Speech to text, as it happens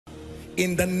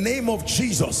in the name of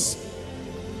Jesus.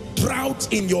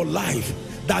 Drought in your life,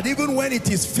 that even when it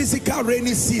is physical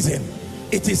rainy season,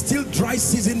 it is still dry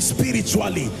season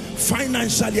spiritually,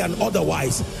 financially and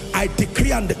otherwise. I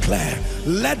decree and declare,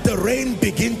 let the rain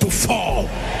begin to fall.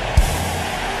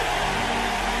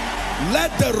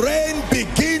 Let the rain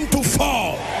begin to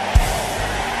fall.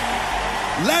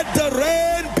 Let the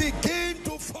rain begin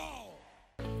to fall.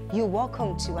 You're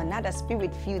welcome to another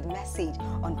spirit-filled message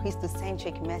on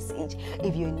Christocentric Message.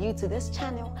 If you're new to this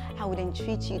channel, I would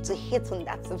entreat you to hit on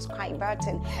that subscribe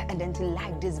button and then to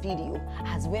like this video.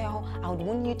 As well, I would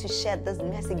want you to share this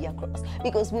message across,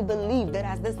 because we believe that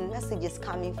as this message is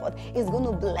coming forth, it's going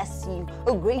to bless you.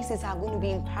 Graces are going to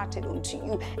be imparted unto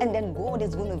you, and then God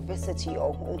is going to visit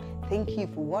your home. Thank you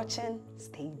for watching.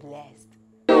 Stay blessed.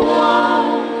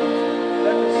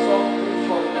 Let the song be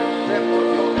from the depth of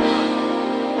your heart.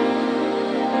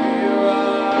 Here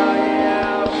I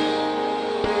am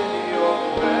in your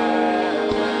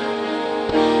presence.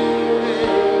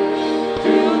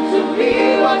 Do to me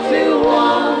what you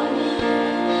want.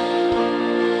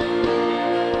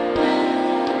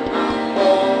 I'm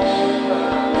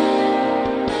open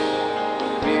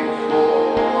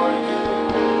before you,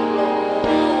 Lord.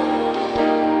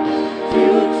 Do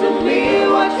to me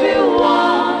what you want.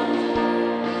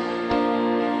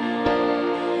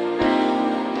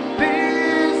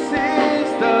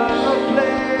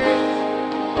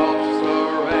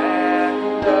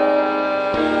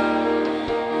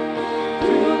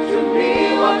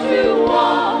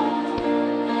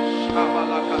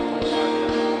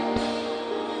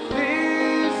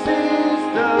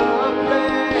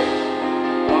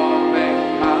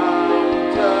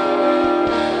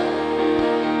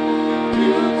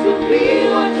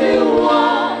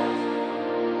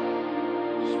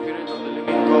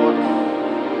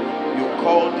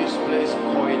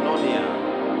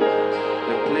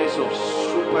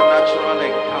 Supernatural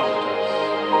encounters,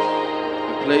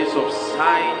 a place of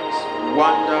signs,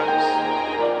 wonders,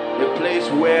 a place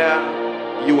where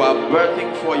you are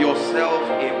birthing for yourself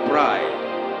a bride,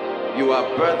 you are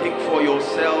birthing for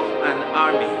yourself an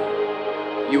army,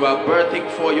 you are birthing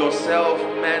for yourself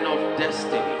men of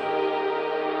destiny.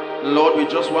 Lord, we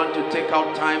just want to take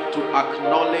out time to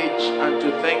acknowledge and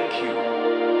to thank you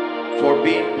for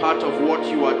being part of what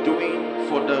you are doing,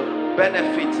 for the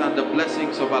benefits and the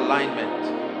blessings of alignment.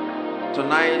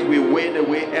 Tonight we wade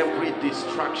away every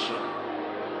distraction,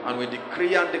 and we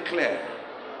decree and declare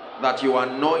that your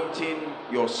anointing,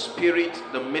 your spirit,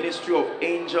 the ministry of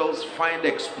angels find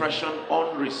expression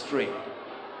unrestrained.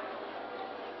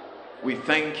 We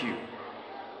thank you.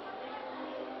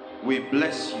 We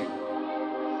bless you.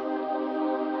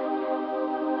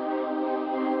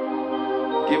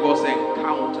 Give us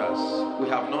encounters. We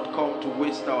have not come to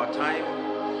waste our time.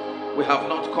 We have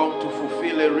not come to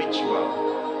fulfill a ritual.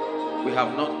 We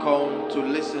have not come to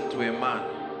listen to a man.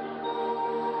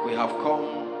 We have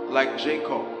come like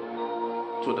Jacob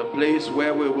to the place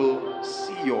where we will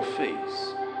see your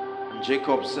face. And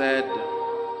Jacob said,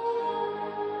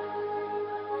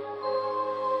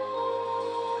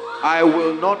 I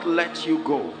will not let you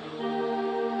go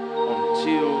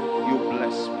until you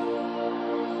bless me.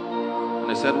 And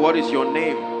he said, what is your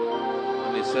name?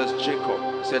 And he says, Jacob.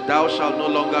 He said, thou shalt no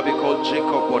longer be called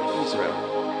Jacob but Israel.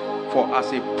 For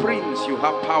as a prince you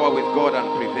have power with God and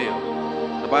prevail.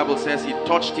 The Bible says he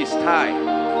touched his thigh,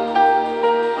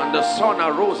 and the sun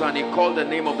arose and he called the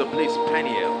name of the place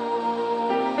Peniel.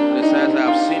 And he says, I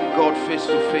have seen God face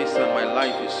to face and my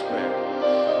life is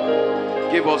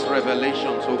spared. Give us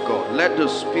revelations, oh God. Let the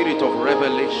spirit of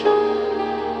revelation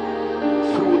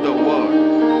through the word,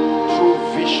 through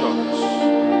visions,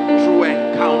 through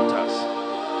encounters,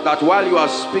 that while you are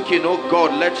speaking, oh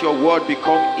God, let your word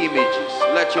become images,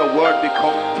 let your word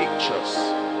become pictures,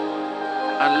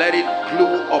 and let it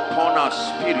glue upon our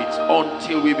spirits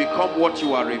until we become what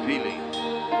you are revealing.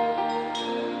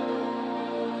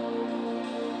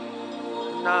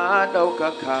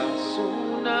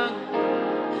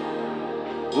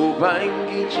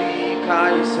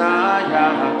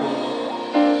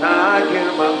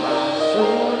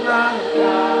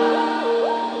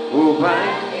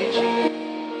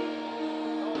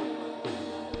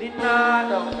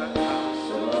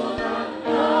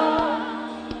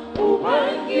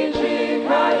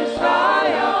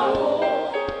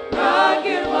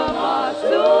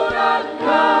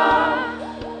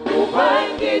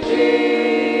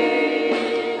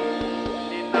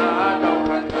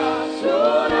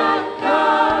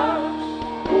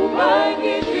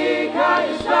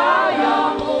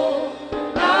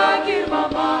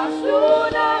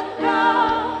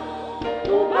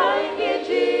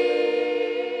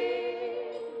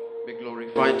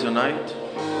 tonight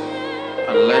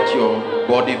and let your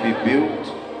body be built.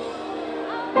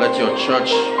 Let your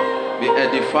church be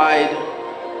edified.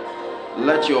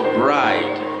 Let your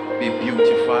bride be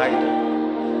beautified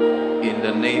in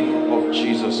the name of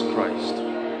Jesus Christ.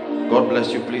 God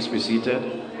bless you. Please be seated.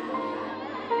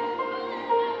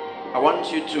 I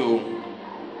want you to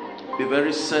be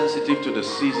very sensitive to the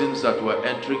seasons that we're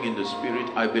entering in the spirit.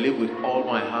 I believe with all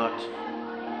my heart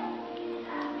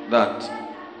that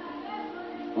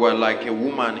we're like a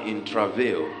woman in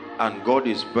travail, and God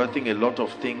is birthing a lot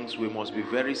of things. We must be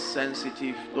very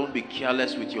sensitive. Don't be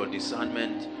careless with your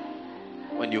discernment.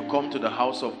 When you come to the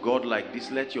house of God like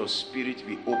this, let your spirit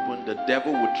be open. The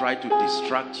devil will try to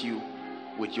distract you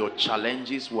with your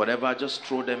challenges, whatever. Just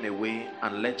throw them away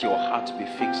and let your heart be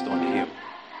fixed on him.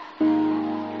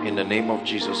 In the name of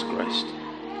Jesus Christ.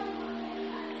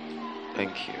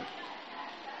 Thank you.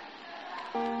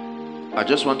 I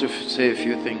just want to say a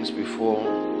few things before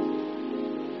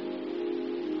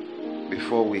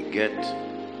we get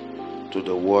to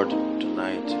the word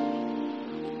tonight.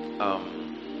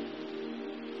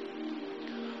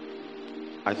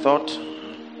 I thought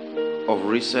of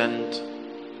recent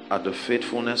at the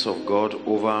faithfulness of God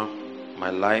over my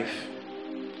life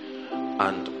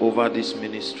and over this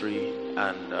ministry,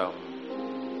 and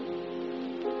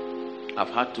I've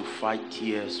had to fight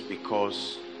tears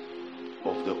because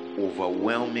of the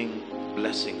overwhelming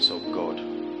blessings of God.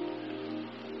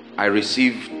 I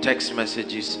receive text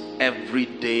messages every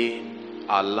day.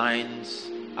 Our lines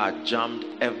are jammed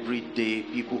every day.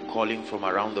 People calling from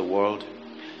around the world,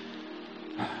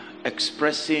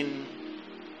 expressing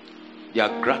their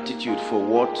gratitude for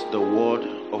what the word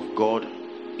of God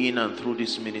in and through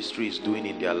this ministry is doing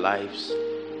in their lives.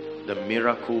 The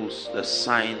miracles, the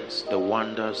signs, the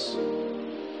wonders.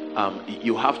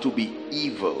 You have to be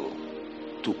evil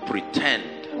to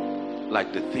pretend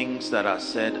like the things that are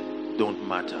said don't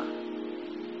matter.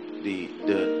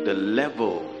 The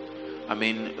level, I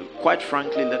mean, quite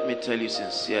frankly, let me tell you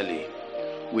sincerely,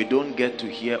 we don't get to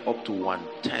hear up to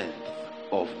 1/10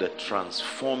 of the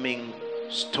transforming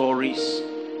stories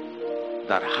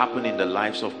that happen in the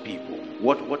lives of people.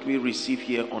 What we receive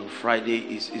here on Friday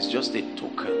is just a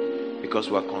token, because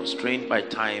we're constrained by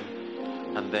time,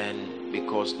 and then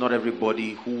because not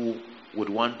everybody who would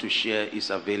want to share is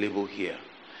available here.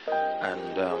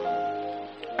 And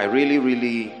I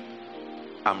really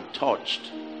am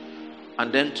touched.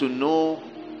 And then to know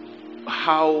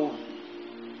how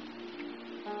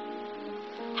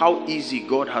easy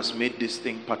God has made this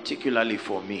thing, particularly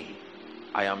for me,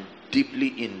 I am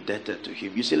deeply indebted to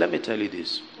him. You see, let me tell you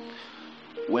this.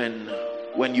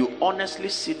 When you honestly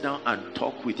sit down and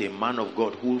talk with a man of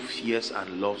God who fears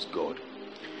and loves God,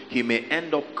 he may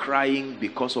end up crying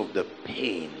because of the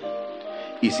pain.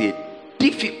 It's a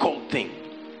difficult thing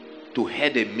to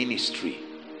head a ministry,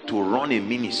 to run a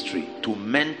ministry, to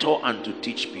mentor and to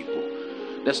teach people.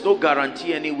 There's no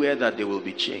guarantee anywhere that they will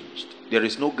be changed. There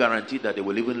is no guarantee that they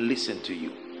will even listen to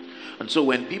you. And so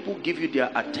when people give you their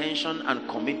attention and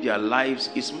commit their lives,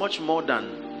 it's much more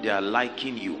than they are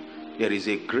liking you. There is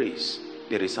a grace.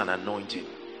 There is an anointing.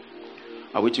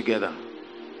 Are we together?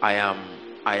 I am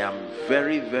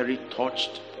very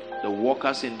touched. The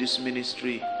workers in this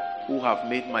ministry who have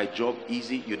made my job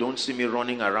easy. You don't see me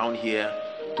running around here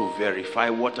to verify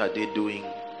what are they doing.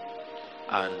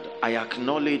 And I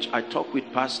acknowledge, I talk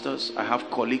with pastors, I have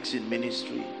colleagues in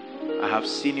ministry, I have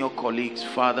senior colleagues,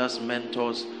 fathers,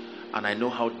 mentors, and I know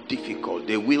how difficult.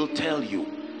 They will tell you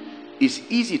it's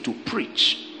easy to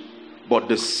preach, but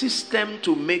the system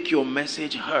to make your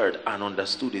message heard and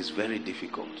understood is very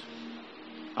difficult.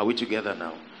 Are we together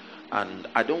now? And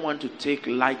I don't want to take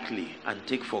lightly and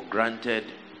take for granted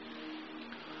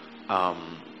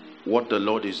what the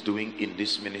Lord is doing in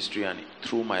this ministry and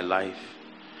through my life.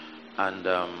 And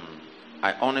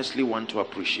I honestly want to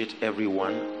appreciate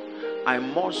everyone. I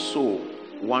more so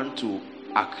want to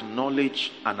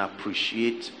acknowledge and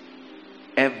appreciate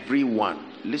everyone.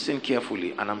 Listen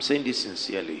carefully, and I'm saying this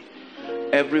sincerely.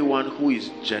 Everyone who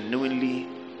is genuinely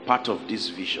part of this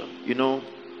vision. You know,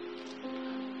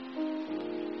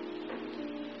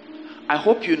 I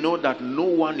hope you know that no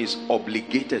one is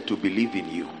obligated to believe in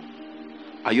you.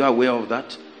 Are you aware of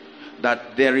that?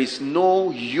 That there is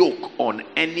no yoke on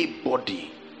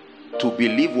anybody to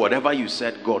believe whatever you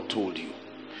said God told you.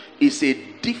 It's a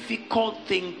difficult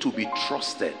thing to be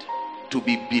trusted, to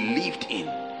be believed in,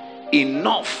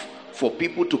 enough for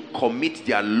people to commit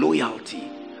their loyalty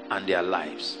and their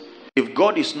lives. If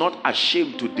God is not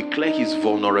ashamed to declare his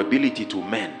vulnerability to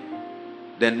men,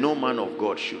 then no man of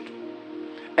God should.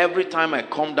 Every time I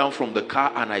come down from the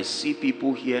car and I see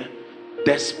people here,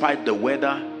 despite the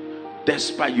weather,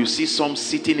 Despite, you see some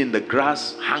sitting in the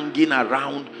grass, hanging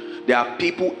around. There are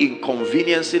people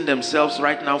inconveniencing themselves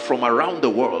right now from around the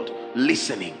world,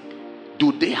 listening.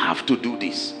 Do they have to do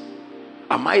this?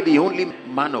 Am I the only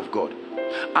man of God?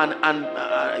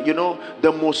 And you know,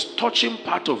 the most touching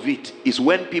part of it is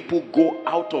when people go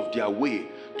out of their way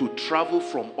to travel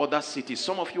from other cities.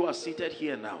 Some of you are seated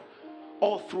here now.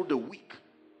 All through the week,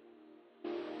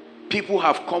 people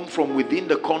have come from within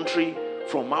the country,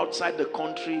 from outside the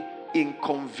country,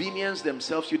 inconvenience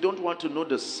themselves. You don't want to know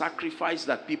the sacrifice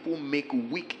that people make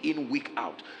week in, week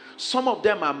out. Some of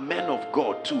them are men of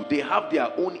God too. They have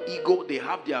their own ego, they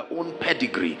have their own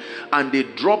pedigree, and they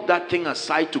drop that thing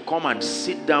aside to come and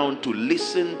sit down to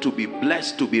listen, to be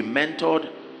blessed, to be mentored.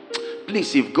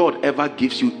 Please, if God ever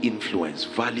gives you influence,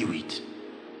 value it.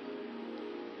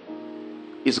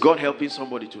 Is God helping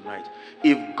somebody tonight?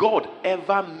 If God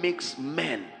ever makes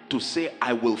men to say,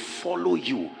 I will follow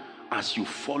you as you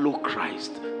follow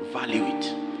Christ, value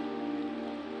it.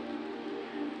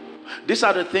 These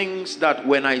are the things that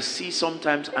when I see,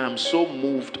 sometimes I am so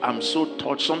moved, I'm so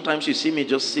touched. Sometimes you see me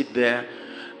just sit there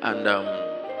and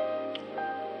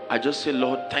I just say,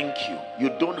 Lord, thank you. You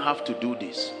don't have to do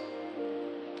this.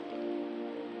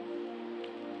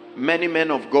 Many men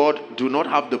of God do not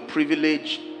have the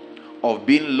privilege of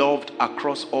being loved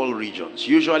across all regions.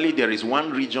 Usually there is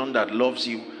one region that loves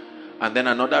you and then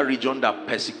another region that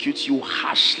persecutes you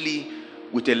harshly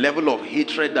with a level of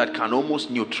hatred that can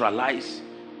almost neutralize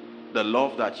the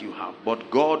love that you have. But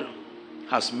God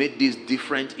has made this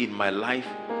different in my life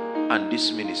and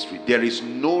this ministry. There is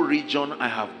no region I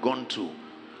have gone to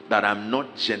that I'm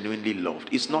not genuinely loved.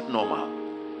 It's not normal.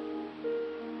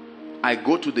 I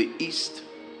go to the east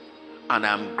and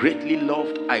I'm greatly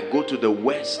loved. I go to the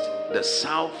west, the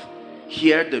south,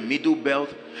 here, the middle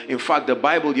belt. In fact, the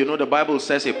Bible, you know, the Bible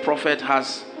says a prophet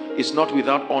is not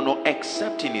without honor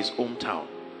except in his hometown.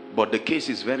 But the case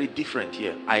is very different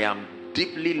here. I am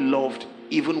deeply loved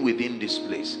even within this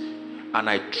place, and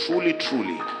I truly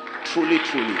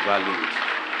value it.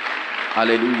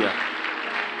 Hallelujah.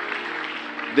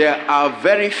 There are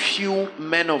very few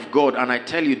men of God, and I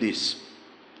tell you this,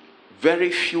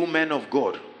 very few men of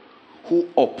God who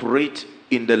operate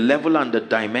in the level and the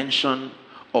dimension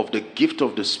of the gift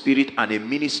of the Spirit and a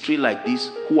ministry like this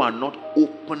who are not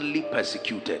openly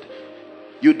persecuted.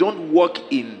 You don't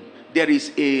walk in, there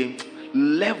is a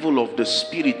level of the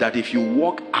Spirit that if you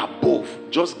walk above,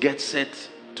 just get set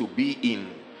to be in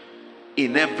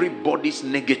everybody's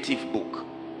negative book.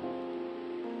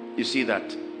 You see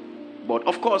that? But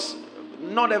of course,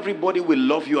 not everybody will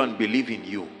love you and believe in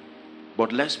you.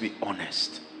 But let's be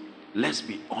honest. Let's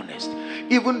be honest.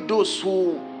 Even those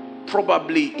who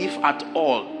probably, if at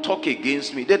all, talk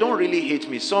against me, they don't really hate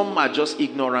me. Some are just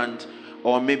ignorant,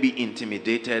 or maybe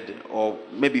intimidated, or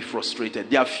maybe frustrated.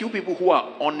 There are few people who are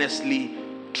honestly,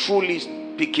 truly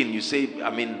speaking, you say, I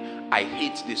mean, I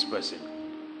hate this person.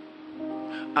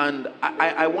 And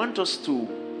I want us to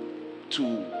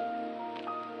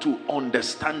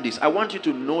understand this. I want you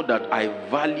to know that I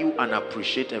value and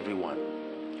appreciate everyone.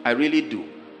 I really do.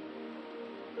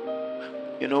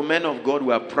 You know, men of God,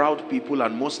 we are proud people,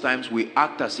 and most times we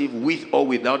act as if with or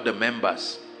without the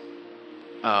members,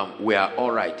 we are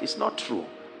all right. It's not true.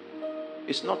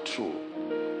 It's not true.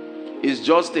 It's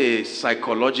just a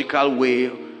psychological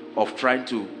way of trying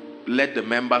to let the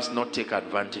members not take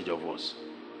advantage of us.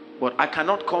 But I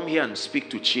cannot come here and speak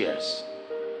to chairs.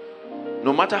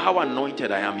 No matter how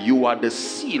anointed I am, you are the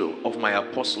seal of my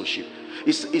apostleship.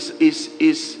 It's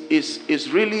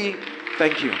really,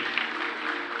 thank you.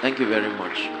 Thank you very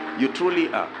much. You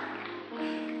truly are.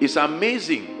 It's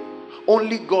amazing.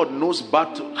 Only God knows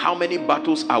how many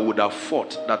battles I would have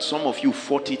fought, that some of you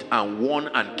fought it and won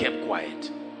and kept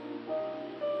quiet.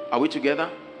 Are we together?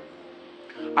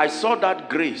 I saw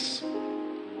that grace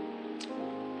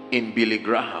in Billy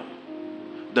Graham.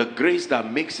 The grace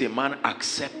that makes a man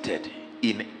accepted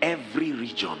in every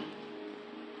region.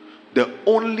 The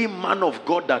only man of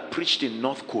God that preached in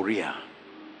North Korea.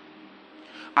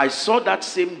 I saw that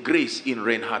same grace in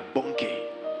Reinhard Bonnke.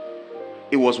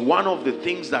 It was one of the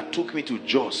things that took me to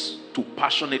Jos to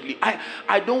passionately.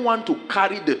 I don't want to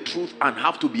carry the truth and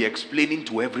have to be explaining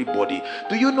to everybody.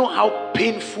 Do you know how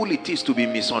painful it is to be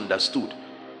misunderstood?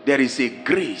 There is a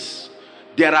grace.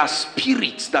 There are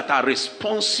spirits that are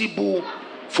responsible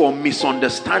for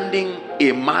misunderstanding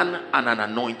a man and an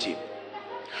anointing.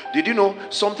 Did you know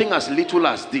something as little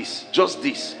as this, just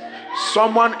this?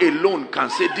 Someone alone can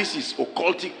say this is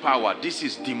occultic power, this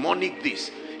is demonic,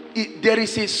 this. There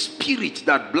is a spirit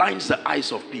that blinds the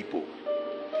eyes of people,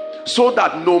 so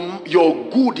that your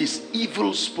good is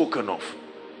evil spoken of.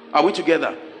 Are we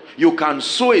together? You can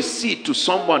sow a seed to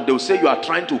someone, they'll say you are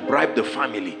trying to bribe the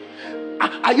family.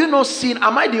 Are you not seeing?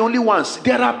 Am I the only ones?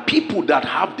 There are people that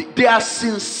they are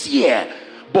sincere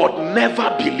but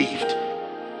never believed.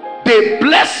 They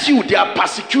bless you, they are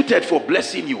persecuted for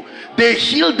blessing you. They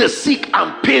heal the sick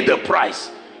and pay the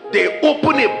price. They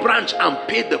open a branch and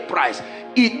pay the price.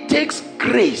 It takes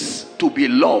grace to be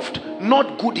loved,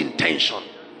 not good intention.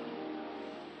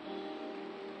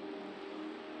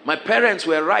 My parents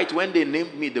were right when they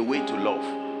named me the way to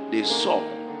love. They saw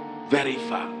very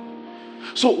far.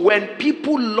 So when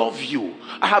people love you,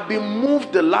 I have been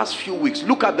moved the last few weeks.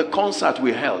 Look at the concert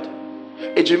we held.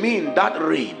 In that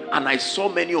rain, and I saw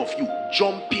many of you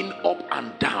jumping up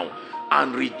and down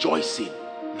and rejoicing.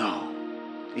 No,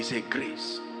 it's a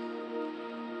grace.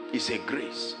 It's a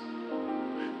grace.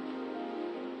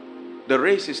 The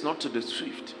race is not to the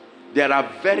swift. There are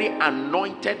very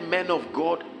anointed men of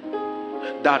God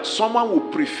that someone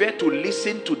would prefer to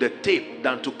listen to the tape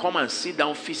than to come and sit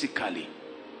down physically.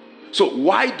 So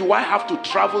why do I have to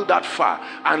travel that far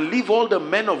and leave all the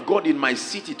men of God in my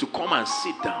city to come and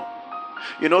sit down?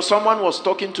 You know, someone was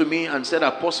talking to me and said,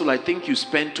 Apostle, I think you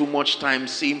spend too much time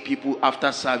seeing people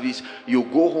after service. You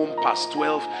go home past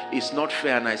 12. It's not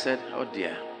fair. And I said, oh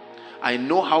dear, I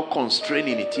know how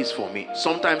constraining it is for me.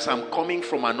 Sometimes I'm coming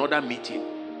from another meeting,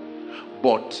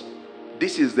 but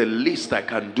this is the least I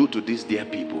can do to these dear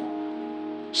people.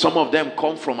 Some of them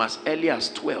come from as early as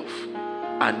 12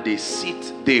 and they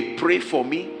sit, they pray for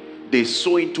me, they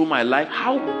sow into my life.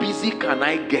 How busy can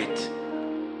I get?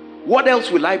 What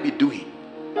else will I be doing?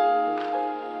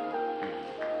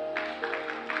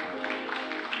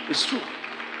 It's true.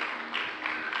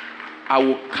 I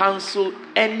will cancel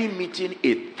any meeting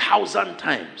 1,000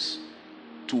 times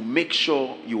to make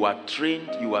sure you are trained,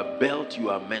 you are built, you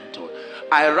are mentored.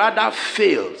 I rather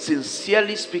fail,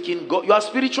 sincerely speaking. God, you are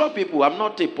spiritual people. I'm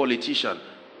not a politician.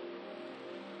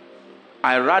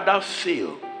 I rather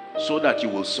fail so that you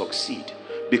will succeed.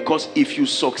 Because if you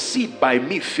succeed by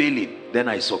me failing, then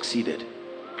I succeeded.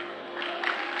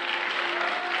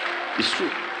 It's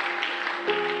true.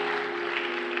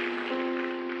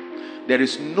 There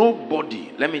is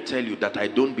nobody, let me tell you, that I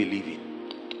don't believe in.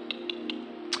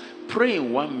 Pray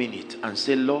in 1 minute and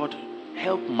say, Lord,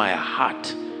 help my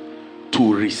heart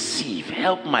to receive.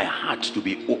 Help my heart to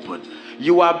be open.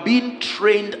 You are being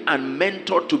trained and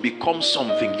mentored to become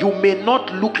something. You may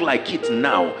not look like it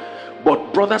now,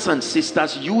 but brothers and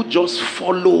sisters, you just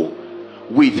follow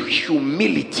with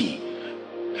humility.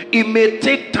 It may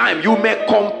take time. You may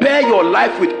compare your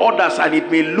life with others and it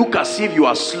may look as if you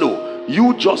are slow.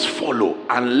 You just follow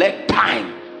and let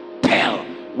time tell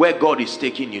where God is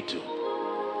taking you to.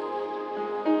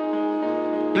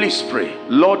 Please pray,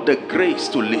 Lord, the grace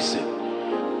to listen.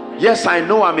 Yes, I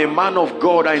know I'm a man of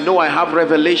God. I know I have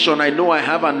revelation. I know I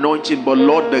have anointing. But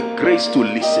Lord, the grace to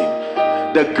listen.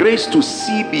 The grace to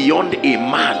see beyond a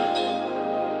man.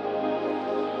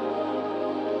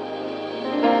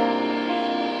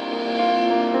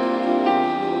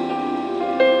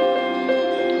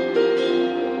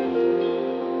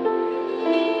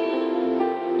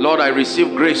 Lord, I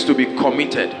receive grace to be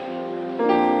committed.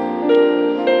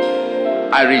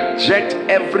 I reject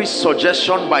every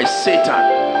suggestion by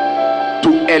Satan to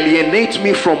alienate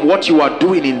me from what you are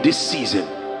doing in this season.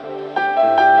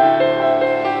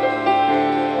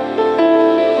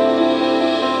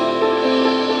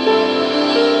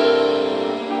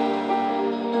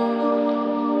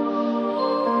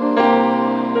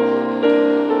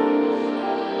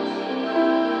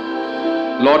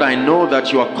 Lord, I know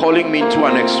that you are calling me to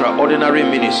an extraordinary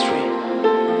ministry.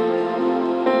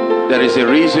 There is a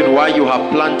reason why you have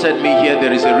planted me here.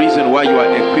 There is a reason why you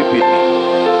are equipping me.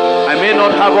 I may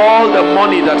not have all the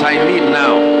money that I need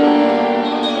now.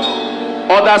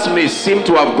 Others may seem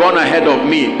to have gone ahead of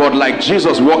me, but like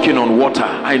Jesus walking on water,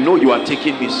 I know you are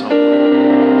taking me somewhere.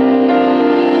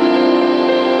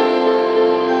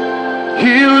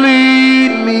 He'll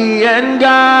lead me and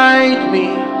guide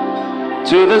me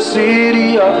to the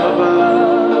city of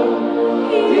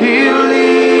above. He'll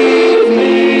lead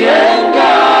me and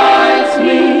guide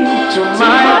me to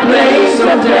my place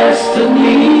of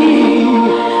destiny.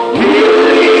 He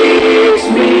leads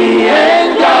me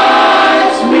and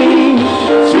guides me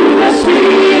to the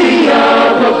city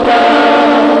of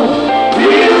above.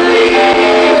 He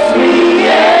leads me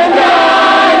and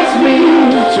guides me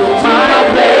to my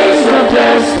place of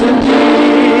destiny.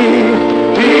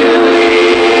 He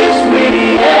leads me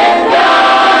and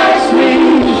guides me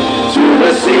to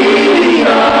the city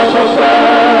of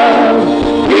above.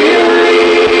 He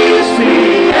leads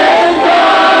me and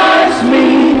guides me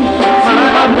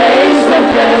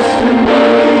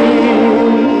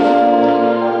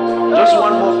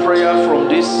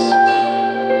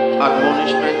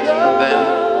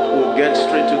get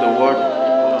straight to the word.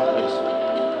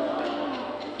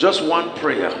 Just one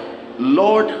prayer.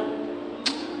 Lord,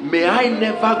 may I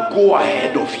never go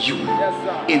ahead of you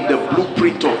in the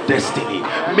blueprint of destiny.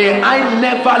 May I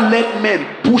never let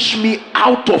men push me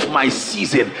out of my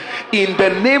season in the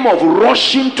name of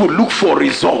rushing to look for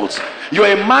results. You're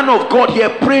a man of God here.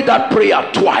 Pray that prayer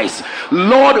twice.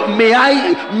 Lord, may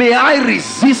I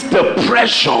resist the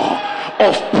pressure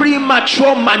of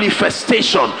premature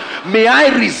manifestation. May I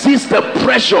resist the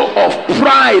pressure of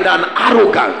pride and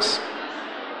arrogance.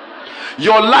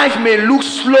 Your life may look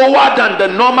slower than the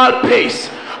normal pace,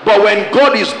 but when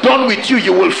God is done with you,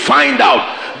 you will find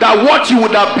out that what you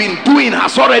would have been doing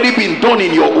has already been done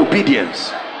in your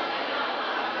obedience.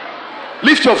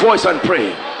 Lift your voice and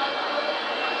pray.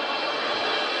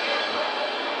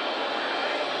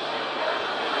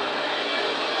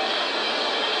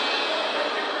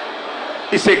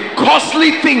 It's a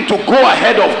costly thing to go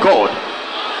ahead of God.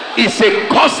 It's a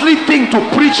costly thing to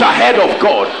preach ahead of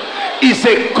God. It's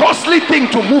a costly thing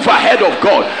to move ahead of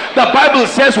God. The Bible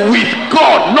says with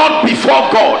God, not before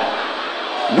God.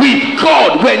 With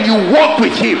God, when you walk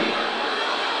with him.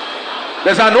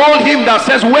 There's an old hymn that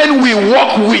says when we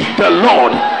walk with the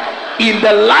Lord in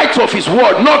the light of his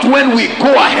word, not when we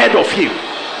go ahead of him.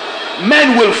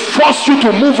 Men will force you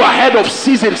to move ahead of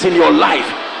seasons in your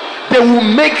life. They will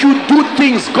make you do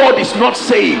things God is not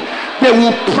saying. They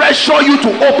will pressure you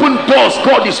to open doors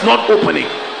God is not opening,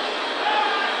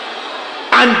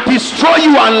 and destroy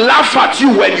you and laugh at you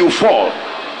when you fall.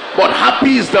 But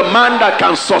happy is the man that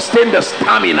can sustain the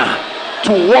stamina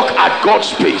to walk at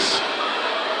God's pace.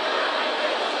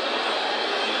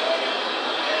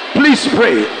 Please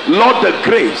pray, Lord, the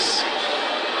grace.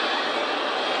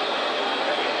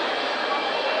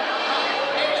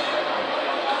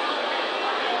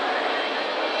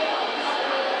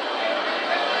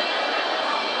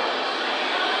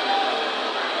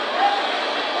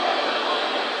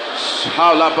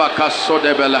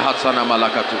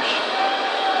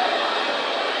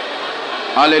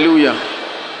 Hallelujah.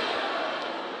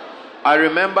 I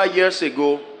remember years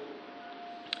ago,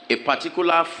 a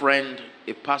particular friend,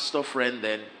 a pastor friend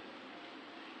then,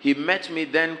 he met me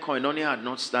then. Koinonia had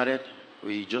not started.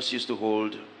 We just used to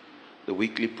hold the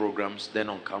weekly programs then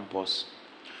on campus.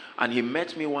 And he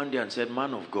met me one day and said,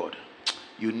 man of God,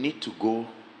 you need to go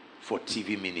for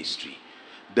TV ministry.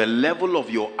 The level of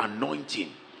your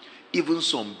anointing, even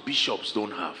some bishops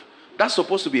don't have. That's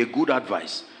supposed to be a good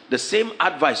advice. The same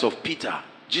advice of Peter.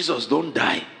 Jesus, don't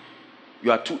die.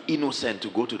 You are too innocent to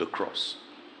go to the cross.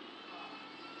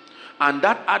 And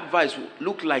that advice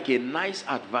looked like a nice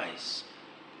advice.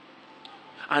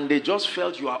 And they just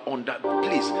felt you are on that.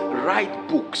 Please, write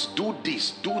books. Do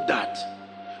this, do that.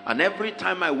 And every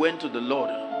time I went to the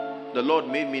Lord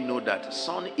made me know that,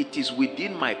 son, it is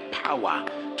within my power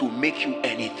to make you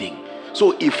anything.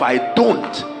 So if I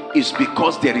don't, it's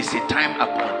because there is a time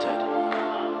appointed.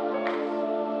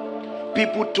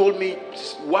 People told me,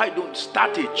 why don't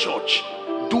start a church?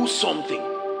 Do something.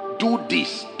 Do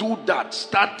this, do that.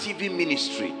 Start TV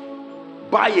ministry.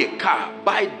 Buy a car.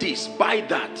 Buy this, buy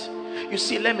that. You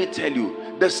see, let me tell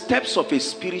you, the steps of a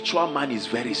spiritual man is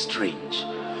very strange.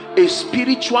 A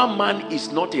spiritual man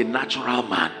is not a natural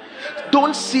man.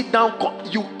 Don't sit down.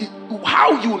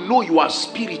 How you know you are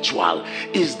spiritual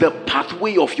is the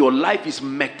pathway of your life is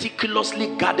meticulously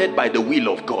guarded by the will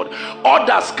of God.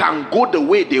 Others can go the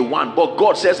way they want, but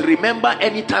God says, remember,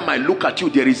 anytime I look at you,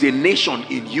 there is a nation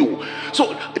in you.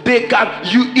 So they can,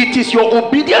 it is your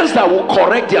obedience that will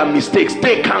correct their mistakes.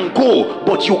 They can go,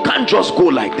 but you can't just go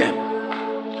like them.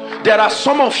 There are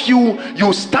some of you,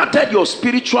 you started your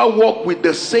spiritual walk with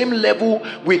the same level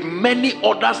with many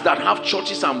others that have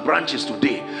churches and branches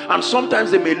today. And sometimes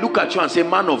they may look at you and say,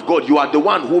 man of God, you are the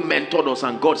one who mentored us.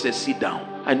 And God says, sit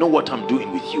down. I know what I'm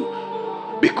doing with you.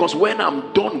 Because when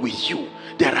I'm done with you,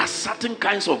 there are certain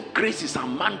kinds of graces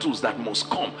and mantles that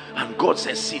must come. And God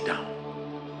says, sit down.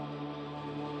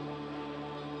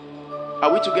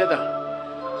 Are we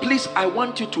together? Please, I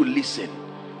want you to listen.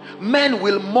 Men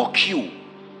will mock you.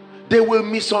 They will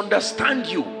misunderstand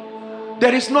you.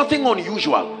 There is nothing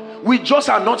unusual. We just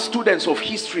are not students of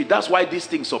history. That's why these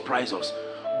things surprise us.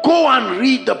 Go and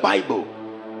read the Bible.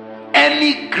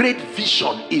 Any great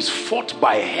vision is fought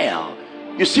by hell.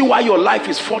 You see why your life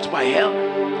is fought by hell?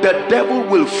 The devil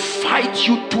will fight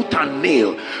you tooth and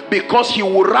nail because he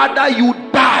would rather you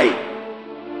die.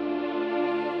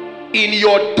 In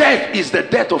your death is the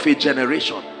death of a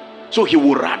generation. So he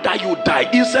would rather you die.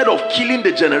 Instead of killing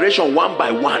the generation one by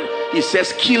one, he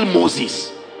says, kill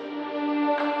Moses.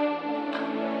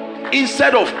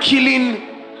 Instead of killing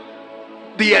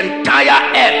the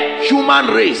entire earth, human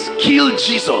race, kill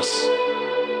Jesus.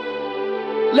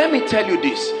 Let me tell you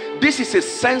this. This is a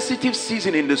sensitive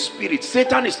season in the spirit.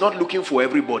 Satan is not looking for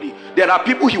everybody. There are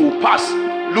people he will pass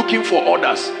looking for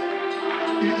others.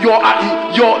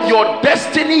 Your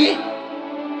destiny,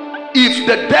 if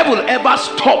the devil ever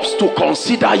stops to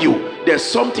consider you, there's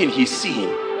something he's seeing.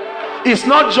 It's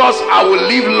not just I will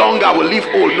live long, I will live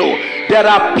old. No, there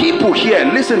are people here,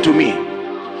 listen to me.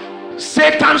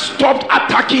 Satan stopped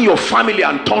attacking your family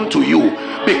and turned to you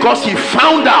because he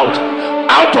found out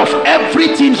of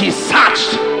everything he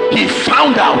searched, he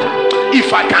found out,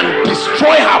 if I can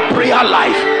destroy her prayer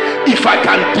life, if I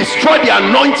can destroy the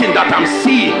anointing that I'm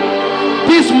seeing,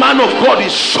 this man of God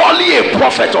is surely a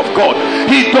prophet of God.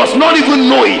 He does not even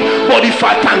know it, but if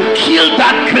I can kill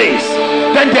that grace,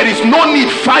 then there is no need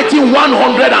fighting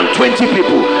 120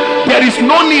 people. There is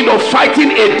no need of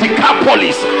fighting a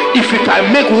Decapolis if it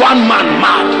can make one man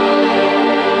mad.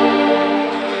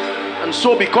 And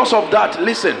so because of that,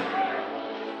 listen,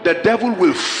 the devil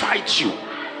will fight you.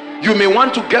 You may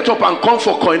want to get up and come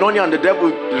for koinonia and the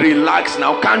devil, relax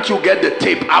now, can't you get the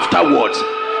tape afterwards?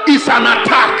 It's an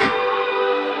attack.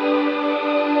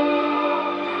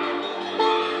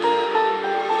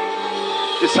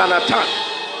 It's an attack.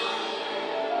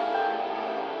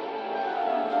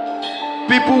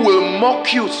 People will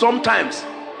mock you sometimes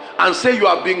and say you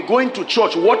have been going to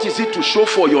church. What is it to show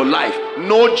for your life?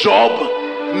 No job,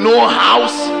 no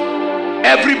house.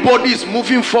 Everybody is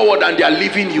moving forward and they are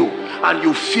leaving you, and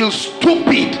you feel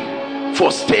stupid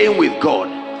for staying with God.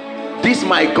 This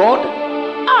my God?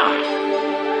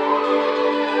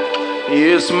 He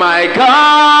is my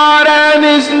God and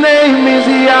his name is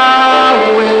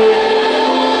Yahweh.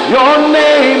 Your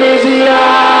name is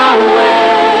Yahweh.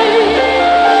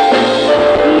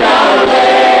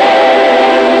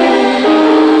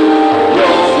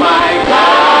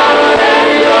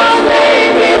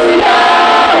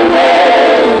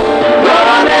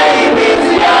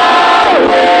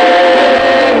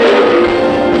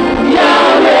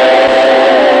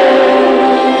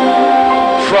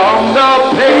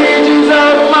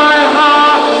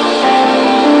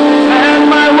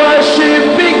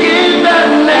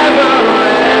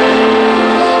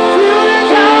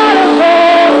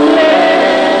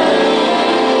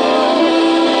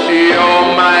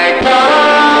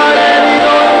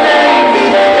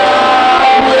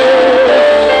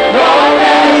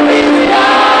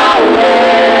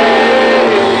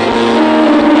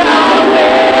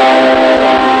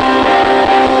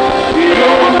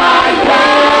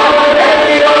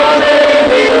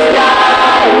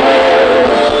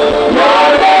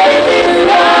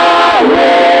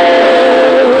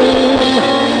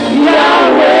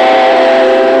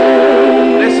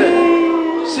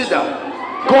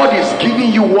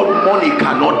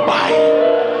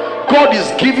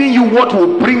 What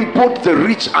will bring both the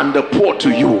rich and the poor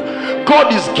to you.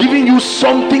 God is giving you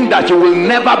something that you will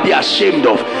never be ashamed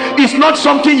of. It's not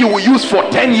something you will use for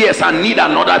 10 years and need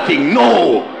another thing.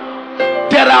 No.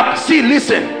 There are, see,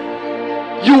 listen,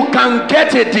 you can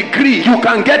get a degree, you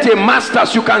can get a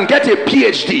master's, you can get a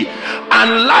PhD,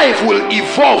 and life will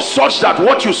evolve such that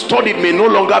what you studied may no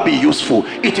longer be useful.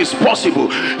 It is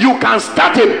possible. You can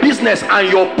start a business and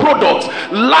your product,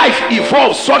 life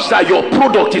evolves such that your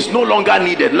product is no longer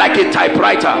needed, like a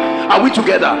typewriter. Are we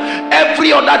together?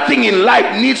 Every other thing in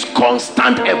life needs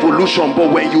constant evolution,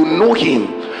 but when you know him,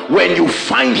 when you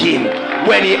find him,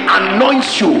 when he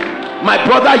anoints you, my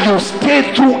brother, you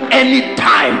stay through any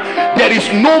time. There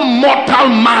is no mortal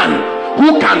man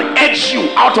who can edge you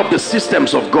out of the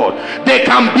systems of God. They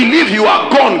can believe you are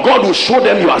gone. God will show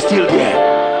them you are still there.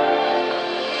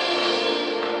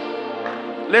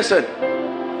 Listen,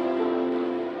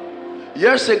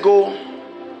 years ago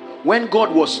when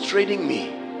God was training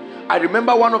me, I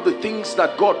remember one of the things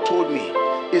that God told me.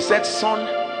 He said,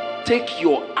 son, take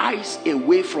your eyes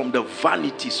away from the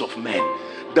vanities of men,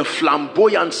 the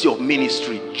flamboyancy of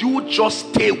ministry. You just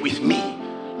stay with me.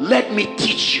 Let me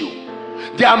teach you.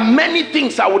 There are many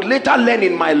things I would later learn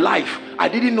in my life. I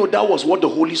didn't know that was what the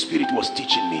Holy Spirit was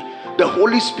teaching me. The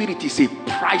Holy Spirit is a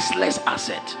priceless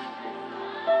asset.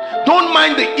 Don't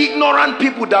mind the ignorant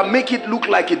people that make it look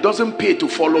like it doesn't pay to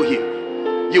follow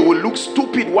him. You will look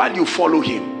stupid while you follow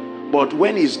him, but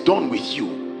when he's done with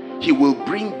you, he will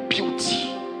bring beauty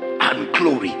and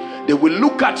glory. They will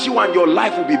look at you and your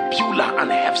life will be Beulah and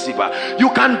Hephzibah.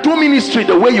 You can do ministry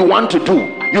the way you want to do.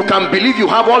 You can believe you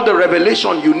have all the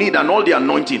revelation you need and all the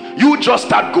anointing. You just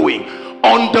start going.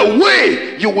 On the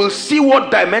way, you will see what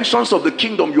dimensions of the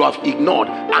kingdom you have ignored,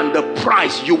 and the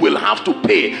price you will have to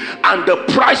pay, and the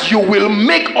price you will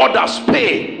make others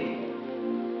pay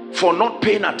for not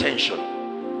paying attention.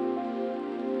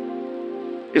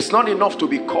 It's not enough to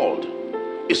be called.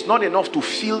 It's not enough to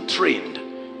feel trained.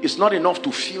 It's not enough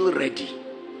to feel ready.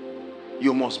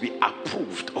 You must be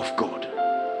approved of God.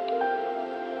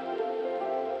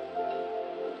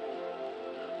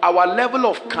 Our level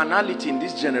of carnality in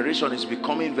this generation is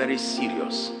becoming very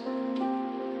serious.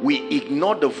 We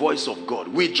ignore the voice of God.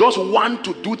 We just want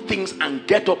to do things and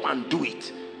get up and do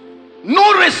it.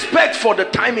 No respect for the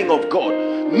timing of God.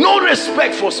 No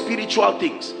respect for spiritual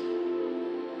things.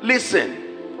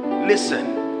 Listen,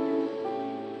 listen.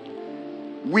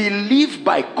 We live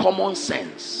by common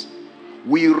sense.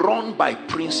 We run by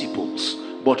principles,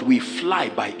 but we fly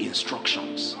by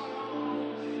instructions.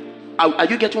 Are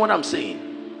you getting what I'm saying?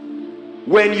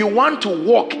 When you want to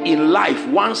walk in life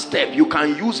one step, you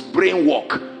can use brain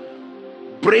walk.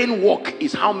 Brain walk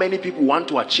is how many people want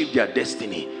to achieve their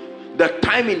destiny. The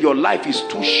time in your life is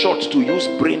too short to use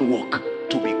brain walk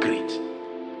to be great.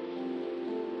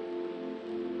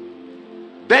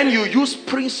 Then you use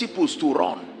principles to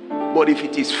run. But if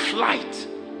it is flight,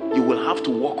 you will have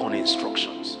to walk on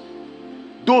instructions.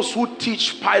 Those who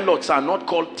teach pilots are not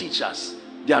called teachers.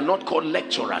 They are not called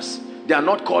lecturers. They are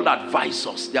not called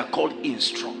advisors. They are called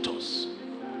instructors.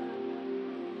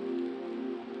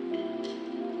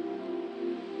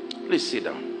 Please sit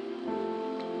down.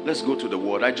 Let's go to the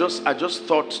word. I just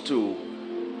thought to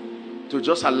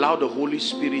just allow the Holy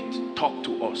Spirit talk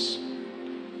to us.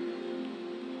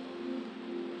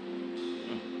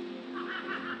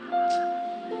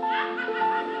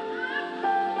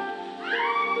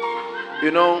 You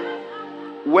know,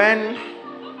 when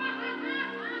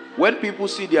people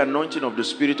see the anointing of the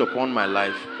Spirit upon my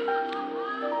life,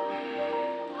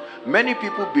 many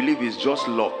people believe it's just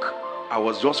luck. I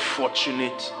was just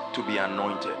fortunate to be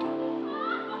anointed.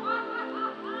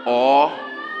 Or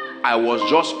I was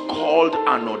just called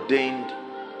and ordained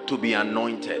to be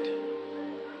anointed.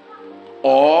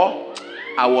 Or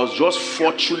I was just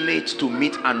fortunate to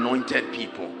meet anointed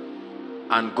people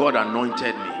and God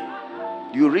anointed me.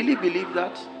 Do you really believe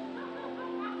that?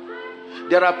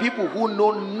 There are people who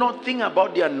know nothing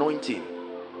about the anointing,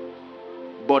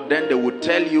 but then they will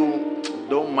tell you,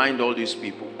 don't mind all these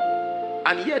people.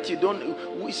 And yet you don't.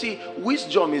 We see,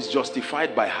 wisdom is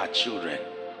justified by her children.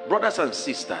 Brothers and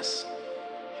sisters,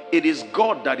 it is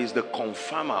God that is the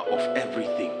confirmer of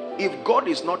everything. If God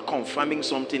is not confirming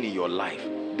something in your life,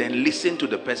 then listen to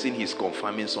the person he's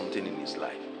confirming something in his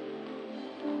life.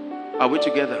 Are we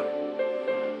together?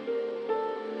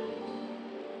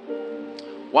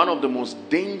 One of the most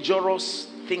dangerous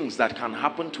things that can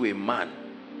happen to a man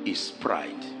is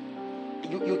pride.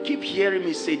 You keep hearing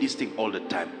me say this thing all the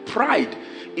time. Pride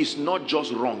is not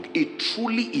just wrong. It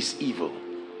truly is evil.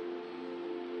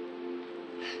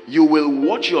 You will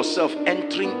watch yourself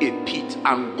entering a pit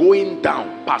and going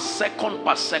down per second.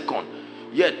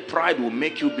 Yet pride will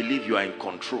make you believe you are in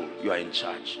control. You are in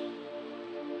charge.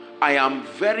 I am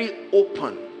very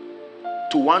open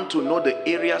to want to know the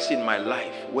areas in my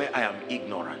life where I am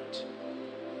ignorant.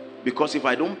 Because if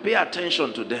I don't pay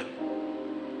attention to them,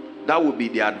 that will be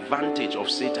the advantage of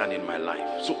Satan in my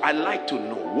life. So I like to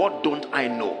know, what don't I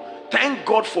know? Thank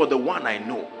God for the one I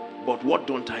know, but what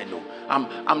don't I know?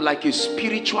 I'm like a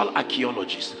spiritual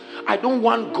archaeologist. I don't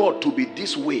want God to be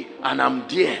this way and I'm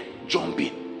there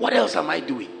jumping. What else am I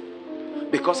doing?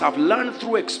 Because I've learned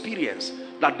through experience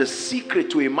that the secret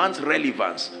to a man's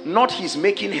relevance, not his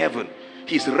making heaven,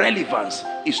 his relevance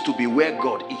is to be where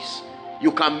God is.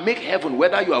 You can make heaven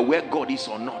whether you are where God is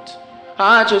or not.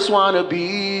 I just want to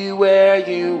be where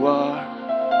you are.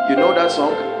 You know that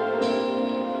song?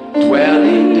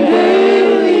 Dwelling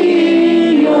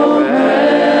daily in your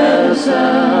presence.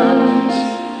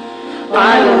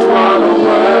 I don't want to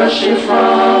worship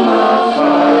from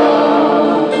afar.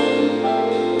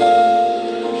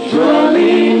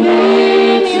 Dwelling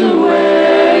near to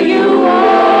where you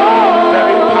are.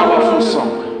 Very powerful song.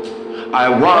 I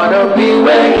want to be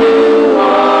where you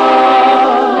are.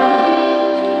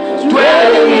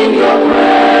 Dwelling in your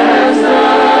presence.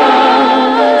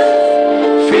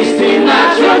 Feasting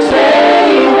at your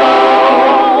table.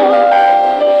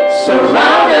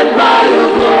 Surrounded by your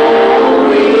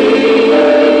glory.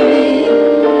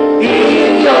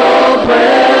 In your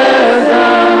presence.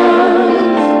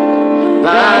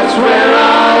 That's where I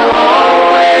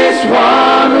always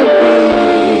want to be.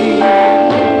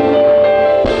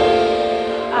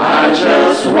 I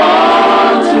just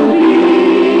want to be.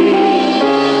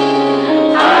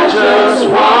 I just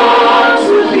want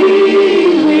to be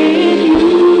with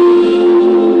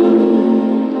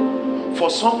you. For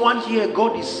someone here,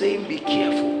 God is saying, be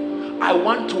careful. I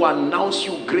want to announce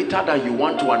you greater than you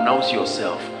want to announce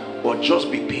yourself. But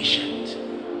just be patient.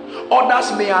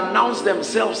 Others may announce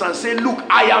themselves and say, look,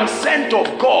 I am sent of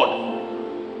God.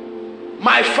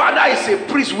 My father is a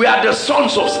priest. We are the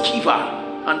sons of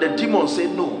Sceva. And the demon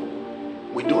said, no,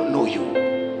 we don't know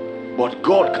you. But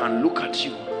God can look at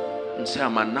you and say,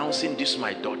 I'm announcing this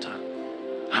my daughter.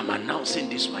 I'm announcing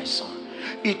this my son.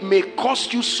 It may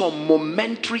cost you some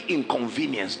momentary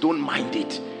inconvenience. Don't mind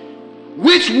it.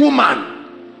 Which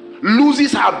woman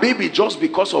loses her baby just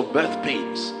because of birth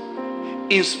pains?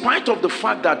 In spite of the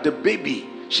fact that the baby,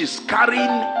 she's carrying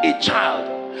a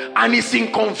child and it's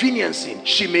inconveniencing.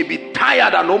 She may be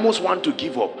tired and almost want to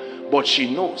give up, but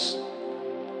she knows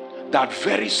that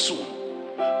very soon,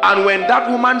 and when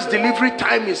that woman's delivery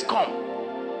time is come,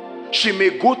 she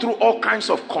may go through all kinds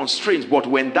of constraints, but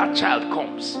when that child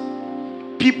comes,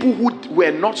 people who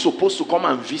were not supposed to come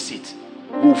and visit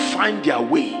will find their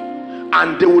way,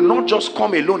 and they will not just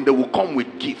come alone, they will come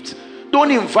with gifts.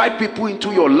 Don't invite people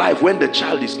into your life when the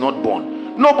child is not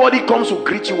born. Nobody comes to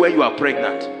greet you when you are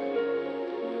pregnant.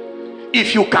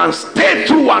 If you can stay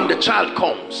through and the child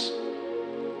comes,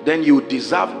 then you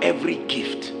deserve every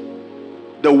gift.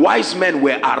 The wise men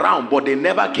were around, but they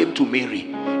never came to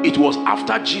Mary. It was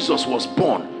after Jesus was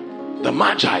born. The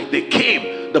Magi, they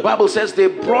came. The Bible says they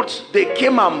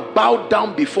came and bowed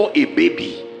down before a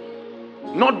baby.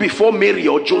 Not before Mary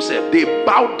or Joseph. They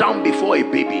bowed down before a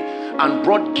baby and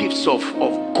brought gifts of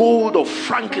gold, of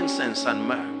frankincense and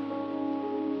myrrh.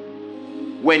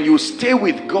 When you stay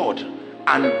with God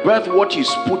and birth what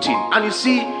He's put in, and you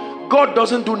see, God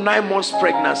doesn't do 9 months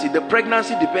pregnancy. The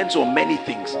pregnancy depends on many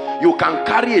things. You can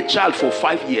carry a child for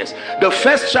 5 years. The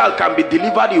first child can be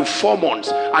delivered in 4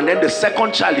 months, and then the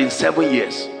second child in 7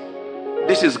 years.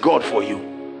 This is God for you.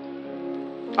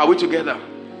 Are we together?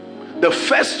 The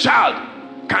first child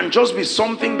can just be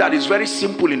something that is very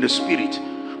simple in the spirit,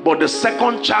 but the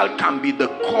second child can be the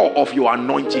core of your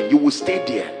anointing. You will stay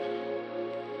there.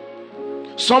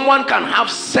 Someone can have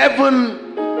 7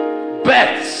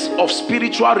 births of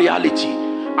spiritual reality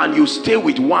and you stay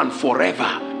with one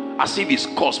forever as if it's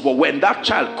cursed. But when that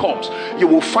child comes, you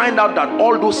will find out that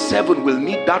all those 7 will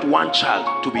need that one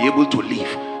child to be able to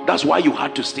live. That's why you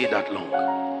had to stay that long.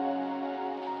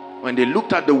 When they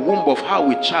looked at the womb of her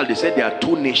with child, they said there are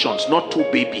 2 nations, not 2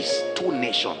 babies, 2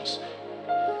 nations.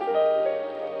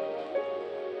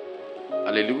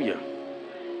 Hallelujah.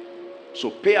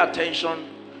 So pay attention.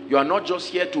 You are not just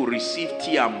here to receive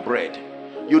tea and bread.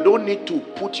 You don't need to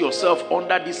put yourself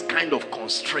under this kind of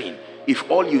constraint if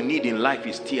all you need in life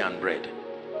is tea and bread.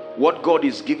 What God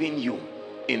is giving you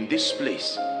in this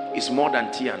place is more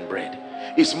than tea and bread.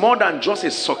 It's more than just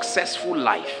a successful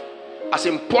life, as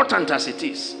important as it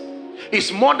is. It's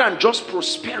more than just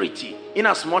prosperity, in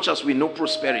as much as we know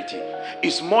prosperity.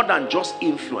 It's more than just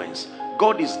influence.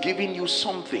 God is giving you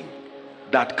something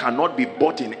that cannot be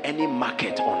bought in any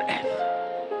market on earth.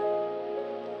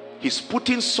 He's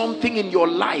putting something in your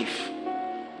life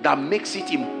that makes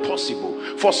it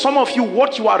impossible. For some of you,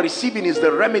 what you are receiving is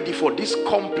the remedy for these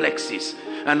complexes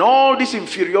and all this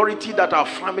inferiority that our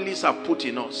families have put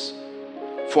in us.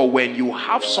 For when you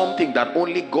have something that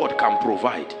only God can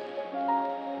provide,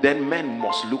 then men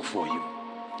must look for you.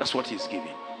 That's what He's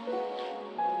giving.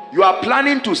 You are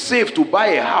planning to save to buy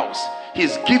a house.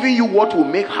 He's giving you what will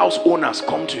make house owners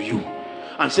come to you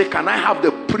and say, can I have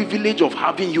the privilege of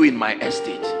having you in my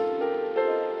estate?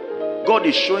 God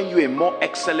is showing you a more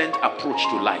excellent approach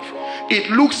to life. It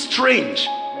looks strange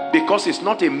because it's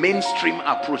not a mainstream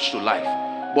approach to life.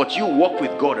 But you walk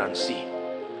with God and see.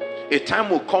 A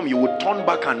time will come you will turn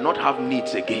back and not have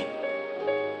needs again.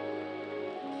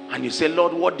 And you say,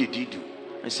 Lord, what did you do?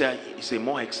 And say, it's a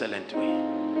more excellent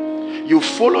way. You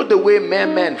follow the way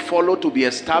men follow to be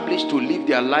established, to live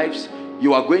their lives.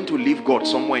 You are going to leave God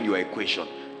somewhere in your equation.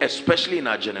 Especially in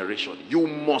our generation. You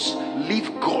must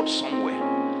leave God somewhere.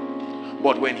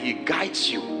 But when He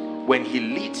guides you, when He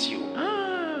leads you,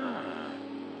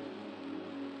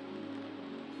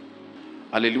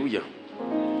 hallelujah.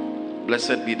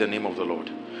 Blessed be the name of the Lord.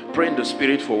 Pray in the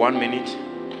Spirit for 1 minute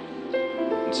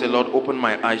and say, Lord, open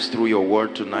my eyes through your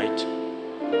word tonight.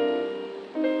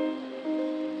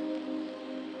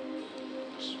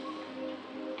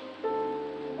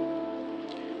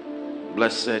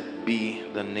 Blessed be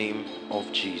the name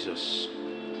of Jesus.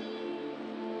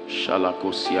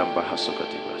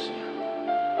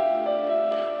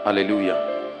 Hallelujah.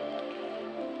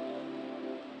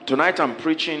 Tonight I'm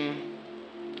preaching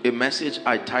a message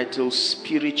I titled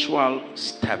Spiritual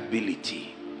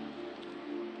Stability.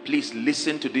 Please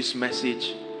listen to this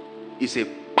message. It's a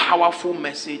powerful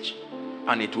message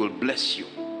and it will bless you.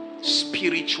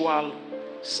 Spiritual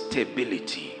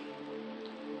stability.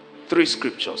 3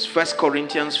 scriptures. 1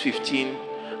 Corinthians 15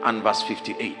 and verse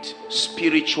 58.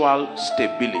 Spiritual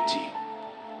stability.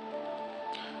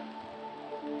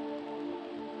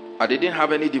 I didn't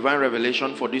have any divine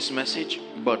revelation for this message,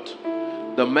 but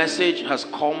the message has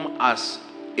come as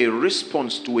a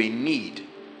response to a need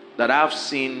that I've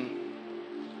seen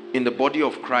in the body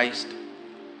of Christ,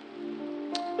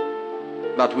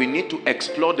 that we need to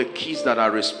explore the keys that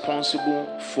are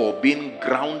responsible for being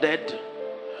grounded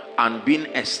and being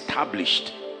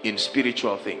established in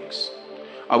spiritual things.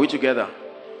 Are we together?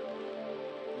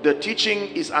 The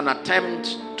teaching is an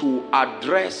attempt to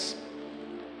address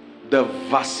the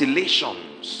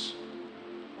vacillations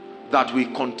that we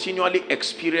continually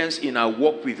experience in our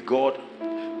walk with God,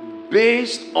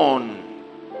 based on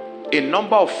a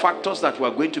number of factors that we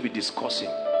are going to be discussing.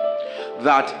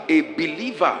 That a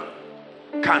believer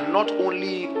can not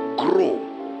only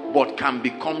grow but can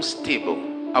become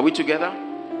stable. Are we together?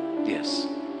 Yes.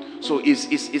 So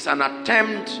it's an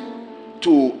attempt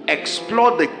to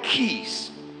explore the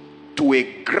keys to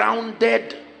a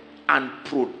grounded and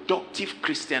productive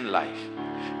Christian life.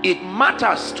 It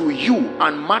matters to you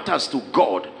and matters to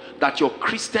God that your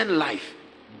Christian life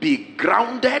be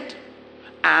grounded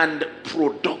and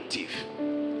productive.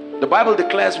 The Bible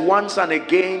declares once and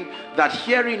again that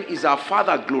herein is our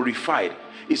Father glorified.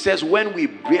 It says when we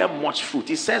bear much fruit.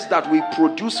 It says that we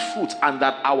produce fruit and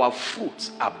that our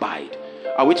fruits abide.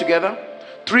 Are we together?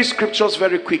 3 scriptures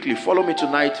very quickly. Follow me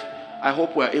tonight. I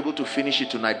hope we are able to finish it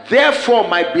tonight. Therefore,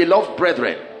 my beloved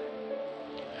brethren,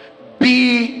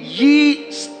 be ye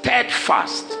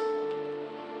steadfast,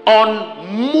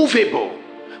 unmovable.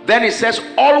 Then it says,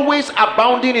 always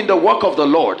abounding in the work of the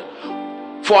Lord,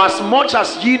 for as much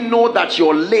as ye know that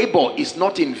your labor is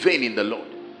not in vain in the Lord.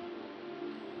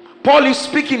 Paul is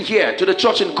speaking here to the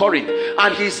church in Corinth,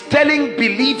 and he's telling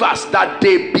believers that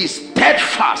they be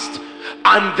steadfast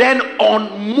and then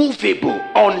unmovable,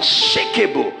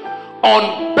 unshakable,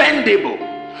 unbendable.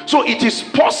 So it is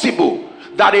possible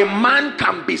that a man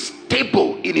can be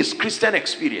stable in his Christian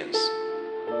experience.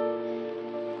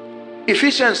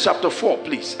 Ephesians chapter 4,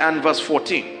 please, and verse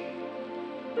 14.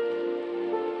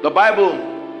 The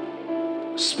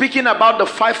Bible, speaking about the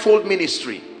fivefold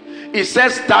ministry, it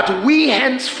says that we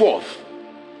henceforth,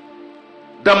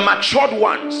 the matured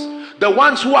ones, the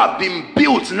ones who have been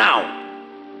built now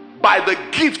by the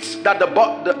gifts that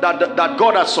that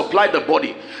God has supplied the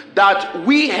body, that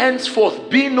we henceforth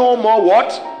be no more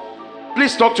what?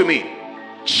 Please talk to me.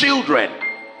 Children,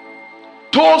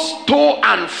 tossed to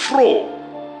and fro,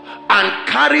 and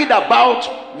carried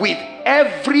about with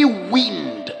every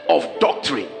wind of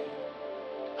doctrine,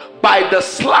 by the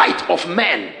sleight of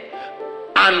men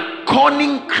and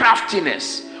cunning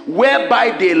craftiness,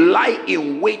 whereby they lie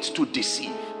in wait to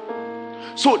deceive.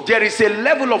 So there is a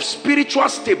level of spiritual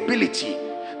stability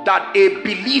that a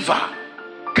believer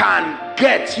can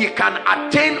get. He can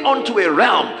attain unto a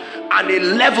realm and a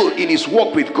level in his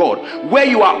walk with God where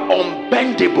you are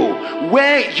unbendable,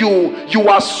 where you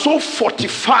are so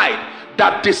fortified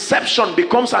that deception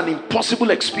becomes an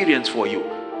impossible experience for you.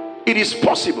 It is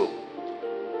possible.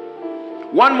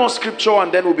 One more scripture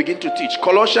and then we'll begin to teach.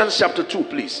 Colossians chapter 2,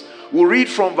 please. We'll read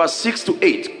from verse 6 to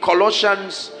 8.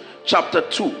 Colossians chapter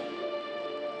 2.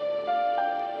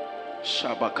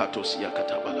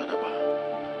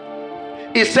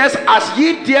 It says, as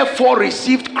ye therefore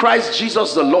received Christ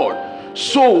Jesus the Lord,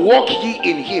 so walk ye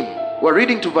in him. We're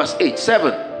reading to verse 8,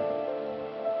 7.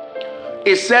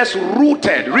 It says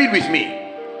rooted, read with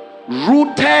me,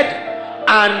 rooted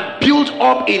and built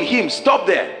up in him. Stop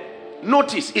there.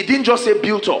 Notice it didn't just say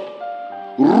built up,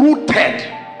 rooted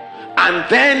and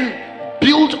then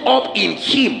built up in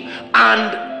him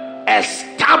and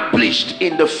established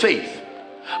in the faith,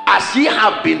 as ye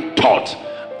have been taught,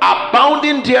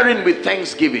 abounding therein with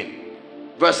thanksgiving.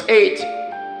 Verse 8,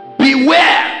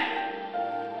 beware.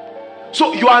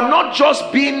 So you are not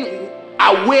just being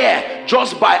aware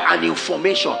just by an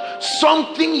information.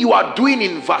 Something you are doing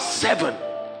in verse 7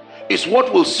 is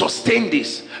what will sustain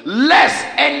this. Lest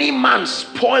any man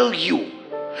spoil you.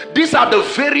 These are the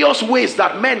various ways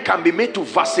that men can be made to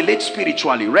vacillate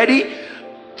spiritually. Ready?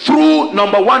 Through,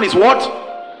 number one is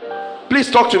what?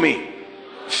 Please talk to me.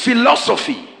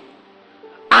 Philosophy.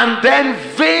 And then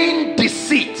vain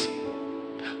deceit.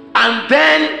 And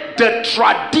then the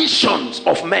traditions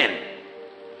of men.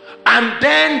 And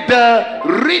then the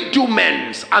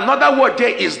rudiments. Another word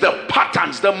there is the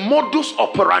patterns, the modus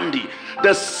operandi,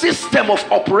 the system of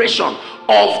operation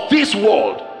of this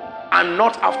world, and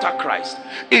not after Christ.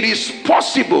 It is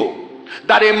possible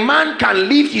that a man can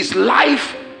live his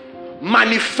life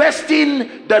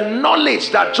manifesting the knowledge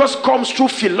that just comes through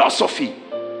philosophy,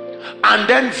 and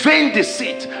then vain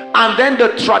deceit, and then the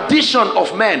tradition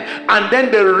of men, and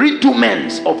then the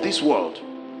rudiments of this world.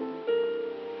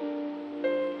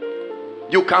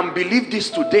 You can believe this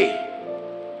today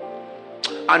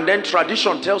and then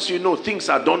tradition tells you no, things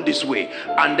are done this way,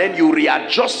 and then you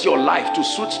readjust your life to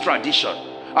suit tradition.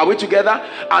 Are we together?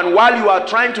 And while you are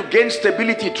trying to gain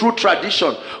stability through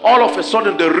tradition, all of a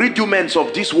sudden the rudiments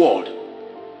of this world,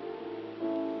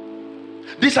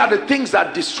 these are the things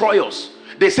that destroy us.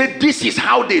 They say this is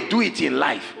how they do it in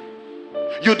life.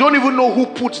 You don't even know who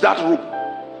puts that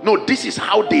rule. No, this is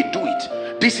how they do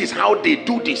it. This is how they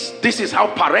do this. This is how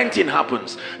parenting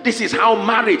happens. This is how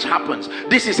marriage happens.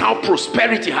 This is how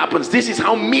prosperity happens. This is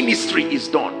how ministry is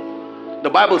done. The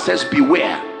Bible says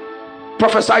beware.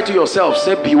 Prophesy to yourself.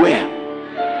 Say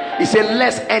beware. He said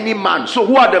lest any man. So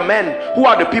who are the men? Who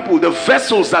are the people? The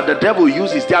vessels that the devil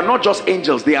uses. They are not just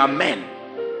angels. They are men.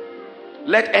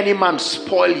 Let any man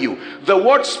spoil you. The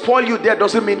word spoil you there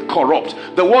doesn't mean corrupt.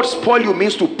 The word spoil you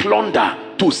means to plunder,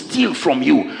 to steal from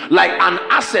you. Like an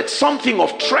asset, something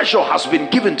of treasure has been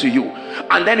given to you,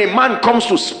 and then a man comes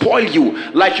to spoil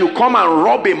you. Like you come and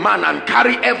rob a man and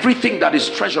carry everything that is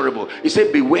treasurable. He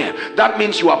said beware. That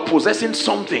means you are possessing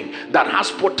something that has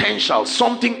potential,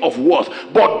 something of worth.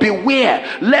 But beware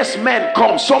lest men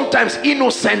come, sometimes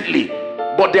innocently,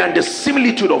 but they are in the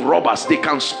similitude of robbers. They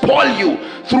can spoil you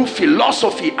through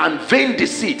philosophy and vain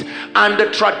deceit and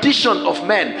the tradition of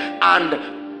men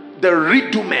and the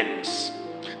rudiments.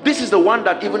 This is the one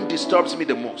that even disturbs me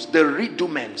the most. The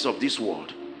rudiments of this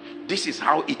world. This is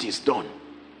how it is done.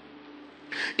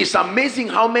 It's amazing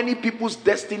how many people's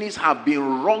destinies have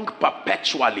been wrong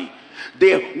perpetually.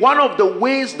 One of the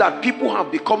ways that people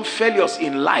have become failures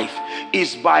in life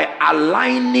is by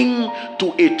aligning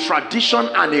to a tradition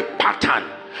and a pattern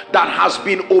that has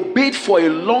been obeyed for a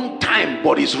long time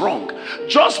but is wrong.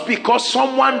 Just because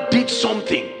someone did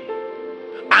something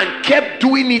and kept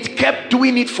doing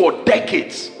it for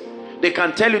decades, they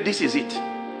can tell you this is it.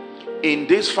 In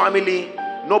this family,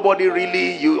 nobody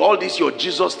really, all this your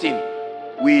Jesus thing,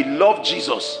 we love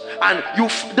Jesus, and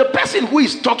the person who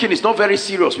is talking is not very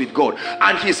serious with God,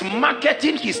 and he's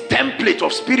marketing his template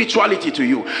of spirituality to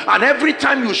you, and every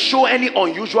time you show any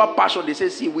unusual passion, they say,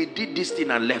 see, we did this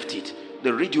thing and left it.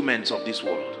 The rudiments of this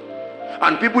world.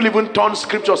 And people even turn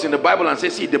scriptures in the Bible and say,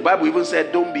 see, the Bible even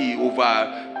said don't be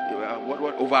over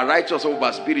righteous,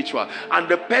 over spiritual, and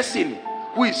the person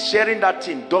who is sharing that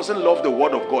thing doesn't love the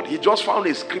word of God. He just found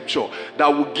a scripture that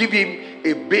will give him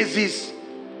a basis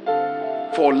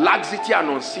for laxity and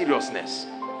unseriousness.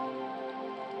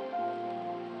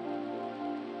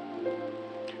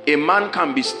 A man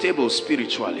can be stable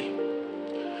spiritually.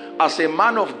 As a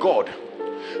man of God,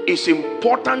 it's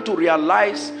important to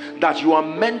realize that you are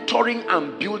mentoring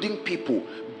and building people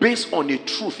based on a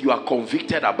truth you are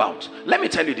convicted about. Let me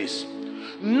tell you this.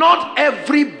 Not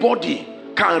everybody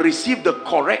can receive the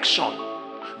correction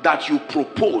that you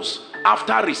propose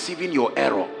after receiving your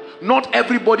error. Not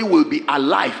everybody will be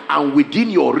alive and within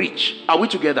your reach. Are we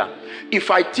together? If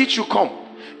I teach you,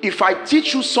 if I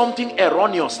teach you something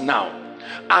erroneous now,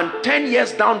 and 10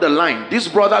 years down the line, this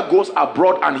brother goes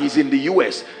abroad and he's in the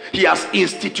US, he has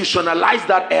institutionalized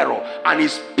that error and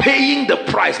is paying the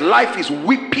price. Life is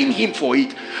whipping him for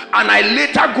it. And I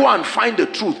later go and find the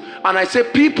truth, and I say,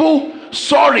 people,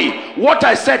 sorry, what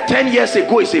I said 10 years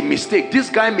ago is a mistake.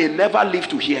 This guy may never live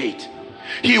to hear it.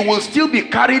 He will still be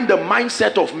carrying the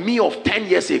mindset of me of 10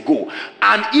 years ago.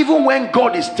 And even when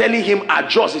God is telling him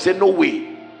adjust, he said, no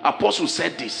way, Apostle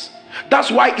said this. That's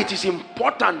why it is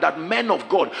important that men of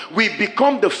God, we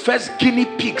become the first guinea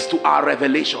pigs to our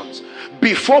revelations.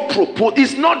 Before propose,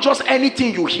 it's not just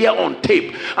anything you hear on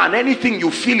tape and anything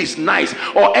you feel is nice,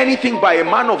 or anything by a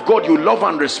man of God you love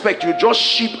and respect. You just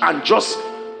sheep and just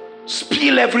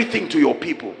spill everything to your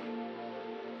people.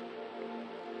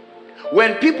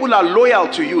 When people are loyal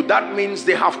to you, that means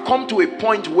they have come to a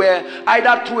point where,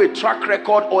 either through a track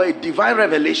record or a divine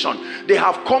revelation, they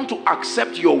have come to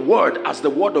accept your word as the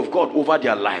word of God over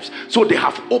their lives. So they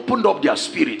have opened up their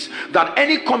spirits, that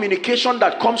any communication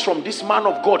that comes from this man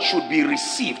of God should be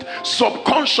received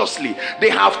subconsciously.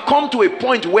 They have come to a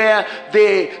point where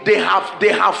they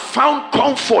have found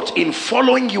comfort in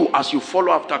following you as you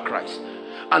follow after Christ.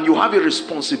 And you have a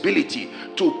responsibility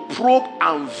to probe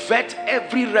and vet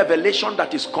every revelation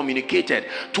that is communicated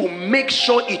to make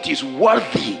sure it is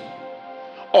worthy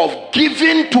of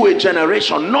giving to a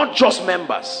generation, not just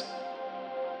members.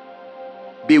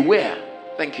 Beware,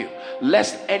 thank you,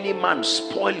 lest any man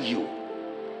spoil you.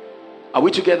 Are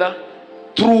we together?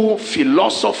 Through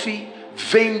philosophy,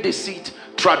 vain deceit,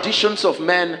 traditions of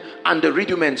men, and the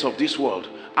rudiments of this world,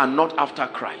 and not after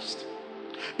Christ.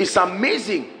 It's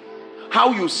amazing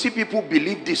how you see people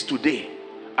believe this today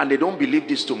and they don't believe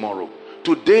this tomorrow.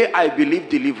 Today I believe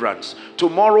deliverance,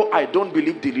 tomorrow I don't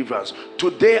believe deliverance.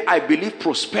 Today I believe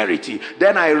prosperity,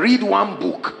 then I read one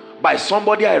book by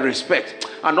somebody I respect,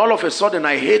 and all of a sudden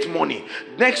I hate money.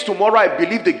 Next tomorrow I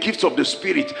believe the gifts of the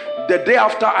Spirit. The day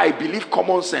after I believe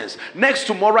common sense. Next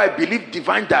tomorrow I believe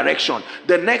divine direction.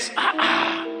 The next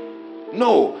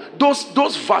no,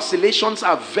 those vacillations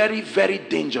are very, very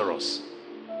dangerous.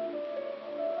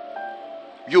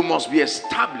 You must be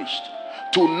established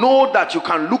to know that you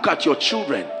can look at your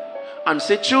children and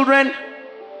say, children,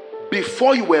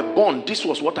 before you were born, this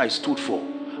was what I stood for.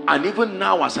 And even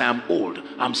now as I am old,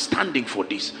 I'm standing for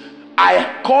this.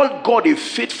 I called God a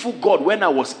faithful God when I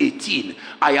was 18.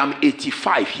 I am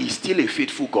 85. He's still a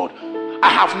faithful God. I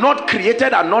have not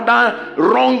created another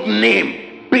wrong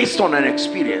name based on an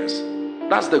experience.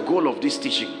 That's the goal of this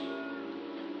teaching.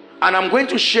 And I'm going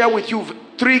to share with you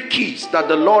 3 keys that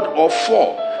the Lord, or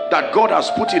 4, that God has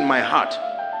put in my heart.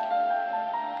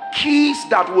 Keys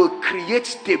that will create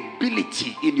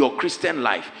stability in your Christian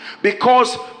life.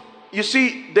 Because you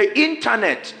see, the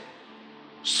internet,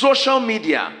 social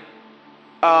media,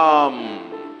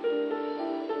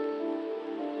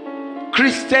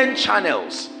 Christian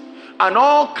channels, and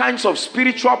all kinds of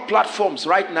spiritual platforms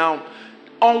right now,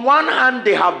 on one hand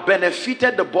they have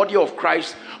benefited the body of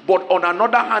Christ, but on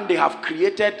another hand they have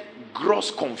created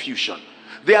gross confusion.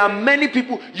 There are many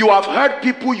people, you have heard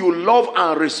people you love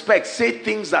and respect say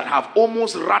things that have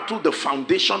almost rattled the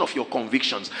foundation of your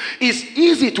convictions. It's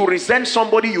easy to resent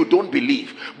somebody you don't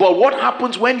believe, but what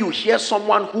happens when you hear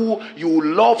someone who you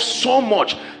love so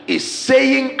much is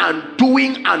saying and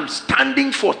doing and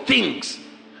standing for things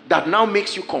that now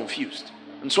makes you confused?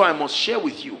 And so I must share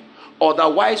with you,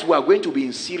 otherwise we are going to be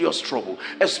in serious trouble,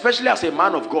 especially as a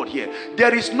man of God here.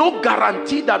 There is no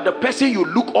guarantee that the person you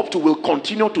look up to will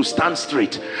continue to stand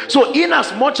straight. So in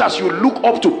as much as you look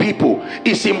up to people,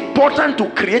 it's important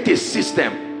to create a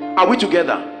system. Are we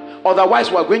together? Otherwise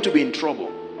we are going to be in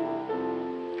trouble.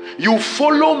 You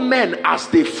follow men as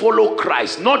they follow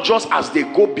Christ, not just as they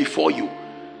go before you.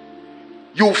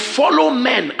 You follow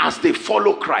men as they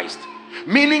follow Christ.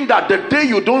 Meaning that the day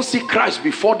you don't see Christ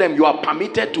before them, you are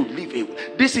permitted to live.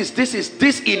 This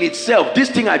in itself, this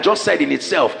thing I just said in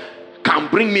itself can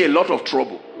bring me a lot of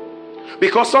trouble.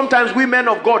 Because sometimes we men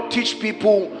of God teach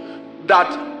people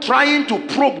that trying to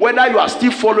probe whether you are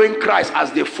still following Christ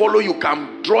as they follow you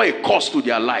can draw a cost to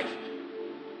their life.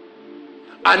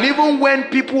 And even when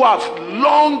people have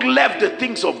long left the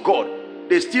things of God,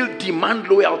 they still demand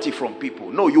loyalty from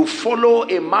people. No, you follow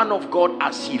a man of God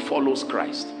as he follows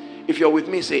Christ. If you're with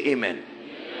me, say amen.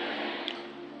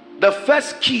 The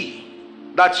first key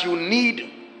that you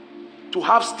need to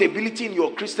have stability in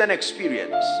your Christian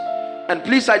experience, and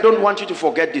please, I don't want you to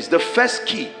forget this. The first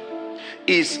key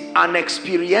is an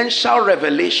experiential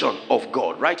revelation of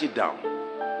God. Write it down.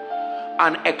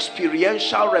 An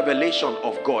experiential revelation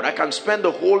of God. I can spend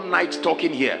the whole night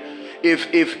talking here.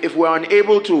 If we're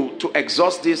unable to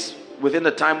exhaust this within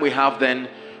the time we have, then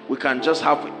we can just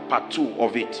have part 2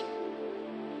 of it.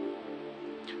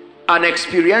 An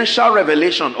experiential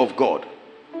revelation of God.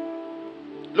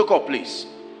 Look up, please.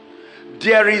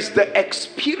 There is the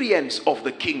experience of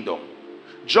the kingdom.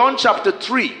 John chapter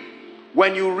 3,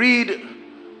 when you read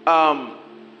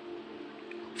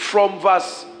from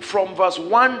verse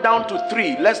 1 down to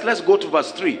 3, let's go to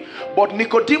verse 3. But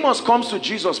Nicodemus comes to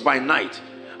Jesus by night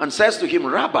and says to him,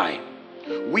 Rabbi,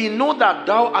 we know that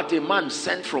thou art a man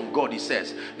sent from God. He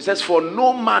says, for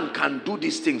no man can do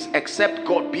these things except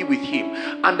God be with him.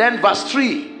 And then verse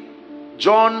 3,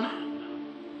 John,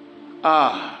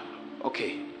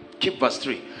 okay, keep verse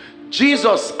 3.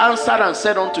 Jesus answered and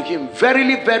said unto him,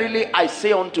 verily, verily, I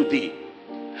say unto thee,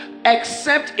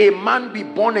 except a man be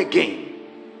born again,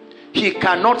 he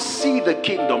cannot see the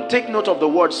kingdom. Take note of the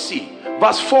word see.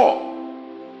 Verse 4.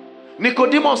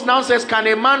 Nicodemus now says, can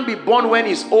a man be born when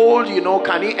he's old?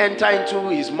 Can he enter into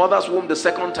his mother's womb the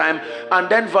second time? And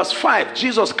then verse 5,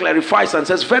 Jesus clarifies and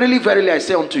says, verily, verily, I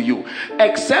say unto you,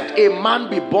 except a man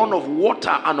be born of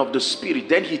water and of the Spirit.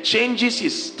 Then he changes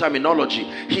his terminology.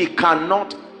 He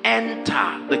cannot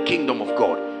enter the kingdom of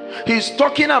God. He's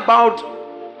talking about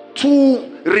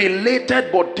 2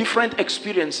 related but different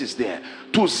experiences there.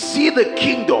 To see the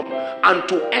kingdom and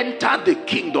to enter the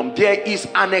kingdom, there is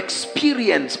an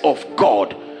experience of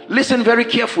God. Listen very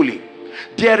carefully.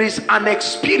 There is an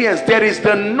experience, there is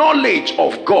the knowledge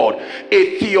of God,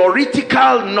 a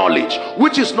theoretical knowledge,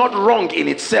 which is not wrong in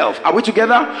itself. Are we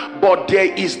together? But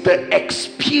there is the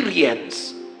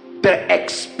experience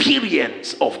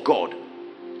of God.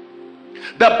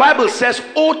 The Bible says,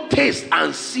 oh, taste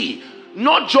and see,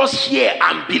 not just hear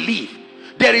and believe.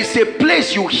 There is a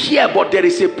place you hear, but there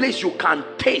is a place you can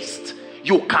taste,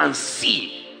 you can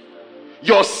see.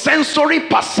 Your sensory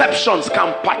perceptions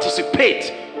can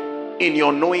participate in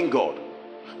your knowing God.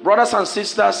 Brothers and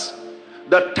sisters,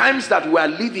 the times that we are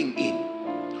living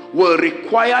in will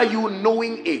require you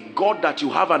knowing a God that you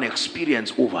have an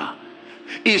experience over.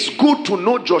 It's good to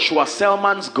know Joshua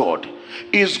Selman's God.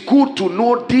 It's good to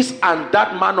know this and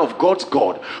that man of God's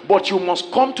God. But you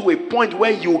must come to a point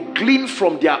where you glean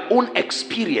from their own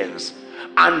experience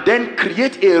and then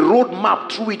create a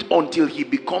roadmap through it until he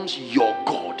becomes your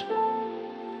God.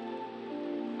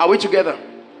 Are we together?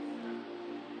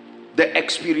 The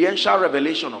experiential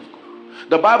revelation of God.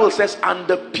 The Bible says, and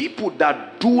the people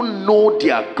that do know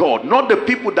their God, not the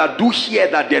people that do hear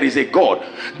that there is a God.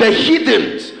 The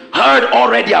heathens heard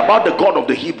already about the God of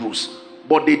the Hebrews,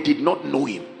 but they did not know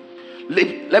him.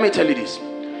 Let me tell you this.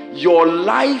 Your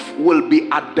life will be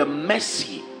at the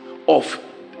mercy of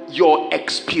your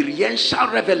experiential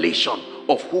revelation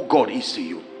of who God is to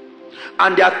you.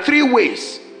 And there are three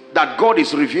ways that God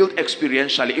is revealed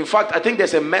experientially. In fact, I think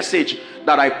there's a message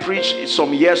that I preached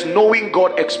some years, knowing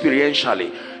God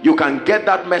experientially. You can get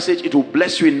that message. It will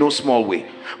bless you in no small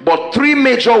way. But three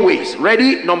major ways.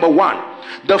 Ready? Number one,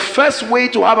 the first way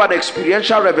to have an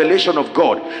experiential revelation of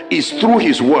God is through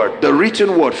his word, the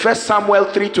written word. 1 Samuel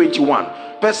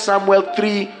 3:21. 1 Samuel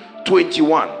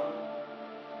 3:21.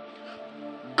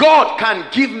 God can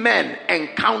give men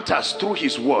encounters through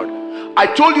his word. I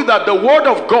told you that the word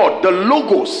of God, the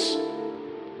logos,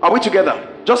 are we together?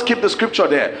 Just keep the scripture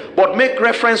there, but make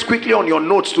reference quickly on your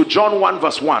notes to John 1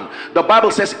 verse 1. The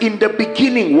Bible says, in the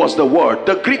beginning was the word.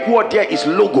 The Greek word there is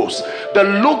logos. The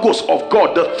logos of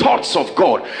God, the thoughts of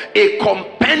God, a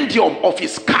compendium of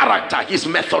his character, his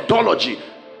methodology,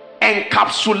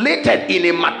 encapsulated in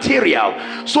a material,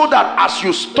 so that as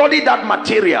you study that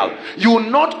material, you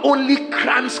not only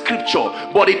cram scripture,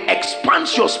 but it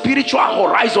expands your spiritual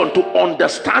horizon to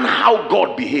understand how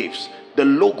God behaves. The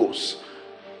logos.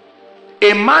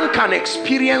 A man can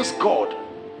experience God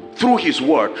through his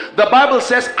word. The Bible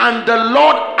says, and the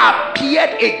Lord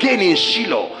appeared again in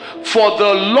Shiloh, for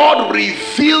the Lord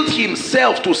revealed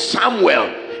himself to Samuel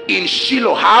in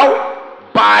Shiloh. How?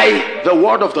 By the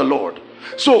word of the Lord.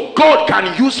 So God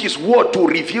can use his word to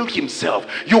reveal himself.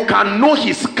 You can know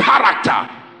his character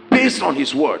based on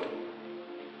his word.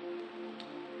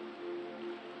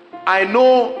 I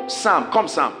know Sam. Come,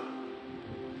 Sam.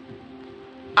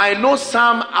 I know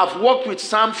Sam. I've worked with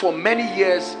Sam for many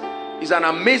years. He's an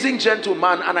amazing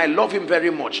gentleman and I love him very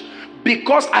much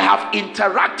because I have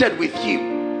interacted with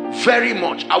him very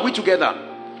much. Are we together?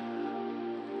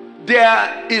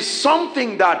 There is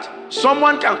something that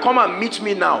someone can come and meet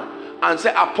me now and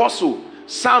say, Apostle,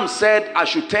 Sam said I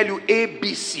should tell you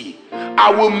ABC.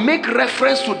 I will make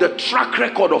reference to the track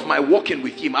record of my walking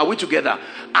with him. Are we together?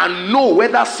 And know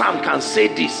whether Sam can say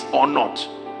this or not.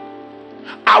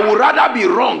 I would rather be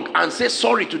wrong and say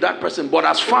sorry to that person, but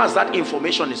as far as that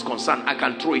information is concerned, I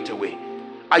can throw it away.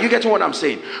 Are you getting what I'm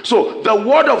saying? So the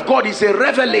word of God is a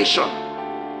revelation.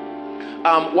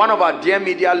 One of our dear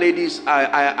media ladies,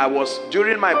 I was,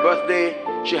 during my birthday,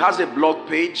 she has a blog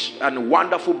page, and a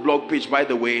wonderful blog page, by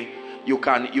the way.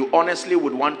 You honestly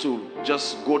would want to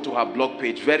just go to her blog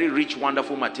page. Very rich,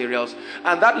 wonderful materials.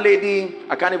 And that lady,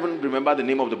 I can't even remember the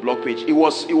name of the blog page. It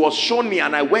was shown me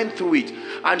and I went through it.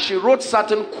 And she wrote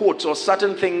certain quotes or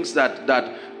certain things that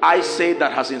I say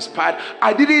that has inspired.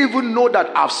 I didn't even know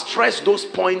that I've stressed those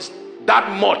points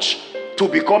that much to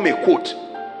become a quote.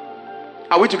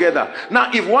 Are we together?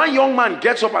 Now, if one young man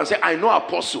gets up and says, I know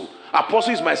Apostle.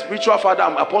 Apostle is my spiritual father.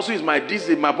 Apostle is my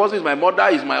apostle is my mother,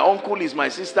 is my uncle, is my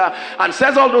sister, and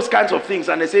says all those kinds of things,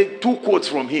 and they say two quotes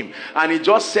from him, and he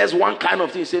just says one kind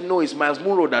of thing. He said, no, it's Miles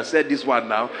Munro that said this one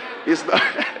now. It's not.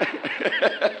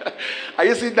 Are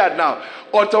you seeing that now?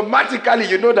 Automatically,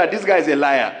 you know that this guy is a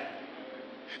liar.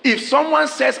 If someone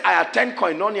says, I attend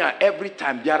Koinonia every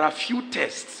time, there are few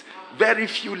tests. Very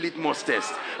few litmus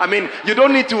tests. I mean, you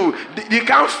don't need to, you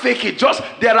can't fake it. Just,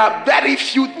 there are very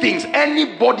few things.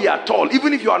 Anybody at all,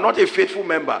 even if you are not a faithful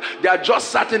member, there are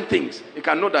just certain things. You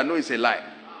can know that no, it's a lie.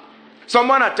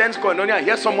 Someone attends Koinonia and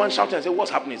hears someone shouting and say,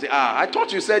 what's happening? Say, I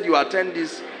thought you said you attend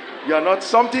this. You are not,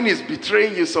 something is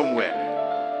betraying you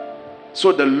somewhere.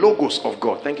 So the logos of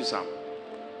God. Thank you, Sam.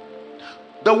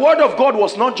 The word of God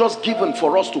was not just given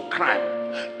for us to cram.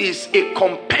 Is a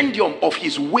compendium of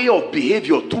his way of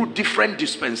behavior through different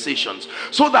dispensations,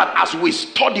 so that as we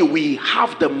study, we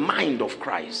have the mind of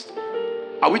Christ.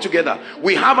 Are we together?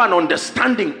 We have an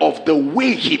understanding of the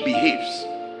way he behaves.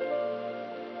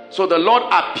 So the Lord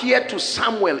appeared to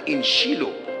Samuel in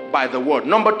Shiloh by the word.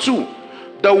 Number two,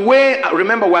 the way,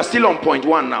 remember we're still on point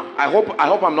one now. I hope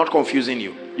I'm not confusing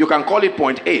you. You can call it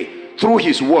point A, through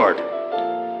his word.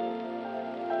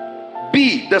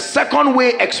 B, the second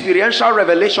way experiential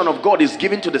revelation of God is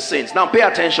given to the saints. Now pay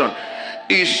attention.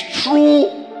 Is through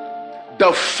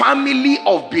the family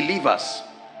of believers.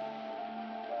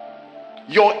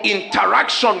 Your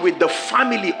interaction with the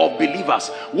family of believers,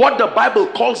 what the Bible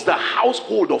calls the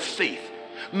household of faith.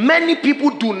 Many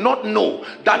people do not know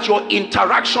that your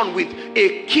interaction with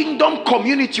a kingdom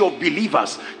community of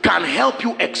believers can help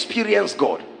you experience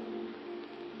God.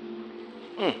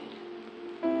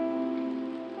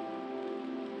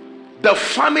 The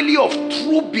family of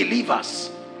true believers,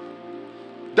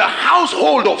 the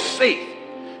household of faith,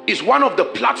 is one of the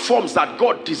platforms that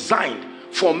God designed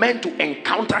for men to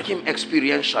encounter him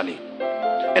experientially.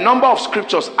 A number of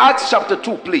scriptures. Acts chapter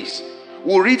 2, please.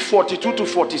 We'll read 42 to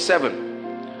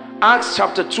 47. Acts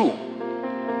chapter 2.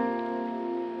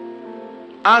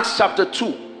 Acts chapter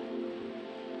 2.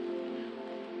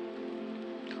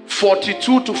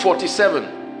 42 to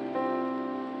 47.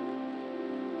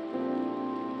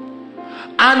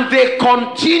 And they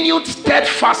continued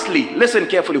steadfastly. Listen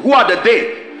carefully. Who are the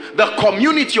they? The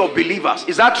community of believers.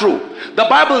 Is that true? The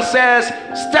Bible says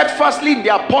steadfastly in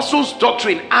the apostles'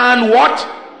 doctrine and what?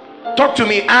 Talk to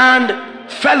me. And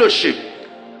fellowship,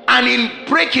 and in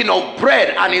breaking of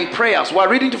bread, and in prayers. We're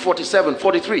reading to 47,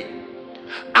 43.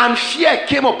 And fear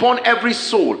came upon every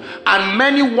soul, and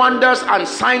many wonders and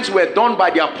signs were done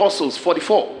by the apostles.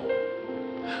 44.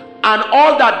 And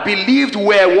all that believed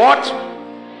were what?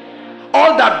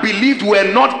 All that believed were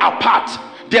not apart.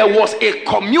 There was a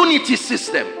community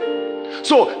system.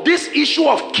 So this issue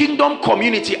of kingdom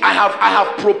community, I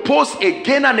have proposed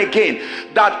again and again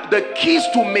that the keys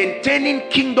to maintaining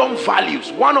kingdom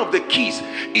values, one of the keys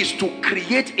is to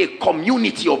create a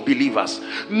community of believers.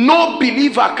 No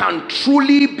believer can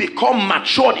truly become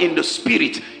matured in the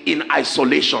spirit in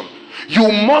isolation.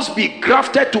 You must be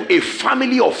grafted to a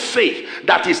family of faith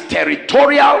that is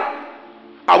territorial.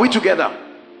 Are we together?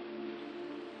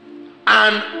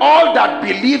 And all that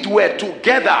believed were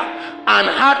together and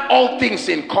had all things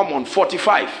in common.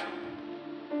 45.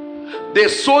 They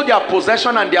sold their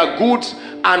possession and their goods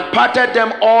and parted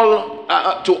them all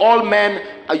to all men,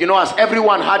 as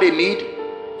everyone had a need.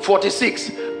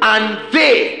 46. And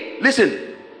they,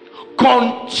 listen,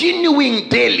 continuing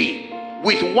daily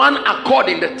with one accord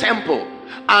in the temple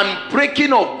and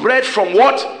breaking of bread from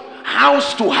what?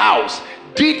 House to house,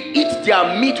 did eat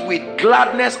their meat with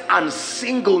gladness and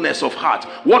singleness of heart.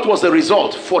 What was the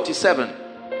result? 47.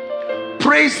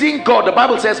 Praising God, the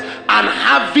Bible says, and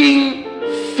having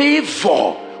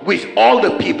favor with all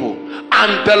the people.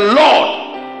 And the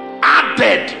Lord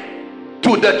added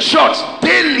to the church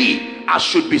daily as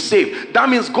should be saved. That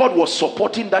means God was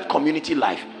supporting that community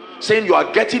life, saying you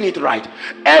are getting it right.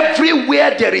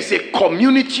 Everywhere there is a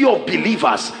community of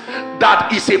believers,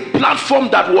 that is a platform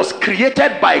that was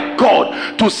created by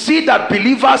God to see that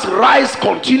believers rise,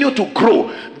 continue to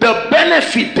grow. The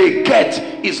benefit they get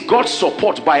is God's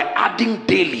support by adding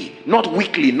daily, not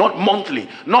weekly, not monthly,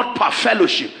 not per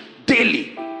fellowship,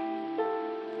 daily.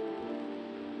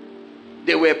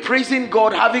 They were praising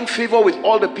God, having favor with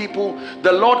all the people.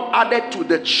 The Lord added to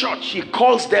the church. He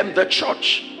calls them the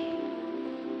church.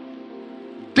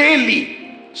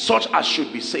 Daily, such as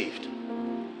should be saved.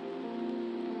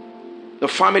 The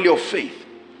family of faith.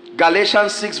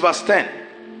 Galatians 6 verse 10,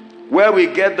 where we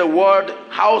get the word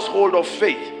household of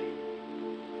faith.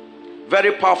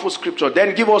 Very powerful scripture.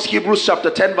 Then give us Hebrews chapter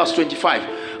 10 verse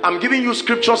 25. I'm giving you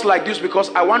scriptures like this because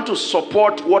I want to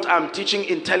support what I'm teaching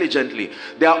intelligently.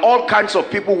 There are all kinds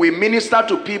of people. We minister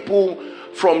to people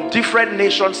from different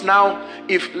nations. Now,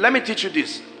 let me teach you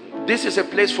this. This is a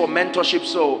place for mentorship,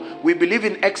 so we believe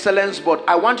in excellence, but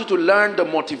I want you to learn the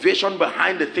motivation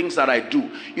behind the things that I do.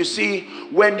 You see,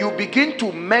 when you begin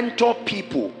to mentor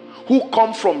people who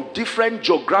come from different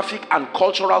geographic and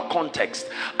cultural contexts,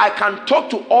 I can talk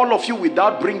to all of you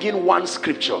without bringing one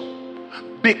scripture,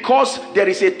 because there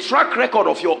is a track record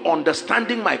of your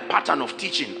understanding my pattern of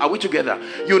teaching. Are we together?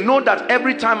 You know that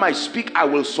every time I speak, I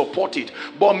will support it.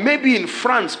 But maybe in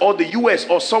France or the US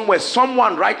or somewhere,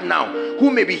 someone right now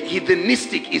who may be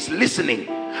heathenistic is listening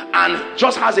and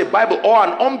just has a Bible, or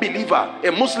an unbeliever,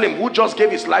 a Muslim who just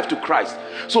gave his life to Christ.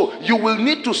 So you will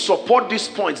need to support these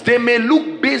points. They may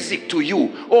look basic to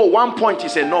you. Oh, one point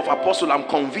is enough, Apostle, I'm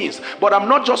convinced. But I'm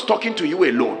not just talking to you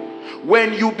alone.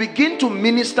 When you begin to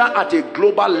minister at a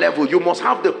global level, you must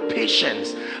have the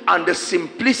patience and the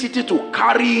simplicity to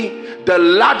carry the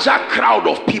larger crowd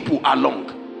of people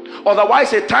along.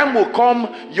 Otherwise, a time will come,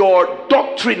 your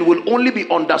doctrine will only be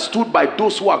understood by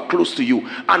those who are close to you.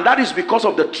 And that is because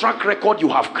of the track record you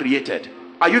have created.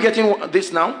 Are you getting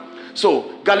this now?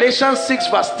 So, Galatians 6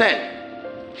 verse 10.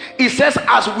 It says,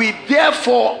 as we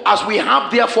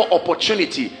have therefore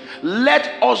opportunity,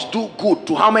 let us do good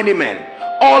to how many men?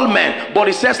 all men. But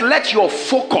it says, let your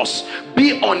focus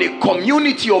be on a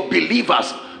community of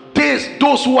believers,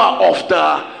 those who are of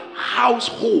the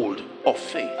household of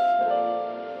faith.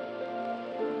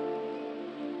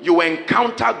 You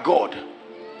encounter God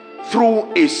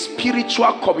through a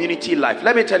spiritual community life.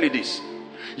 Let me tell you this.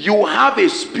 You have a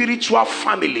spiritual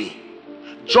family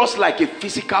just like a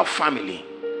physical family.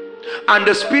 And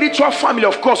the spiritual family,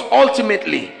 of course,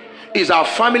 ultimately is our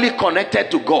family connected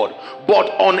to God.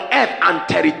 But on earth and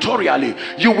territorially,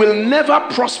 you will never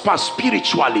prosper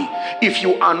spiritually if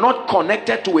you are not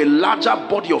connected to a larger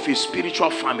body of a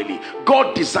spiritual family.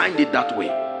 God designed it that way.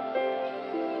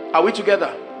 Are we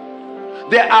together?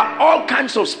 There are all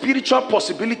kinds of spiritual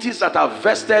possibilities that are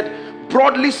vested,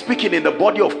 broadly speaking, in the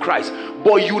body of Christ,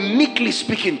 but uniquely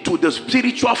speaking to the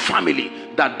spiritual family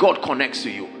that God connects to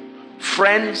you.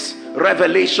 Friends,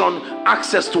 revelation,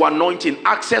 access to anointing,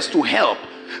 access to help.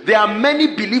 There are many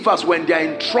believers when they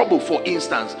are in trouble, for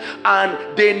instance,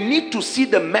 and they need to see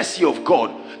the mercy of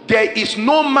God. There is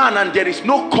no man and there is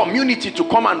no community to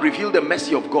come and reveal the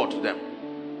mercy of God to them.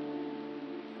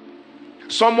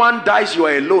 Someone dies, you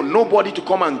are alone, nobody to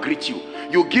come and greet you.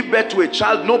 You give birth to a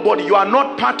child, nobody. You are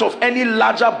not part of any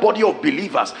larger body of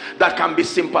believers that can be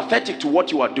sympathetic to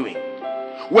what you are doing.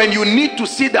 When you need to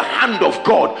see the hand of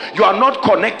God, you are not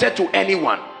connected to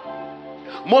anyone.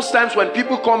 Most times when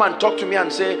people come and talk to me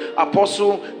and say,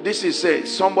 Apostle, this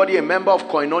is somebody, a member of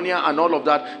Koinonia and all of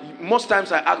that, most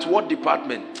times I ask, what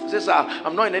department? He says,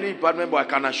 I'm not in any department, but I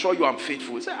can assure you I'm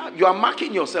faithful. He says, you are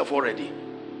marking yourself already.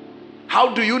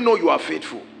 How do you know you are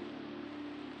faithful?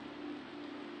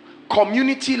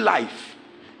 Community life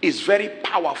is very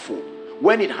powerful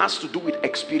when it has to do with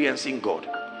experiencing God.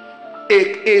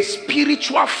 A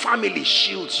spiritual family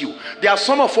shields you. There are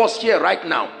some of us here right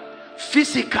now,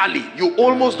 physically, you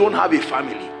almost don't have a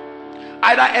family.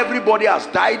 Either everybody has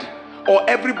died, or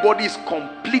everybody is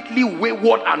completely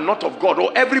wayward and not of God,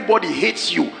 or everybody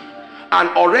hates you. And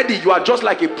already you are just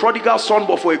like a prodigal son,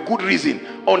 but for a good reason.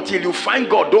 Until you find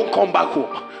God, don't come back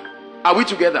home. Are we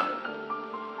together?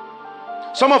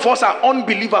 Some of us are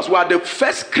unbelievers. We are the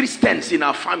first Christians in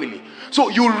our family. So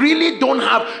you really don't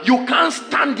have, you can't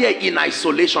stand there in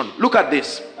isolation. Look at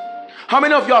this. How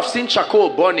many of you have seen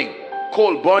charcoal burning?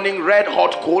 Coal burning, red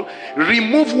hot coal.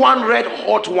 Remove one red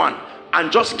hot one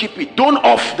and just keep it. Don't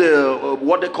off the,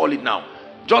 what they call it now.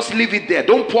 Just leave it there.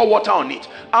 Don't pour water on it.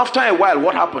 After a while,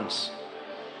 what happens?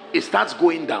 It starts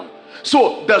going down.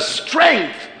 So the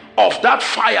strength of that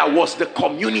fire was the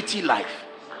community life.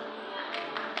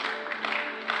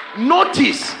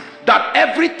 Notice that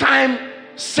every time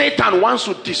Satan wants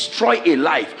to destroy a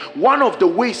life, one of the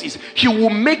ways is he will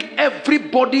make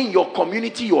everybody in your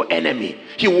community your enemy.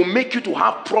 He will make you to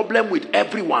have problem with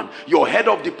everyone. Your head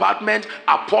of department,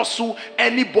 apostle,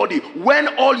 anybody.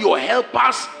 When all your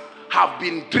helpers have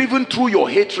been driven through your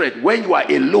hatred, when you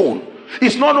are alone.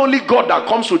 It's not only God that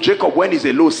comes to Jacob when he's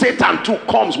alone. Satan too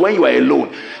comes when you are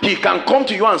alone. He can come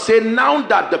to you and say, now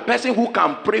that the person who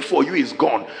can pray for you is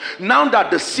gone, now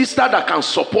that the sister that can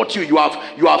support you, you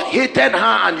have hated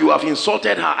her and you have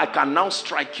insulted her, I can now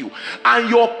strike you. And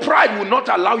your pride will not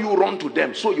allow you run to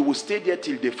them. So you will stay there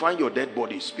till they find your dead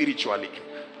body spiritually.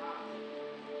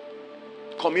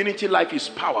 Community life is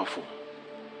powerful.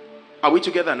 Are we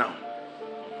together now?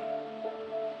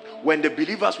 When the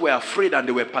believers were afraid and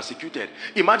they were persecuted,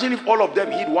 imagine if all of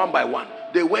them hid one by one.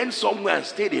 They went somewhere and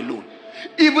stayed alone.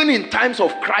 Even in times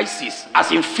of crisis,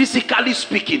 as in physically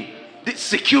speaking, the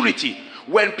security,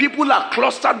 when people are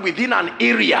clustered within an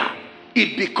area,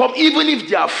 it becomes, even if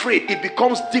they are afraid, it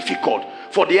becomes difficult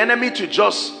for the enemy to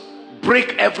just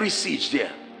break every siege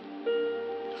there.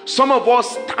 Some of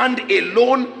us stand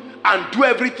alone and do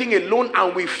everything alone,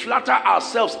 and we flatter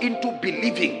ourselves into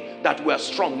believing that we are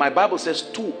strong. My Bible says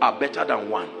two are better than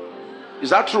one.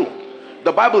 Is that true?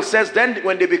 The Bible says then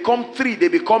when they become three, they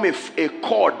become a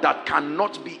cord that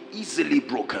cannot be easily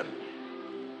broken.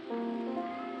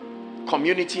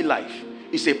 Community life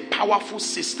is a powerful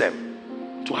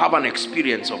system to have an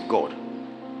experience of God.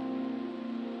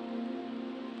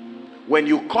 When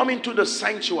you come into the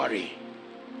sanctuary,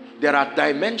 there are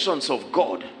dimensions of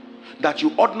God that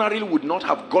you ordinarily would not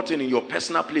have gotten in your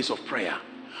personal place of prayer.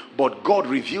 But God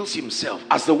reveals himself.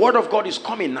 As the word of God is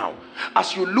coming now,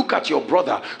 as you look at your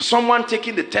brother, someone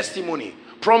taking the testimony,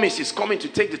 promise is coming to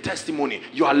take the testimony,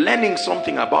 you are learning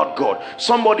something about God.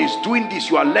 Somebody is doing this,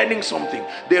 you are learning something.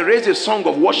 They raise a song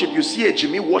of worship, you see a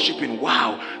Jimmy worshiping.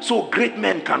 Wow, so great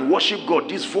men can worship God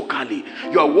this vocally.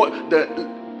 You are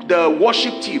the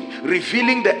worship team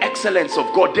revealing the excellence of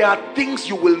God. There are things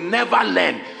you will never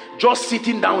learn just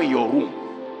sitting down in your room.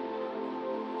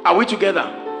 Are we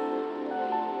together?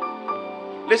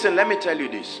 Listen, let me tell you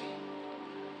this.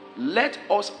 let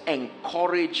us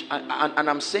encourage, and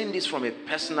I'm saying this from a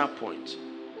personal point,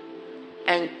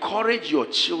 encourage your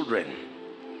children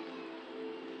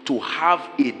to have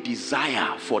a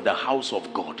desire for the house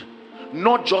of God,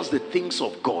 not just the things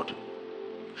of God.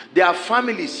 There are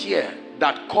families here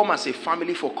that come as a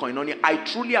family for koinonia. I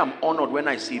truly am honored when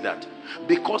I see that,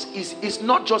 because it's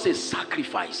not just a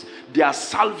sacrifice, they are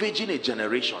salvaging a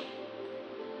generation.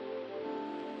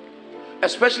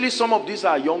 Especially some of these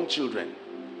are young children.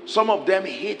 Some of them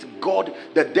hate God.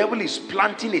 The devil is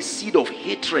planting a seed of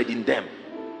hatred in them.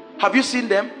 Have you seen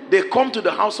them? They come to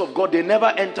the house of God, they never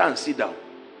enter and sit down.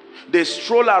 They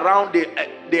stroll around,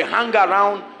 they hang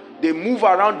around, they move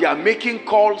around, they are making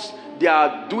calls, they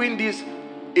are doing this.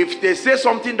 If they say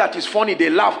something that is funny, they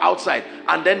laugh outside,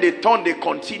 and then they turn, they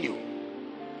continue.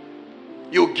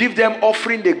 You give them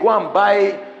offering, they go and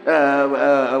buy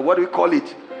what do we call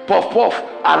it, puff puff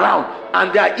around,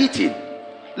 and they are eating.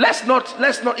 Let's not,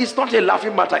 it's not a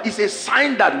laughing matter, it's a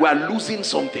sign that we are losing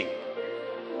something.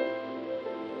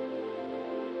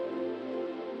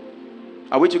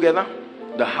 Are we together?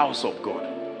 The house of God.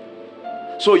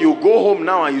 So you go home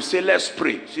now and you say, let's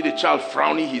pray. See the child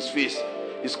frowning his face.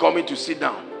 He's coming to sit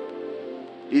down.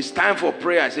 It's time for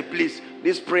prayer. I say, please,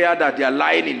 this prayer that they are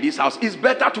lying in this house, it's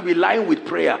better to be lying with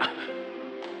prayer.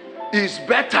 It's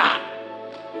better.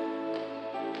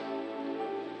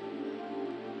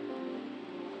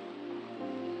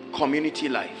 Community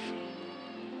life.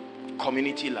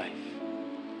 Community life.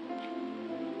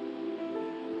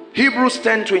 Hebrews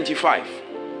 10:25.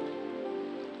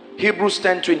 Hebrews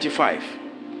 10:25.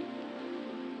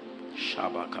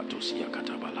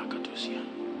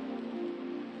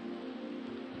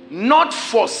 Not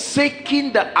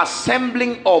forsaking the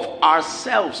assembling of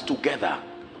ourselves together,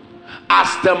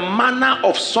 as the manner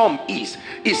of some is.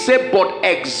 He said, but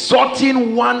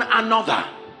exhorting one another,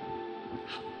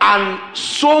 and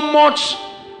so much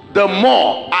the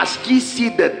more as ye see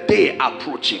the day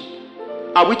approaching.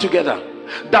 Are we together?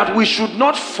 That we should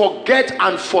not forget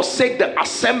and forsake the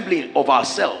assembling of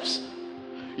ourselves.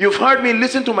 You've heard me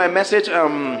listen to my message,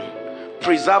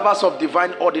 Preservers of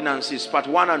Divine Ordinances, part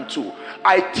 1 and 2.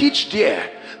 I teach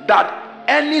there that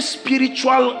any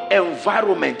spiritual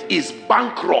environment is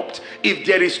bankrupt if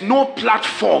there is no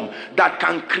platform that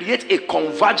can create a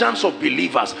convergence of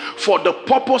believers for the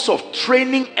purpose of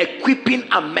training, equipping,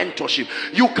 and mentorship.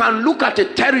 You can look at a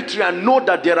territory and know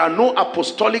that there are no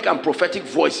apostolic and prophetic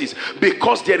voices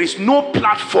because there is no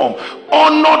platform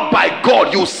honored by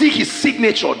God. You see his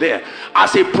signature there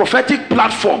as a prophetic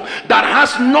platform that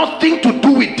has nothing to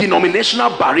do with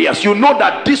denominational barriers. You know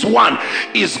that this one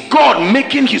is God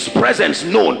making his presence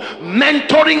known,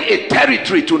 mentoring a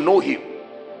territory to know him.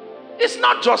 It's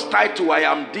not just tied to I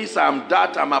am this, I am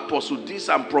that, I'm apostle this,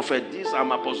 I'm prophet this,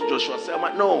 I'm apostle Joshua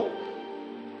Selman. No.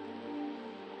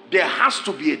 There has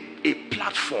to be a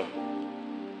platform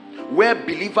where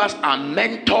believers are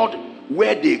mentored,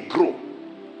 where they grow.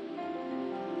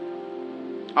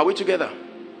 Are we together?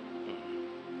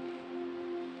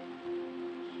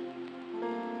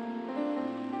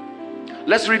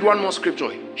 Let's read one more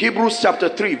scripture. Hebrews chapter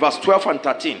 3 verse 12 and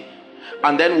 13.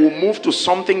 And then we'll move to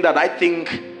something that I think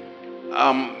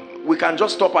we can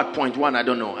just stop at point 1. I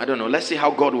don't know. Let's see how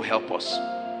God will help us.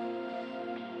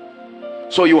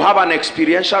 So you have an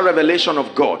experiential revelation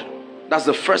of God. That's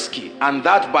the first key. And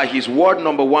that by his word,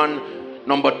 number 1.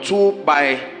 Number 2,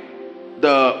 by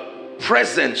the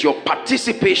presence, your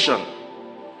participation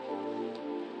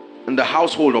in the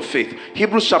household of faith.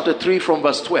 Hebrews chapter 3 from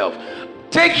verse 12.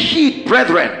 Take heed,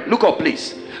 brethren, look up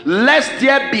please, lest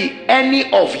there be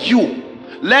any of you,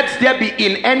 let there be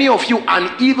in any of you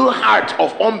an evil heart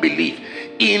of unbelief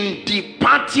in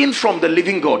departing from the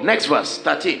living God. Next verse,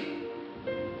 13.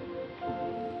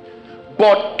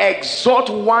 But exhort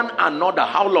one another.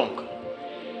 How long?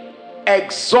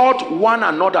 Exhort one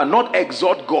another, not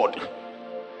exhort God.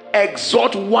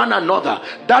 Exhort one another.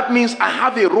 That means I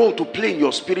have a role to play in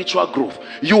your spiritual growth.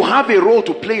 You have a role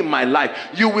to play in my life.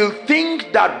 You will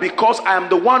think that because I am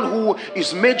the one who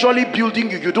is majorly building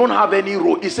you, you don't have any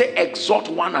role. He said exhort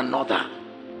one another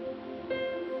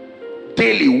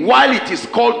daily, while it is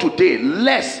called today,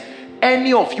 lest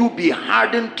any of you be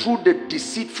hardened through the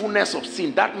deceitfulness of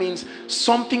sin. That means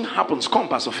something happens. Come,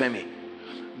 Pastor Femi.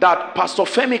 That Pastor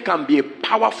Femi can be a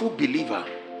powerful believer,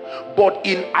 but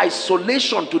in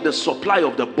isolation to the supply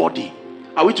of the body.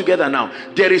 Are we together now?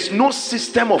 There is no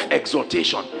system of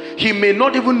exhortation. He may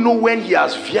not even know when he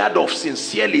has veered off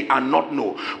sincerely and not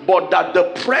know, but that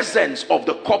the presence of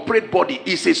the corporate body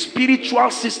is a spiritual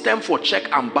system for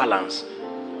check and balance.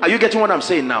 Are you getting what I'm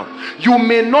saying now? You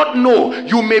may not know.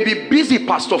 You may be busy,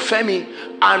 Pastor Femi,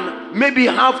 and maybe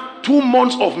have 2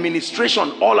 months of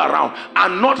ministration all around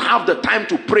and not have the time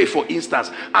to pray, for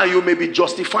instance, and you may be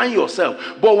justifying yourself.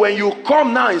 But when you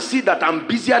come now and see that I'm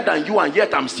busier than you and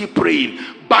yet I'm still praying,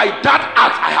 by that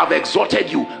act I have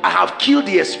exhorted you. I have killed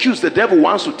the excuse the devil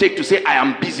wants to take to say I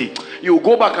am busy. You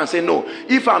go back and say, no,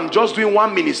 if I'm just doing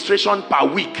 1 ministration per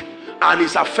week and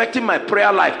it's affecting my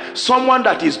prayer life, someone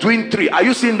that is doing 3, are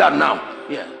you seeing that now?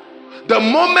 Yeah. The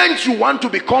moment you want to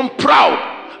become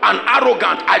proud and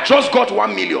arrogant, I just got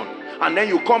 1 million, and then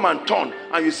you come and turn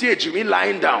and you see a Jimmy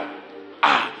lying down,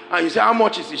 and you say, how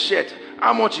much is his shirt,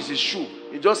 how much is his shoe?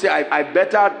 You just say, I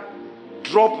better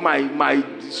drop my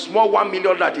small 1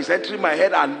 million that is entering my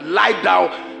head and lie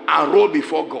down and roll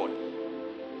before God.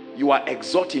 You are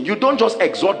exhorting. You don't just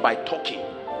exhort by talking,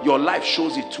 your life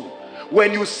shows it too.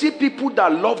 When you see people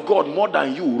that love God more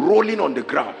than you rolling on the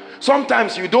ground,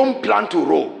 sometimes you don't plan to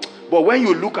roll, but when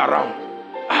you look around,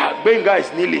 Benga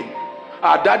is kneeling,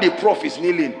 Daddy Prof is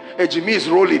kneeling, Jimmy is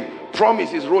rolling,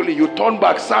 Promise is rolling, you turn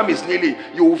back, Sam is kneeling,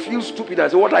 you will feel stupid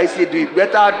and say, what I say, do it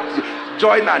better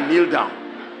join and kneel down.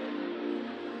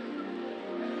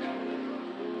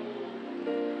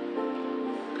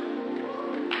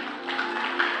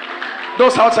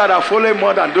 Those outside are following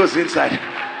more than those inside.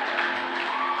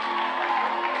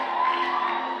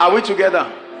 Are we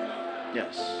together?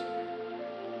 Yes.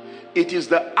 It is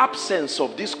the absence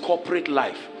of this corporate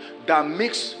life that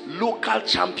makes local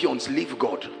champions leave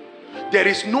God. There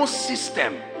is no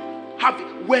system.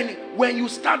 When you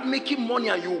start making money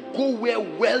and you go where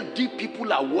wealthy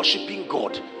people are worshiping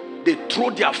God, they throw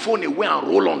their phone away and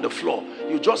roll on the floor.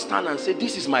 You just stand and say,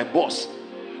 this is my boss.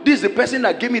 This is the person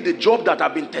that gave me the job that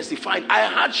I've been testifying. I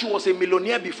heard she was a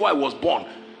millionaire before I was born.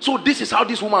 So this is how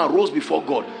this woman rose before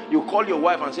God. You call your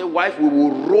wife and say, wife, we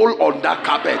will roll on that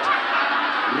carpet.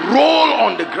 Roll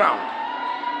on the ground.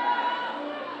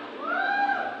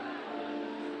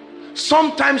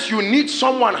 Sometimes you need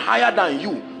someone higher than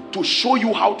you to show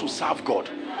you how to serve God.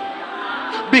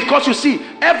 Because you see,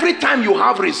 every time you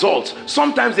have results,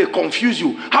 sometimes they confuse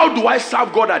you. How do I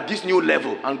serve God at this new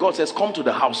level? And God says, come to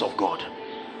the house of God.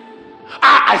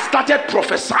 I started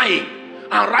prophesying,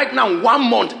 and right now 1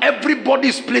 month everybody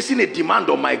is placing a demand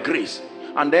on my grace.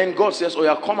 And then God says, oh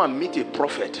yeah, come and meet a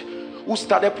prophet who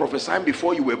started prophesying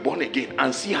before you were born again,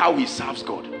 and see how he serves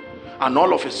God. And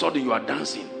all of a sudden you are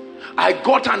dancing. I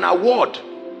got an award,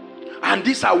 and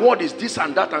this award is this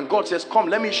and that, and God says, come,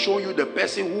 let me show you the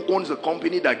person who owns the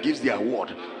company that gives the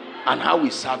award and how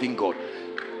he's serving God.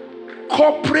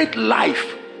 Corporate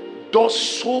life does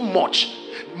so much.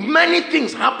 Many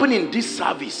things happen in this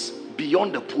service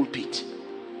beyond the pulpit.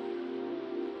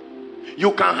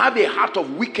 You can have a heart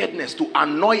of wickedness to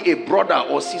annoy a brother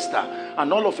or sister,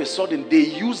 and all of a sudden they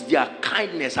use their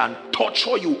kindness and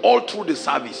torture you all through the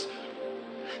service.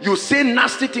 You say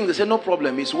nasty things, they say no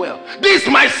problem, it's well. This is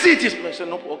my seat. I say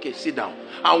no, okay, sit down.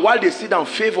 And while they sit down,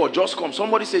 favor just comes.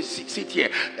 Somebody says sit here.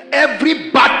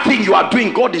 Every bad thing you are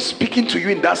doing, God is speaking to you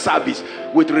in that service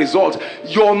with results.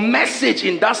 Your message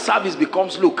in that service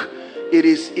becomes, look, it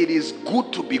is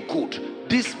good to be good.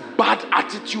 This bad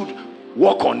attitude,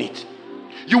 work on it.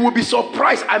 You will be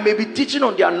surprised. I may be teaching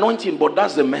on the anointing, but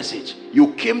that's the message.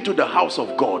 You came to the house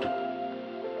of God.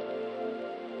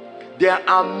 There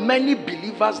are many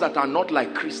believers that are not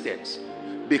like Christians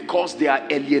because they are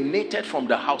alienated from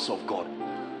the house of God.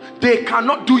 They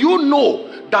cannot. Do you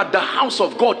know that the house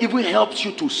of God even helps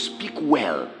you to speak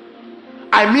well?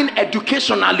 I mean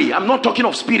educationally. I'm not talking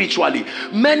of spiritually.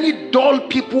 Many dull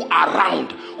people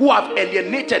around who have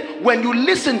alienated. When you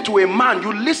listen to a man,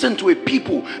 you listen to a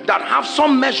people that have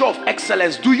some measure of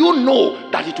excellence. Do you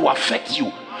know that it will affect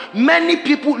you? Many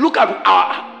people, look at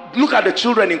the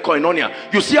children in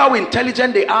Koinonia. You see how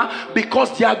intelligent they are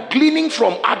because they are gleaning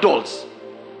from adults.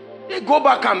 They go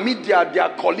back and meet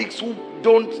their colleagues who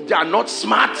they are not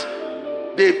smart.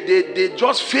 They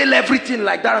just fail everything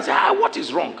like that and say, what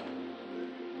is wrong?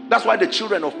 That's why the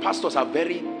children of pastors are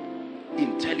very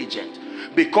intelligent,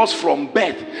 because from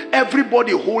birth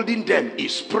everybody holding them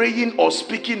is praying or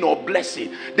speaking or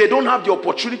blessing. They don't have the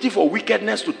opportunity for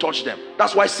wickedness to touch them.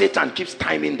 That's why Satan keeps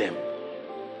timing them.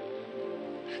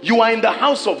 You are in the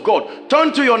house of God.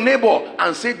 Turn to your neighbor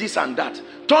and say this and that.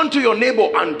 Turn to your neighbor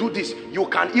and do this. You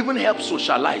can even help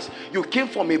socialize. You came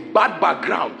from a bad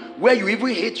background where you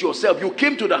even hate yourself. You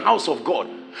came to the house of God.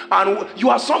 And you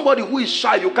are somebody who is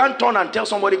shy. You can't turn and tell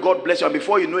somebody God bless you, and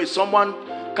before you know it, someone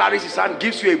carries his hand,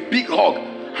 gives you a big hug,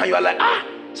 and you are like,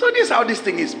 so this is how this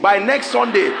thing is. By next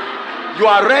Sunday, you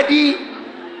are ready.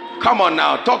 Come on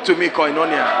now, talk to me,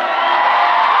 Koinonia.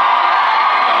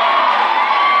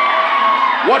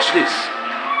 Watch this.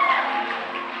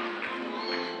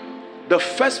 the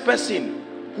first person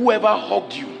who ever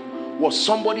hugged you was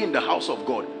somebody in the house of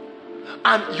God.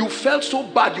 And you felt so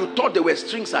bad, you thought there were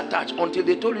strings attached until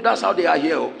they told you that's how they are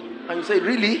here. And you say,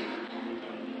 really?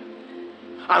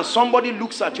 And somebody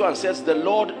looks at you and says, the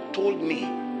Lord told me.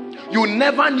 You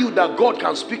never knew that God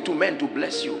can speak to men to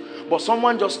bless you. But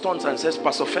someone just turns and says,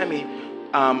 Pastor Femi,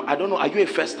 I don't know, are you a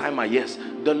first timer? Yes.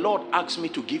 The Lord asked me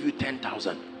to give you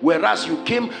 10,000. Whereas you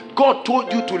came, God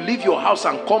told you to leave your house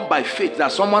and come by faith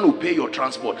that someone will pay your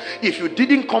transport. If you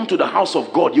didn't come to the house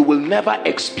of God, you will never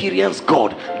experience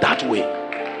God that way.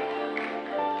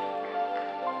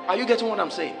 Are you getting what I'm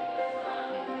saying?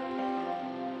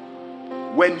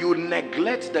 When you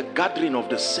neglect the gathering of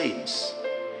the saints,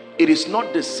 it is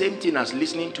not the same thing as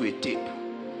listening to a tape.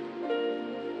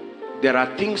 There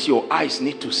are things your eyes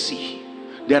need to see.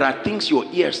 There are things your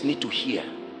ears need to hear.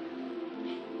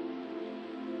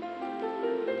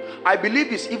 I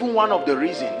believe it's even one of the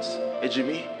reasons,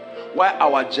 Jimmy, why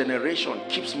our generation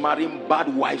keeps marrying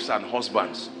bad wives and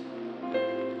husbands.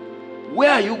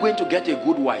 Where are you going to get a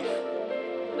good wife?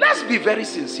 Let's be very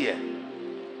sincere.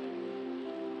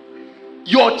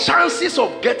 Your chances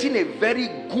of getting a very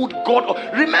good God,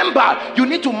 remember, you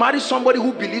need to marry somebody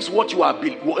who believes what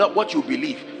you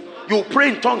believe. You pray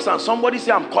in tongues and somebody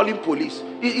say, I'm calling police.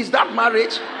 Is that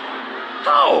marriage?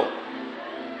 How?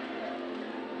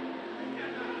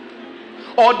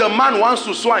 Or the man wants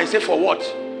to sow and say, for what?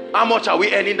 How much are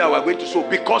we earning that we're going to sow?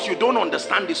 Because you don't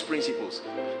understand these principles.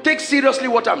 Take seriously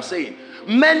what I'm saying.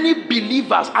 Many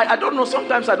believers, I don't know,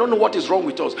 sometimes I don't know what is wrong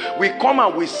with us. We come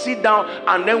and we sit down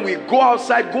and then we go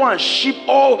outside, go and ship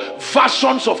all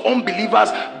versions of unbelievers,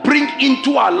 bring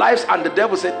into our lives, and the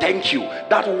devil said, thank you.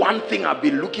 That one thing I've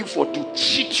been looking for to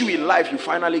cheat you in life, you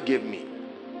finally gave me.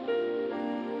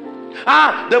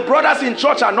 The brothers in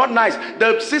church are not nice.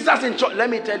 The sisters in church,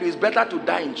 let me tell you, it's better to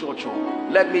die in church.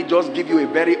 Let me just give you a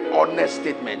very honest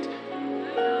statement.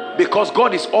 Because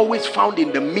God is always found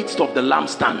in the midst of the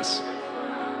lampstands.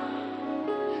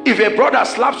 If a brother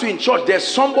slaps you in church, there's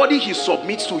somebody he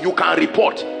submits to, you can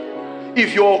report.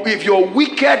 If your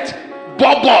wicked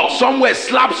bubble somewhere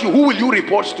slaps you, who will you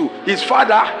report to? His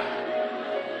father?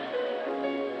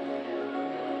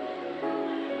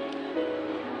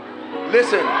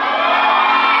 Listen.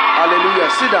 Hallelujah.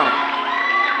 Sit down.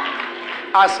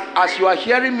 As you are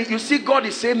hearing me, you see God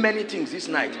is saying many things this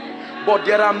night. But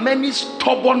there are many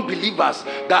stubborn believers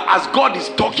that as God is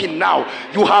talking now,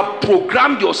 you have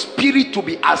programmed your spirit to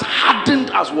be as hardened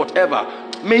as whatever.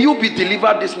 May you be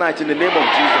delivered this night in the name of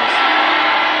Jesus.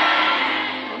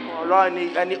 Don't allow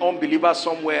any unbeliever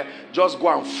somewhere just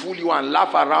go and fool you and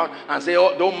laugh around and say,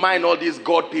 oh, don't mind all these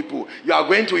God people. You are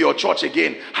going to your church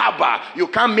again. Haba, you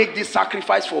can't make this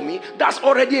sacrifice for me. That's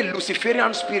already a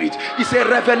Luciferian spirit. It's a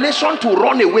revelation to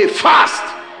run away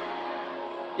fast.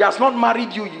 He has not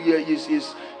married you.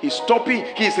 He's stopping.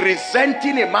 He's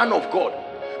resenting a man of God.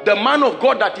 The man of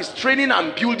God that is training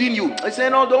and building you. He's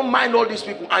saying, no, don't mind all these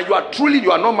people. And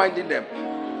you are not minding them.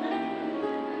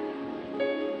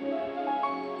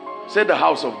 Say the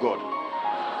house of God.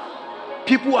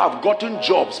 People have gotten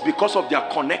jobs because of their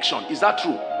connection. Is that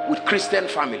true? With Christian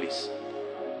families.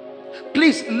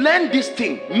 Please learn this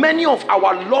thing. Many of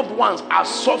our loved ones are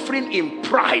suffering in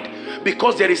pride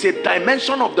because there is a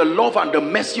dimension of the love and the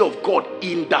mercy of God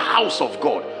in the house of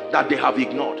God that they have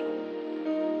ignored.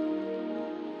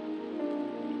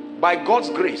 By God's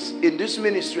grace, in this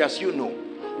ministry, as you know,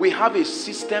 we have a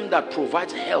system that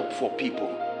provides help for people.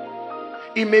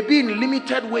 It may be in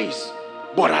limited ways,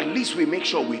 but at least we make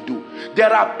sure we do.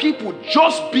 There are people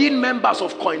just being members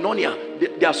of Koinonia,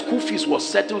 their school fees was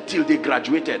settled till they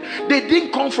graduated. They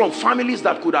didn't come from families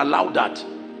that could allow that.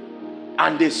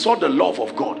 And they saw the love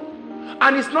of God.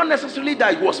 And it's not necessarily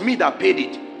that it was me that paid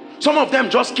it. Some of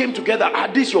them just came together.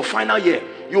 This is your final year.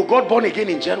 You got born again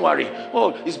in January.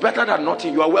 Oh, it's better than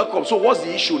nothing. You are welcome. So what's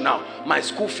the issue now? My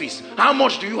school fees. How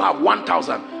much do you have?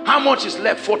 1,000. How much is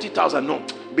left? 40,000. No.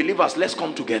 Believers, let's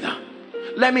come together.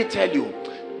 Let me tell you,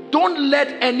 don't let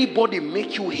anybody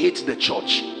make you hate the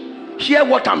church. Hear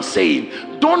what I'm saying.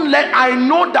 I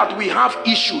know that we have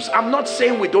issues. I'm not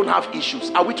saying we don't have issues.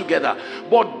 Are we together?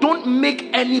 But don't make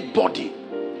anybody.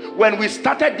 When we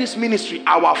started this ministry,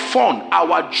 our fun,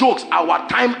 our jokes, our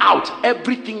time out,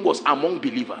 everything was among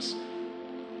believers.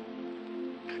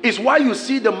 It's why you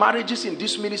see the marriages in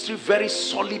this ministry very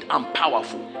solid and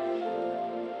powerful.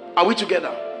 Are we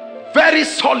together? Very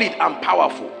solid and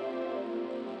powerful.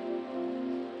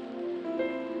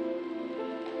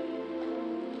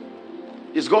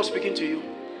 Is God speaking to you?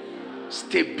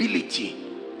 Stability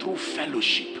through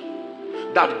fellowship.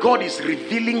 That God is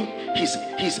revealing, He's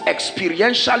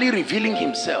experientially revealing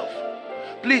Himself.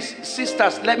 Please,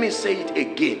 sisters, let me say it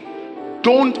again.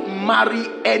 Don't marry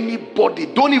anybody.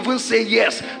 Don't even say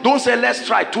yes. Don't say let's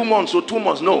try 2 months or 2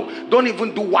 months. No, don't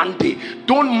even do 1 day.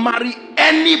 Don't marry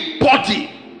anybody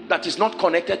that is not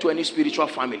connected to any spiritual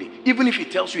family, even if he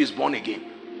tells you he's born again.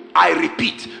 I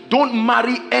repeat, don't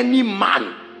marry any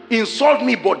man. Insult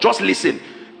me, but just listen.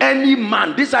 Any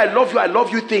man, this I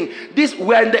love you thing, this,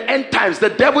 we're in the end times. The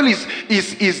devil is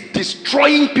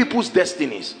destroying people's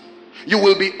destinies. You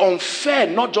will be unfair,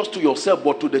 not just to yourself,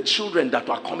 but to the children that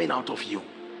are coming out of you.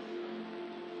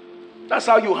 That's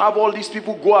how you have all these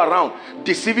people go around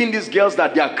deceiving these girls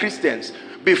that they are Christians.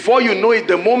 Before you know it,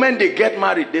 the moment they get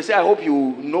married, they say, I hope you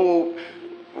know,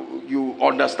 you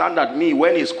understand that me,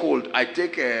 when it's cold, I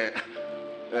take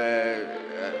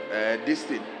this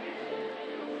thing.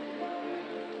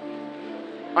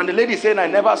 And the lady saying, I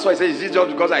never saw it. Says, is it just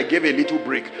because I gave a little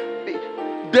break?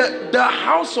 The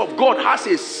house of God has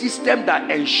a system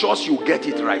that ensures you get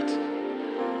it right.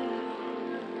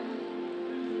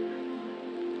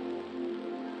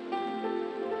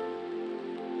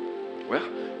 Well,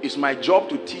 it's my job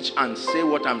to teach and say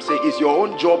what I'm saying. It's your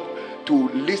own job to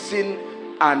listen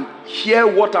and hear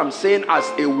what I'm saying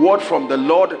as a word from the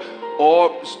Lord,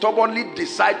 or stubbornly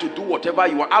decide to do whatever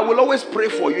you want. I will always pray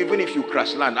for you even if you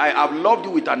crash land. I have loved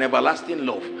you with an everlasting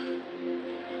love.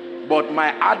 But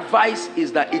my advice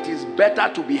is that it is better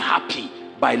to be happy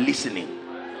by listening.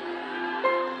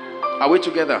 Are we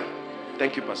together?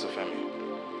 Thank you, Pastor Femi.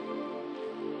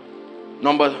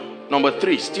 Number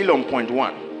 3, still on point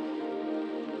 1.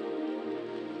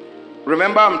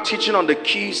 Remember, I'm teaching on the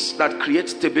keys that create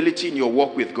stability in your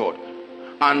walk with God.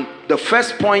 And the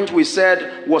first point we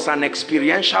said was an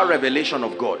experiential revelation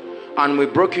of God. And we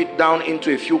broke it down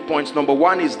into a few points. Number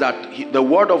 1 is that the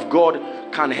word of God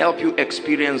can help you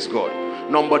experience God.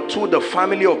 Number 2, the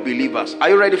family of believers. Are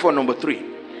you ready for number 3?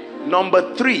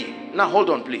 Number 3, now hold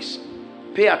on please.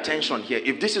 Pay attention here.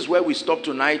 If this is where we stop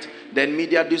tonight, then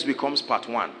media, this becomes part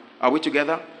 1. Are we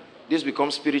together? This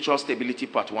becomes spiritual stability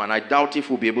part 1. I doubt if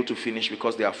we'll be able to finish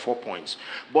because there are 4 points.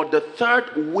 But the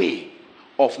third way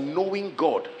of knowing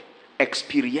God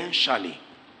experientially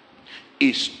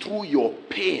is through your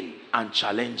pain and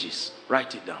challenges.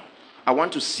 Write it down. I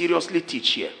want to seriously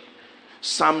teach here.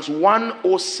 Psalms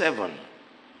 107.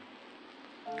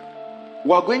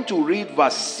 We're going to read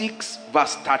verse 6,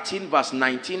 verse 13, verse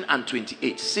 19 and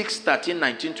 28. 6, 13,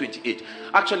 19, 28.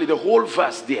 Actually, the whole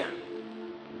verse there.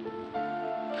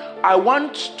 I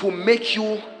want to make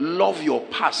you love your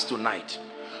past tonight.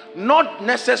 Not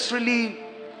necessarily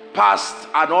past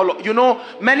and all. You know,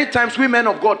 many times we men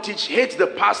of God teach, hate the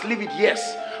past, leave it,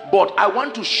 yes. But I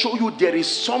want to show you there is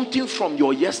something from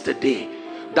your yesterday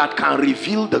that can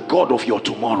reveal the God of your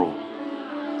tomorrow.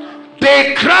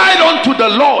 They cried unto the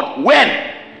Lord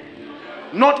when?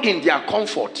 Not in their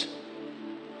comfort.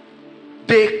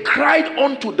 They cried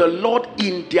unto the Lord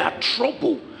in their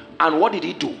trouble. And what did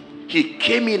he do? He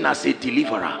came in as a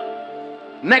deliverer.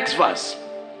 Next verse.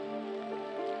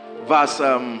 Verse,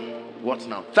 what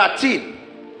now? 13.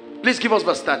 Please give us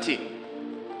verse 13.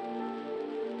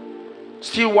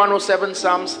 Still 107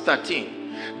 Psalms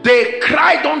 13. They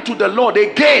cried unto the Lord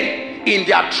again in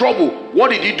their trouble.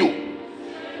 What did he do?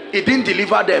 He didn't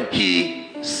deliver them. He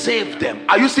saved them.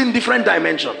 Are you seeing different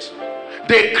dimensions?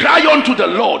 They cry unto the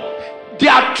Lord.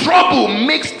 Their trouble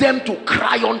makes them to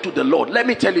cry unto the Lord. Let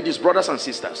me tell you this, brothers and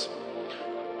sisters.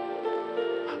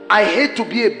 I hate to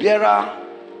be a bearer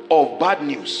of bad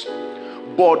news,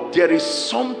 but there is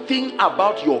something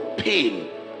about your pain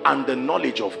and the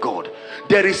knowledge of God.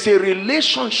 There is a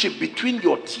relationship between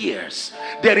your tears.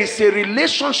 There is a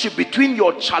relationship between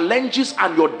your challenges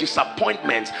and your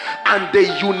disappointments and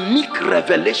the unique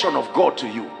revelation of God to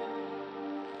you.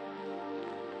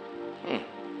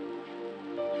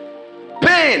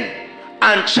 Pain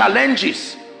and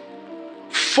challenges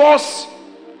force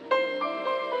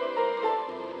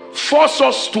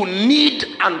us to need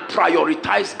and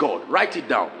prioritize God. Write it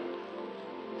down.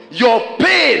 Your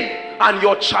pain and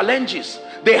your challenges,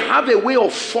 they have a way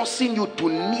of forcing you to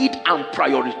need and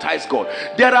prioritize God.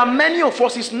 There are many of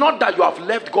us, it's not that you have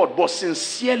left God, but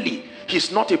sincerely,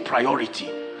 he's not a priority.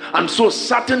 And so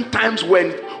certain times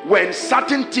when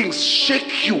certain things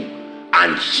shake you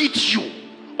and hit you,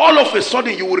 all of a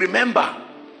sudden you will remember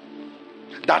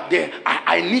that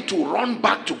I need to run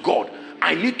back to God.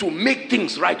 I need to make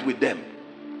things right with them.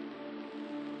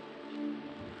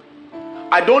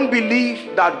 I don't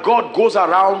believe that God goes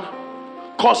around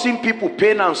causing people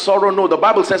pain and sorrow. No, the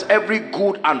Bible says every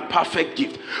good and perfect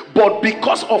gift. But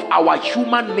because of our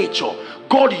human nature,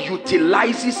 God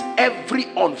utilizes every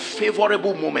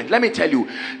unfavorable moment. Let me tell you,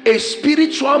 a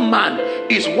spiritual man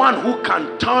is one who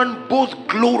can turn both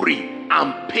glory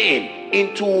and pain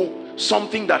into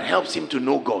something that helps him to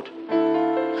know God.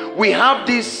 We have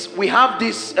this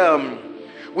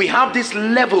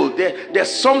level.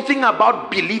 There's something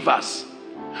about believers.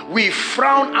 We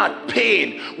frown at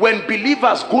pain when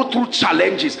believers go through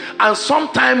challenges, and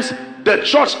sometimes the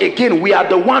church, again, we are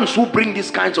the ones who bring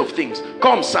these kinds of things.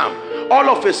 Come, Sam. All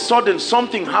of a sudden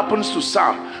something happens to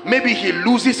Sam. Maybe he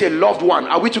loses a loved one.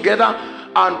 Are we together?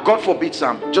 And God forbid,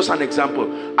 Sam, just an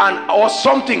example, or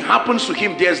something happens to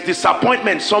him. There's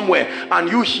disappointment somewhere, and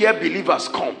you hear believers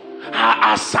come.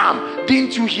 Sam,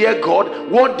 didn't you hear God?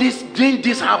 Didn't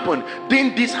this happen?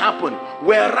 Didn't this happen?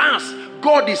 Whereas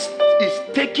God is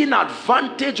taking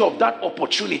advantage of that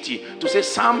opportunity to say,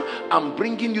 Sam, I'm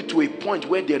bringing you to a point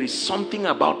where there is something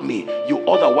about me you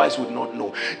otherwise would not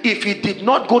know. If he did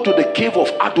not go to the cave of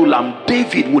Adullam,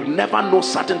 David would never know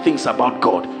certain things about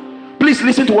God. Please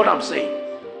listen to what I'm saying.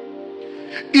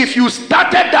 If you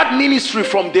started that ministry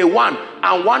from day one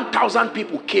and 1,000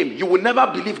 people came, you will never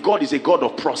believe God is a God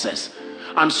of process.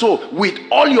 And so with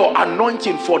all your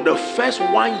anointing for the first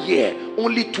 1 year,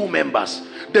 only 2 members.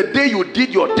 The day you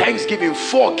did your Thanksgiving,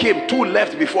 4 came, 2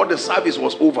 left before the service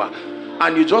was over.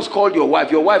 And you just called your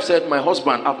wife. Your wife said, my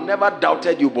husband, I've never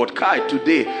doubted you, but Kai,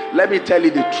 today, let me tell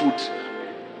you the truth.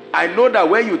 I know that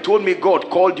when you told me God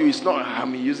called you, it's not,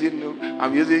 I'm using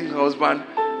husband,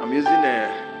 I'm using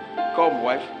come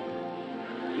wife.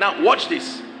 Now watch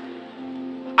this.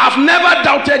 I've never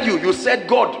doubted you. You said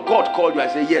God called you. I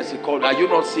say yes, he called you. Are you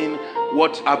not seeing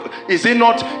what is it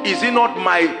not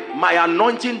my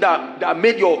anointing that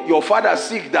made your father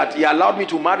sick, that he allowed me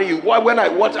to marry you?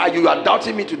 What are you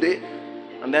doubting me today?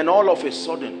 And then all of a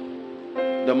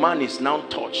sudden the man is now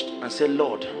touched and said,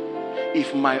 Lord,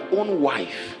 if my own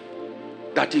wife,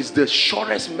 that is the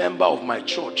surest member of my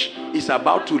church, is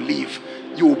about to leave,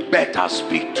 you better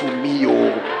speak to me.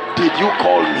 Oh, did you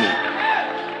call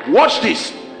me? Watch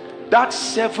this. That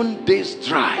 7 days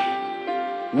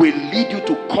dry will lead you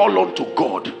to call on to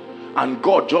God, and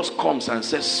God just comes and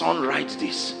says, son, write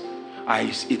this.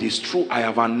 It is true, I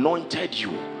have anointed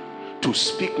you to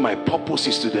speak my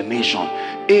purposes to the nation.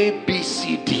 A, B,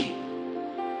 C, D.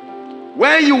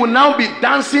 When you will now be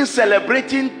dancing,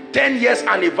 celebrating 10 years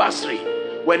anniversary,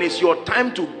 when it's your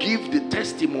time to give the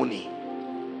testimony,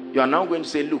 you are now going to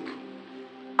say, look,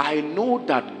 I know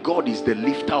that God is the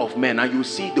lifter of men. And you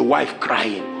see the wife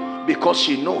crying because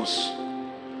she knows.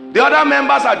 The other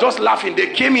members are just laughing.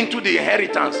 They came into the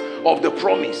inheritance of the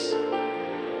promise.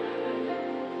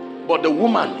 But the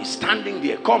woman is standing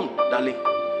there. Come, darling.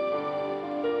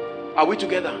 Are we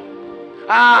together?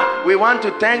 We want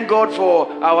to thank God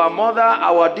for our mother,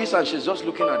 our this, and she's just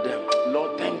looking at them.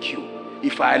 Lord, thank you.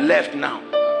 If I left now,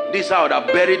 this I would have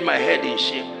buried my head in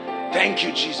shame. Thank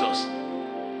you, Jesus.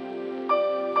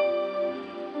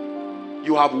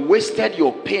 You have wasted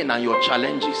your pain and your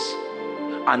challenges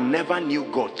and never knew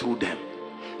God through them.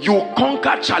 You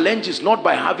conquer challenges not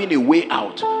by having a way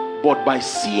out, but by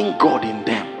seeing God in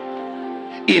them.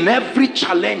 In every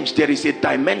challenge, there is a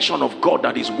dimension of God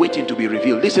that is waiting to be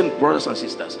revealed. Listen, brothers and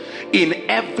sisters. In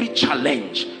every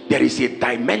challenge, there is a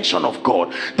dimension of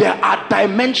God. There are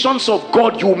dimensions of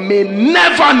God you may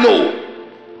never know.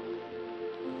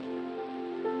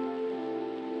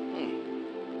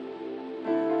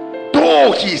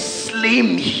 Though he slay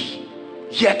me,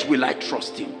 yet will I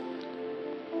trust him.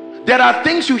 There are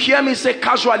things you hear me say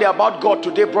casually about God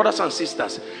today, brothers and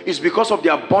sisters. It's because of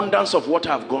the abundance of what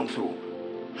I've gone through.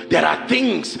 There are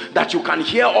things that you can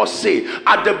hear us say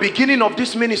at the beginning of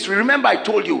this ministry. Remember, I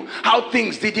told you how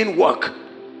things didn't work.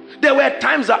 There were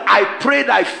times that I prayed,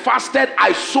 I fasted,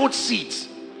 I sowed seeds.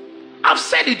 I've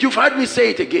said it, you've heard me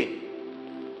say it again.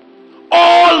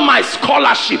 All my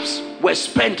scholarships were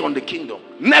spent on the kingdom.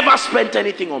 Never spent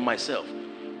anything on myself.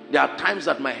 There are times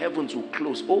that my heavens will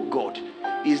close. Oh God,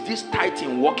 is this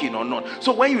tithing working or not?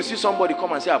 So when you see somebody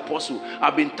come and say, Apostle,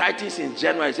 I've been tithing since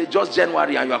January. Say, just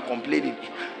January, and you are complaining.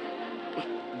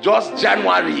 Just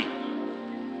January.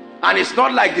 And it's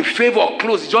not like the favor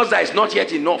closed. It's just that it's not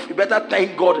yet enough. You better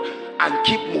thank God and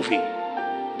keep moving.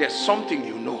 There's something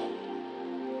you know.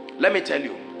 Let me tell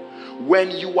you, when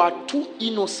you are too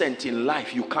innocent in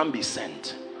life, you can't be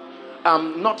sent.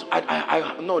 No,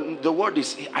 the word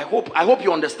is, I hope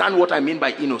you understand what I mean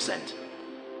by innocent.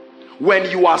 When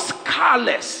you are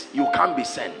scarless, you can't be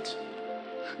sent.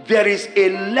 There is a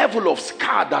level of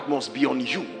scar that must be on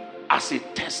you as a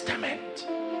testament.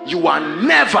 You are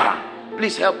never,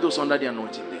 please help those under the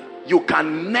anointing there. You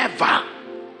can never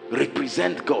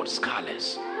represent God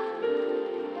scarless.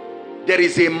 There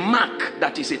is a mark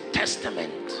that is a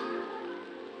testament.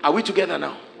 Are we together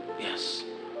now? Yes.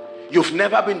 You've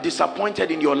never been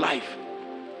disappointed in your life.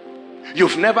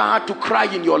 You've never had to cry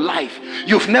in your life.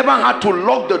 You've never had to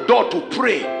lock the door to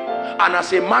pray. And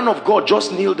as a man of God,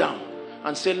 just kneel down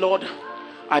and say, Lord,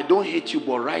 I don't hate you,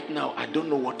 but right now, I don't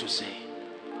know what to say.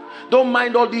 Don't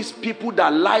mind all these people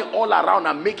that lie all around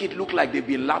and make it look like they've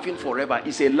been laughing forever.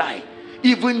 It's a lie.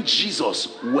 Even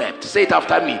Jesus wept. Say it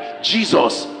after me.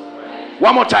 Jesus.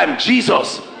 One more time.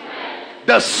 Jesus.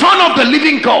 The Son of the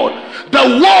living God, the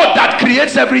Word that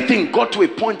creates everything, got to a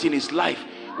point in his life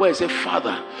where he said,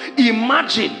 Father,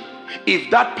 imagine if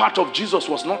that part of Jesus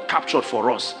was not captured for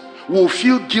us. We'll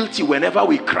feel guilty whenever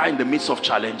we cry in the midst of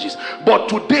challenges. But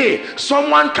today,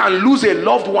 someone can lose a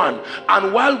loved one,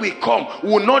 and while we come, we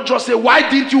will not just say, why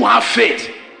didn't you have faith?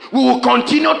 We will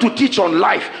continue to teach on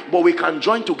life, but we can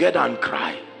join together and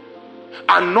cry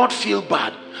and not feel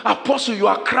bad. Apostle, you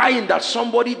are crying that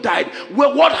somebody died.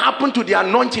 Well, what happened to the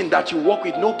anointing that you walk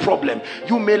with? No problem.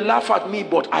 You may laugh at me,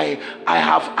 but I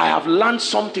have learned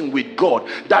something with God,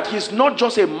 that he's not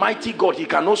just a mighty God. He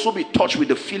can also be touched with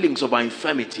the feelings of our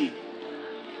infirmity.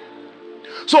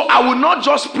 So I will not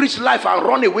just preach life and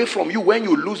run away from you when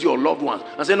you lose your loved ones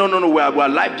and say, no, we are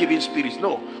life-giving spirits.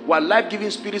 No, we are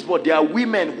life-giving spirits, but there are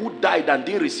women who died and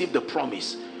didn't receive the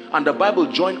promise. And the Bible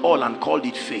joined all and called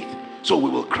it faith. So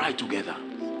we will cry together.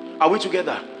 Are we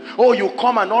together? Oh, you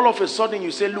come and all of a sudden you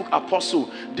say, look,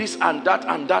 Apostle, this and that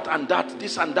and that and that,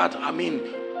 this and that. I mean,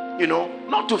 you know,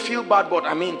 not to feel bad, but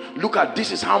I mean, look at,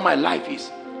 this is how my life is.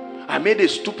 I made a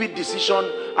stupid decision.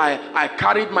 I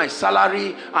carried my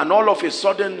salary, and all of a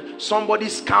sudden somebody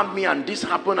scammed me and this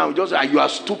happened. I was just like, you are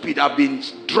stupid. I've been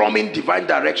drumming divine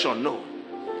direction. No.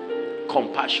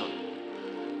 Compassion.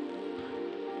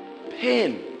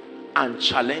 Pain and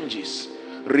challenges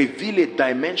reveal a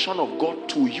dimension of God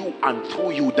to you and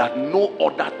through you that no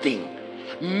other thing,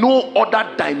 no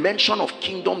other dimension of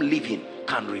kingdom living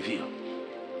can reveal.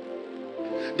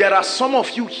 There are some of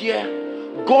you here,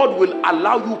 God will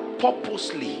allow you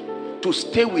purposely to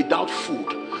stay without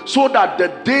food, so that the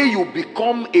day you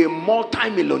become a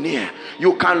multi-millionaire,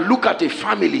 you can look at a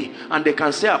family and they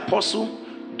can say, Apostle,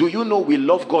 do you know we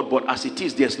love God, but as it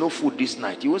is, there's no food this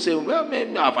night. You will say, well,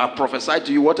 man, I've prophesied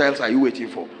to you. What else are you waiting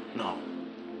for? No.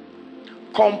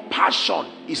 Compassion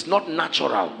is not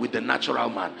natural with the natural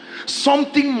man.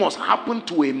 Something must happen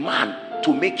to a man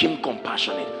to make him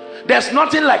compassionate. There's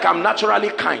nothing like I'm naturally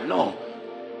kind. No.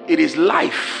 It is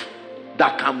life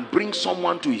that can bring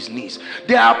someone to his knees.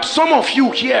 There are some of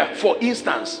you here, for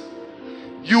instance,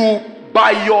 you,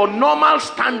 by your normal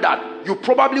standard, you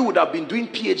probably would have been doing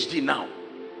PhD now,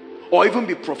 or even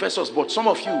be professors, but some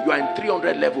of you are in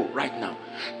 300 level right now.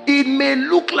 It may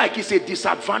look like it's a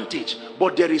disadvantage,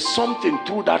 but there is something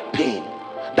through that pain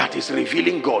that is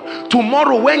revealing God.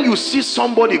 Tomorrow when you see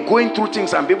somebody going through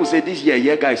things and people say, this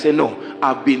yeah guy, say, no,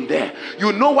 I've been there.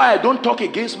 You know why I don't talk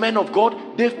against men of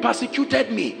God? They've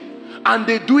persecuted me. And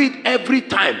they do it every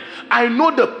time. I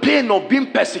know the pain of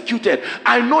being persecuted.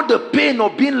 I know the pain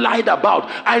of being lied about.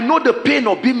 I know the pain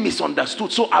of being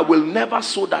misunderstood. So I will never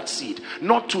sow that seed.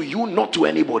 Not to you, not to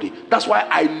anybody. That's why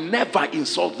I never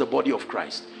insult the body of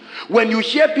Christ. When you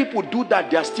hear people do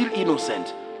that, they are still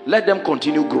innocent. Let them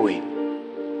continue growing.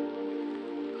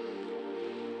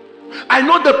 I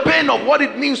know the pain of what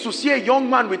it means to see a young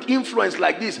man with influence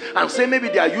like this and say maybe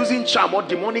they are using charm or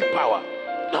demonic power.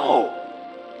 No.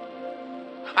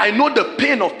 I know the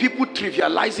pain of people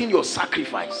trivializing your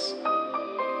sacrifice.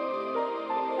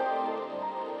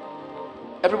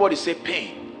 Everybody say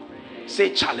pain.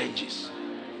 Say challenges.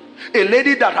 A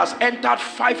lady that has entered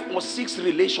 5 or 6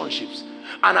 relationships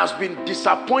and has been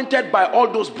disappointed by all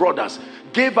those brothers,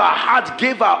 gave her heart,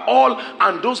 gave her all,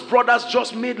 and those brothers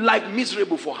just made life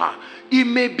miserable for her. It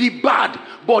may be bad,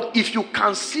 but if you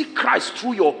can see Christ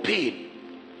through your pain,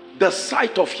 the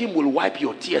sight of him will wipe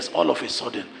your tears all of a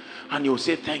sudden. And you'll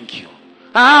say, thank you.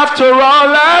 After all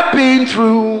I've been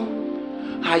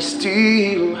through, I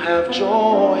still have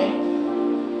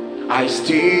joy. I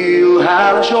still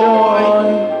have joy.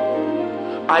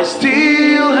 I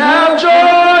still have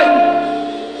joy.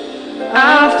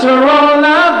 After all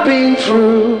I've been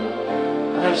through,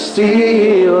 I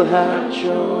still have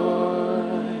joy.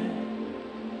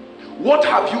 What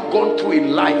have you gone through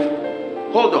in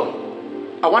life? Hold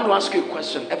on. I want to ask you a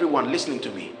question, everyone listening to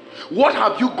me. What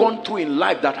have you gone through in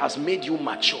life that has made you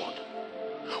matured?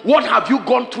 What have you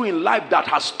gone through in life that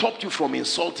has stopped you from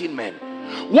insulting men?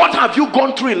 What have you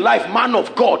gone through in life, man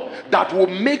of God, that will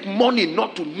make money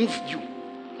not to move you?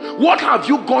 What have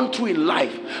you gone through in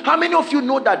life? How many of you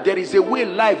know that there is a way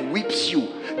life whips you,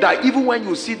 that even when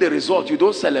you see the result, you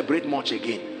don't celebrate much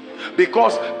again?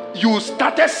 because you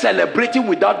started celebrating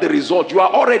without the result. You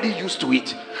are already used to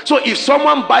it. So if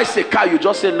someone buys a car, you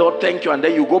just say, Lord, thank you, and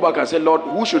then you go back and say, Lord,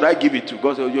 who should I give it to?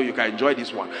 God says, you can enjoy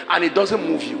this one. And it doesn't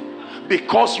move you,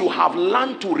 because you have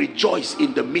learned to rejoice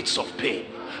in the midst of pain.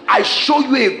 I show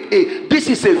you this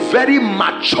is a very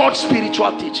matured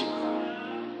spiritual teaching.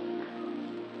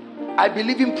 I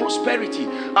believe in prosperity.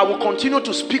 I will continue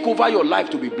to speak over your life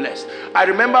to be blessed. I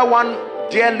remember one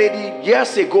dear lady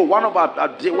years ago, one of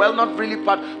our, well, not really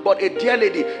part, but a dear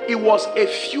lady. It was a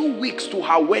few weeks to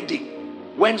her wedding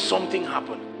when something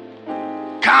happened.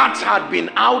 Cards had been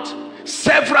out,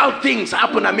 several things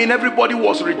happened. I mean, everybody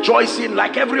was rejoicing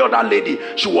like every other lady.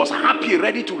 She was happy,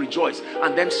 ready to rejoice,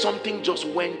 and then something just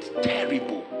went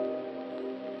terrible.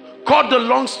 Cut the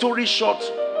long story short,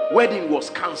 wedding was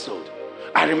cancelled.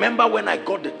 I remember when I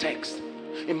got the text,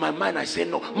 in my mind I said,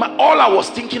 no, all I was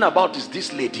thinking about is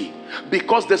this lady,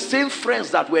 because the same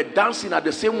friends that were dancing are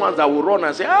the same ones that will run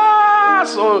and say,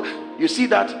 so you see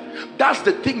that? That's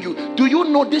the thing. Do you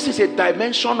know this is a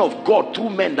dimension of God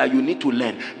through men that you need to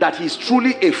learn, that he's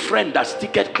truly a friend that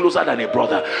sticketh closer than a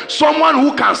brother. Someone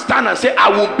who can stand and say, I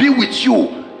will be with you,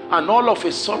 and all of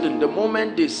a sudden, the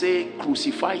moment they say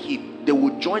crucify him, they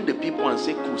will join the people and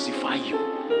say crucify you.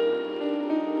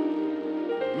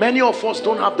 Many of us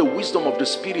don't have the wisdom of the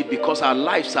Spirit because our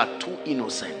lives are too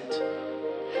innocent.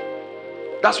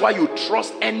 That's why you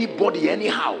trust anybody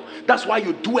anyhow. That's why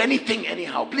you do anything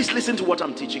anyhow. Please listen to what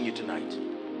I'm teaching you tonight.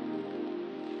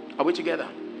 Are we together?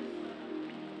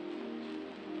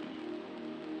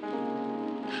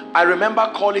 I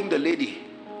remember calling the lady.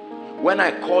 When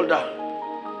I called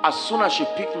her, as soon as she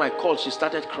picked my call, she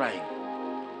started crying.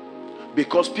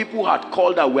 Because people had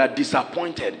called her, were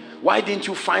disappointed. Why didn't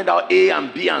you find out A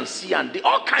and B and C and D?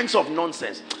 All kinds of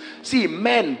nonsense. See,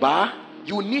 men,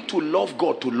 you need to love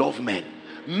God to love men.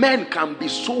 Men can be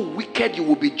so wicked, you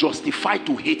will be justified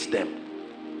to hate them.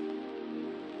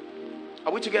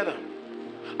 Are we together?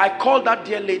 I called that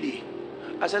dear lady.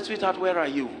 I said, sweetheart, where are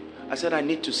you? I said, I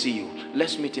need to see you.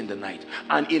 Let's meet in the night.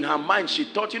 And in her mind, she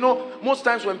thought, you know, most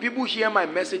times when people hear my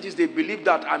messages, they believe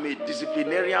that I'm a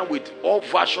disciplinarian with all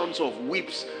versions of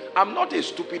whips. I'm not a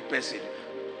stupid person.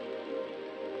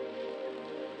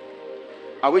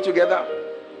 Are we together?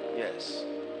 Yes.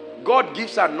 God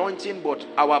gives anointing, but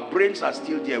our brains are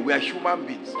still there. We are human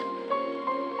beings.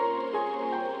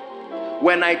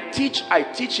 When I teach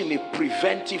in a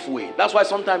preventive way. That's why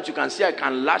sometimes you can say I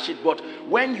can lash it, but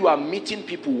when you are meeting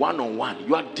people one-on-one,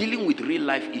 you are dealing with real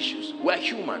life issues. We are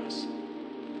humans.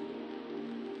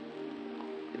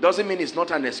 It doesn't mean it's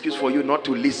not an excuse for you not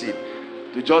to listen.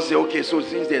 To just say, okay, so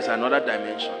since there's another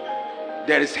dimension,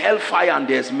 there is hellfire and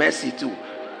there's mercy too.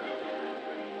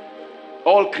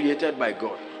 All created by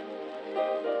God.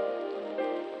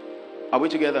 Are we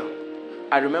together?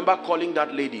 I remember calling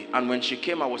that lady, and when she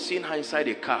came, I was seeing her inside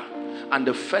a car, and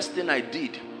the first thing I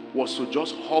did was to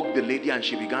just hug the lady, and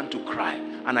she began to cry,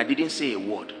 and I didn't say a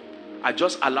word. I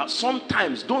just allowed.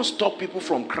 Sometimes don't stop people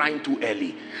from crying too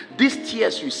early. These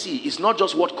tears you see is not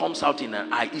just what comes out in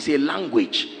an eye, it's a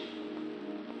language.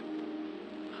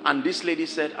 And this lady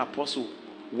said, Apostle,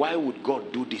 why would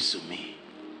God do this to me?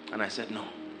 And I said, no.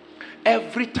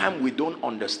 Every time we don't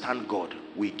understand God,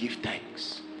 we give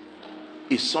thanks.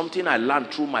 It's something I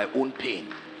learned through my own pain.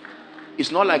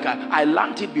 It's not like I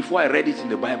learned it before I read it in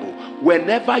the Bible.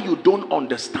 Whenever you don't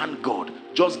understand God,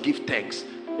 just give thanks.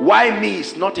 Why me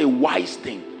is not a wise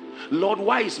thing. Lord,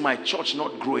 why is my church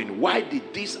not growing? Why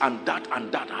did this and that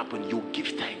happen? You give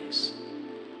thanks.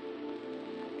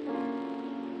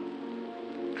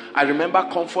 I remember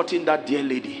comforting that dear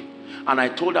lady, and I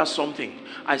told her something.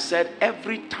 I said,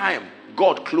 every time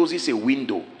God closes a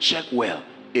window, check well,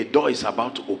 a door is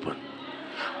about to open.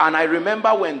 And I remember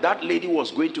when that lady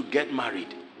was going to get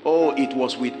married, oh, it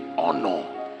was with honor.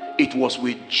 It was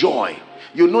with joy.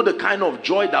 You know the kind of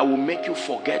joy that will make you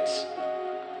forget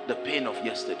the pain of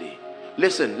yesterday.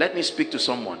 Listen, let me speak to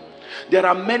someone. There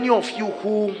are many of you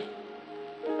who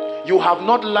you have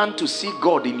not learned to see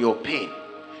God in your pain.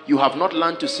 You have not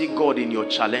learned to see God in your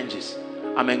challenges.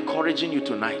 I'm encouraging you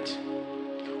tonight.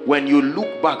 When you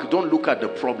look back, don't look at the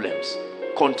problems.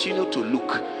 Continue to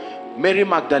look. Mary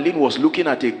Magdalene was looking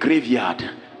at a graveyard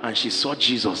and she saw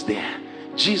Jesus there.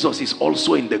 Jesus is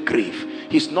also in the grave.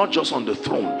 He's not just on the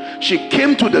throne. She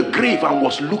came to the grave and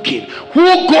was looking.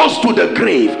 Who goes to the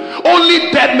grave?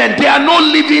 Only dead men. There are no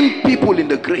living people in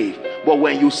the grave. But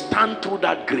when you stand through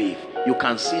that grave, you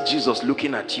can see Jesus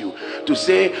looking at you to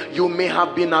say, you may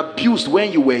have been abused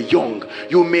when you were young.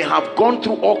 You may have gone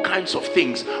through all kinds of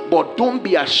things, but don't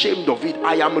be ashamed of it.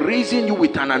 I am raising you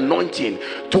with an anointing.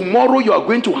 Tomorrow you are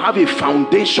going to have a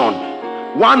foundation.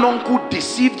 One uncle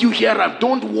deceived you here, and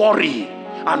don't worry.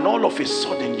 And all of a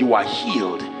sudden you are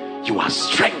healed, you are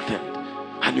strengthened,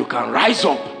 and you can rise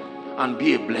up and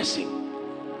be a blessing.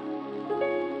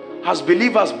 As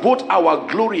believers, both our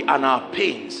glory and our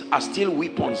pains are still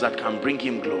weapons that can bring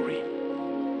him glory.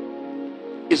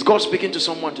 Is God speaking to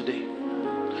someone today?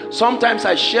 Sometimes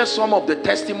I share some of the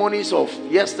testimonies of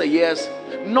yesteryears,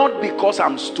 not because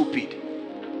I'm stupid.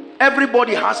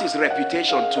 Everybody has his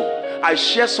reputation too. I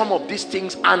share some of these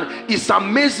things, and it's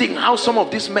amazing how some of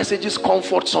these messages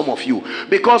comfort some of you.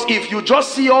 Because if you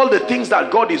just see all the things that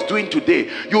God is doing today,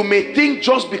 you may think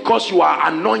just because you are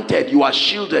anointed, you are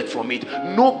shielded from it.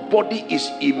 Nobody is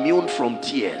immune from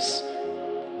tears.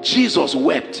 Jesus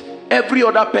wept. Every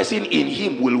other person in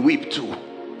him will weep too.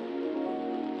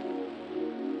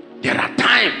 There are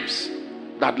times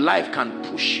that life can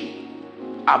push you.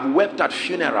 I've wept at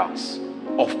funerals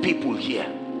of people here.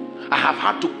 I have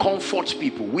had to comfort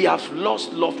people. We have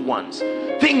lost loved ones.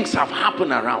 Things have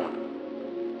happened around.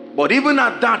 But even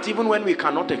at that, even when we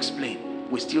cannot explain,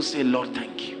 we still say, Lord,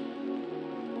 thank you.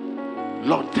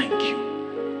 Lord, thank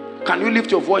you. Can you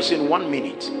lift your voice in 1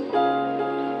 minute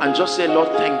and just say, Lord,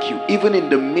 thank you. Even in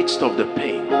the midst of the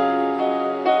pain.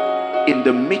 In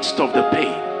the midst of the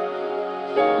pain.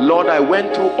 Lord, I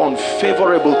went through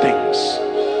unfavorable things.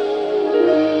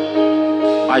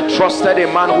 I trusted a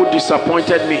man who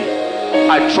disappointed me.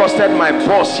 I trusted my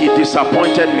boss, he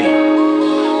disappointed me.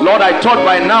 Lord, I thought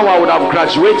by now I would have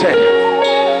graduated,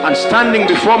 and standing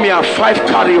before me are 5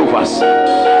 carryovers.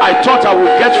 I thought I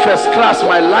would get first class,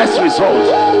 my last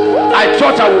result. I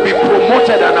thought I would be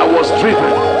promoted, and I was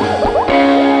driven.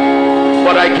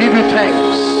 But I give you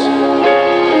thanks.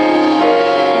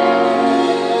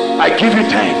 I give you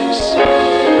thanks.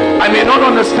 I may not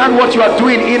understand what you are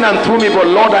doing in and through me, but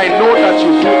Lord, I know that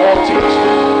you do all things.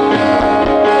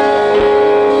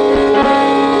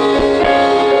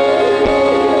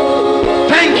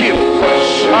 Thank you.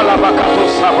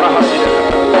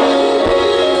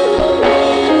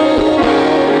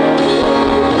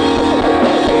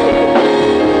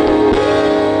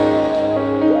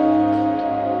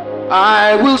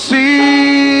 I will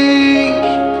sing,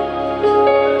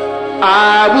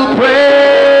 I will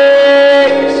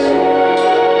praise,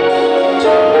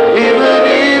 even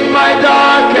in my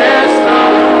darkest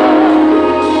hour,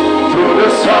 through the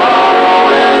sorrow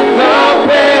and the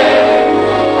pain.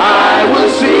 I will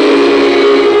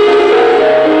sing,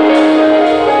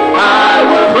 I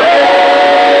will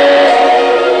praise,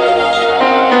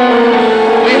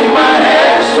 lift my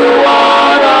hands to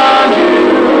honor you,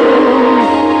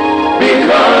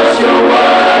 because your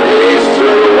word is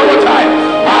true. One more time.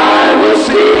 I will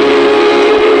sing,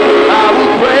 I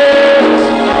will praise,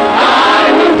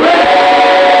 I will praise,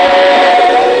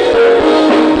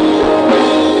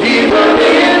 even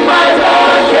in my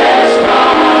darkest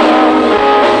hour,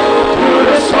 through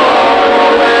the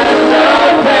sorrow and the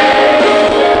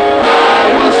pain. I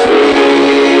will sing,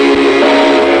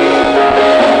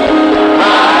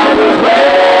 I will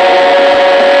praise,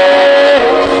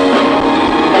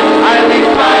 I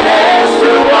lift my hands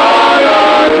to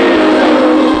honor you,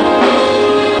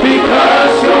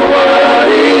 because your word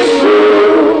is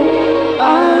true. I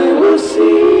will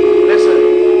sing. Listen,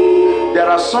 there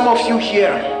are some of you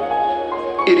here,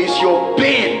 it is your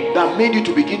pain that made you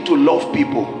to begin to love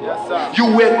people. Yes, sir. You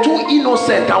were too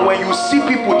innocent, and when you see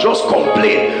people just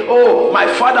complain, oh, my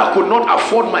father could not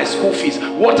afford my school fees,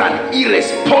 what an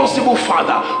irresponsible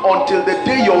father, until the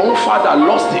day your own father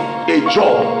lost a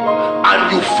job,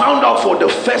 and you found out for the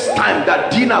first time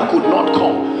that dinner could not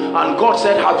come. And God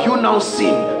said, have you now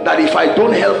seen that if I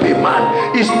don't help a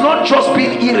man, it's not just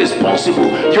being irresponsible,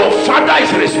 your father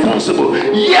is responsible,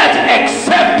 yet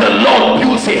except the Lord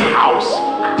builds a house,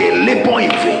 they labor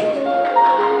in vain.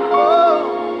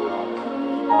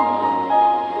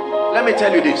 Let me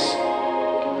tell you this.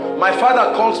 My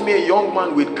father calls me a young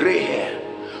man with gray hair.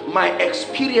 My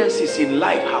experiences in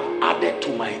life have added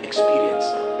to my experience,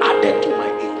 added to my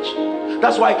age.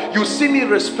 That's why you see me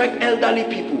respect elderly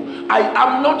people. I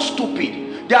am not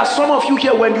stupid. There are some of you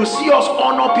here, when you see us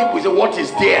honor people, you say, what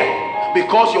is there?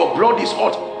 Because your blood is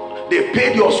hot. They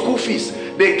paid your school fees.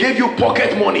 They gave you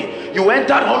pocket money. You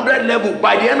entered 100 level.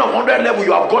 By the end of 100 level,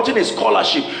 you have gotten a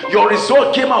scholarship. Your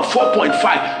result came out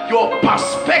 4.5. Your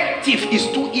perspective is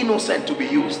too innocent to be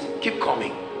used. Keep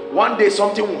coming. One day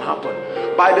something will happen.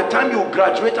 By the time you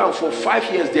graduate and for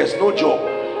 5 years there's no job,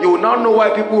 you will now know why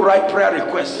people write prayer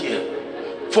requests here.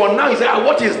 For now, you say,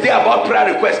 what is there about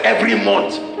prayer requests every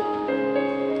month?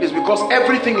 It's because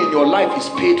everything in your life is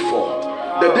paid for.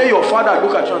 The day your father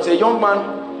look at you and say, young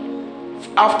man,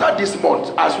 After this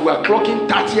month, as we are clocking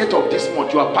 30th of this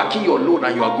month, you are packing your load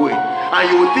and you are going. And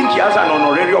you will think he has an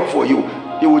honorarium for you.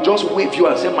 He will just wave you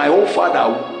and say, my own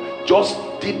father just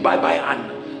did bye-bye,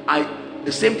 and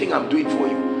the same thing I'm doing for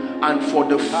you. And for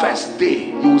the first day,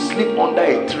 you will sleep under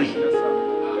a tree.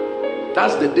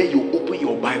 That's the day you open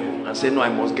your Bible and say, no, I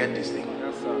must get this thing.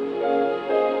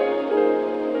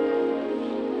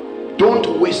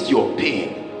 Don't waste your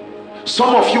pain.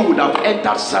 Some of you would have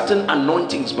entered certain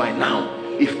anointings by now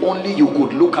if only you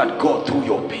could look at God through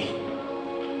your pain.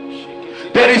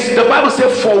 The Bible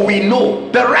says, for we know,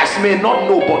 the rest may not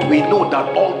know, but we know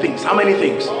that all things, how many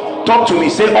things? Talk to me,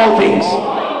 say all things.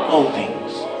 All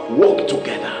things work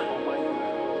together.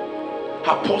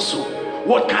 Apostle,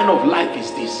 what kind of life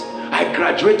is this? I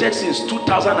graduated since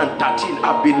 2013.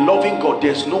 I've been loving God.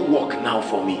 There's no work now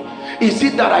for me. Is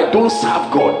it that I don't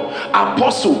serve God?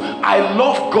 Apostle, I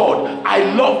love God.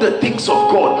 I love the things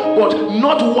of God. But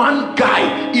not one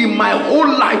guy in my whole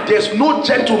life, there's no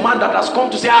gentleman that has come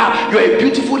to say, you're a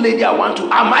beautiful lady, I want to.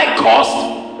 Am I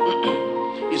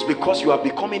cursed? It's because you are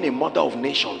becoming a mother of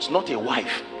nations, not a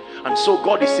wife. And so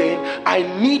God is saying, I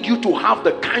need you to have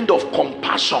the kind of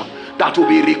compassion that will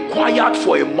be required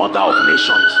for a mother of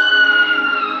nations.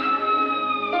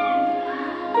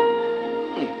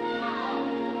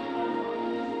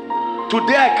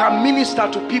 Today I can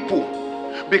minister to people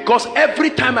because every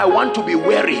time I want to be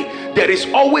weary, there is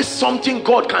always something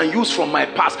God can use from my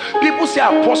past. People say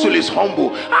Apostle is humble.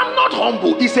 I'm not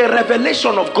humble. It's a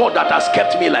revelation of God that has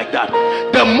kept me like that.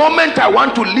 The moment I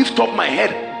want to lift up my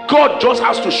head, God just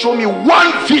has to show me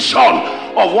one vision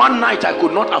of one night I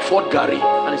could not afford Gary. And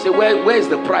I say, where is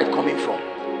the pride coming from?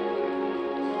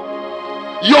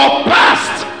 Your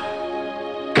past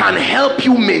can help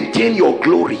you maintain your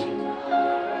glory.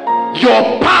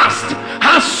 Your past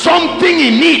has something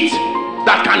in it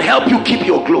that can help you keep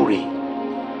your glory.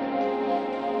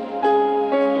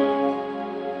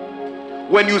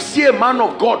 When you see a man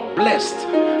of God blessed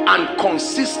and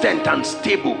consistent and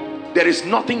stable, there is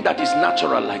nothing that is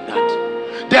natural like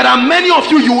that. There are many of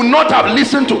you, you will not have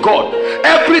listened to God.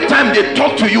 Every time they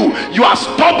talk to you, you are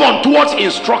stubborn towards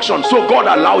instruction. So God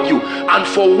allowed you. And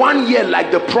for 1 year,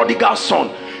 like the prodigal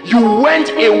son, you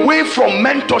went away from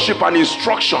mentorship and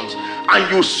instructions,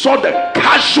 and you saw the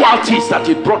casualties that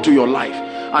it brought to your life.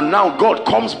 And now God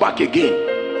comes back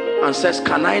again and says,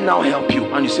 can I now help you?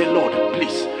 And you say, Lord,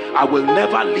 please, I will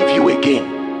never leave you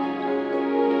again.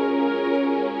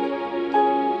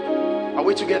 Are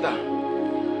we together?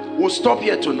 We'll stop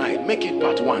here tonight. Make it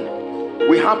part 1.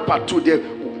 We have part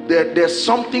 2. There's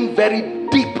something very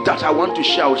deep that I want to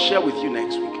share. I'll share with you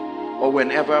next week, or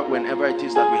whenever it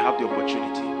is that we have the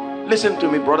opportunity. Listen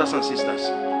to me, brothers and sisters.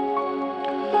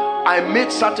 I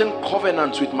made certain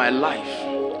covenants with my life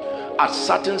at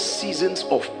certain seasons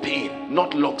of pain,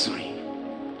 not luxury.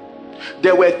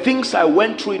 There were things I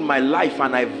went through in my life,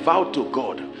 and I vowed to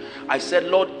God. I said,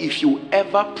 Lord, if you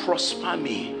ever prosper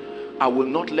me, I will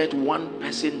not let one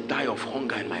person die of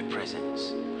hunger in my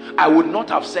presence. I would not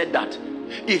have said that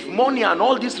if money and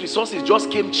all these resources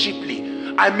just came cheaply.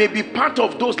 I may be part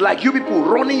of those like you people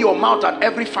running your mouth at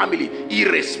every family.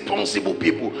 Irresponsible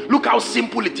people. Look how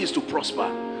simple it is to prosper.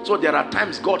 So there are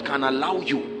times God can allow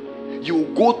you.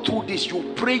 You go through this,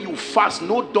 you pray, you fast,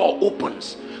 no door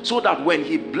opens. So that when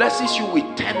he blesses you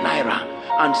with 10 naira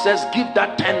and says, give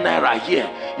that 10 naira here,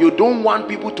 you don't want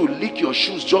people to lick your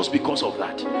shoes just because of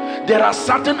that. There are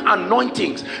certain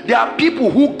anointings. There are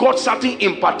people who got certain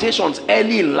impartations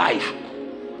early in life.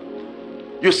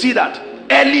 You see that?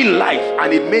 Early in life,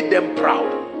 and it made them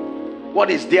proud. What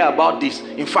is there about this?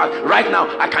 In fact, right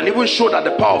now, I can even show that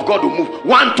the power of God will move.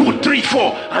 1, 2, 3, 4,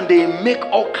 and they make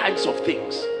all kinds of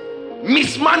things.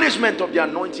 Mismanagement of the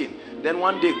anointing. Then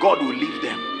one day, God will leave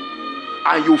them.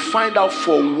 And you find out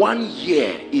for 1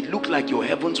 year, it looked like your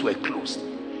heavens were closed.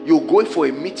 You go for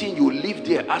a meeting, you live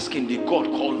there asking, did God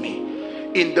call me?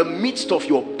 In the midst of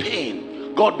your pain,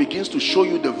 God begins to show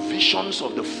you the visions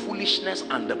of the foolishness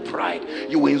and the pride.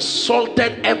 You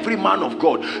insulted every man of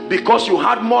God because you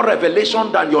had more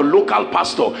revelation than your local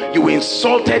pastor. You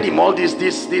insulted him. All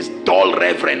this dull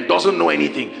reverend doesn't know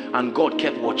anything, and God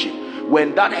kept watching.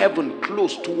 When that heaven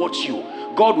closed towards you,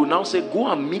 God will now say, go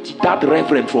and meet that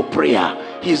reverend for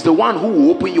prayer. He's the one who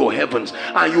will open your heavens.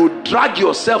 And you drag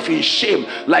yourself in shame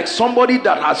like somebody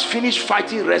that has finished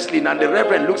fighting wrestling, and the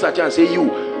reverend looks at you and say,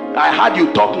 I heard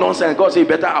you talk nonsense. God say, you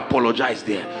better apologize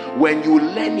there. When you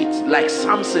learn it, like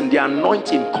Samson, the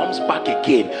anointing comes back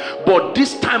again. But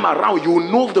this time around, you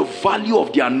know the value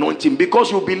of the anointing, because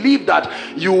you believe that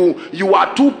you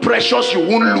are too precious, you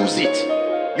won't lose it.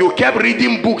 You kept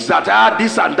reading books that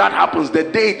this and that happens. The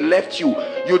day it left you,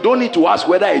 you don't need to ask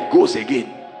whether it goes again.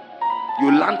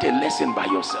 You learned a lesson by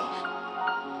yourself.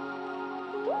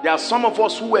 There are some of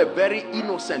us who were very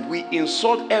innocent. We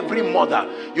insult every mother.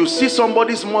 You see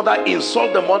somebody's mother,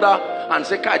 insult the mother and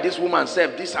say, God, this woman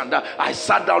said this and that. I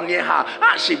sat down near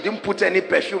her. She didn't put any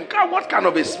perfume. God, what kind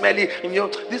of a smelly,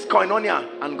 this koinonia.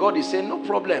 And God is saying, no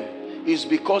problem. It's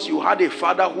because you had a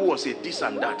father who was a this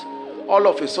and that. All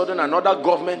of a sudden, another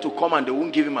government to come and they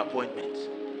won't give him appointments.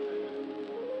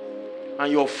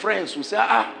 And your friends will say,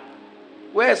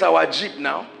 where's our jeep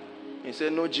now? He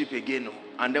said, no jeep again. No.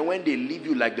 And then when they leave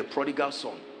you like the prodigal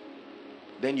son,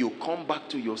 then you come back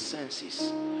to your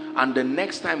senses. And the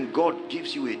next time God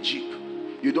gives you a jeep,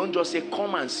 you don't just say,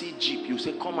 come and see jeep. You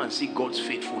say, come and see God's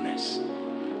faithfulness.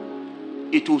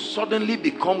 It will suddenly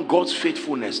become God's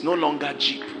faithfulness, no longer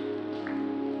jeep.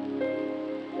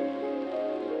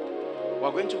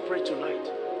 We're going to pray tonight.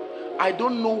 I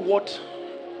don't know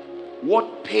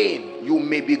what pain you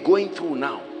may be going through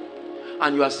now.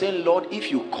 And you are saying, Lord,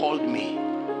 if you called me,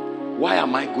 why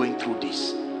am I going through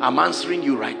this? I'm answering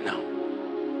you right now.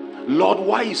 Lord,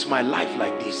 why is my life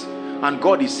like this? And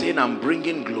God is saying, I'm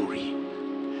bringing glory.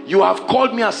 You have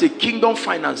called me as a kingdom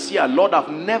financier. Lord, I've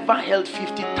never held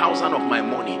 50,000 of my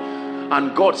money.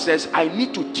 And God says, I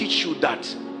need to teach you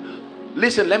that.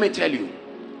 Listen, let me tell you.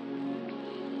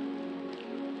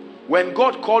 When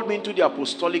God called me into the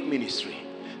apostolic ministry,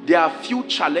 there are few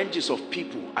challenges of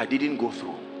people I didn't go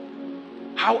through.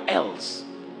 How else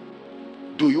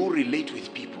do you relate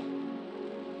with people?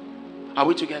 Are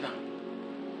we together?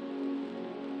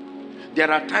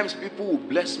 There are times people will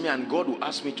bless me and God will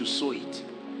ask me to sow it.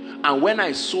 And when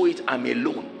I sow it, I'm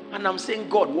alone. And I'm saying,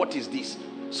 God, what is this?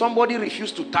 Somebody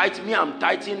refused to tithe me. I'm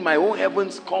tithing. My own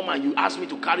heavens come and you ask me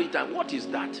to carry it. And what is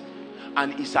that?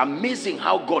 And it's amazing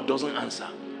how God doesn't answer.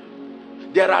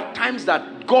 There are times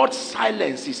that God's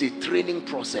silence is a training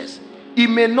process. It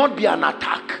may not be an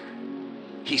attack.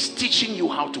 He's teaching you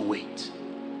how to wait.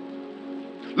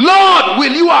 Lord,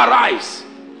 will you arise?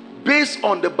 Based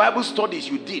on the Bible studies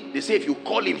you did, they say if you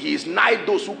call him, he is nigh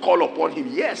those who call upon him.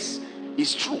 Yes,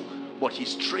 it's true, but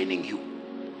he's training you.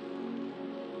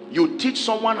 You teach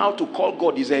someone how to call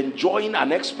God, he's enjoying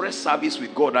an express service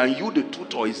with God, and you, the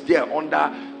tutor, is there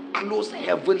under closed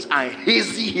heavens and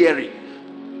hazy hearing.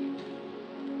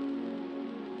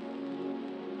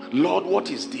 Lord, what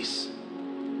is this?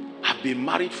 I've been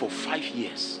married for 5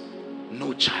 years,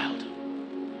 no child.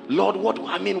 Lord,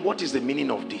 what is the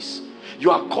meaning of this?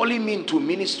 You are calling me into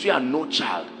ministry and no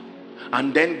child.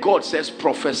 And then God says,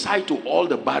 prophesy to all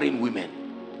the barren women.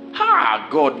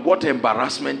 God, what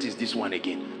embarrassment is this one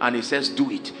again? And he says, do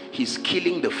it. He's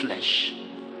killing the flesh.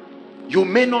 You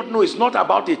may not know, it's not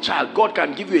about a child. God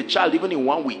can give you a child even in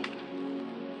 1 week.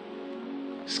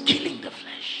 He's killing the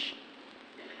flesh.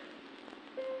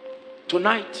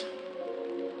 Tonight,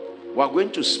 we're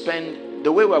going to spend,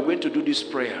 the way we're going to do this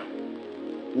prayer,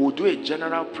 we'll do a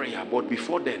general prayer, but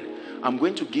before then, I'm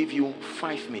going to give you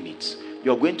 5 minutes.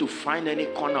 You're going to find any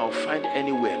corner or find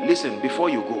anywhere. Listen, before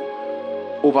you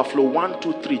go, overflow 1,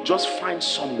 2, 3, just find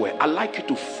somewhere. I'd like you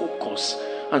to focus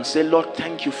and say, Lord,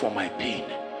 thank you for my pain.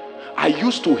 I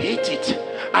used to hate it.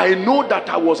 I know that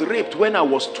I was raped when I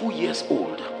was 2 years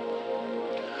old.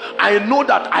 I know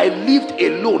that I lived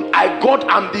alone.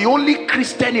 I'm the only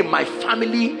Christian in my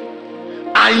family,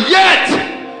 and yet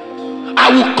I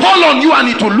will call on you and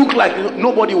it will look like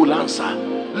nobody will answer.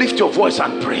 Lift your voice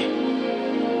and pray.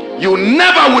 You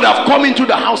never would have come into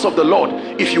the house of the Lord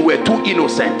if you were too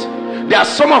innocent. There are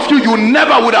some of you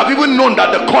never would have even known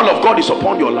that the call of God is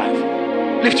upon your life.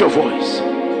 Lift your voice.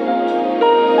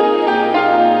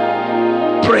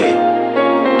 Pray.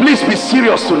 Please be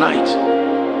serious tonight.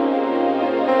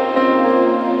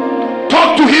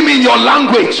 Talk to him in your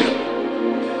language.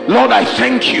 Lord, I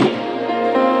thank you.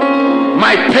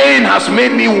 My pain has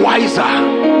made me wiser.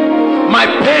 My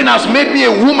pain has made me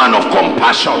a woman of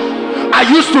compassion. I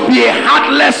used to be a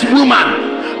heartless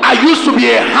woman. I used to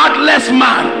be a heartless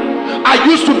man. I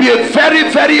used to be a very,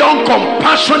 very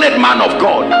uncompassionate man of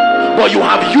God. But you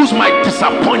have used my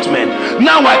disappointment.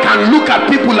 Now I can look at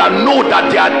people and know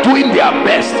that they are doing their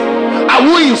best. I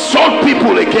won't insult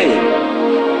people again.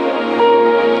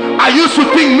 I used to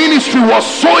think ministry was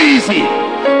so easy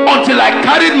until I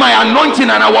carried my anointing,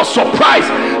 and I was surprised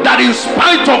that in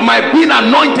spite of my being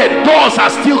anointed, doors are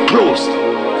still closed.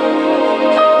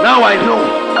 Now I know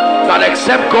that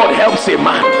except God helps a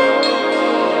man,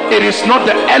 it is not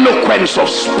the eloquence of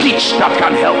speech that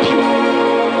can help you.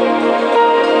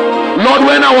 Lord,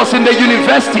 when I was in the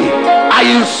university, I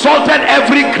insulted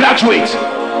every graduate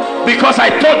because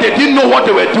I thought they didn't know what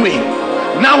they were doing.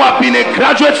 Now I've been a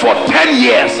graduate for 10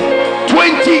 years,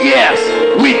 20 years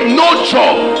with no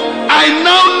job. I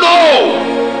now know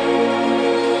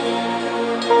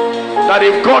that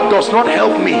if God does not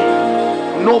help me,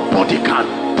 nobody can.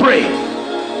 Pray.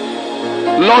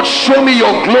 Lord, show me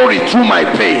your glory through my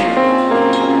pain.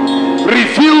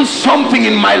 Reveal something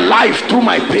in my life through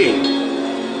my pain.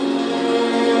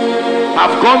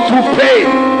 I've gone through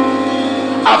pain.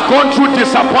 I've gone through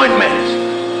disappointment.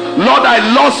 Lord, I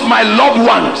lost my loved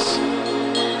ones.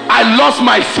 I lost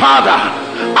my father.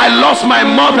 I lost my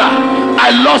mother.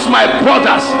 I lost my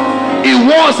brothers. It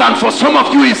was, and for some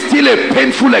of you, it's still a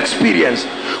painful experience.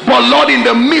 But Lord, in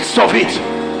the midst of it,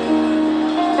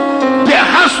 there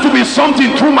has to be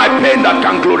something through my pain that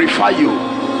can glorify you.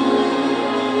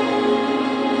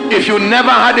 If you never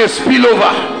had a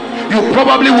spillover, you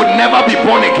probably would never be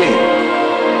born again.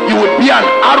 You would be an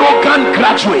arrogant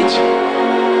graduate.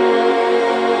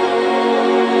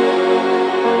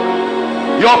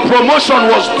 Your promotion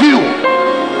was due.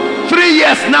 3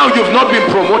 years now you've not been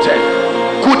promoted.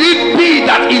 Could it be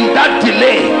that in that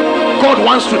delay God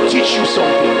wants to teach you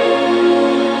something?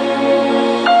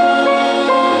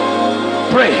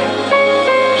 Pray.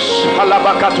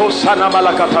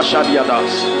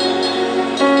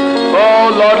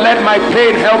 Oh Lord, let my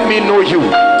pain help me know you.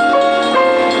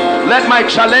 Let my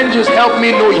challenges help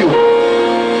me know you.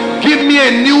 Give me a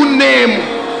new name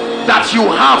that you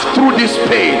have through this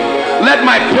pain. Let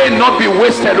my pain not be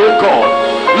wasted, oh God.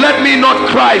 Let me not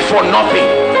cry for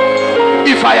nothing.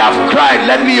 If I have cried,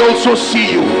 let me also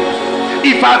see you.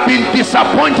 If I've been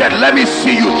disappointed, let me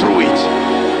see you through it.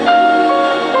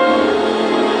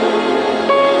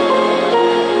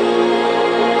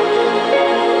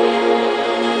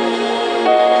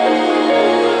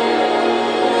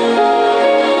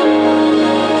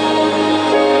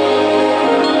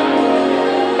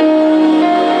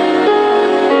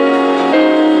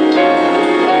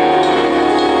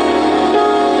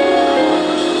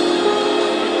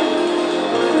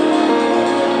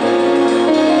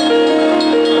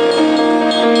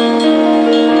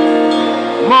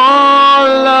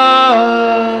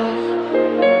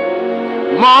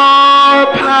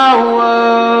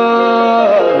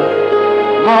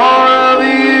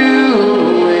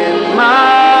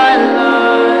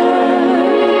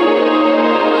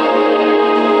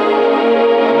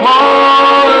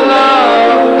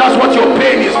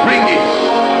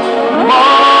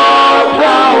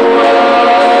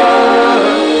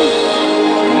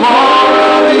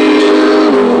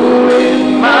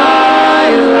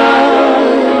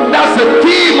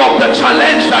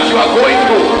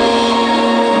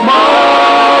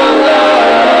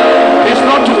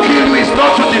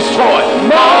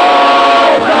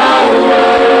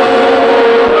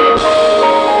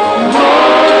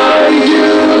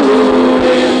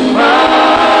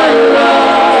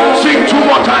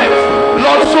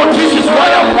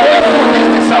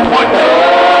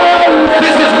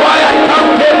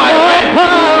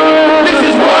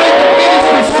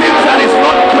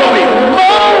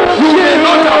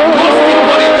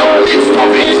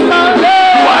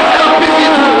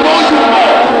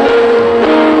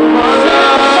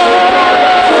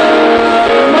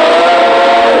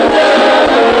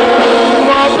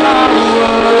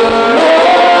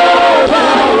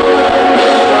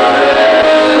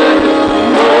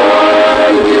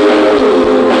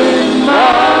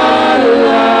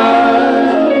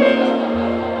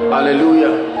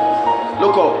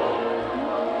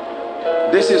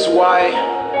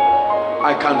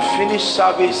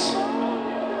 Service,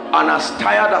 and as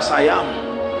tired as I am,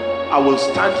 I will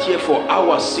stand here for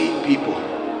hours seeing people.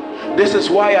 This is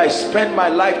why I spend my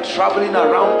life traveling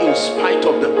around in spite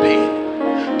of the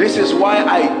pain. This is why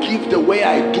I give the way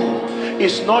I do.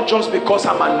 It's not just because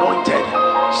I'm anointed.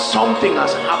 Something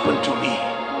has happened to me.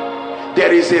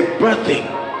 There is a birthing.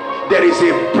 There is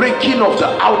a breaking of the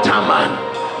outer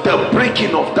man, the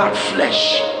breaking of that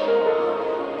flesh.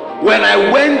 When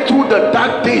I went through the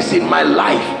dark days in my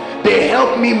life, they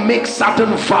helped me make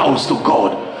certain vows to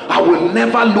God. I will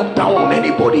never look down on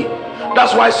anybody.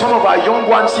 That's why some of our young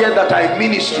ones here that are in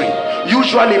ministry,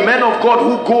 usually men of God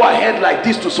who go ahead like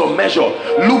this to some measure,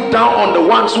 look down on the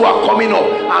ones who are coming up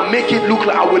and make it look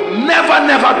like. I would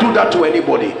never do that to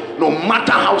anybody, no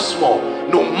matter how small,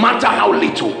 no matter how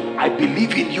little. I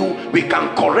believe in you. We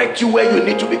can correct you where you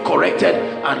need to be corrected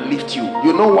and lift you.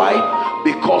 You know why?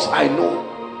 Because I know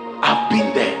I've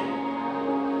been there.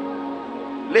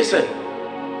 Listen,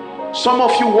 some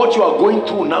of you, what you are going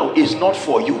through now is not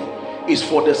for you. It's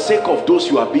for the sake of those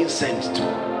you are being sent to.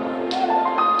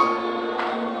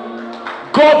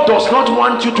 God does not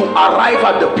want you to arrive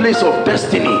at the place of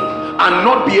destiny and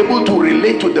not be able to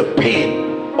relate to the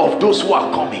pain of those who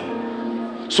are coming.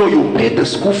 So you pay the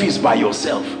school fees by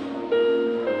yourself.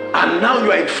 And now you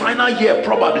are in final year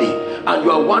probably, and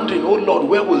you are wondering, oh Lord,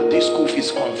 where will this school fees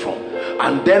come from?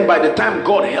 And then by the time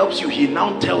God helps you, he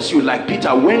now tells you, like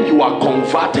Peter, when you are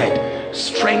converted,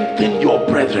 strengthen your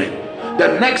brethren.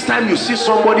 The next time you see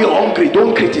somebody hungry,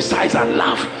 don't criticize and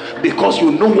laugh, because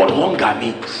you know what hunger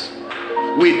means.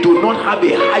 We do not have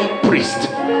a high priest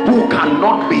who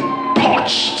cannot be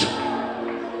touched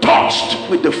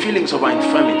with the feelings of our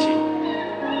infirmity.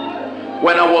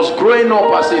 When I was growing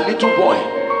up as a little boy,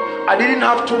 I didn't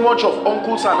have too much of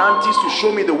uncles and aunties to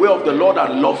show me the way of the Lord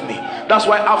and love me. That's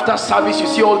why after service, you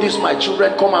see all these my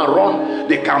children come and run.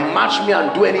 They can match me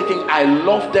and do anything. I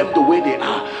love them the way they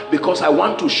are, because I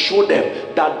want to show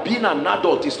them that being an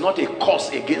adult is not a curse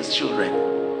against children.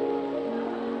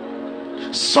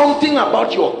 Something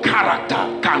about your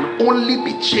character can only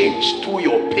be changed through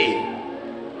your pain.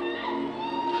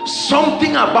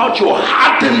 Something about your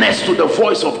hardness to the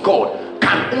voice of God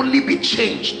can only be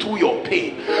changed through your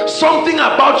pain. Something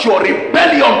about your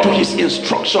rebellion to his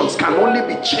instructions can only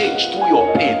be changed through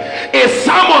your pain. A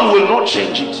sermon will not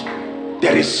change it.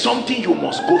 There is something you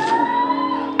must go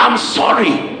through. I'm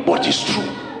sorry, but it's true.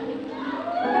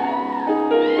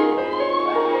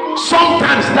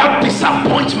 Sometimes that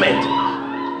disappointment,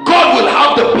 God will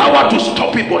have the power to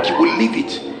stop it, but he will leave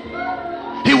it.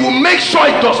 He will make sure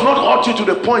it does not hurt you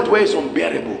to the point where it's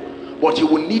unbearable, but he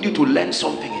will need you to learn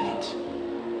something in it.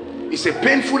 It's a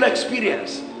painful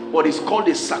experience, but it's called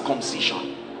a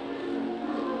circumcision.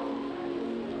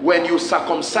 When you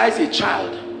circumcise a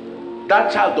child,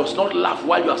 that child does not laugh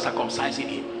while you are circumcising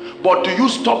him. But do you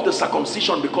stop the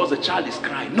circumcision because the child is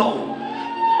crying? No.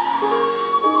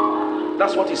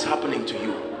 That's what is happening to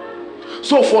you.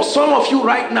 So for some of you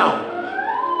right now,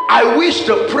 I wish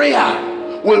the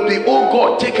prayer will be, oh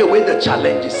God, take away the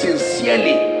challenges.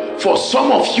 Sincerely, for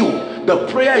some of you, the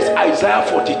prayer is Isaiah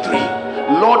 43.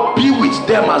 Lord, be with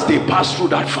them as they pass through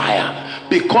that fire.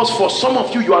 Because for some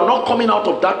of you, you are not coming out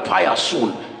of that fire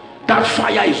soon. That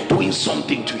fire is doing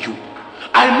something to you.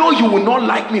 I know you will not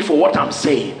like me for what I'm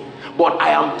saying, but I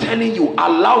am telling you,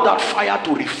 allow that fire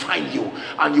to refine you,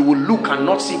 and you will look and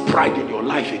not see pride in your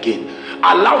life again.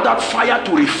 Allow that fire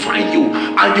to refine you,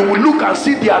 and you will look and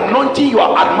see the anointing you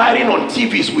are admiring on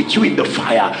TVs with you in the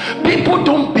fire. People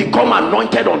don't become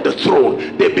anointed on the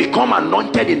throne, they become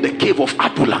anointed in the cave of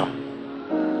Adullam.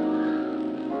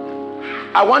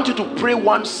 I want you to pray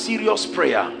one serious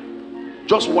prayer,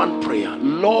 just one prayer.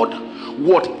 Lord,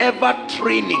 whatever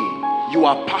training you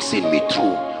are passing me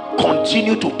through,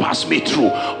 continue to pass me through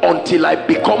until I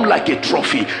become like a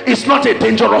trophy. It's not a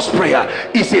dangerous prayer,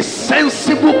 it's a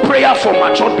sensible prayer for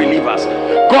mature believers.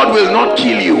 God will not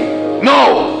kill you.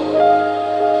 No.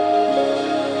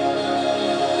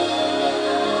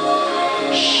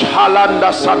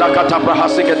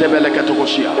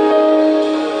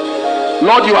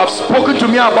 Lord, you have spoken to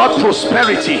me about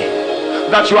prosperity,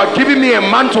 that you are giving me a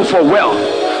mantle for wealth.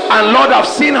 And Lord, I've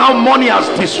seen how money has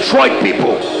destroyed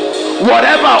people.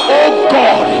 Whatever, oh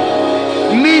God,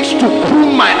 needs to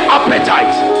prune my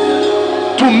appetite,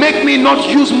 to make me not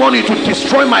use money to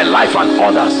destroy my life and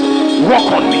others, work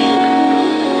on me.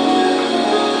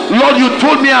 Lord, you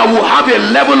told me I will have a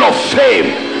level of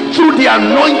fame through the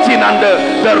anointing and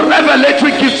the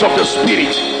revelatory gifts of the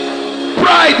Spirit.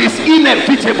 Pride is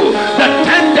inevitable. The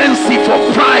tendency for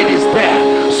pride is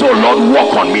there. So Lord,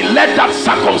 work on me. Let that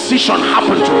circumcision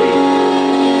happen to me.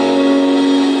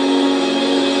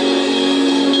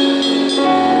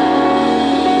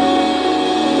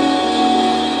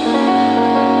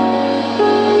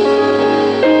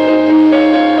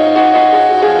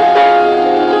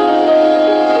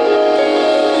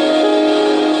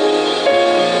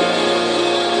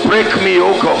 Break me,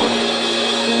 oh God.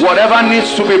 Whatever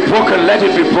needs to be broken, let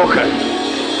it be broken.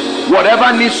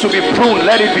 Whatever needs to be pruned,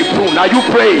 let it be pruned. Are you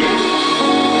praying?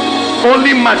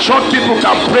 Only mature people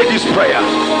can pray this prayer.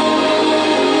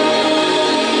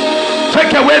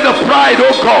 Take away the pride,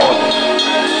 oh God.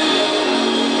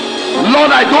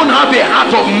 Lord, I don't have a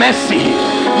heart of mercy.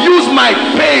 Use my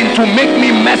pain to make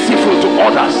me merciful to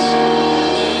others.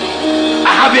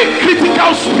 I have a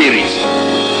critical spirit,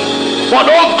 but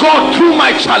oh God, through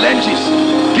my challenges,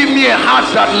 give me a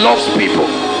heart that loves people.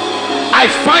 I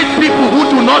find people who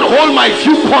do not hold my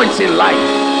viewpoints in life.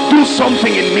 Do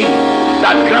something in me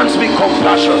that grants me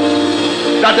compassion,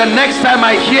 that the next time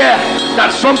I hear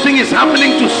that something is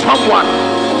happening to someone,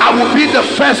 I will be the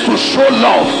first to show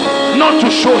love, not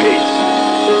to show hate.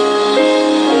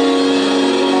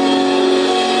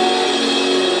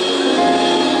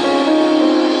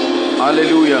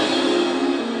 Hallelujah.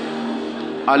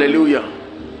 Hallelujah.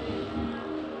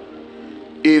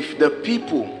 If the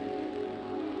people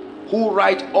who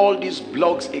write all these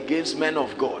blogs against men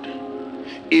of God,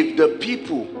 if the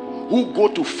people who go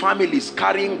to families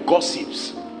carrying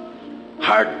gossips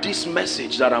heard this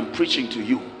message that I'm preaching to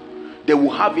you, they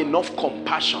will have enough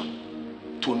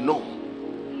compassion to know.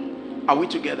 Are we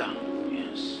together?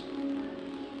 Yes.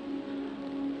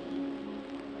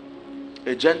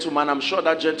 A gentleman, I'm sure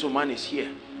that gentleman is here.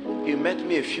 He met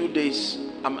me a few days.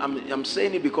 I'm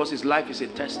saying it because his life is a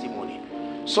testimony.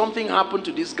 Something happened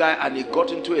to this guy and he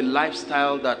got into a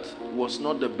lifestyle that was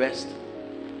not the best,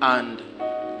 and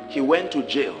he went to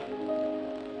jail.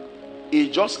 He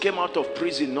just came out of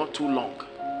prison not too long,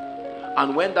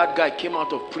 and when that guy came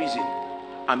out of prison,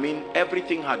 I mean,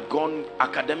 everything had gone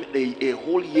academically, a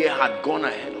whole year had gone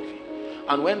ahead of him.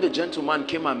 And when the gentleman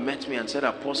came and met me and said,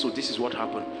 Apostle, this is what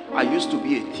happened. I used to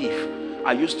be a thief.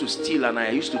 I used to steal and I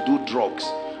used to do drugs.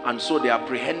 And so they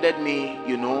apprehended me,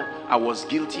 you know, I was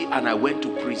guilty and I went to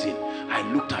prison. I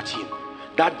looked at him.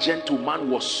 That gentleman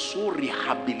was so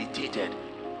rehabilitated.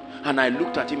 And I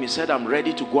looked at him, he said, I'm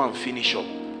ready to go and finish up.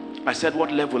 I said,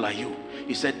 what level are you?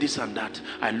 He said, this and that.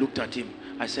 I looked at him.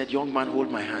 I said, young man,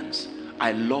 hold my hands.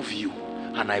 I love you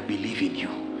and I believe in you.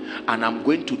 And I'm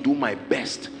going to do my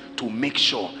best to make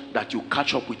sure that you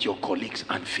catch up with your colleagues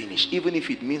and finish. Even if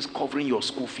it means covering your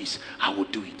school fees, I will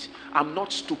do it. I'm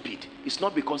not stupid. It's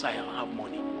not because I have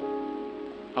money.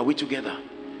 Are we together?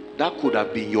 That could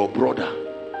have been your brother.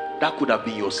 That could have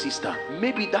been your sister.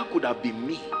 Maybe that could have been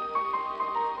me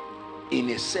in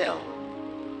a cell.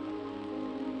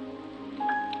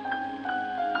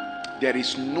 There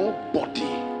is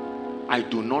nobody I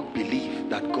do not believe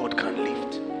that God can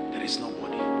lift. There is nobody.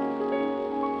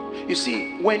 You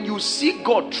see, when you see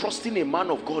God trusting a man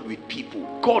of God with people,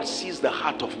 God sees the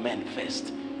heart of men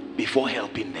first before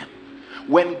helping them.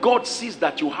 When God sees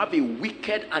that you have a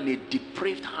wicked and a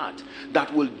depraved heart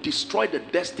that will destroy the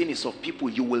destinies of people,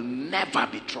 you will never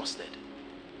be trusted.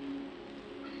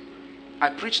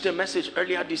 I preached a message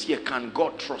earlier this year, can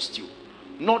God trust you?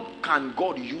 Not can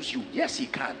God use you. Yes, he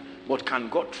can. But can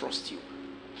God trust you?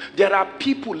 There are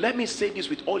people, let me say this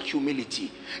with all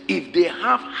humility, if they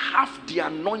have half the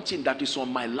anointing that is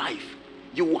on my life,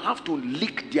 you will have to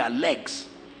lick their legs.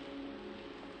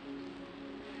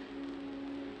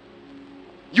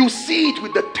 You see it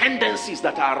with the tendencies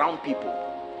that are around people.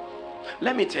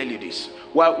 Let me tell you this.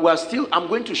 I'm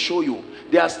going to show you.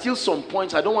 There are still some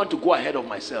points. I don't want to go ahead of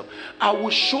myself. I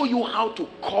will show you how to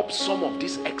curb some of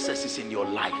these excesses in your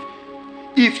life.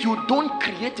 If you don't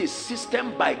create a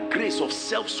system by grace of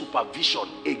self-supervision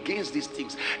against these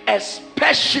things,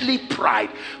 especially pride.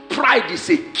 Pride is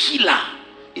a killer.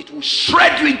 It will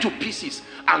shred you into pieces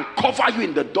and cover you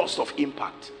in the dust of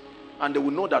impact. And they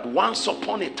will know that once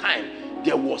upon a time,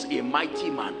 there was a mighty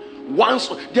man.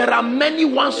 There are many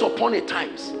once upon a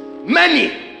times.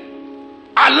 Many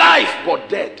alive but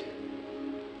dead.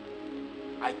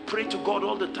 I pray to God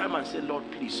all the time and say, Lord,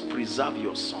 please preserve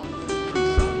your son.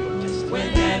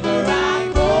 Whenever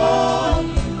I call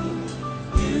you,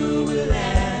 you will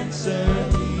answer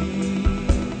me.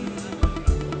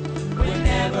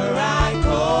 Whenever I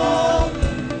call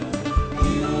you,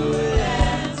 you will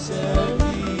answer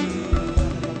me.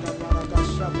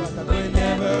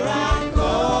 Whenever I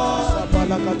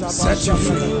call, set you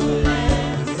free. Whenever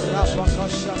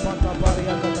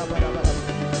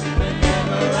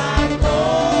I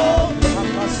call, you will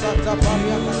answer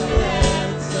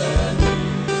me.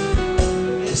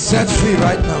 Set free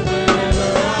right now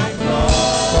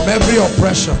from every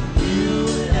oppression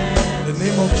in the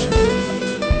name of Jesus.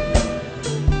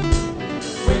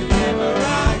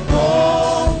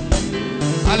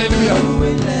 Hallelujah.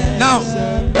 Now,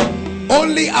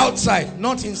 only outside,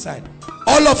 not inside.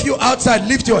 All of you outside,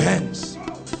 lift your hands.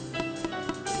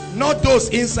 Not those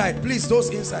inside, please, those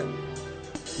inside.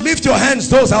 Lift your hands,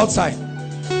 those outside.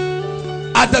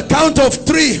 At the count of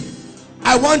 3,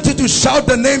 I want you to shout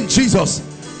the name Jesus.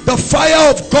 The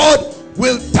fire of God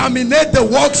will terminate the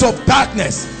works of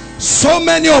darkness. So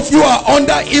many of you are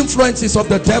under influences of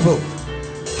the devil.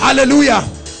 Hallelujah.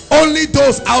 Only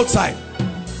those outside.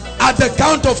 At the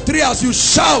count of 3, as you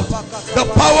shout, the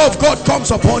power of God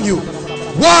comes upon you.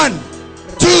 1,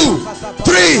 2,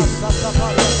 3.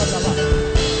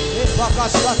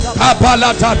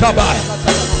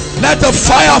 Let the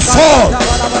fire fall.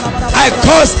 I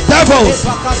curse devils.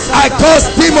 I curse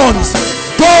demons.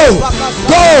 Go,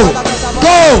 go,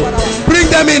 go. Bring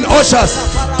them in, ushers.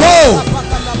 Go,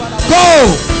 go.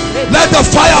 Let the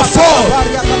fire fall.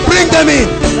 Bring them in.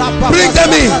 Bring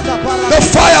them in. The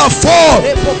fire fall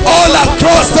all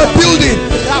across the building.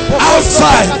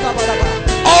 Outside.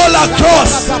 All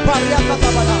across.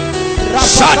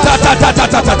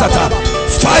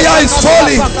 Fire is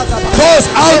falling. Those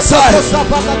outside.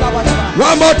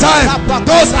 One more time.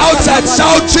 Those outside,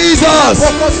 shout Jesus.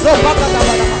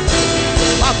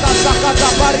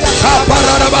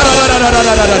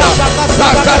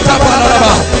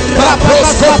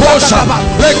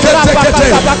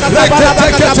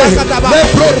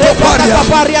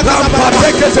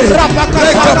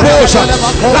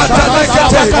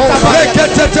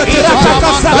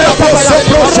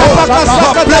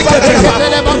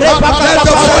 Let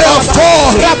the fire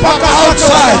fall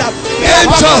outside.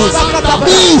 Angels,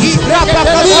 move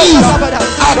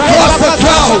across the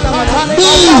cloud,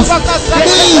 move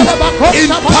in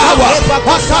power,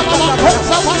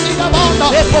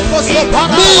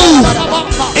 move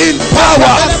in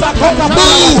power,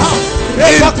 move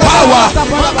in power,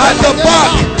 at the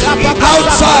back,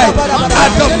 outside,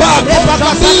 at the back,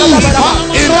 move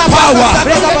in power,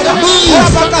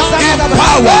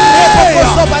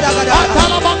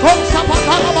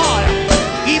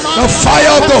 The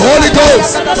fire of the Holy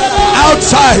Ghost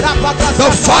outside.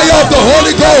 The fire of the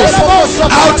Holy Ghost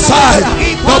outside.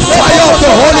 The fire of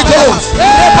the Holy Ghost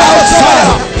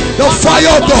outside. The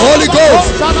fire of the Holy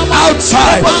Ghost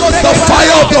outside. The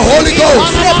fire of the Holy Ghost.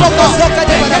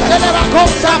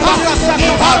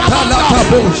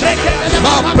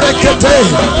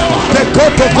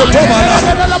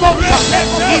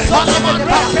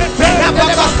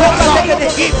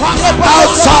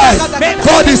 Outside.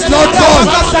 God is not done.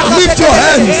 Lift your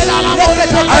hands.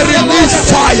 I release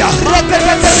fire.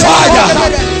 Fire.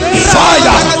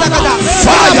 Fire.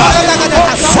 Fire.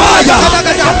 Fire.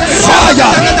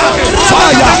 Fire.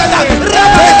 Fire.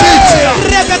 Take it.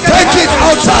 Take it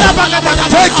outside.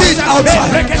 Take it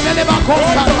outside.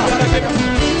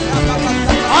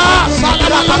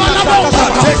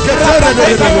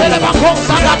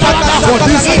 For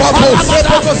this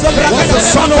purpose was the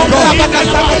Son of God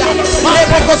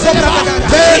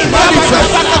made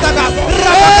manifest.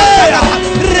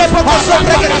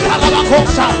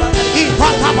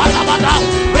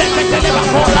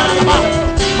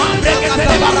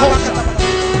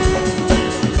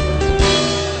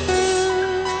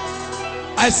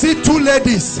 I see two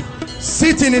ladies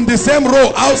sitting in the same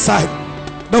row outside.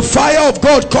 The fire of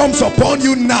God comes upon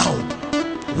you now,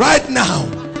 right now.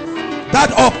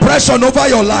 That oppression over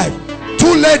your life.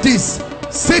 Two ladies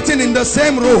sitting in the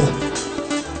same row.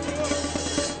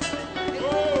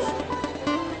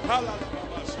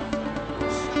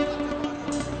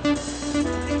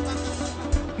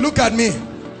 Look at me.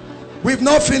 We've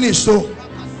not finished, so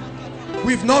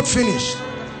we've not finished.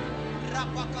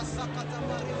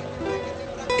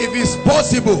 If it's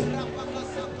possible,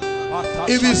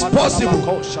 if it's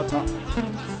possible,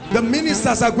 the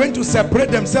ministers are going to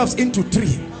separate themselves into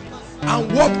three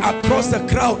and walk across the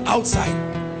crowd outside.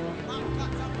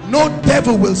 No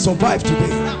devil will survive today.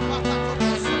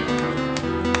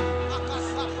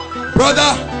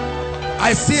 Brother,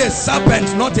 I see a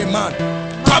serpent, not a man.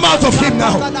 Come out of him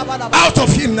now. Out of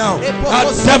him now.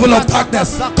 That devil of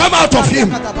darkness. Come out of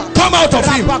him. Come out of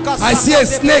him. I see a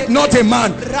snake, not a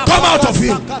man. Come out of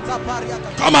him.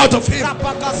 Come out of him.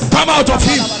 Come out of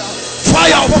him.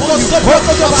 Fire upon you.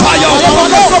 Fire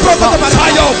upon you.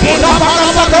 Fire upon you. Fire upon you.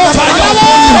 Fire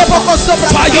upon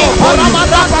you. Fire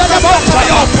upon you.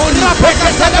 Fire upon you. Fire upon you. Fire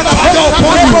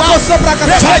upon you.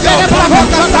 Fire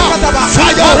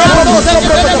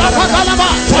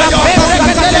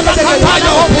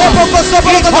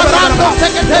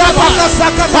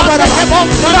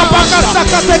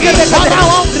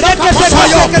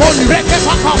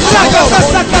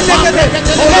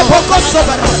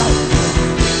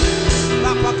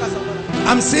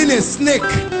I'm seeing a snake,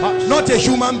 not a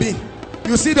human being.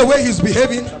 You see the way he's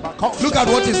behaving? Look at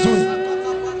what he's doing.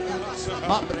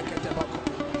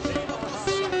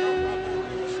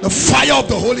 The fire of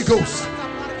the Holy Ghost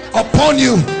upon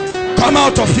you. Come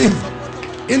out of him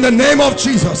in the name of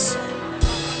Jesus.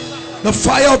 The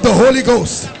fire of the Holy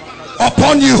Ghost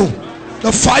upon you.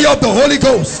 The fire of the Holy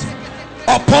Ghost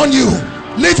upon you.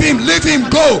 Leave him,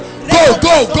 go. Go,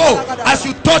 go, go. As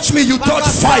you touch me, you touch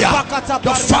fire.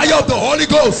 The fire of the Holy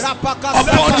Ghost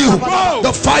upon you.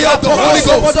 The fire of the Holy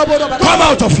Ghost. Come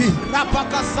out of him.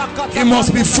 He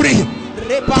must be free.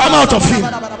 Come out of him.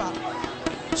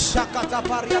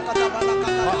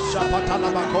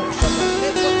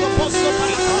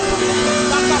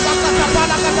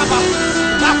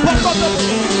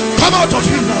 Come out of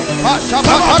him now.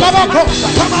 Come out of him.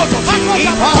 Come out of him.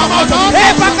 Come out of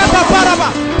him. Come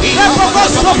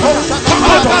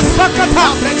out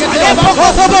of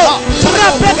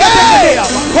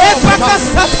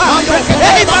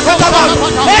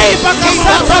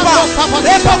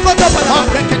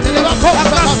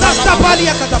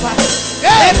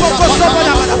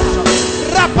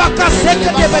Come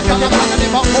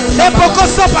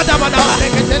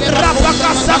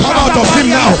out of him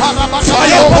now.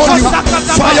 Fire upon you.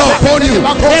 Fire upon you.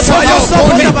 Fire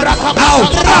upon you.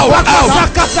 Out, out, out.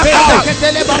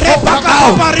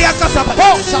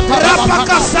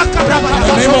 In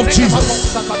the name of Jesus.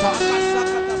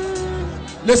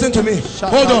 Listen to me.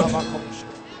 Hold on.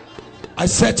 I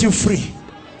set you free.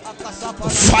 The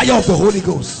fire of the Holy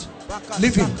Ghost.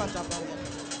 Leave him.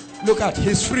 Look at,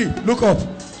 he's free. Look up.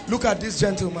 Look at this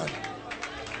gentleman.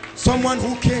 Someone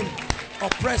who came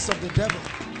oppressed of the devil.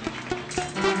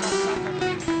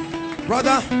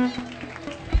 Brother,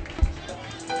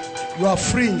 you are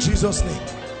free in Jesus' name.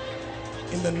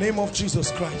 In the name of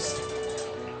Jesus Christ.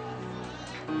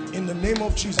 In the name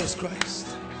of Jesus Christ.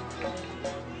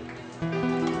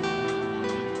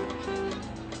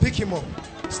 Pick him up.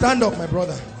 Stand up, my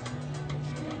brother.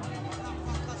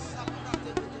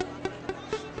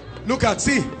 Look at,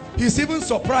 see, he's even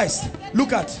surprised.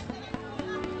 Look at.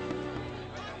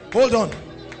 Hold on.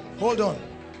 Hold on.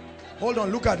 Hold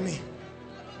on. Look at me.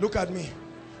 Look at me.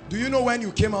 Do you know when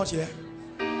you came out here?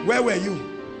 Where were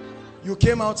you? You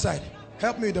came outside.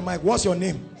 Help me with the mic. What's your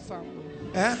name? Samuel.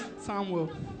 Eh? Samuel.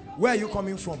 Where are you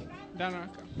coming from? Danaka.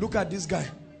 Look at this guy.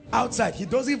 Outside. He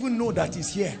doesn't even know that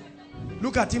he's here.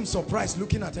 Look at him surprised,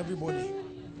 looking at everybody.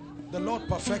 The Lord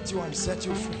perfect you and set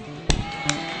you free.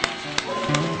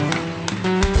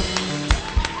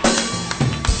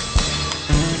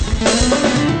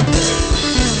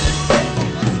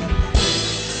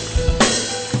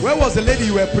 Where was the lady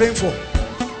you were praying for?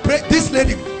 This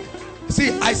lady. See,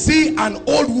 I see an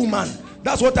old woman.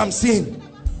 That's what I'm seeing.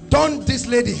 Turn this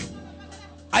lady.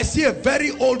 I see a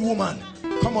very old woman.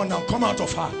 Come on now, come out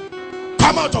of her.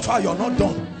 Come out of her, you're not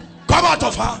done. Come out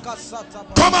of her.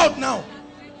 Come out now.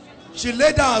 She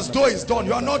laid down as though it's done.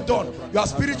 You are not done. You are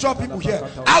spiritual people here.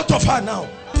 Out of her now.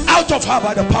 Out of her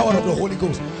by the power of the Holy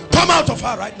Ghost. Come out of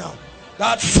her right now.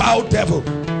 That foul devil.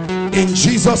 In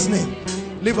Jesus' name.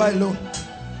 Leave her alone.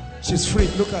 She's free.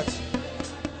 Look at.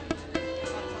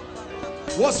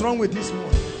 What's wrong with this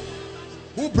woman?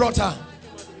 Who brought her?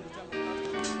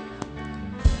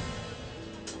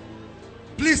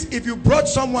 Please, if you brought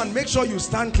someone, make sure you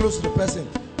stand close to the person.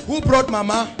 Who brought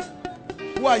Mama?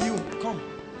 Who are you? Come.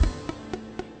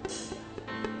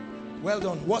 Well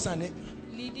done. What's her name?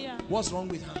 Lydia. What's wrong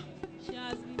with her? She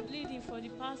has been bleeding for the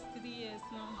past 3 years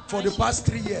now. For the past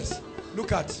 3 years.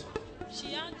 Look at.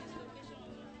 She had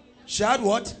dislocation. She had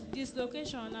what?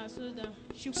 Dislocation on her shoulder.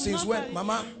 She could Since not when? carry-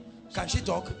 Mama, can she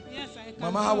talk? Yes, I can.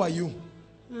 Mama, how are you?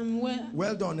 I'm well.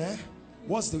 Well done, eh?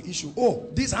 What's the issue? Oh,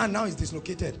 this hand now is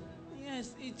dislocated.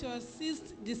 Yes, it was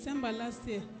 6th December last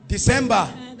year. December.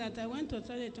 That I went to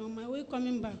toilet on my way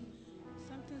coming back.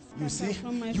 Something You see,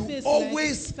 from my you face,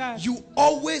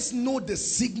 always know the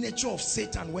signature of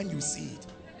Satan when you see it.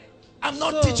 I'm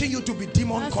not So, teaching you to be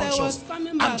demon as I was conscious.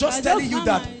 coming back, I'm just I telling you found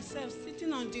that myself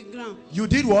sitting on the ground. you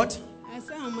did what? I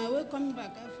said on my way coming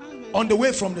back, I found myself. On the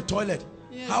way from the toilet.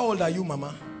 Yes. How old are you,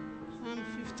 Mama? I'm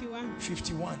 51.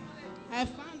 51. I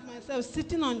found myself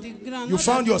sitting on the ground. You Not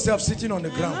found that- yourself sitting on the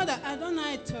Not ground. that, I don't know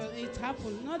how it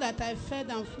happened. Not that I fell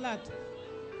down flat.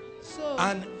 So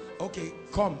And, okay,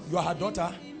 come. You are her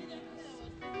daughter.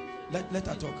 Let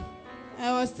her talk.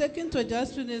 I was taken to the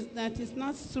hospital that is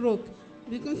not stroke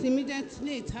because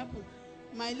immediately it happened.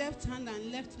 My left hand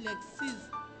and left leg seized.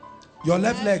 Your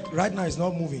left leg right now is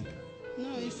not moving. No,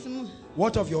 it's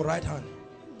What of your right hand?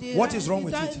 What is wrong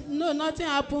with it? No, nothing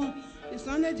happened. It's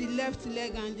only the left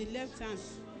leg and the left hand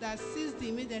that seized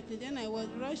immediately. Then I was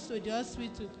rushed to the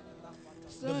hospital.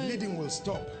 So The bleeding will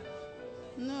stop.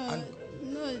 No,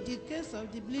 the case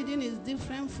of the bleeding is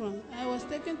different from. I was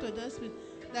taken to the hospital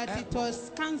that it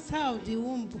was cancer of the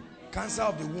womb. Cancer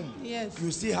of the womb. Yes.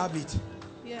 You still have it.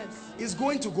 Yes. It's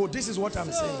going to go. This is what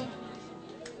I'm saying.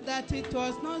 That it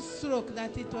was not stroke,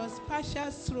 that it was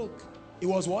partial stroke. It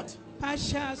was what?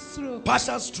 Partial stroke.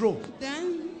 Partial stroke.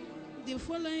 Then the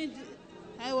following,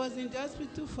 I was in the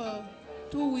hospital for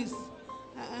 2 weeks.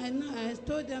 I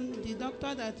told them, the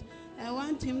doctor, that I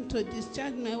want him to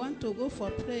discharge me. I want to go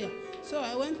for prayer. So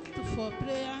I went for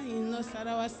prayer in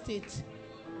Nasarawa State.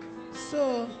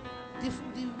 So the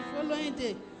following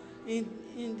day in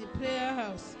the prayer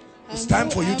house. It's time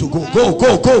for you to go.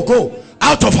 Go.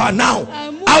 Out of her now.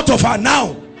 Out of her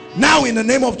now. Now in the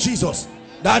name of Jesus.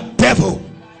 That devil.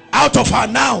 Out of her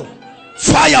now.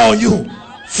 Fire on you.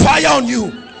 Fire on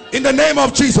you. In the name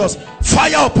of Jesus.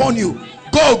 Fire upon you.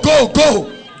 Go.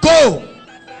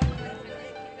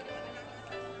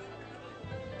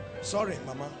 Sorry,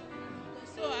 Mama.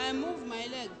 So I moved my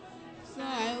leg. So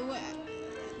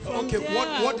From Okay,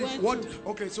 there,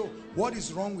 okay, so what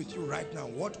is wrong with you right now?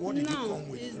 What did you come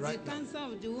with it's right the now? cancer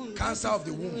of the womb. Cancer of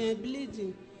the womb.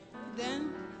 Bleeding.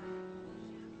 Then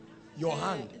Your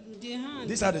hand. the hand.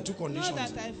 These are the two conditions. Know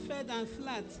that I fell down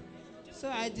flat. So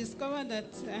I discovered that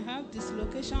I have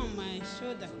dislocation on my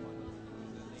shoulder.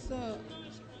 So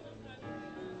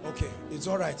Okay, it's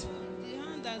all right. the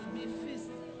hand has been fixed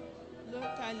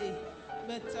locally.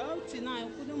 But up till now I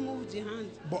couldn't move the hand.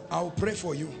 But I'll pray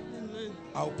for you. Amen.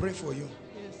 I'll pray for you.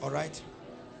 Yes. All right.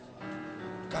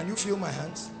 Can you feel my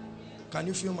hands? Can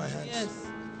you feel my hands? Yes.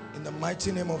 In the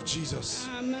mighty name of Jesus.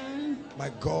 Amen. My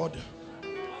God,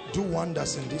 do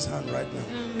wonders in this hand right now.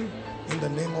 Amen. In the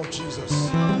name of Jesus.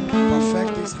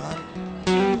 Perfect this hand.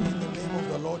 In the name of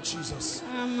the Lord Jesus.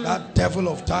 Amen. That devil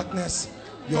of darkness,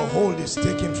 your hold is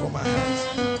taken from my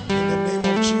hands. In the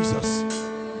name of Jesus.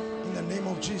 In the name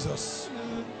of Jesus.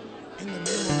 In the name of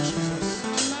Jesus.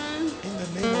 Amen. In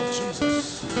the name of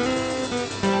Jesus.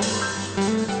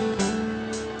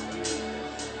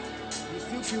 You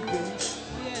still feel pain?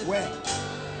 Yes. Where?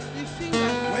 The finger.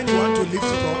 When you want to lift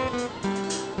it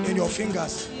up, in your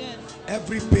fingers, Yes.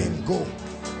 every pain go.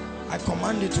 I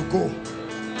command it to go.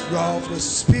 You are of the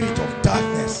spirit of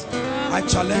darkness. I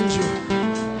challenge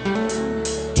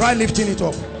you. Try lifting it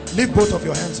up. Lift both of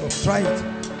your hands up. Try it.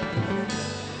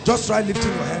 Just try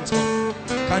lifting your hands up.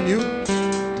 Can you?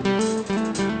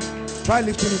 Try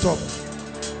lifting it up.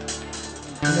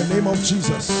 In the name of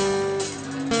Jesus.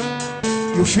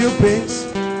 You feel pains?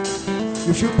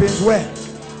 You feel pains where? Here.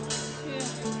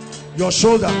 Your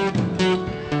shoulder.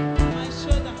 My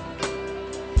shoulder.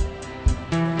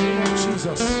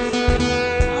 Jesus.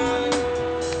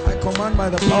 I command by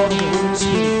the power of the Holy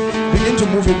Spirit. Begin to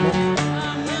move it more.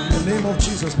 In the name of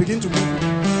Jesus. Begin to move it.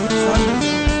 Start moving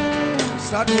it.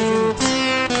 Start moving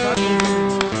it. Start moving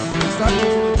it. Start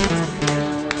moving it.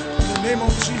 In the name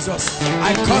of Jesus.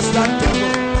 I curse that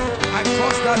devil. I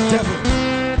curse that devil.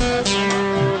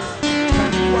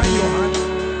 Can you wind your hand?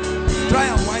 Try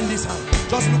and wind this hand.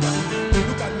 Just look at me.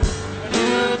 Look at me.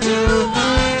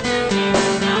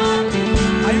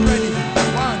 Are you ready?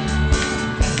 1,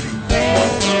 2,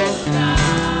 3.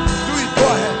 Do it. Go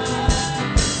ahead.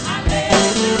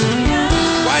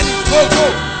 Wind it. Go, go,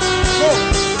 go.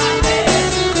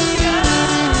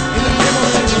 In the name of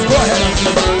Jesus. Go ahead.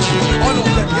 All of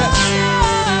them. Yes.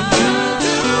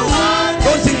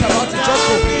 Don't think about it. Just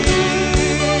go.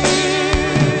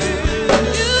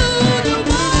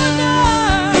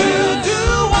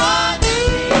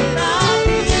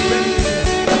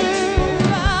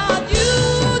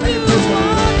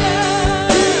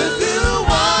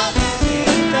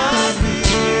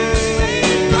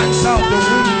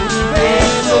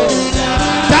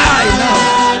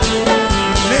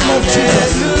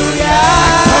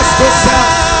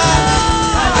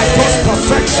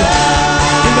 Perfection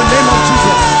in the name of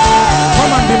Jesus.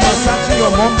 Come and be massaging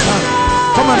your mom's hand.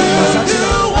 Come and be massaging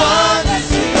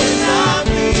her.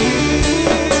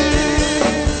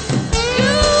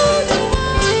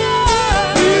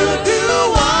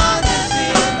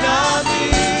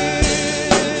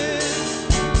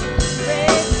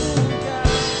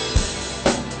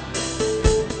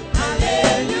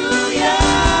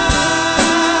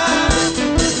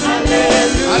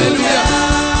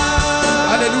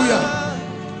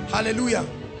 Hallelujah.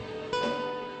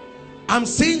 I'm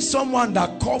seeing someone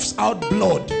that coughs out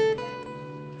blood.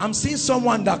 I'm seeing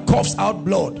someone that coughs out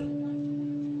blood.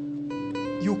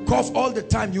 You cough all the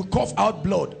time. You cough out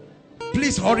blood.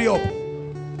 Please hurry up.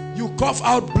 You cough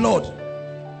out blood.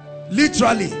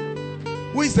 Literally.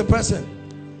 Who is the person?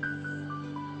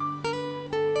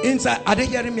 Inside. Are they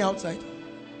hearing me outside?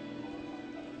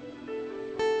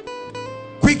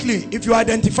 Quickly, if you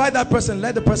identify that person,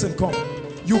 let the person come.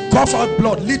 You cough out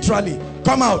blood, literally.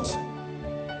 Come out.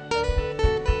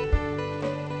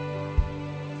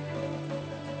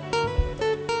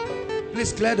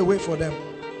 Please clear the way for them.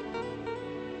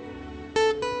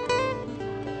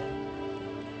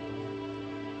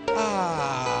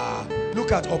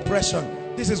 Look at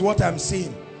oppression. This is what I'm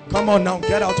seeing. Come on now,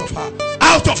 get out of her.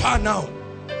 Out of her now.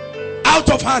 Out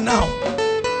of her now.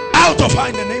 Out of her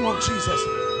in the name of Jesus.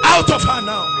 Out of her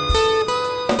now.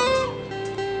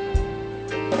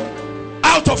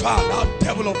 Out of her, thou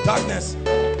devil of darkness.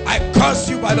 I curse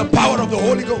you by the power of the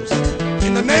Holy Ghost.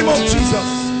 In the name of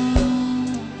Jesus.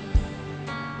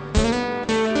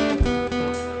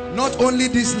 Not only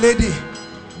this lady,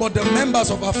 but the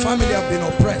members of her family have been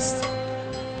oppressed.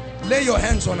 Lay your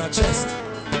hands on her chest.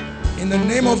 In the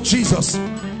name of Jesus,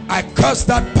 I curse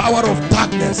that power of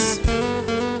darkness.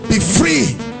 Be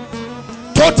free.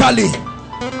 Totally.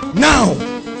 Now.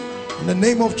 In the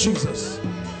name of Jesus.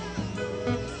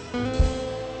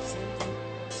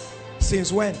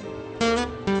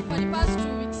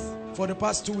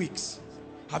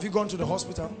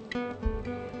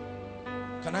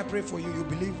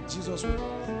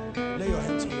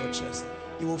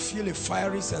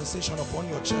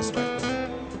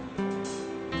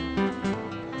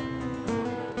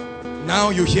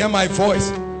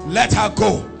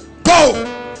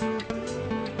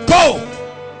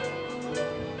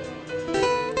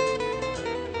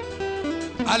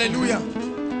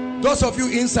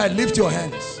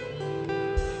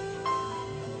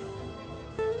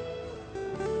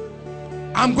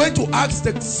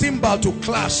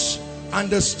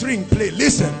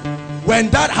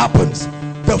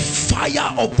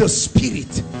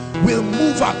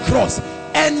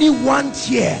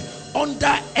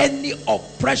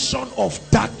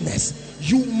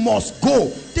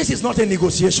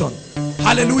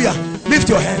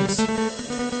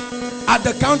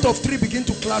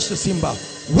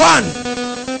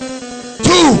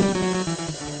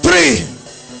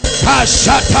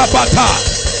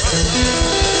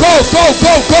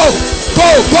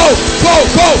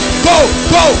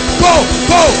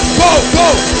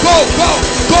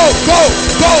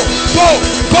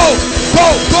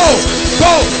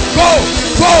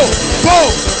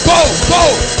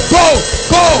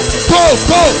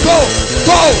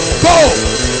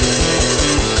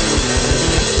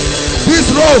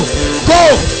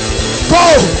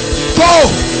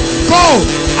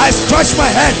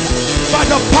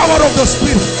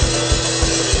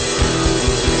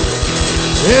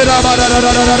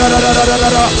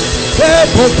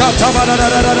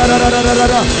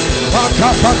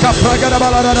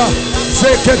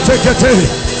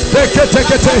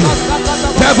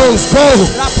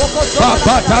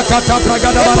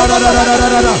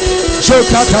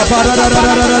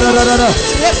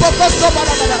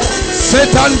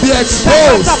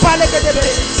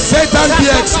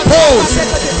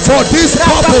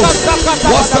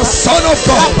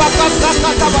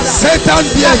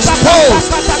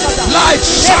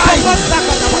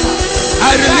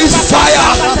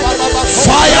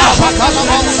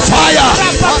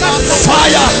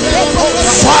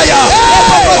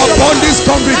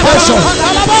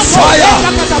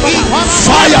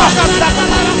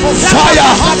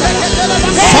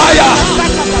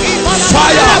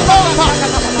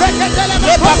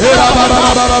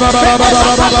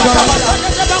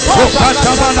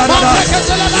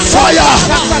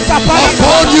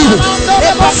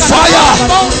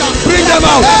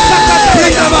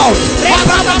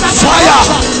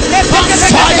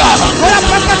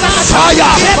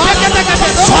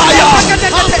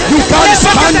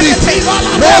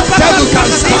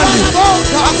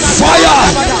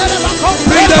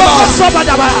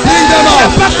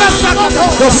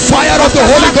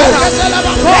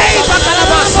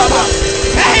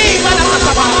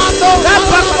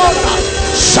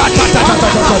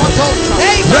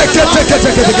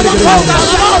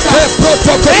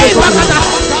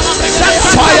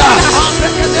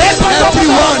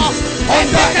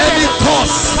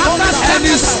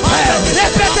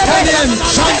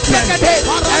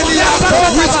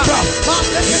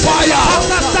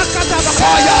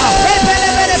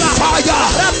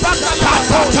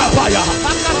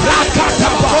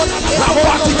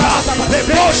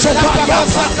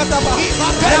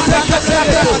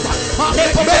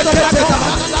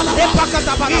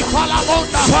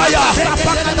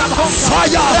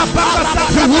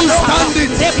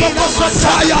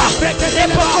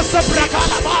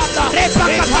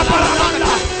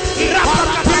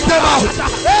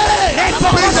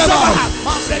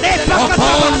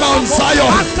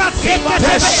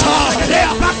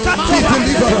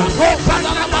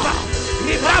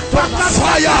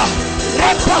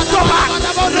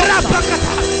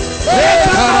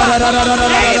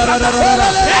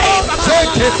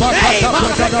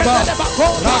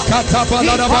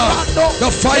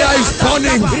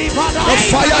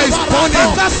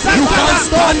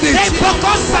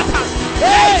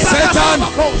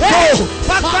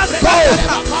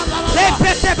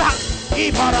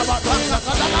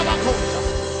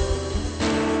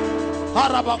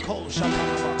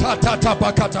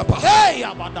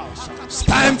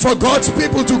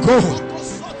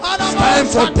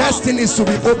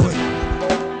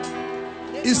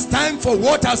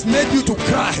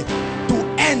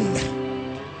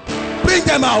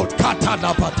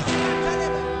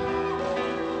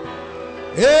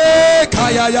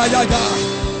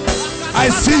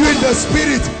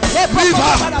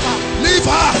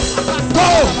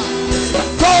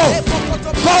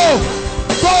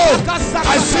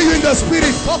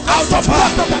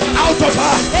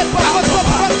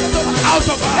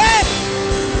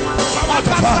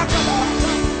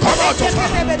 Come out of her.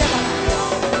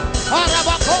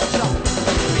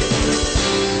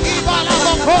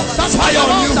 Fire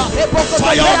on you.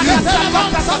 Fire on you.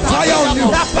 Fire on you.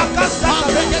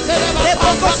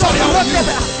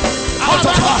 Out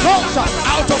of her.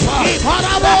 Out of her. Out of her. Come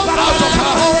out.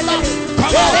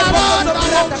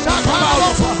 Come out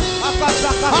of her.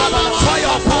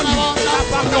 Fire upon you.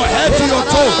 From your head to your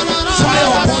toe. Fire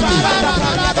upon you.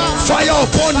 Fire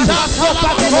upon you.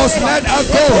 You must let her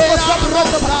go.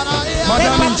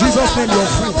 Madam, in Jesus' name, you're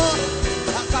free.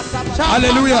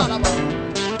 Hallelujah.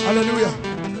 Hallelujah.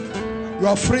 You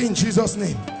are free in Jesus'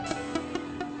 name.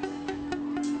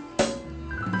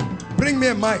 Bring me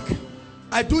a mic.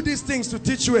 I do these things to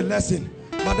teach you a lesson.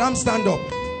 Madam, stand up.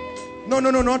 No,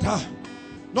 not her.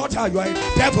 Not her. You are a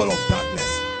devil of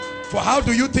darkness. For how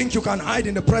do you think you can hide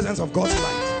in the presence of God's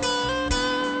light?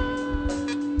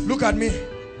 Look at me.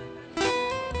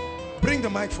 Bring the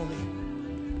mic for me.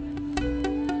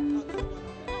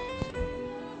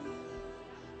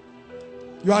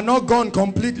 You are not gone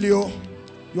completely, oh.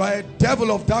 You are a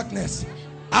devil of darkness.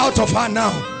 Out of her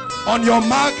now. On your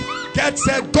mark, get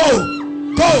set, go.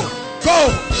 Go. Go.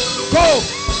 Go.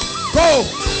 Go.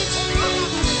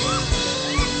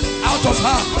 Out of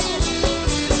her.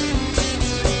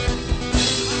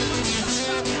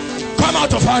 Come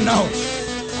out of her now.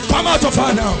 Come out of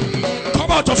her now.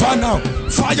 Come out of her now.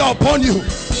 Fire upon you.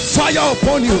 Fire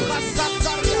upon you.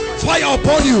 Fire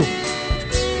upon you.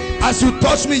 As you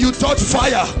touch me, you touch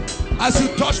fire. As you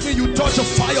touch me, you touch the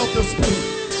fire of the Spirit.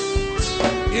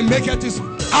 It make it is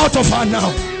out of her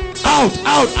now. Out,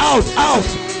 out, out, out,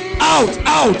 out,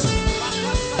 out.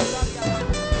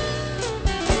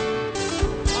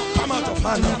 Come out of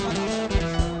her now.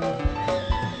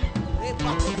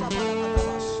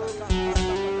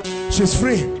 She's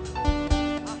free.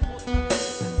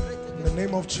 In the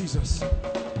name of Jesus.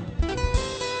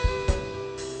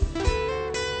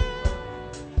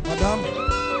 Madam,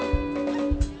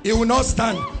 it will not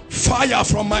stand. Fire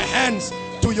from my hands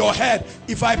to your head.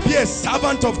 If I be a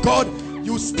servant of God,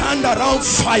 you stand around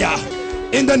fire.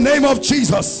 In the name of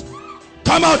Jesus.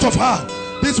 Come out of her.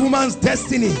 This woman's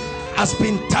destiny has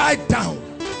been tied down.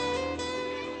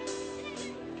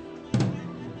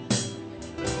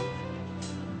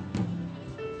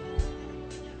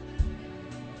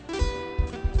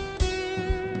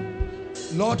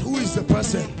 Lord, who is the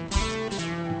person?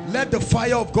 Let the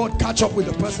fire of God catch up with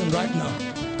the person right now.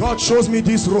 God shows me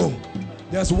this room.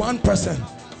 There's one person.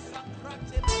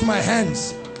 My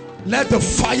hands. Let the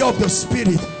fire of the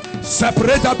Spirit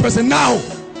separate that person now.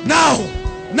 Now.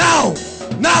 Now.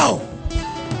 Now.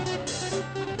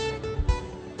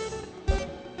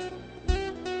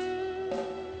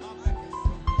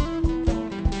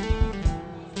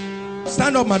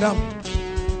 Stand up, madam.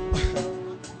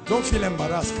 Don't feel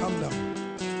embarrassed. Calm down.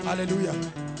 Hallelujah.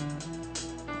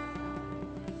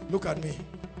 Look at me.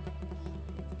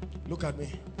 Look at me.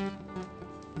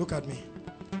 Look at me.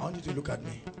 I want you to look at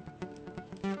me.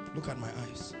 Look at my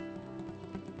eyes.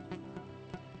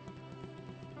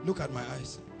 Look at my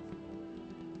eyes.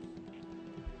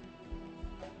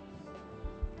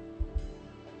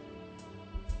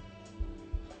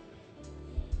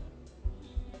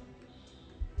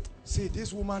 See,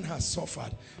 this woman has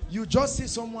suffered. You just see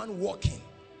someone walking.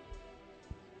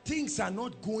 Things are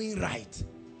not going right.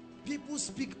 People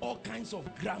speak all kinds of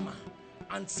grammar,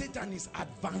 and Satan is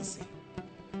advancing.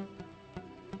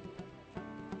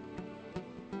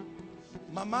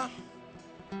 Mama,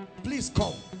 please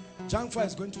come. Jangfa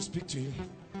is going to speak to you.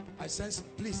 I sense,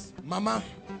 please, Mama.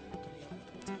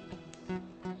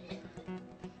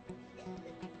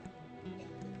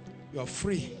 You are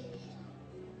free.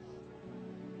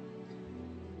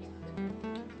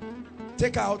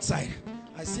 Take her outside.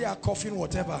 I see her coughing,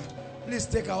 whatever. Please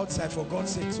take her outside for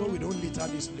God's sake, so we don't litter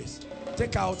this place.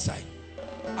 Take her outside.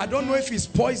 I don't know if it's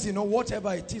poison or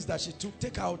whatever it is that she took.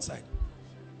 Take her outside.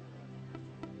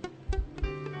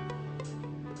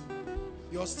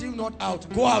 You're still not out.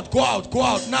 Go out, go out, go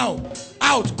out now.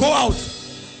 Out, go out.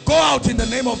 Go out in the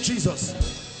name of Jesus.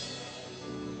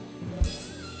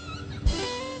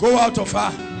 Go out of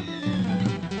her.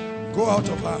 Go out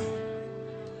of her.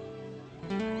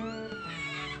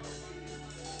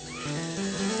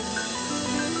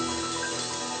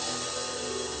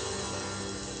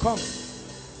 Come.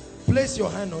 Place your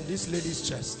hand on this lady's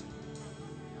chest.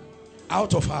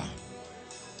 Out of her.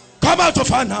 Come out of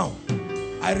her now.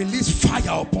 I release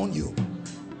fire upon you.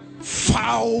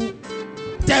 Foul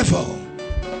devil.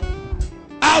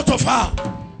 Out of her.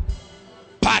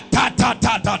 Patata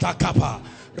tata kapa.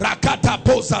 Rakata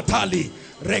posatali.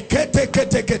 Rekete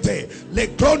kete kete.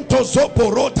 Legronto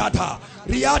zoporotata.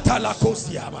 Riata la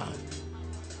kosiama.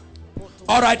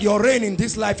 All right, your reign in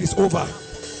this life is over.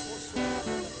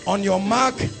 On your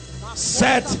mark,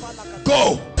 set,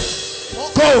 go.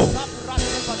 Go.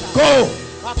 Go.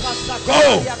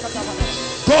 Go.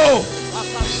 Go.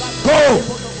 Go.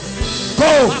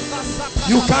 Go.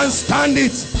 You can't stand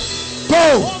it.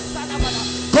 Go.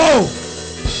 Go.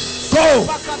 Go.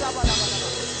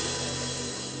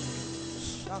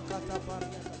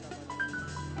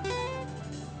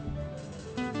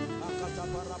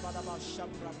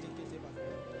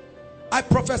 I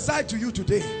prophesy to you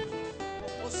today,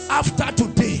 after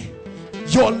today,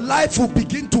 your life will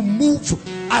begin to move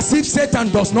as if Satan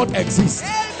does not exist.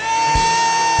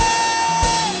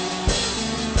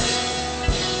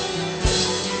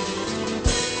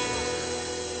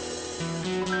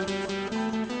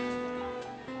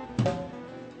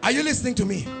 Are you listening to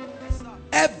me?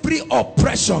 Every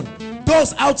oppression,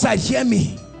 those outside hear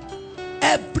me,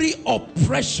 every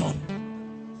oppression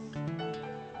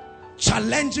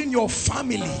challenging your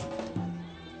family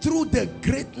through the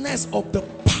greatness of the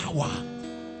power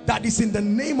that is in the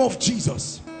name of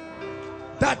Jesus,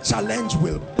 that challenge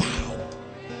will bow.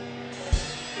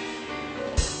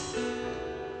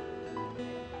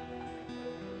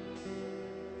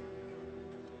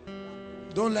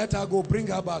 Don't let her go, bring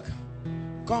her back.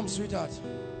 Come, sweetheart.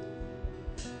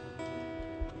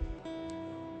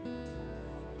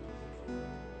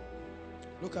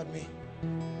 Look at me.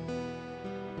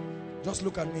 Just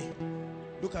look at me.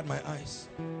 Look at my eyes.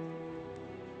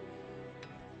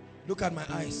 Look at my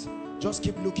eyes. Just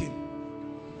keep looking.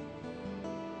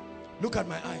 Look at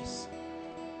my eyes.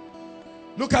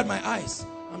 Look at my eyes.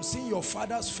 I'm seeing your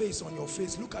father's face on your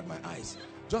face. Look at my eyes.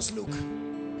 Just look.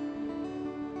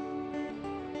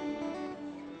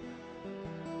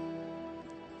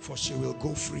 For she will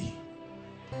go free.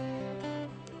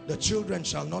 The children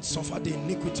shall not suffer the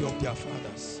iniquity of their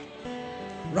fathers.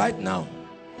 Right now,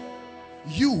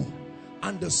 you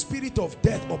and the spirit of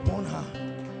death upon her,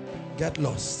 get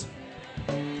lost.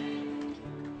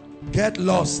 Get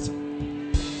lost.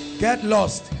 Get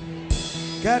lost.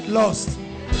 Get lost.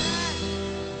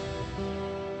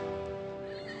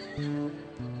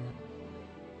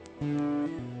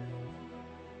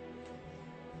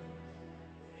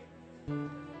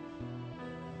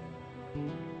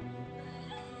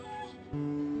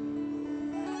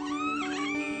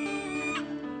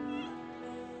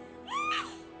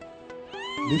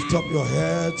 Lift up your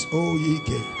heads, O ye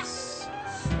gates.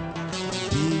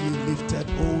 Be ye lifted,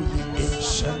 O ye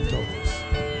ancient doors.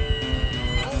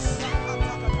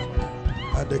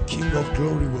 And the King of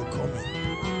glory will come in.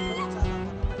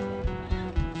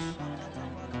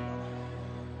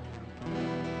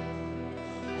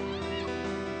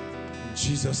 In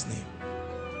Jesus' name.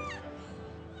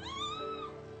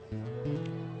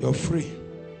 You're free.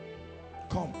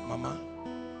 Come, Mama.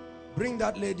 Bring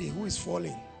that lady who is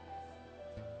falling.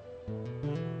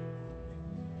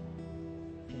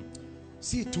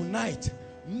 See, tonight,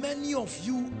 many of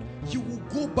you, you will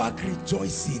go back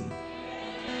rejoicing.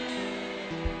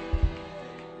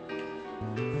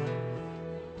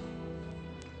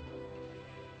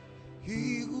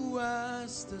 He who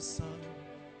has the Son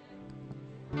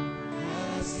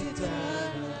has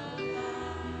eternal life.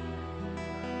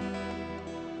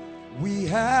 We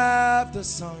have the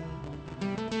Son,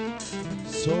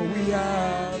 so we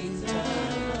have eternal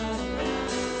life.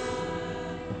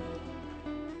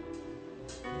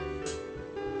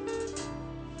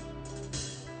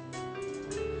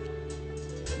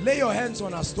 Lay your hands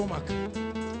on her stomach.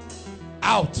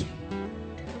 Out.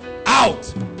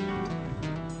 Out.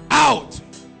 Out.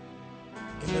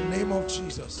 In the name of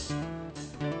Jesus.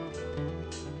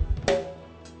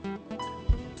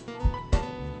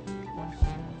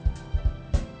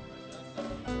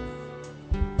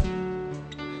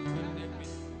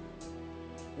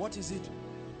 What is it?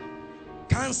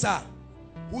 Cancer.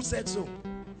 Who said so?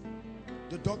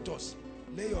 The doctors.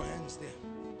 Lay your hands there.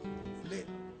 Lay.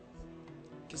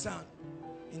 Kisan,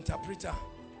 interpreter.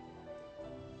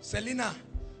 Selena.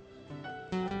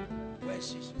 Where is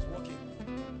she? She's walking.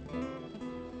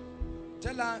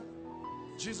 Tell her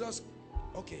Jesus.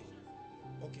 Okay.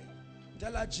 Okay.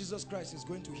 Tell her Jesus Christ is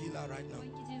going to heal her right now.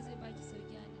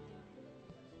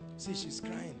 See, she's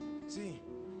crying. See.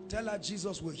 Tell her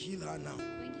Jesus will heal her now.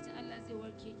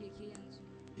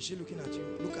 Is she looking at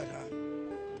you? Look at her.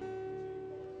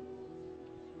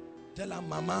 Tell her,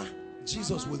 Mama,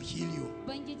 Jesus will heal you.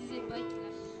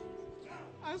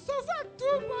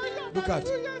 Look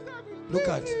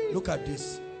at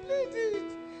this.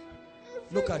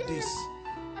 Look at this.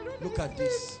 Look at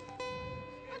this.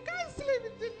 I can't sleep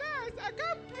in the night. I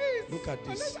can't breathe. Look at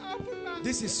this.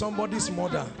 This is somebody's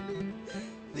mother.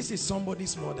 This is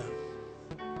somebody's mother.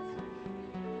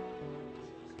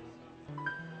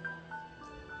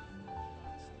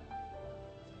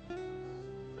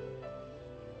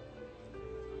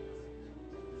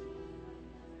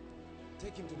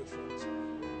 Take him to the front.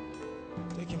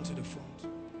 Take him to the front.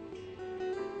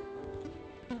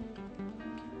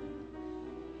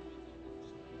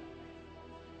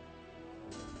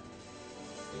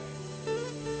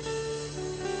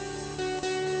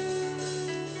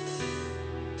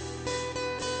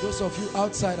 Those of you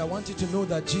outside, I want you to know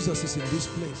that Jesus is in this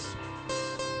place.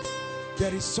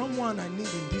 There is someone I need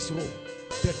in this room.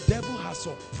 The devil has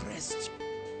oppressed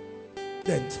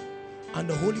you. And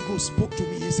the Holy Ghost spoke to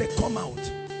me. He said, come out.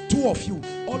 Two of you,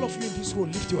 all of you in this room,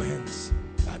 lift your hands.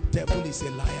 That devil is a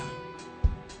liar.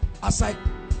 As I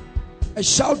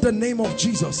shout the name of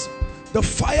Jesus, the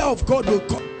fire of God will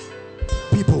come.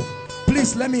 People,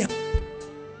 please let me.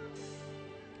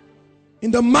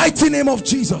 In the mighty name of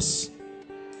Jesus,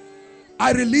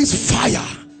 I release fire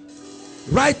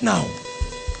right now.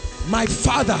 My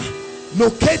Father,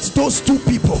 locate those two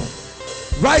people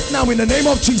right now in the name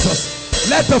of Jesus.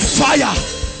 Let the fire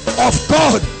of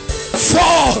God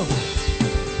fall.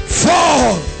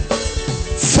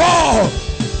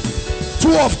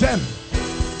 Two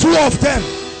of them.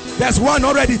 There's one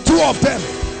already. Two of them.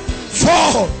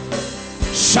 Fall.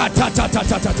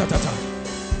 Shatatatatatatata.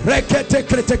 Rekete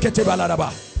krete kete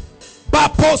baladaba.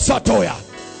 Bapo satoya.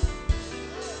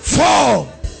 Fall.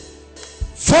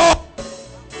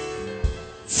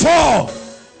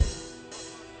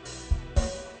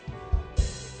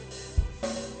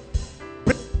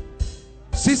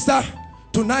 Sister,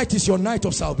 tonight is your night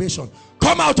of salvation.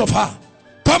 Come out of her.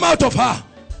 Come out of her.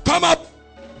 Come out.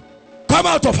 Come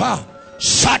out of her.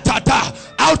 Shatata.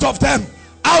 Out of them.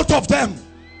 Out of them.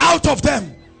 Out of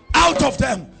them. Out of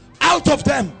them. Out of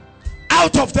them.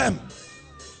 Out of them.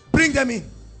 Bring them in.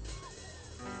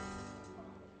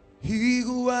 He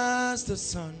who has the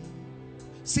Son.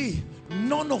 See,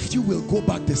 none of you will go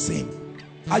back the same.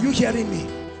 Are you hearing me?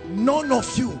 None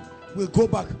of you will go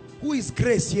back. Who is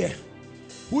Grace here?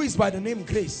 Who is by the name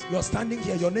Grace? You're standing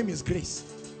here. Your name is Grace.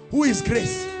 Who is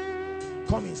Grace?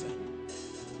 Come inside.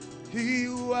 He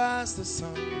who has the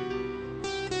Son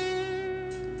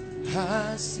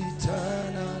has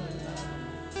eternal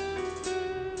life.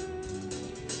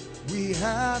 We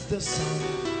have the Son,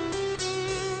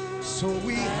 so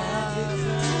we have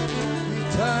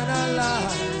eternal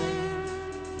life.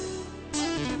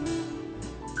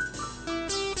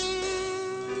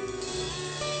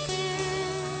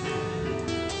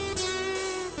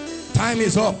 Time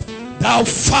is up. Thou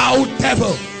foul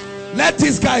devil, let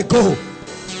this guy go.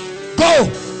 Go.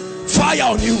 Fire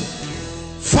on you.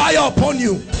 Fire upon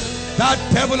you. That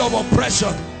devil of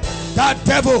oppression. That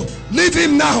devil, leave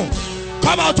him now.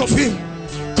 Come out of him.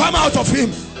 Come out of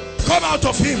him. Come out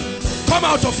of him. Come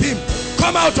out of him.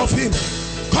 Come out of him.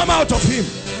 Come out of him.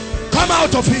 Come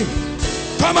out of him.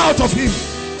 Come out of him.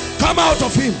 Come out of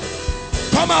him.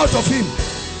 Come out of him.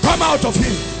 Come out of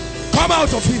him. Come out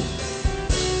of him.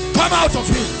 Come out of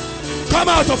him. Come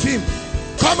out of him.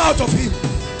 Come out of him.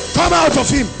 Come out of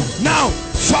him. Now,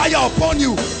 fire upon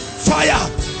you. Fire.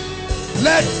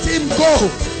 Let him go.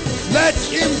 Let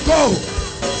him go.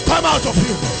 Come out of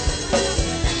him.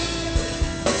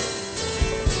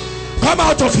 Come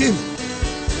out of him.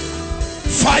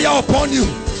 Fire upon you.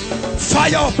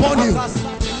 Fire upon you.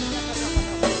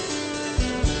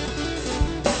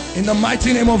 In the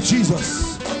mighty name of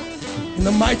Jesus. In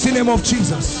the mighty name of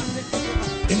Jesus.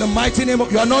 In the mighty name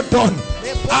of, you are not done.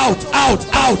 Out, out,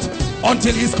 out,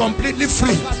 until he's completely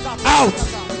free. Out.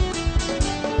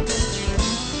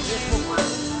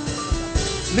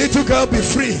 Little girl, be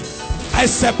free. I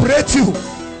separate you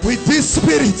with this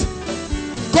spirit.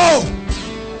 Go.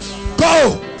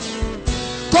 Go.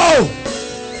 Go.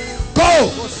 Go.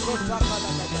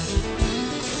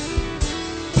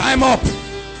 Time up.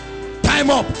 Time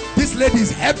up. This lady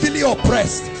is heavily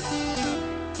oppressed.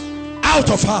 Out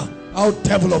of her. Out,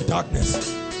 devil of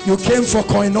darkness. You came for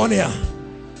koinonia.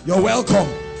 You're welcome.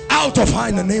 Out of her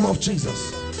in the name of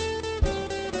Jesus.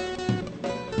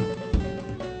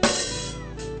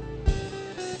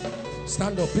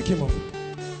 Stand up, pick him up.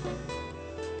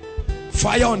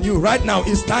 Fire on you right now.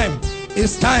 It's time.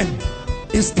 It's time.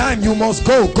 It's time. You must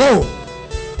go. Go.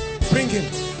 Bring him.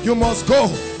 You must go.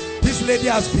 This lady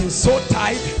has been so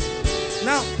tied.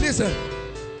 Now, listen.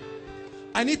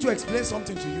 I need to explain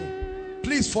something to you.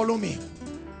 Please follow me.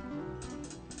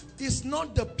 It's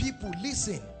not the people.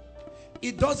 Listen.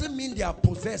 It doesn't mean they are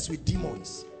possessed with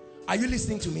demons. Are you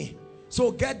listening to me?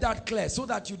 So get that clear so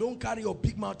that you don't carry your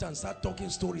big mouth and start talking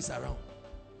stories around.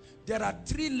 There are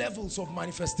 3 levels of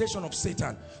manifestation of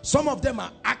Satan. Some of them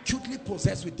are acutely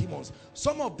possessed with demons.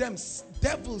 Some of them,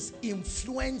 devils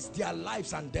influence their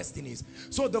lives and destinies.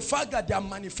 So the fact that they are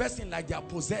manifesting like they are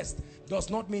possessed does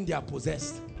not mean they are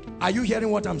possessed. Are you hearing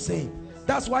what I'm saying?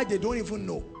 That's why they don't even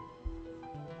know.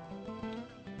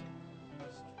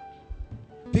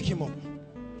 Pick him up.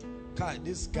 God,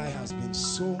 this guy has been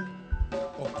so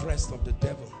oppressed of the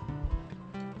devil.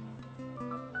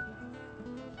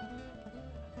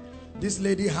 This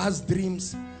lady has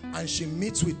dreams and she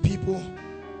meets with people.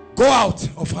 Go out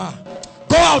of her.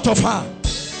 Go out of her.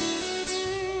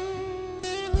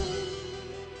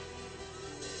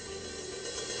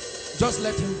 Just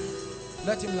let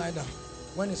him lie down.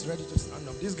 When he's ready to stand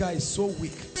up. This guy is so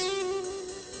weak.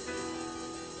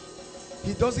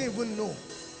 He doesn't even know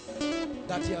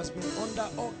that he has been under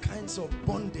all kinds of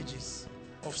bondages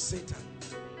of Satan.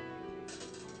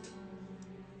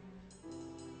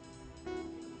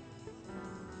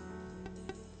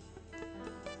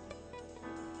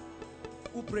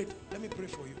 Who prayed? Let me pray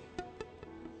for you.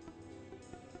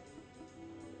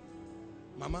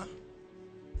 Mama,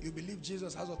 you believe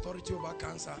Jesus has authority over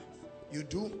cancer? You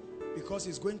do? Because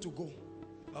it's going to go.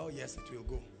 Oh yes, it will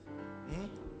go.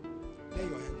 Lay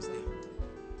your hands there.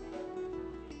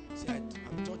 See,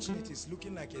 I'm touching it. It's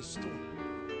looking like a stone.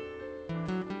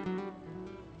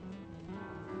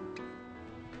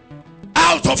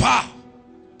 Out of her!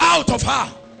 Out of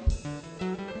her!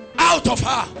 Out of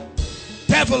her!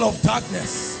 Devil of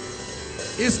darkness.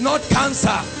 It's not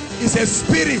cancer. It's a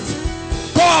spirit.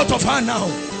 Go out of her now.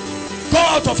 Go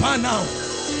out of her now.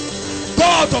 Go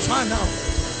out of her now.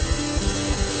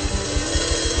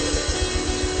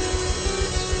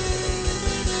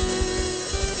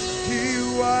 He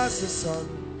who has the Son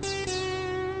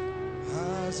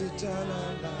has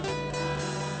eternal life.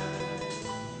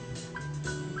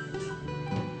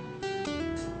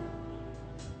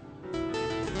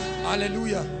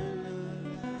 Hallelujah.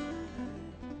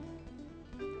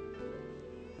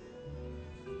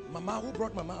 Mama, who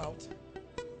brought Mama out?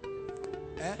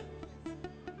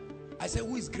 I said,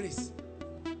 who is Grace?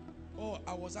 Oh,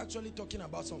 I was actually talking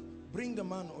about some. Bring the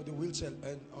man or the wheelchair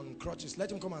and on crutches.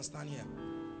 Let him come and stand here.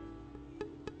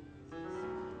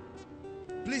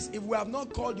 Please, if we have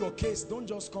not called your case, don't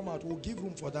just come out. We'll give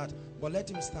room for that. But let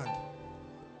him stand.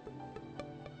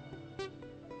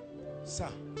 Sir,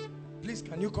 please,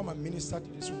 can you come and minister to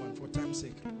this woman for time's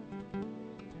sake?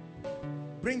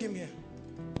 Bring him here.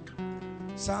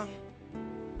 Sir,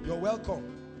 you're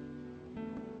welcome.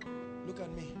 Look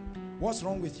at me. What's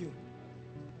wrong with you?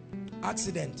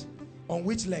 Accident. On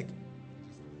which leg?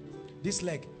 This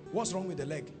leg. What's wrong with the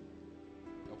leg?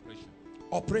 Operation.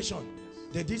 Operation.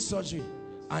 Yes. They did surgery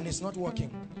and it's not working.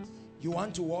 Yes. You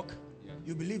want to walk? Yeah.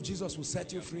 You believe Jesus will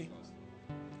set you free?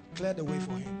 Clear the way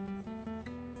for him.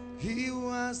 He who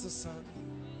has the Son.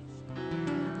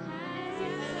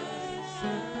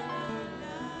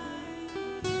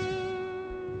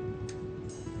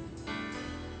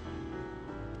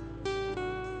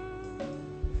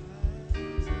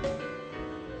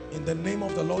 In the name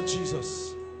of the Lord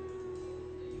Jesus.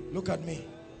 Look at me.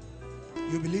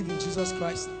 You believe in Jesus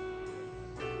Christ?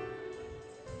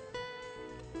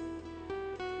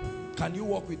 Can you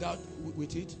walk with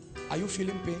it? Are you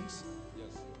feeling pains?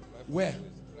 Yes. Where?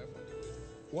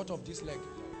 What of this leg?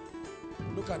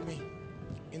 Look at me.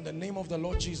 In the name of the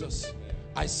Lord Jesus,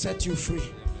 I set you free.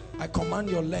 I command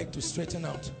your leg to straighten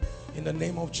out. In the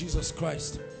name of Jesus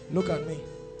Christ. Look at me.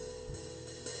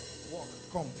 Walk.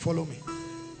 Come, follow me.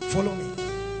 Follow me.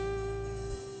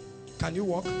 Can you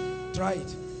walk? Try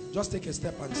it. Just take a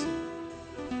step and see.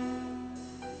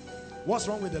 What's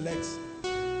wrong with the legs?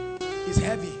 It's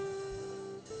heavy.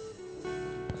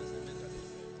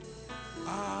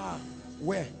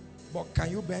 Where? But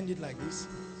can you bend it like this?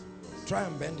 Try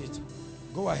and bend it.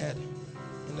 Go ahead.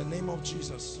 In the name of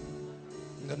Jesus.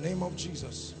 In the name of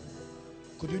Jesus.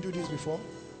 Could you do this before?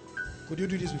 Could you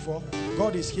do this before?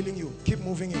 God is healing you. Keep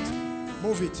moving it.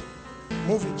 Move it.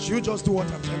 Move it. You just do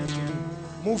what I'm telling you to do.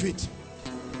 Move it.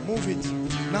 Move it.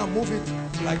 Now move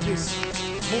it like this.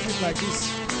 Move it like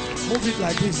this. Move it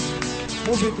like this.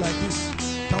 Move it like this.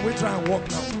 Can we try and walk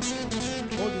now?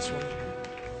 Hold this for me.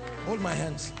 Hold my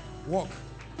hands. Walk.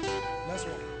 Let's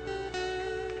walk.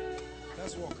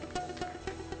 Let's walk.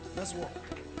 Let's walk.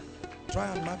 Try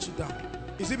and match it down.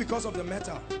 Is it because of the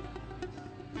metal?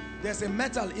 There's a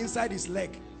metal inside his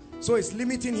leg, so it's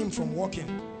limiting him from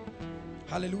walking.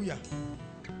 Hallelujah.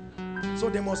 So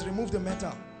they must remove the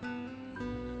metal.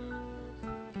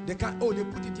 They can't. Oh, they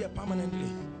put it here permanently.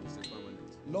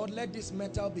 Lord, let this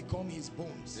metal become his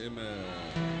bones. Amen.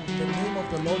 In the name of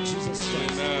the Lord Jesus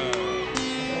Christ. Amen.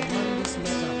 I command this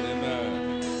metal.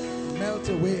 Amen. Melt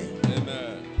away.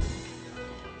 Amen.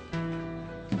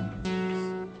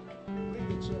 Bring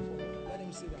the chair for me. Let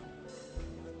him sit down.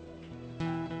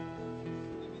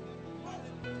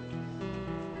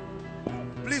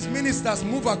 Please, ministers,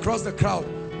 move across the crowd.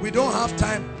 We don't have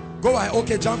time. Go ahead.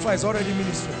 Okay, Janfa is already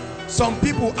ministering. Some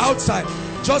people outside,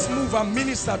 Just move and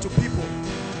minister to people.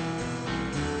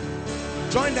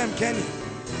 Join them, Kenny.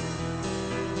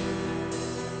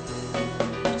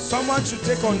 Someone should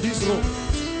take on this role.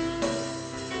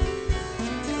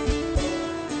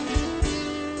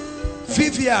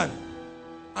 Vivian.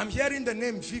 I'm hearing the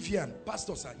name Vivian.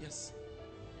 Pastor sir, yes.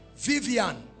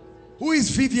 Vivian. Who is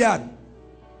Vivian?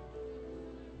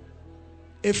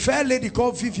 A fair lady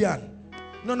called Vivian.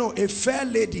 No, a fair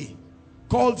lady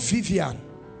called Vivian.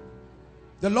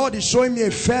 The Lord is showing me a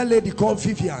fair lady called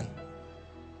Vivian.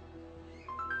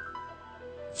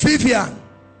 Vivian.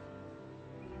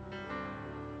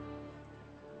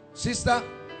 Sister,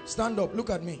 stand up. Look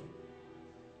at me.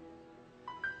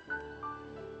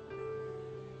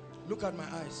 Look at my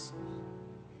eyes.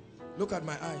 Look at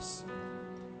my eyes.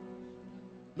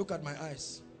 Look at my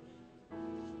eyes.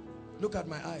 Look at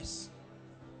my eyes.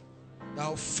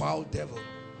 Thou foul devil.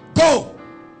 Go!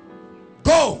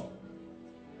 Go!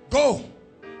 Go!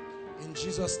 In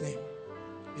Jesus' name.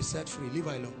 Be set free. Leave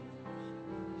her alone.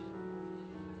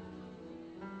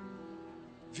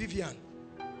 Vivian.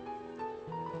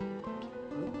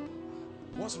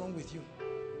 What's wrong with you?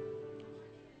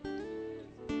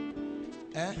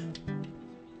 Eh?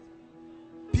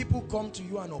 People come to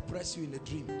you and oppress you in a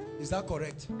dream. Is that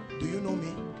correct? Do you know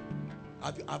me?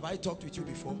 Have I talked with you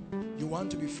before? You want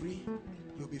to be free?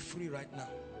 You'll be free right now.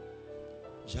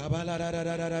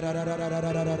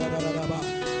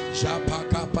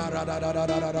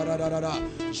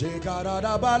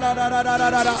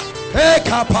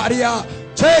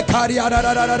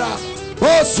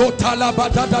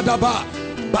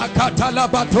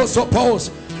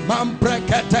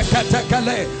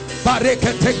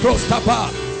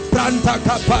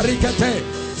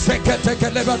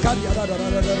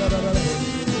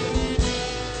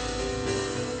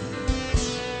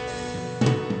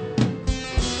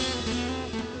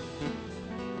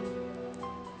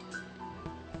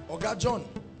 Oga John,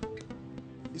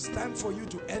 it's time for you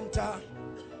to enter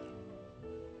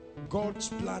God's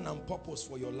plan and purpose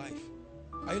for your life.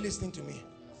 Are you listening to me?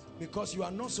 Because you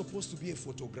are not supposed to be a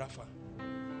photographer.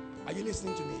 Are you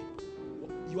listening to me?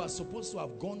 You are supposed to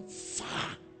have gone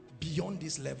far beyond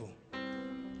this level.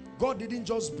 God didn't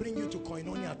just bring you to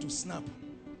Koinonia to snap.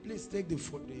 Please take the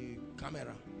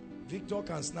camera. Victor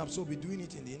can snap, so we'll be doing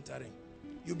it in the interim.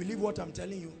 You believe what I'm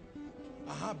telling you?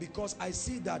 Because I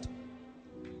see that.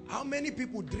 How many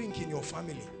people drink in your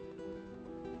family?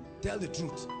 Tell the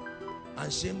truth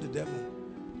and shame the devil.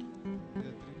 Yeah, 3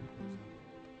 people.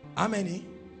 How many?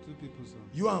 2 people, sir.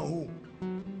 You and who? I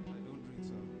don't drink,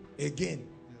 sir. Again?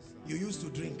 Yes, sir. You used to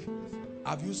drink. Yes, sir.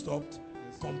 Have you stopped?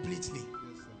 Yes, sir. Completely?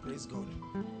 Yes, sir. Praise God.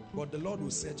 But the Lord will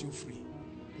set you free.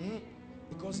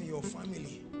 Because in your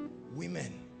family,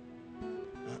 women.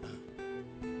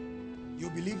 You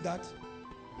believe that?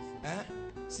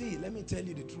 See, let me tell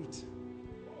you the truth.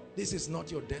 This is not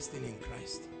your destiny in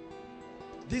Christ.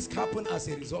 This happened as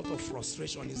a result of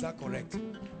frustration. Is that correct?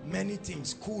 Many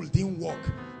things. School didn't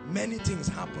work. Many things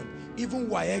happened. Even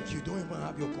WAEC, you don't even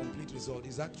have your complete result.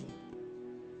 Is that true?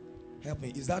 Help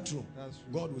me. Is that true? That's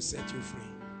true. God will set you free.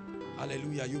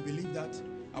 Hallelujah. You believe that?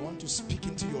 I want to speak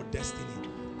into your destiny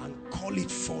and call it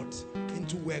forth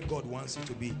into where God wants you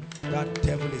to be. That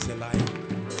devil is a liar.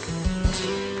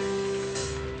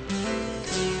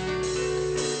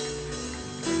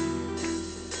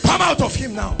 Come out of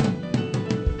him now.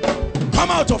 Come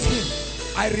out of him.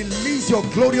 I release your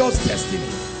glorious destiny.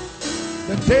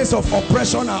 The days of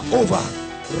oppression are over.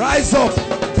 Rise up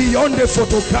beyond the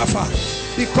photographer.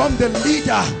 Become the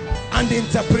leader and the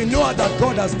entrepreneur that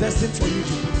God has destined for you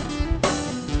to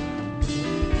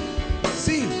be.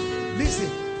 See,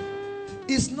 listen.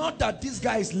 It's not that this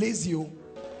guy is lazy.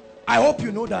 I hope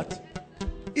you know that.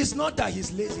 It's not that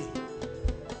he's lazy.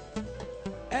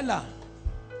 Ella,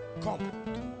 come.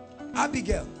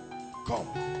 Abigail, come.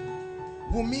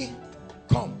 Wumi,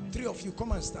 come. 3 of you,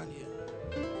 come and stand here.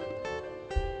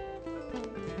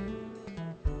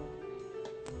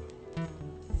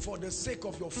 For the sake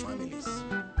of your families,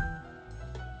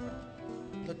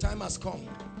 the time has come.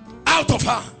 Out of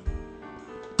her.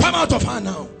 Come out of her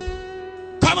now.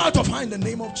 Come out of her in the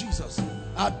name of Jesus.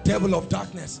 Our devil of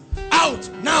darkness. Out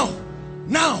now.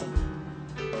 Now.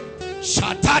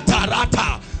 Shatata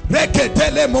rata.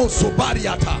 Reketelemo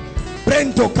subariata.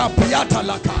 Brento kapriata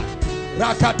laka.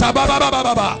 Rakata baba baba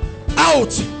baba.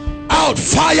 Out. Out.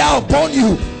 Fire upon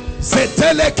you.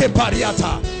 Zetele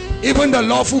kepariata. Even the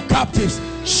lawful captives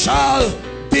shall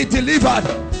be delivered.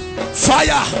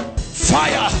 Fire.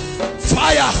 Fire.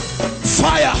 Fire.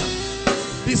 Fire.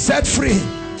 Be set free.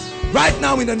 Right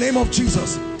now in the name of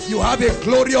Jesus. You have a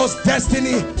glorious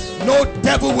destiny. No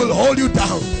devil will hold you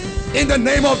down. In the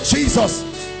name of Jesus.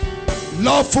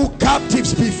 Lawful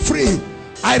captives, be free.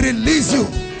 I release you.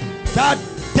 That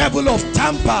devil of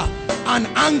temper and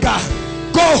anger,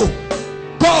 go,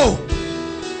 go.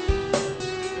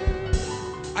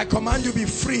 I command you, be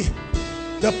free.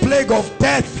 The plague of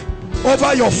death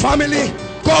over your family,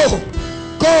 go,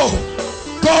 go,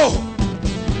 go,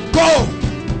 go.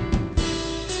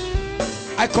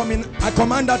 I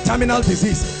command that terminal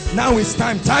disease. Now it's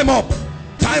time. Time up.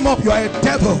 Time up. You are a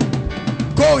devil.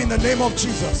 Go in the name of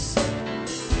Jesus.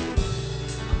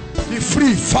 Be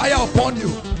free. Fire upon you.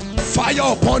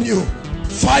 Fire upon you.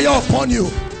 Fire upon you.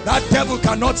 That devil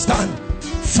cannot stand.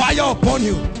 Fire upon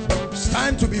you. It's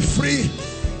time to be free.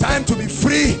 Time to be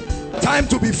free. Time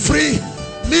to be free.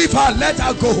 Leave her. Let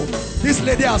her go. This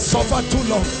lady has suffered too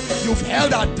long. You've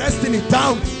held her destiny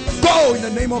down. Go in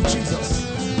the name of Jesus.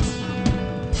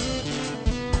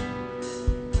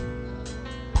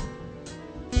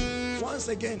 Once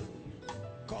again,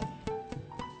 come.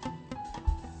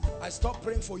 I stopped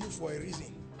praying for you for a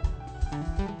reason.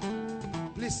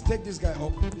 Please take this guy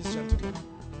up, this gentleman.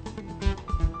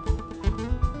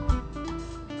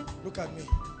 Look at me.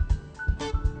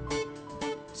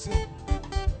 See,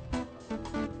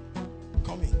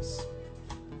 Cummings,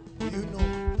 do you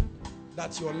know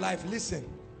that your life,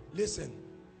 listen, listen,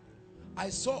 I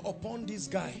saw upon this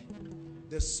guy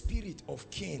the spirit of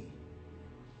Cain,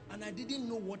 and I didn't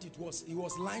know what it was. He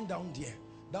was lying down there.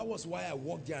 That was why I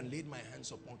walked there and laid my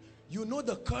hands upon. You know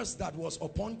the curse that was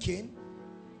upon Cain?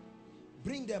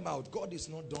 Bring them out. God is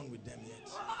not done with them yet.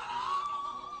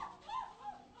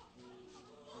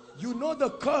 You know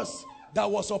the curse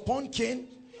that was upon Cain?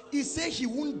 He said he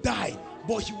won't die,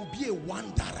 but he will be a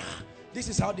wanderer. This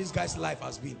is how this guy's life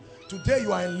has been. Today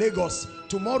you are in Lagos.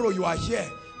 Tomorrow you are here.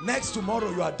 Next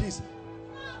tomorrow you are this.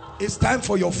 It's time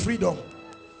for your freedom.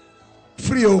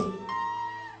 Free. Oh.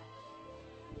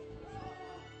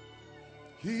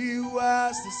 He who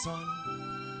has the Son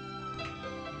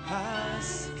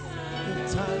has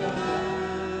eternal life.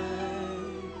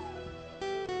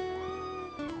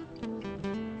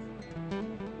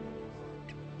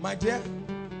 My dear,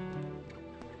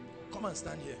 come and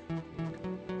stand here.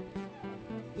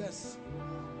 Yes.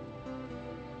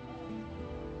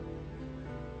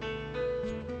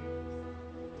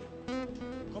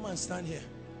 Come and stand here.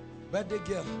 Birthday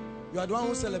girl, you are the one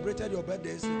who celebrated your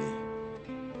birthday yesterday.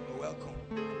 You're welcome.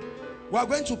 We are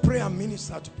going to pray and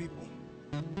minister to people.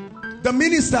 The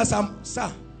ministers are,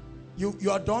 sir,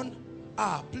 you are done?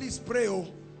 Please pray. Oh,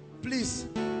 please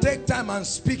take time and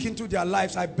speak into their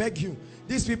lives. I beg you.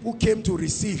 These people came to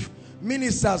receive.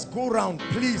 Ministers, go around,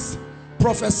 please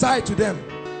prophesy to them.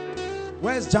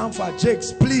 Where's Jamfa?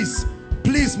 Jakes, please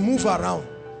move around.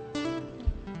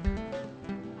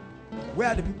 Where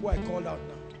are the people I called out now?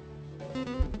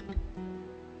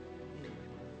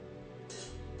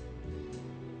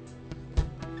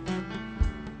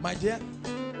 My dear,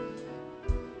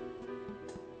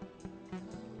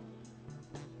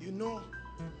 you know,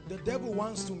 the devil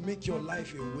wants to make your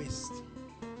life a waste.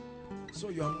 So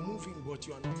you are moving, but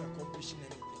you are not accomplishing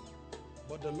anything.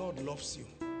 But the Lord loves you.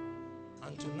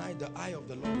 And tonight the eye of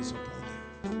the Lord is upon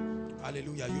you.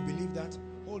 Hallelujah. You believe that?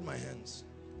 Hold my hands.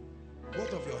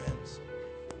 Both of your hands.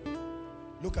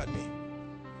 Look at me.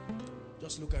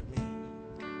 Just look at me.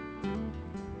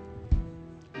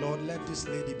 Lord, let this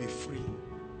lady be free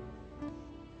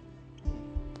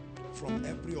from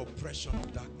every oppression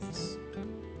of darkness.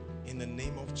 In the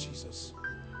name of Jesus,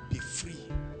 be free.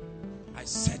 I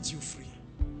set you free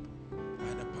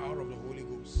by the power of the Holy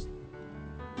Ghost.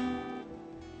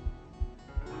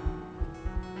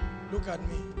 Look at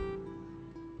me.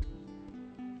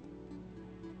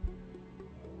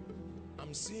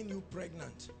 I'm seeing you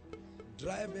pregnant.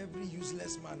 Drive every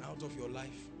useless man out of your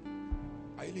life.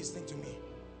 Are you listening to me?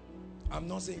 I'm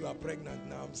not saying you are pregnant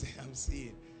now. I'm saying I'm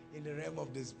seeing in the realm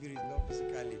of the spirit, not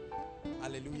physically.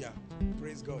 Hallelujah.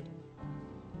 Praise God.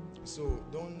 So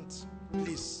don't,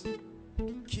 please,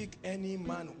 kick any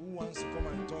man who wants to come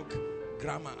and talk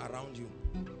grammar around you,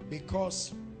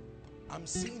 because I'm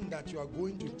seeing that you are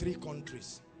going to 3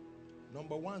 countries.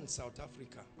 Number 1, South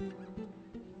Africa.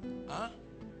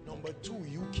 Number 2,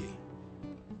 UK.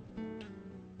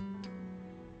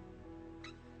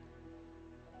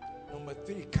 Number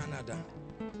 3, Canada.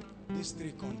 These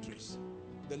 3 countries.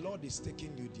 The Lord is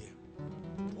taking you there.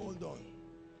 Hold on.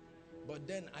 But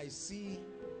then I see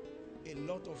a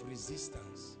lot of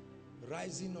resistance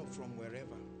rising up from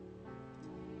wherever.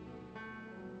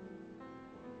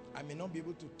 I may not be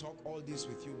able to talk all this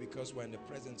with you because we're in the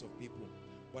presence of people,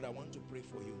 but I want to pray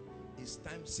for you. It's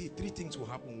time. See, 3 things will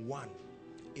happen. 1,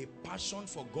 a passion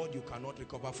for God you cannot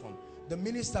recover from. The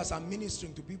ministers are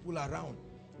ministering to people around.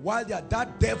 While they are,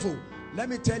 that devil Let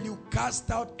me tell you,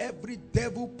 cast out every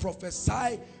devil,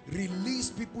 prophesy, release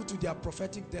people to their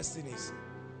prophetic destinies.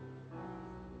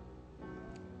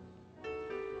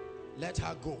 Let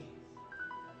her go.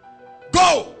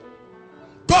 Go!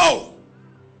 Go!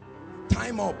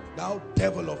 Time up, thou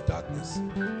devil of darkness.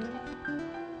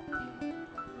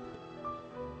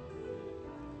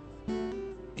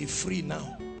 Be free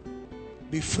now.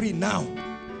 Be free now.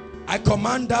 I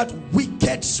command that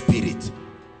wicked spirit,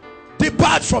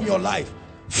 depart from your life.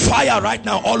 Fire right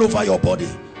now all over your body.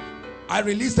 I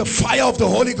release the fire of the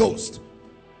Holy Ghost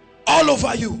all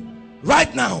over you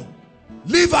right now.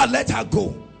 Leave her, let her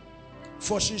go.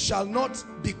 For she shall not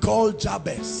be called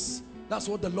Jabez. That's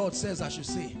what the Lord says I should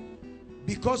say.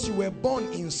 Because you were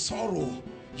born in sorrow,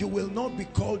 you will not be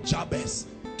called Jabez.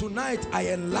 Tonight I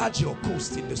enlarge your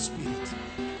coast in the spirit.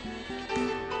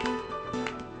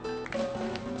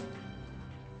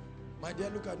 My dear,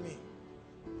 look at me.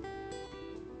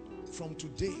 From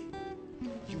today,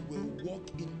 you will walk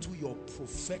into your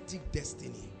prophetic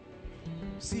destiny.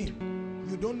 See,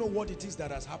 you don't know what it is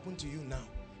that has happened to you now.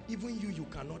 Even you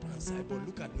cannot answer. But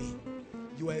look at me.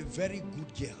 You are a very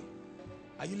good girl.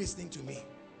 Are you listening to me?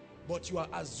 But you are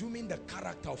assuming the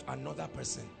character of another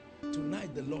person.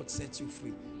 Tonight, the Lord sets you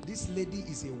free. This lady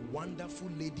is a wonderful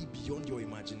lady beyond your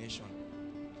imagination.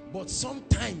 But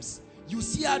sometimes, you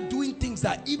see her doing things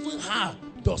that even her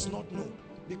does not know.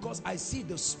 Because I see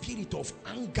the spirit of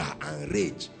anger and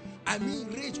rage. I mean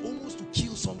rage almost to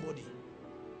kill somebody.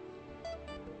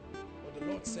 But the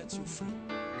Lord sets you free.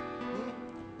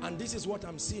 And this is what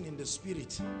I'm seeing in the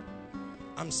spirit.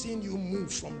 I'm seeing you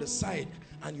move from the side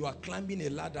and you are climbing a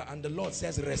ladder, and the Lord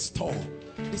says restore.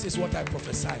 This is what I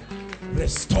prophesy.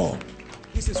 Restore.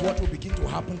 This is what will begin to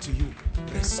happen to you.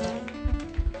 Restore.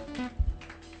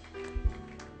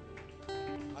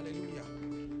 Hallelujah.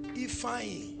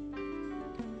 Ifeanyi.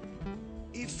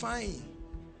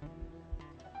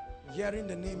 Hearing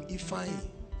the name Ifeanyi.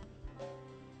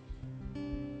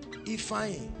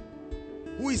 Ifeanyi.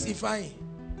 Who is Ifeanyi?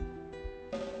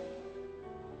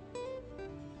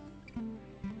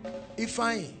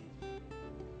 Ifeanyi.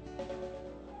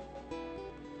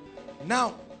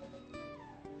 Now,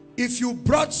 if you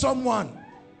brought someone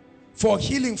for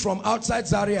healing from outside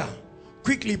Zaria,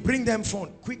 quickly bring them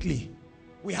phone. Quickly.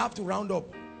 We have to round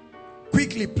up.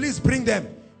 Quickly, please bring them.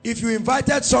 If you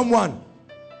invited someone,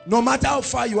 no matter how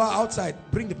far you are outside,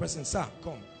 bring the person. Sir,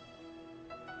 come.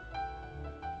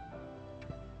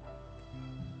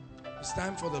 It's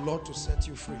time for the Lord to set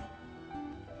you free.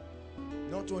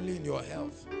 Not only in your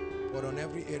health, but on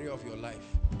every area of your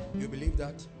life. You believe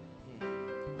that?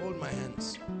 Hold my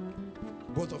hands.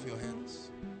 Both of your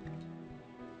hands.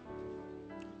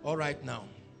 All right, now,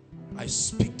 I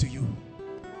speak to you.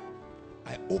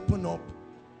 I open up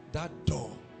that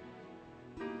door.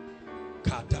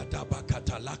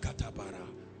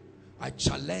 I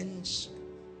challenge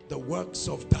the works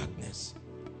of darkness.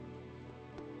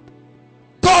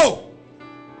 Go!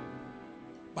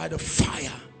 By the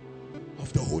fire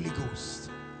of the Holy Ghost.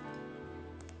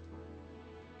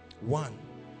 1,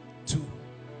 2,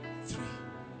 3.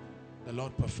 The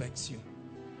Lord perfects you.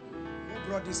 Who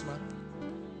brought this man?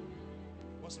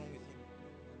 What's wrong with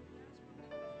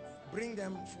him? Bring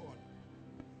them forward.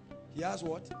 He has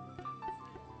what?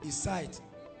 His sight.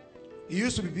 He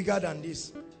used to be bigger than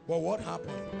this. But what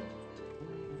happened?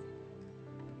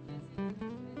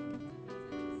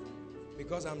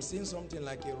 Because I'm seeing something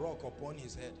like a rock upon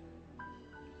his head.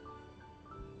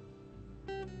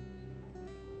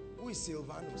 Who is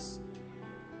Silvanus?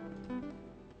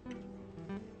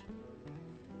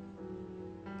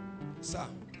 Sir,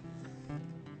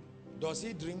 does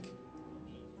he drink?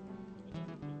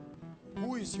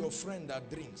 Who is your friend that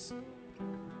drinks?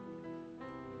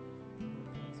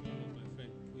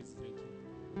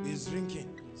 He's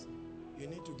drinking. You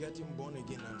need to get him born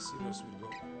again and serious with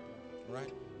God.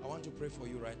 Right? I want to pray for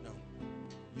you right now.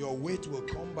 Your weight will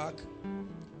come back.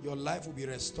 Your life will be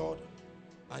restored.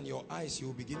 And your eyes, you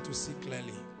will begin to see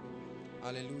clearly.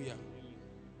 Hallelujah.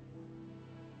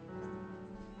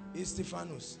 Is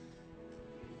Stephanus?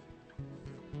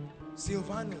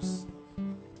 Silvanus.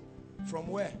 From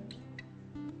where?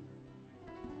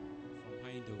 From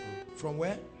Haindogo. From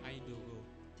where? Haindogo.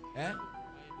 Eh?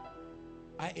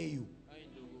 IAU.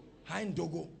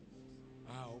 Haindogo.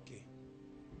 Ah, okay.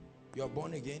 You are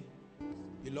born again.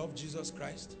 You love Jesus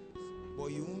Christ.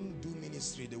 But you won't do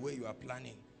ministry the way you are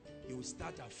planning. You will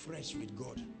start afresh with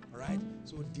God. Alright?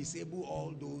 So disable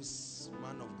all those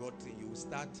man of God things. You will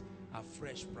start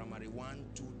afresh. Primary 1,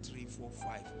 2, 3, 4,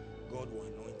 5. God will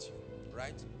anoint you.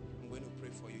 Right? I'm going to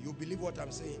pray for you. You believe what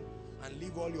I'm saying? And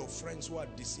leave all your friends who are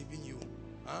deceiving you.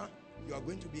 Huh? You are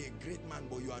going to be a great man,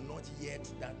 but you are not yet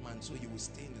that man, so you will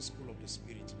stay in the school of the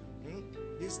spirit.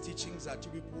 These teachings that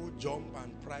you people who jump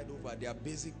and pride over, they are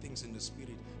basic things in the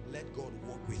spirit. Let God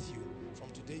walk with you. From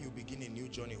today you begin a new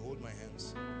journey. Hold my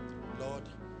hands. Lord,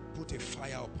 put a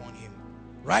fire upon him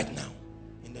right now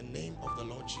in the name of the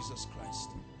Lord Jesus Christ.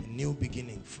 A new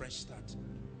beginning, fresh start.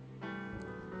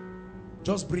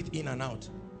 Just breathe in and out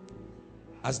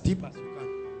as deep as you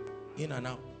can. In and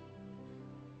out.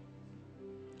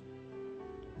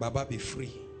 Baba, be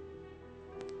free.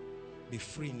 Be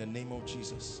free in the name of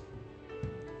Jesus.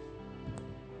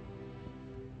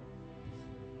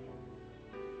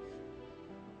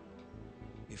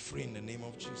 Be free in the name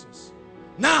of Jesus.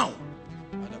 Now,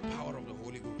 by the power of the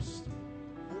Holy Ghost.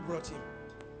 Who brought him?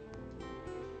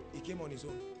 He came on his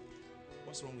own.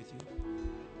 What's wrong with you?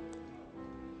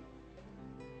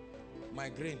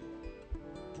 Migraine.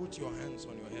 Put your hands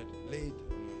on your head. Lay it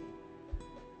on your head.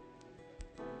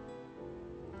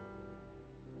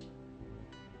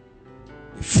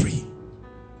 Be free.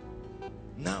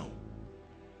 Now,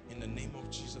 in the name of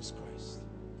Jesus Christ.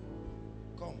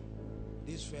 Come.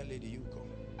 This fair lady, you come.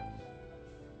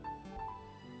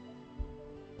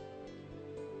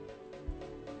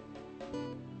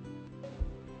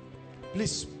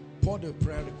 Please pour the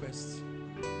prayer requests.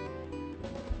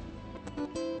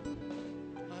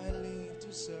 I live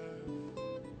to serve.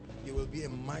 You will be a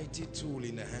mighty tool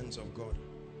in the hands of God.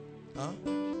 Huh?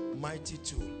 Mighty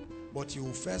tool. But he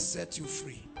will first set you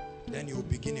free. Then you will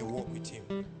begin a walk with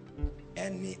him.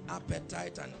 Any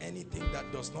appetite and anything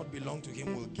that does not belong to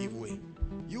him will give way.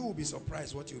 You will be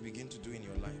surprised what you will begin to do in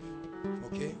your life.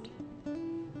 Okay?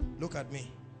 Look at me.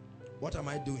 What am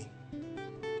I doing?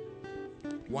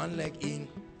 One leg in.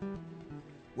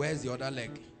 Where's the other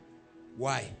leg?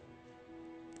 Why?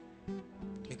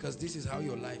 Because this is how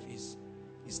your life is.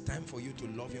 It's time for you to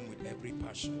love him with every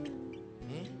passion.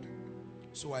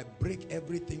 So I break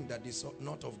everything that is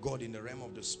not of God in the realm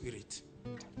of the spirit.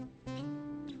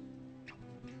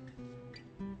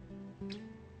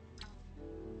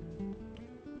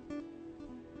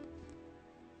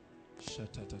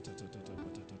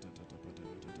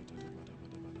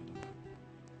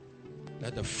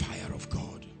 Let the fire of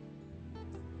God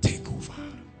take over.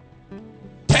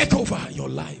 Take over your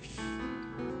life.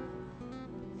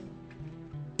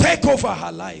 Take over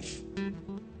her life.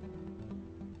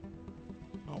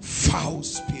 A foul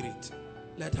spirit,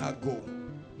 let her go.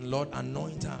 Lord,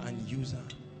 anoint her and use her.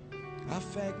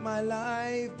 Affect my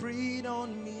life, breathe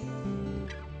on me.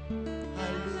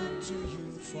 I look to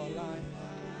you for life.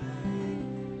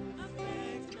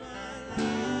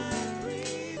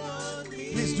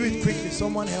 Please do it quickly.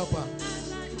 Someone help her.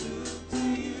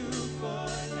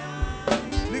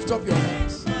 Lift up your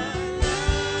hands.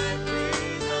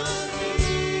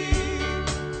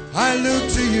 I look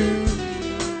to you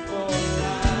for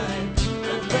life.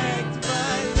 Affect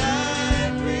my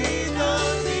life, breathe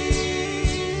on me.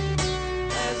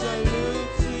 As I look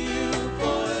to you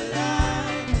for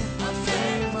life.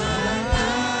 Affect my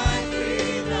life,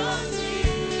 breathe on me.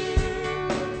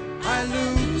 I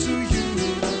look to you.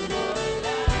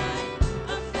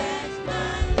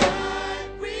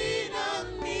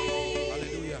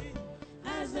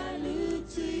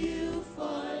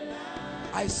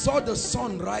 I saw the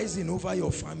sun rising over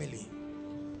your family.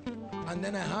 And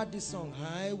then I heard this song,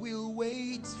 I will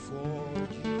wait for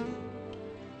you,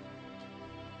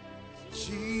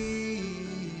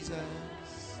 Jesus.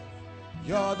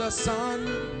 You're the sun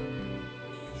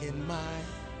in my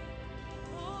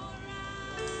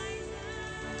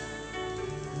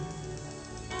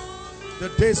The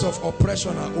days of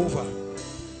oppression are over.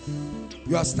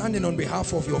 You are standing on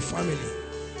behalf of your family.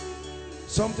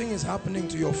 Something is happening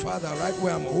to your father right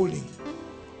where I'm holding.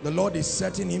 The Lord is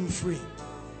setting him free.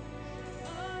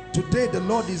 Today the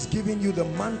Lord is giving you the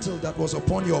mantle that was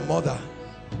upon your mother.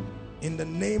 In the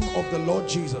name of the Lord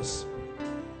Jesus.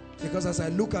 Because as I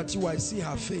look at you, I see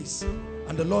her face.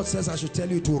 And the Lord says I should tell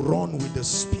you to run with the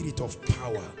spirit of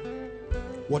power.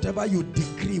 Whatever you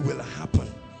decree will happen.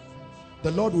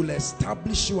 The Lord will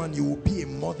establish you and you will be a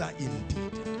mother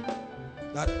indeed.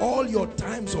 That all your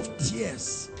times of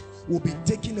tears will be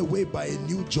taken away by a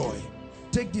new joy.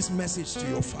 Take this message to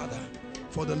your father,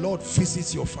 for the Lord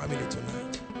visits your family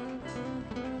tonight.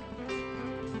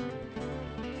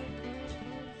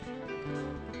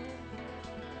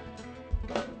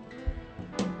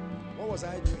 What was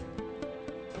I doing?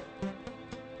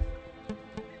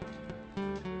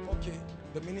 Okay,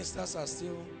 the ministers are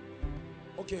still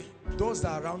okay. Those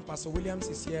that are around, Pastor Williams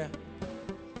is here.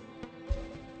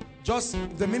 Just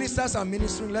the ministers are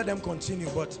ministering, let them continue.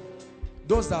 But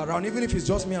those that are around, even if it's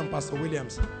just me and Pastor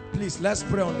Williams, please let's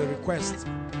pray on the request.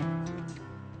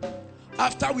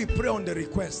 After we pray on the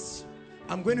requests,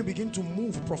 I'm going to begin to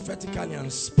move prophetically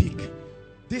and speak.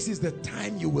 This is the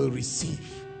time you will receive.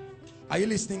 Are you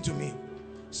listening to me?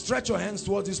 Stretch your hands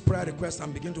towards this prayer request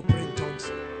and begin to pray in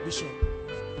tongues. Bishop.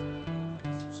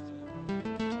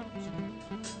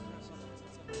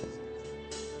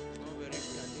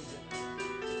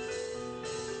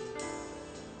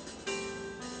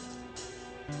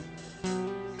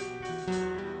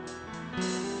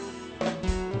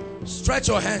 Stretch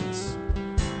your hands.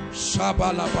 Do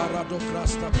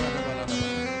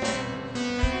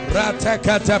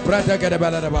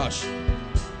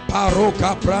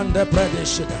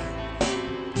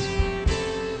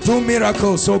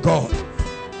miracles, oh God.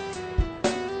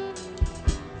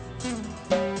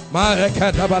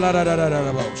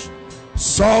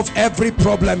 Solve every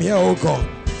problem here, oh God.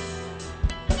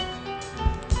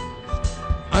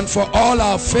 And for all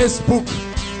our Facebook,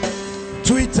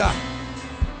 Twitter,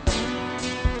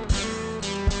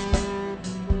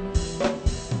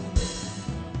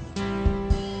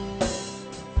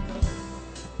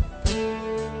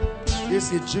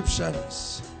 these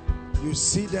Egyptians, you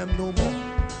see them no more.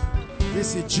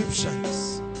 These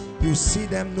Egyptians, you see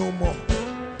them no more.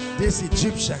 These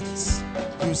Egyptians,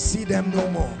 you see them no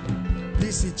more.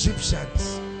 These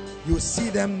Egyptians, you see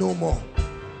them no more.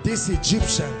 These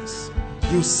Egyptians,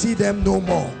 you see them no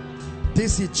more.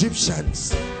 These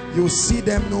Egyptians, you see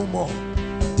them no more.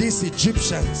 These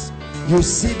Egyptians, you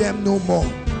see them no more.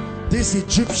 These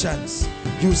Egyptians,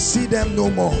 you see them no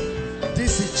more.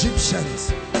 These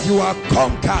Egyptians, you are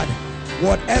conquered.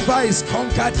 Whatever is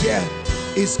conquered here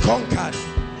is conquered.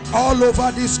 All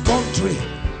over this country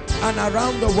and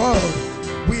around the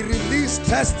world, we release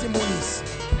testimonies,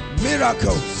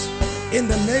 miracles in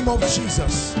the name of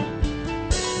Jesus.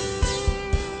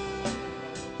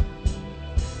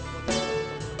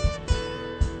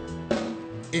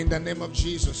 In the name of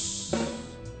Jesus,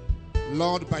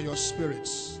 Lord, by your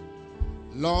spirits,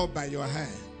 Lord, by your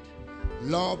hand,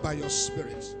 Lord, by your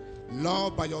spirit,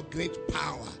 Lord, by your great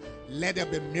power, let there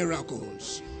be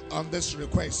miracles on this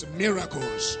request.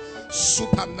 Miracles,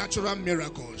 supernatural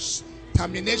miracles.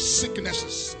 Terminate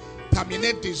sicknesses,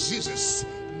 terminate diseases,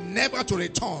 never to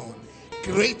return.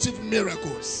 Creative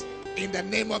miracles in the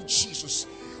name of Jesus.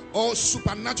 All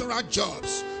supernatural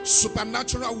jobs,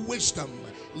 supernatural wisdom,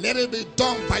 let it be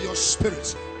done by your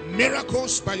spirit.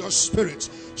 Miracles by your spirit,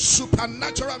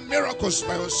 supernatural miracles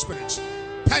by your spirit.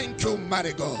 Thank you,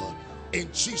 mighty God, in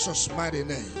Jesus' mighty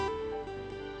name.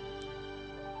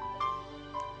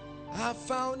 I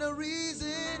found a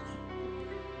reason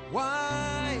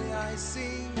why I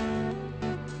sing.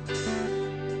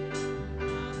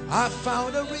 I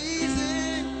found a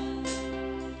reason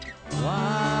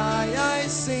why I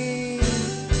sing.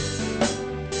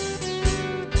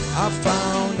 I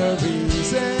found a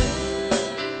reason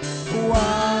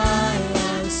why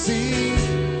I sing.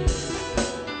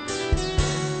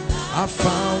 I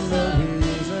found a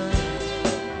reason.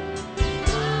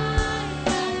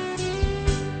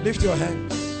 Lift your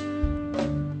hands.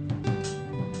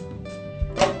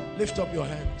 Lift up your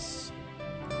hands.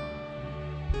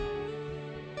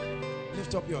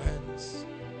 Lift up your hands.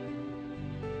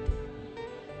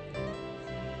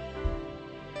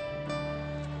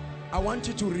 I want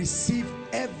you to receive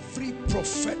every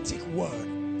prophetic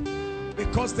word,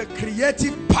 because the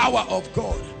creative power of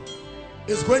God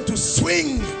is going to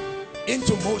swing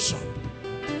into motion.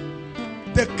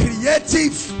 The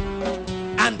creative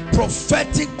and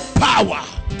prophetic power.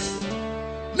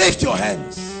 Lift your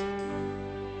hands.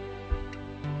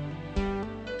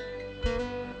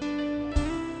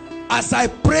 As I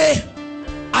pray,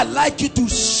 I'd like you to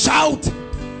shout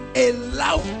a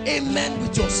loud amen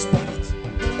with your spirit.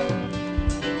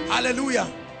 Hallelujah.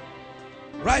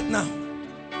 Right now,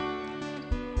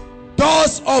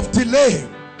 doors of delay,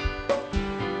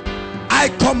 I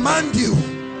command you,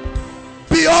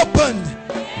 be opened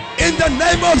in the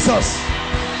name of Jesus.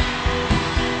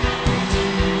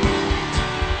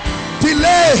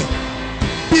 Delay,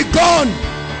 be gone.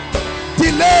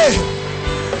 Delay,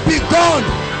 be gone.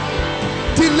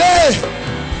 Delay,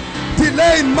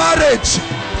 delay in marriage,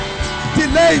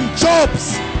 delay in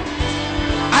jobs,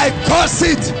 I curse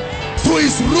it to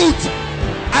its root.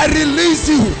 I release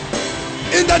you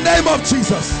in the name of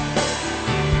Jesus.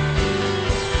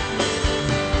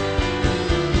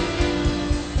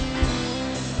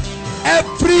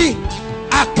 Every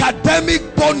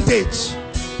academic bondage,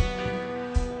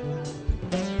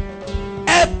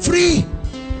 every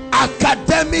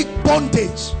academic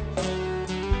bondage,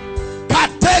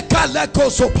 kateka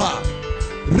lekosopa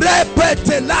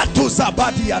repete latu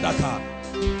zabadi adaka.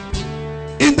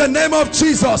 In the name of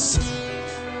Jesus,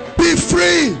 be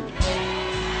free,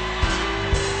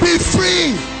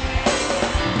 free.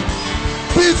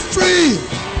 Be free.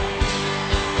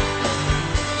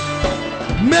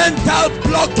 Mental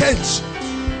blockage,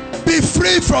 be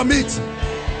free from it.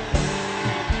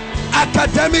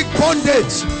 Academic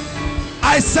bondage,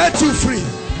 I set you free.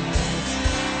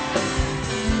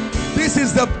 This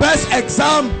is the best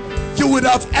exam you would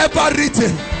have ever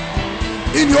written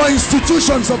in your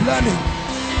institutions of learning.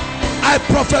 I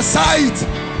prophesy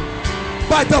it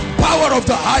by the power of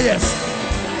the highest.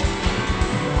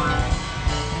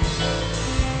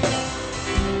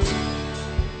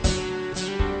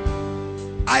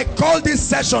 I call this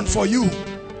session for you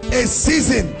a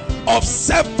season of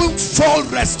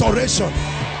sevenfold restoration.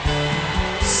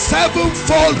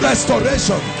 Sevenfold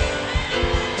restoration.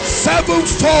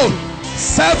 Sevenfold.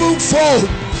 Sevenfold.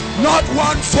 Not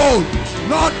one fold,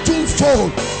 not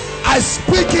twofold. I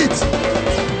speak it.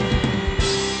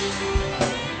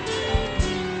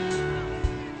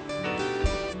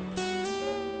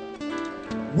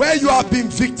 Where you have been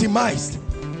victimized,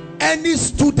 any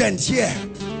student here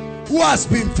who has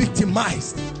been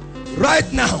victimized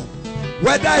right now,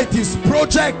 whether it is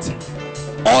project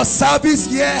or service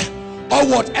year or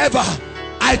whatever,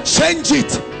 I change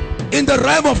it in the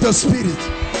realm of the spirit.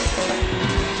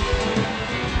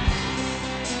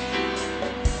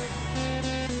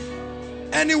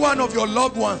 Any one of your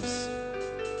loved ones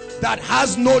that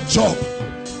has no job,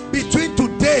 between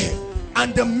today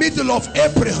and the middle of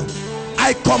April,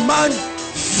 I command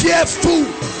fearful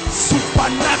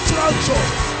supernatural joy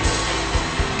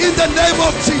in the name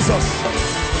of Jesus.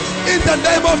 In the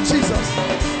name of Jesus.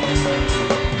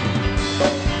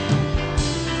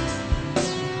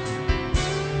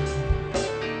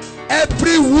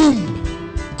 Every womb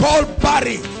called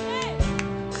barren,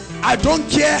 I don't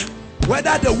care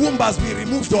whether the womb has been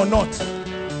removed or not,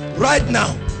 right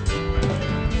now,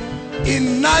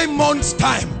 in 9 months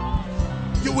time,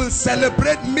 you will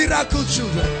celebrate miracle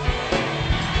children.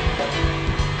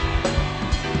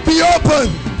 Be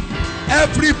open.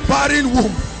 Every barren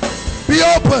womb, be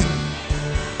open.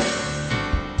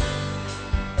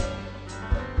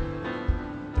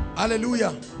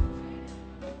 Hallelujah.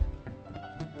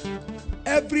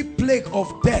 Every plague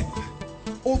of death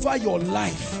over your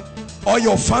life or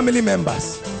your family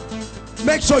members,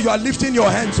 make sure you are lifting your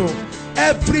hands. So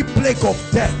every plague of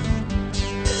death,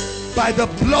 by the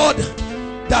blood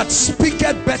that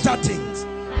speaketh better things,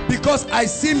 because I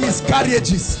see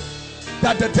miscarriages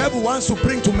that the devil wants to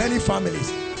bring to many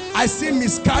families. I see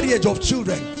miscarriage of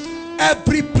children.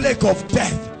 Every plague of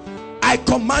death, I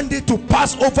command it to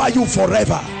pass over you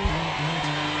forever.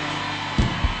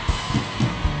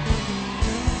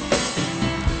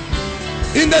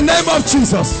 In the name of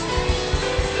Jesus.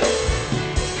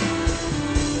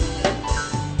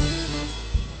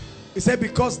 He said,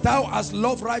 because thou hast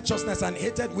loved righteousness and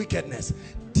hated wickedness,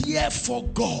 therefore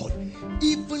God,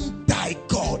 even thy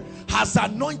God, has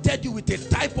anointed you with a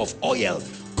type of oil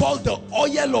called the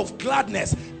oil of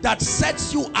gladness that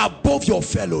sets you above your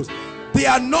fellows. The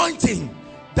anointing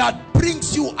that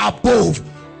brings you above.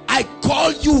 I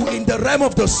call you in the realm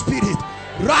of the spirit.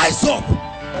 Rise up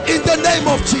in the name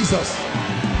of Jesus.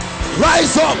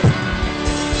 Rise up.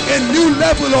 A new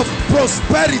level of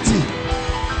prosperity,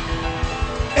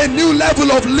 a new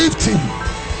level of lifting,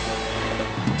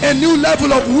 a new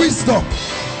level of wisdom.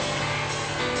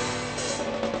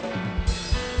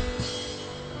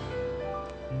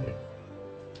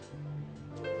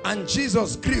 And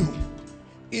Jesus grew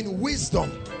in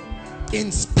wisdom,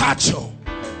 in stature,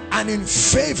 and in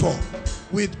favor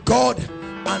with God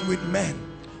and with men.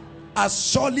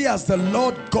 As surely as the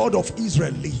Lord God of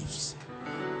Israel lives,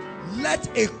 let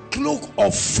a cloak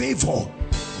of favor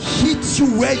hit you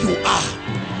where you are.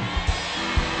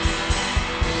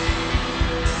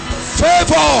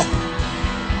 Favor,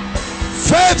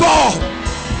 favor,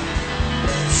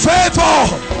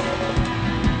 favor,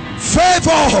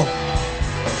 favor,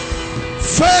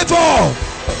 favor,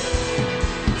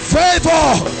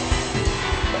 favor.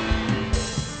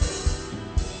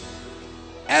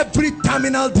 Every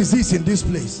terminal disease in this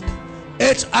place,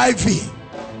 HIV,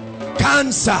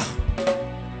 cancer,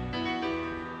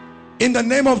 in the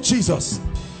name of Jesus,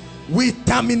 we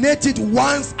terminate it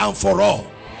once and for all.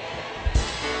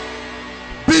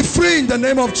 Be free in the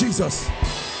name of Jesus.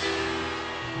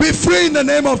 Be free in the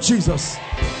name of Jesus.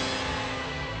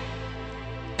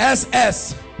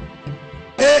 SS,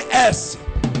 AS,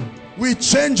 we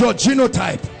change your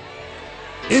genotype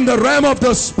in the realm of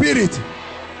the spirit,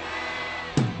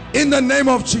 in the name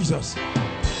of Jesus.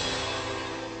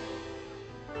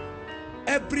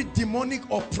 Every demonic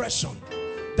oppression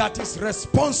that is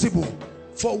responsible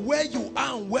for where you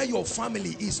are and where your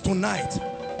family is tonight,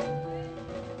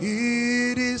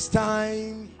 it is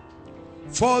time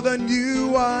for the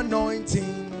new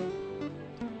anointing.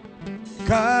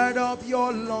 Gird up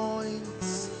your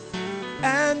loins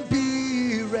and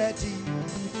be ready.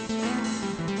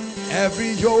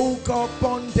 Every yoke of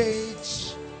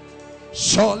bondage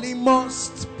surely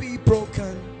must be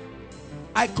broken.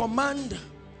 I command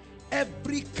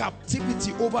every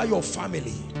captivity over your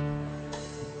family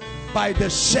by the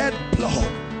shed blood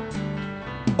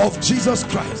of Jesus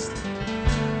Christ.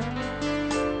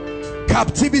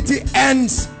 Captivity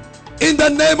ends in the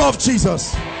name of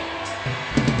Jesus.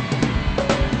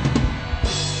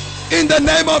 In the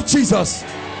name of Jesus.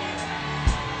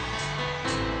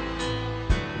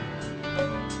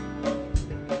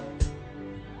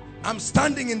 I'm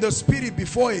standing in the spirit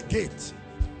before a gate,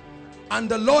 and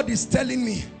the Lord is telling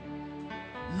me,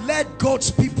 let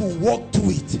God's people walk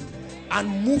through it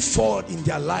and move forward in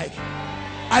their life.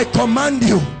 I command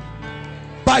you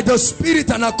by the spirit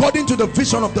and according to the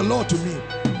vision of the Lord to me,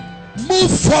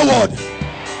 move forward,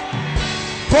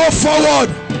 go forward.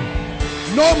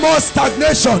 No more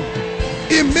stagnation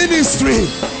in ministry.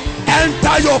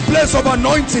 Enter your place of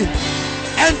anointing,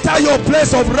 enter your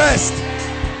place of rest,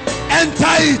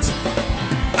 enter it.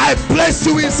 I place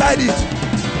you inside it.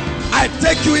 I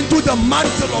take you into the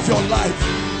mantle of your life,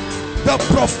 the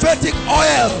prophetic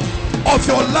oil of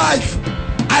your life.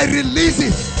 I release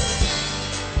it.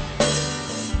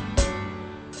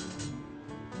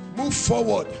 Move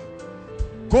forward,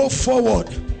 go forward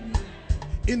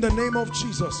in the name of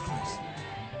Jesus Christ.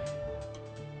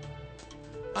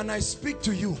 And I speak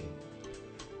to you,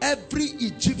 every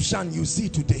Egyptian you see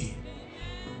today,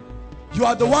 you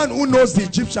are the one who knows the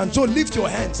Egyptian, so lift your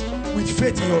hands with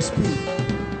faith in your spirit.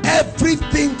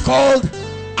 Everything called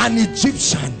an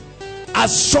Egyptian,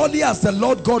 as surely as the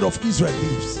Lord God of Israel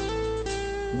lives,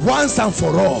 once and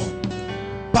for all,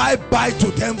 bye bye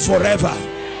to them forever.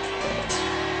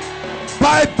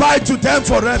 Bye bye to them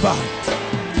forever.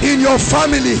 In your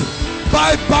family,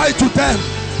 bye bye to them.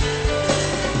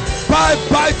 Bye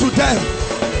bye to them.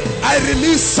 I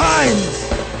release signs,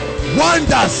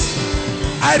 wonders.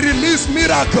 I release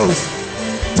miracles.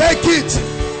 Take it,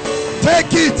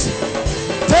 take it,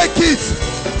 take it,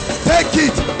 take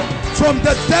it from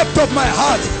the depth of my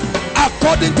heart,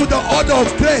 according to the order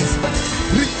of grace.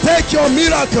 Take your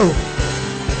miracle,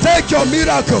 take your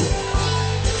miracle,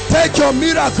 take your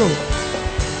miracle.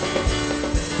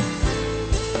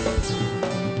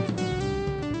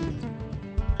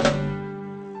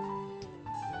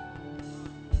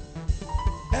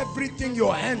 Everything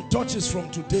your hand touches from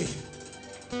today,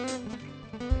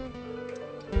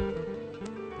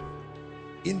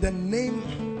 in the name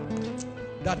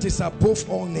that is above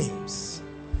all names,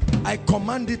 I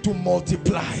command it to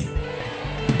multiply.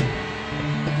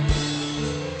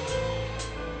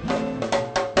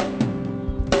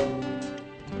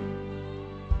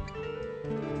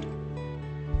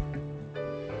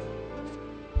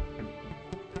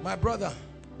 My brother,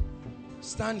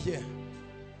 stand here.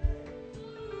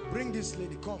 Bring this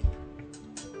lady, come.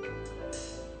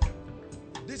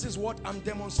 This is what I'm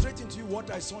demonstrating to you,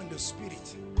 what I saw in the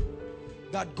spirit.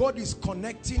 That God is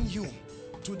connecting you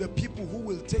to the people who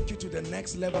will take you to the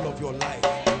next level of your life.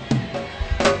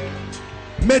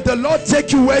 May the Lord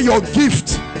take you where your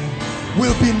gift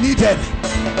will be needed.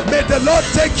 May the Lord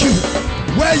take you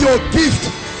where your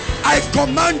gift, I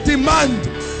command demand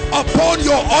upon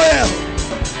your oil.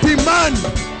 Demand,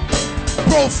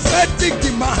 prophetic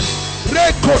demand.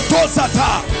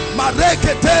 Rekotosata,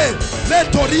 marekete,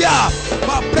 letoria,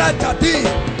 mabratadi,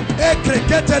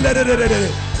 ekrekete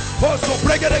lererere, poso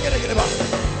bregeregereba,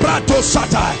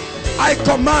 pratosata. I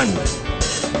command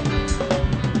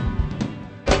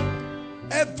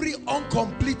every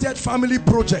uncompleted family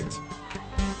project,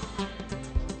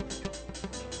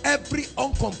 every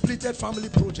uncompleted family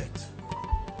project.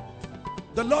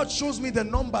 The Lord shows me the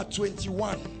number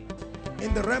 21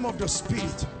 in the realm of the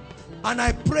spirit, and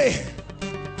I pray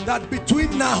that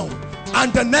between now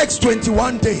and the next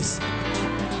 21 days,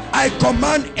 I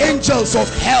command angels of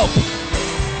help.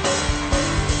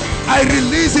 I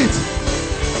release it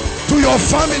to your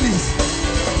families.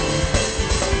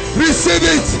 Receive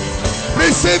it,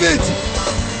 receive it.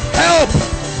 Help,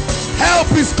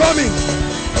 help is coming.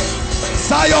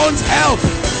 Zion's help,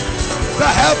 the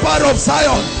helper of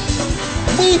Zion.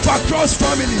 Move across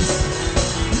families,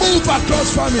 move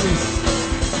across families.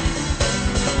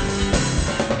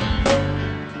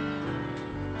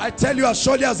 I tell you, as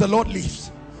surely as the Lord lives,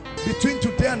 between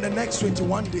today and the next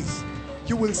 21 days,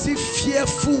 you will see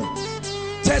fearful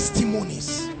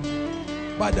testimonies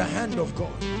by the hand of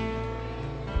God.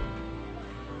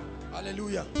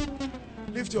 Hallelujah.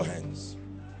 Lift your hands.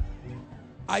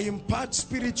 I impart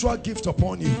spiritual gift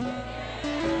upon you.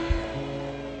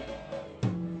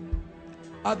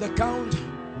 At the count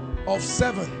of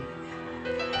 7,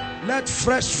 let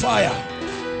fresh fire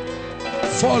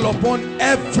fall upon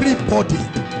everybody.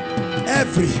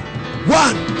 Every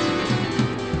 1,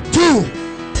 2,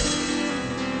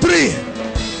 3.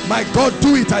 My God,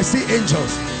 do it. I see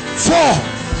angels. 4,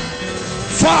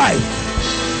 5,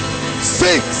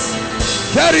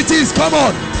 6. There it is. Come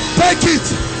on. Take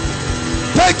it.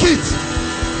 Take it.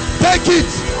 Take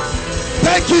it.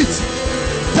 Take it.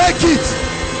 Take it.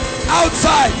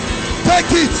 Outside.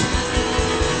 Take it.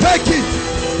 Take it.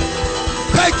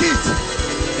 Take it.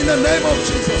 In the name of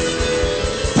Jesus.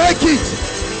 Take it.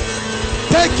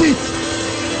 Take it.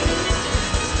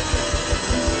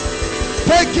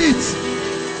 Take it.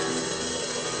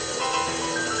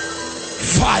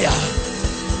 Fire.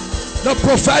 The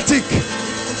prophetic,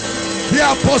 the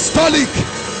apostolic,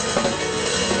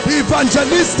 the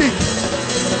evangelistic,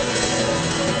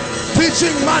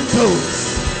 teaching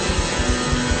mantles,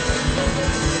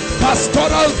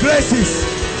 pastoral graces,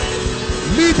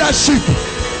 leadership,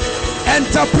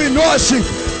 entrepreneurship.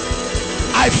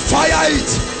 I fire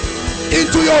it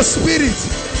into your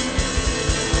spirit.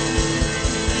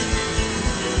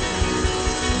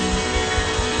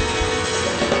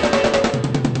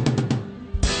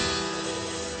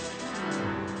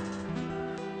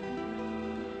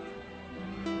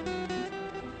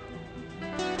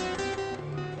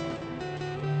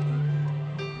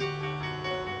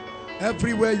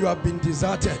 Everywhere you have been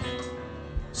deserted,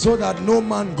 so that no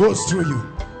man goes through you,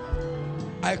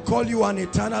 I call you an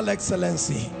eternal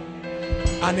excellency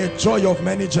and a joy of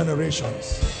many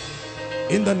generations.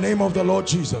 In the name of the Lord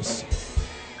Jesus,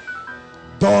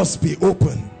 doors be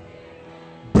open.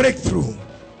 Breakthrough.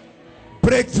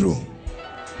 Breakthrough.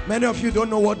 Many of you don't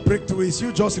know what breakthrough is.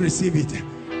 You just receive it.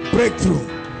 Breakthrough.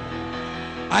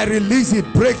 I release it.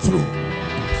 Breakthrough.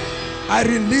 I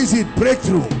release it.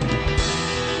 Breakthrough.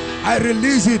 I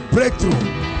release it. Breakthrough.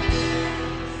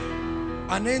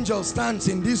 An angel stands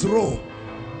in this row.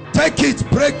 Take it.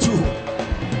 Breakthrough.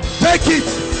 Take it.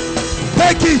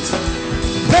 Take it.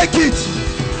 Take it.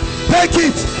 Take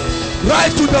it.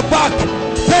 Right to the back.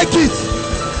 Take it.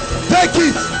 Take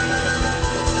it.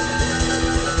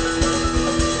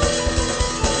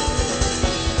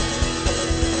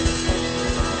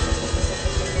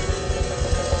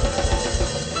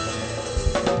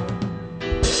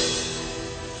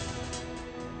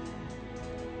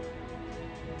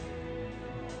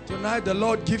 Tonight the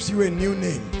Lord gives you a new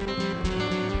name.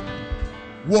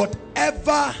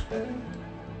 Whatever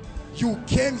you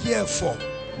came here for,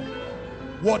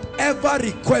 whatever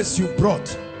request you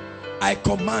brought, I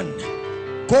command,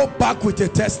 go back with a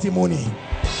testimony.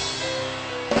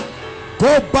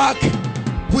 Go back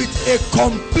with a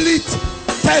complete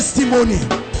testimony.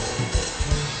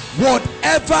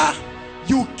 Whatever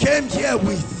you came here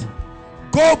with,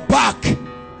 go back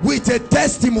with a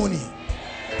testimony.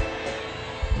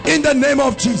 In the name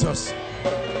of Jesus.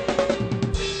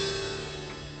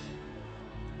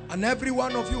 And every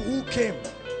one of you who came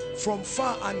from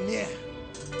far and near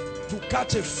to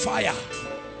catch a fire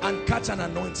and catch an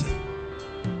anointing,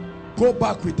 go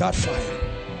back with that fire.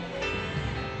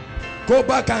 Go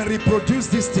back and reproduce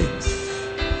these things,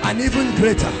 and even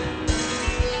greater.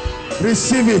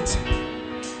 Receive it.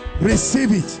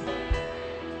 Receive it.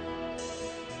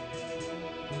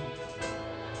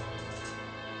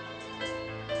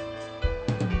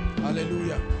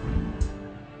 Hallelujah.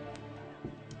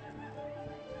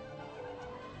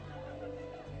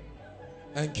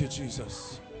 Thank you,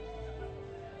 Jesus.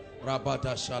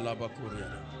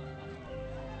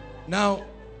 Now,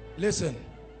 listen.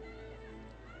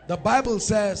 The Bible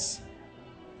says,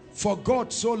 for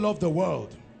God so loved the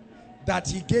world that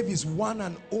he gave his one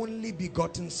and only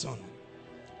begotten Son,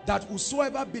 that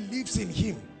whosoever believes in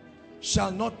him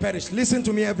shall not perish. Listen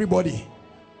to me, everybody,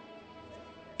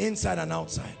 inside and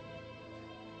outside.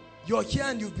 You're here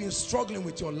and you've been struggling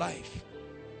with your life.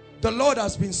 The Lord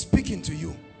has been speaking to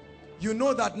you. You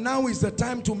know that now is the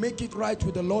time to make it right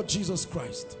with the Lord Jesus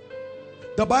Christ.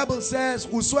 The Bible says,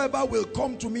 whosoever will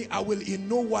come to me, I will in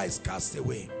no wise cast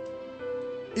away.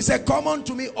 He said, come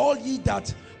unto me, all ye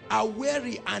that are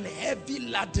weary and heavy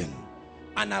laden,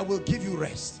 and I will give you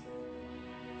rest.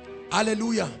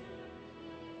 Hallelujah.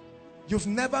 You've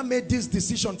never made this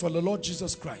decision for the Lord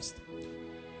Jesus Christ.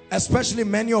 Especially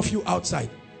many of you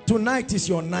outside. Tonight is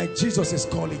your night. Jesus is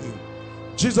calling you.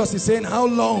 Jesus is saying, how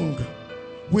long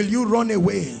will you run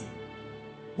away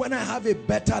when I have a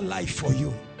better life for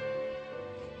you?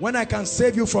 When I can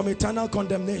save you from eternal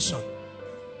condemnation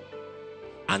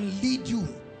and lead you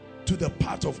to the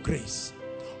path of grace.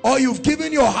 Or you've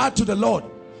given your heart to the Lord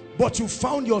but you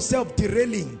found yourself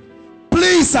derailing,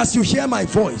 please, as you hear my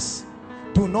voice,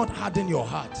 do not harden your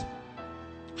heart.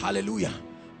 Hallelujah.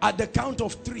 At the count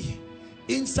of 3,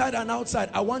 inside and outside,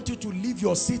 I want you to leave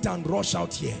your seat and rush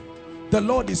out here. The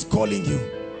Lord is calling you.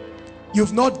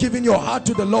 You've not given your heart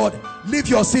to the Lord. Leave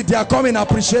your seat. They are coming.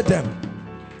 Appreciate them.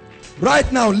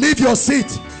 Right now, leave your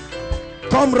seat.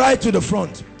 Come right to the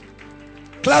front.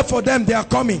 Clap for them. They are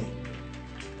coming.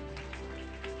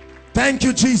 Thank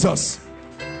you, Jesus.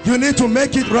 You need to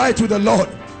make it right with the Lord.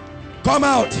 Come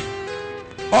out.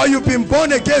 Or you've been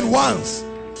born again once,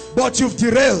 but you've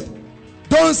derailed.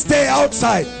 Don't stay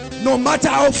outside. No matter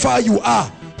how far you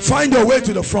are, find your way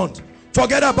to the front.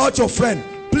 Forget about your friend.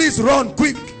 Please run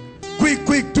quick. Quick,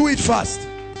 quick. Do it fast.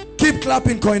 Keep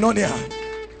clapping, Koinonia.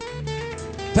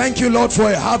 Thank you, Lord,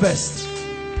 for a harvest.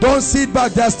 Don't sit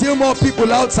back. There are still more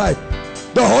people outside.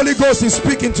 The Holy Ghost is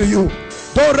speaking to you.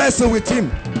 Don't wrestle with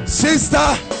him. Sister,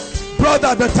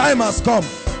 brother, the time has come.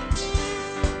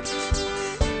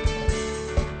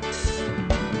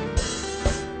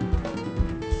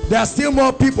 There are still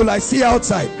more people I see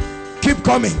outside. Keep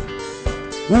coming.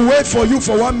 We'll wait for you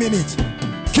for 1 minute.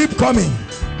 Keep coming.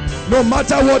 No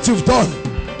matter what you've done,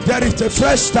 there is a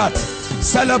fresh start.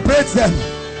 Celebrate them.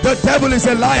 The devil is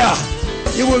a liar.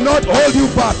 He will not hold you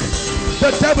back.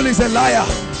 The devil is a liar.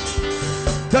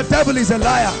 The devil is a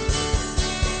liar.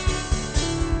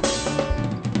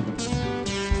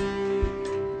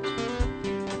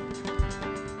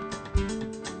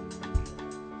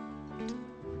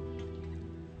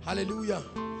 Hallelujah.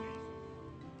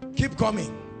 Keep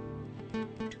coming.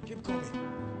 Keep coming.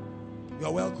 You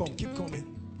are welcome. Keep coming.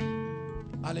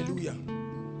 Hallelujah.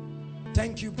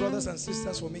 Thank you, brothers and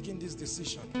sisters, for making this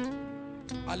decision.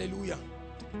 Hallelujah.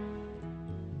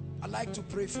 I like to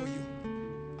pray for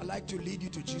you. I like to lead you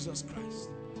to Jesus Christ.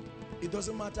 It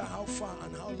doesn't matter how far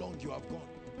and how long you have gone.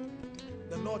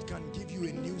 The Lord can give you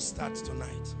a new start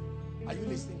tonight. Are you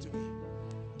listening to me?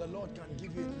 The Lord can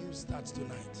give you a new start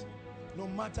tonight. No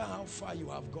matter how far you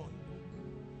have gone.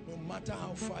 No matter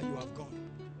how far you have gone.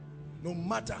 No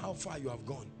matter how far you have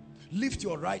gone. Lift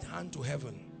your right hand to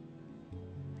heaven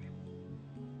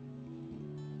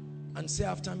and say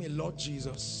after me, Lord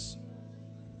Jesus.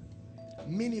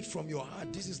 Mean it from your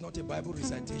heart. This is not a Bible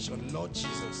recitation. Lord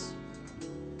Jesus,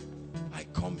 I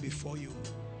come before you,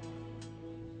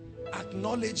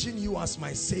 acknowledging you as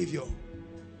my Savior.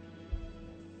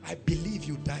 I believe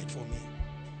you died for me.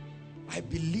 I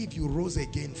believe you rose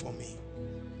again for me.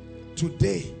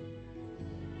 Today,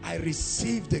 I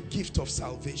receive the gift of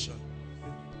salvation.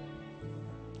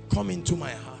 Come into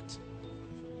my heart.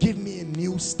 Give me a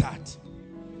new start.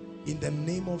 In the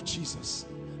name of Jesus,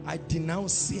 I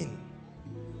denounce sin.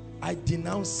 I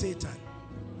denounce Satan.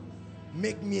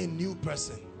 Make me a new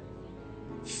person.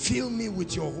 Fill me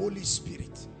with your Holy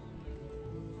Spirit.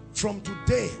 From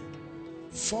today,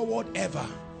 forward ever,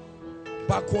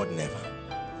 backward never.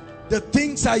 The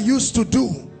things I used to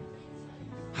do,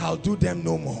 I'll do them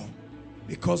no more.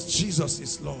 Because Jesus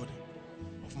is Lord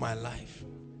of my life.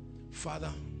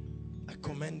 Father, I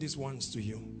commend these ones to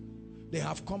you. They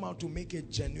have come out to make a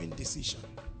genuine decision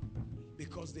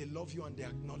because they love you and they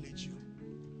acknowledge you.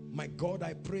 My God,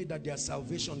 I pray that their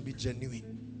salvation be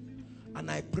genuine.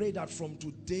 And I pray that from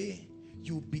today,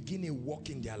 you begin a walk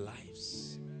in their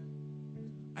lives.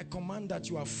 I command that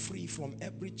you are free from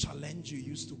every challenge you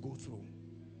used to go through.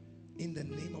 In the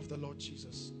name of the Lord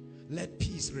Jesus, let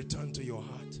peace return to your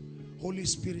heart. Holy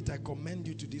Spirit, I commend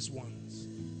you to these ones.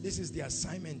 This is the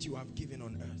assignment you have given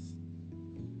on earth.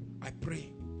 I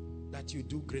pray that you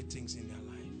do great things in their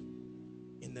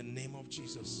life. In the name of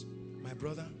Jesus. My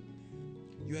brother,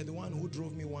 you are the one who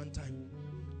drove me one time.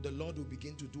 The Lord will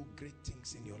begin to do great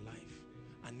things in your life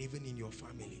and even in your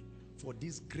family for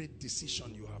this great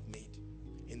decision you have made.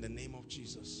 In the name of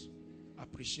Jesus.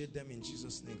 Appreciate them in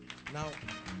Jesus' name. Now,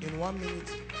 in 1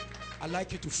 minute, I'd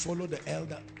like you to follow the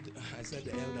elder. I said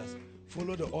the elders.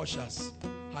 Follow the ushers.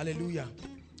 Hallelujah.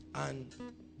 And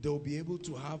they'll be able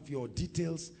to have your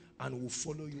details and will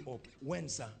follow you up. When,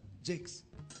 sir? Jakes?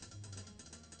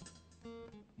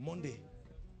 Monday?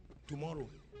 Tomorrow?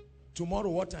 Tomorrow,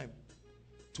 what time?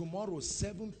 Tomorrow,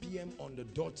 7 p.m. on the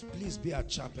dot. Please be at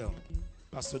chapel.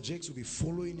 Pastor Jakes will be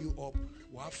following you up.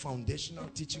 We'll have foundational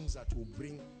teachings that will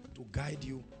bring to guide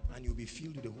you, and you'll be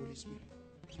filled with the Holy Spirit.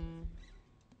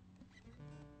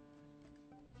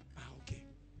 Okay.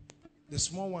 The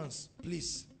small ones,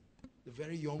 please. The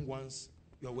very young ones,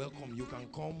 you're welcome. You can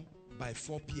come by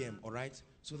 4 p.m. all right,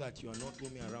 so that you are not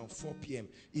roaming around. 4 p.m.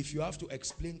 If you have to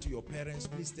explain to your parents,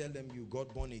 please tell them you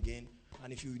got born again.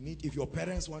 And if your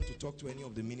parents want to talk to any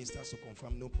of the ministers to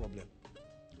confirm, no problem.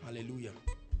 Hallelujah.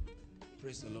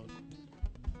 Praise the Lord.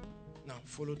 Now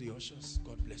follow the ushers.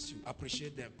 God bless you.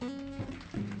 Appreciate them.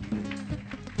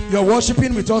 You're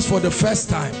worshiping with us for the first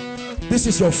time. This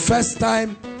is your first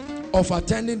time of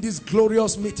attending this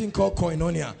glorious meeting called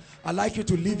Koinonia. I'd like you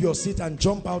to leave your seat and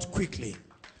jump out quickly.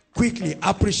 Quickly.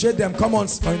 Appreciate them. Come on,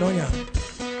 Koinonia.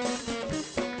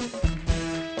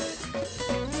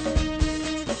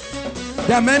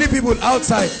 There are many people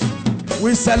outside.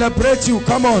 We celebrate you.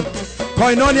 Come on.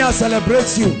 Koinonia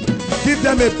celebrates you. Give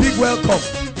them a big welcome.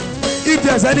 If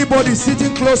there's anybody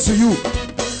sitting close to you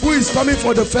who is coming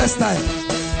for the first time,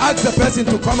 ask the person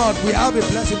to come out. We have a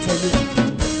blessing for you.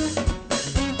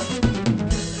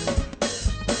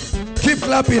 Keep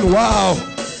clapping. Wow.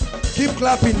 Keep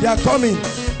clapping. They are coming.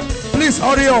 Please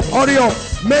hurry up. Hurry up.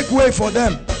 Make way for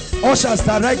them. Ushers,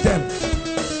 direct them.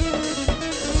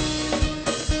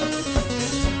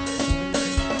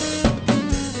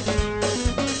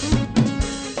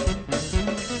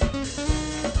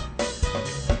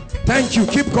 Thank you.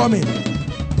 Keep coming.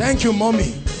 Thank you,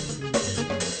 mommy.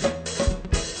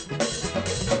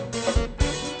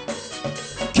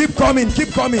 Keep coming.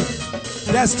 Keep coming.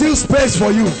 There's still space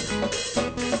for you.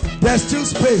 There's still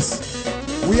space.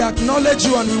 We acknowledge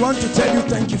you and we want to tell you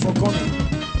thank you for coming.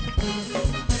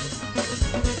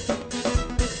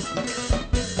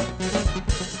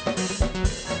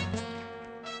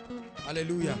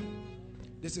 Hallelujah.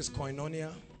 This is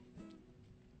Koinonia,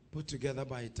 put together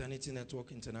by Eternity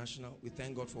Network International. We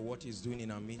thank God for what He's doing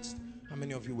in our midst. How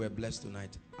many of you were blessed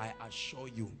tonight? I assure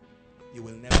you, you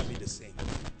will never be the same.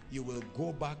 You will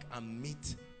go back and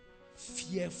meet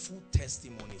fearful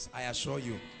testimonies. I assure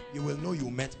you, you will know you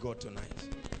met God tonight.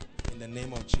 In the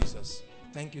name of Jesus.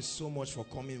 Thank you so much for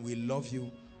coming. We love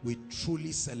you. We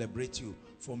truly celebrate you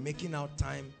for making out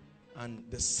time and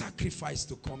the sacrifice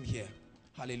to come here.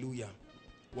 Hallelujah.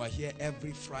 We're here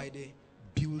every Friday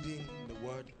building the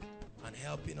word and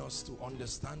helping us to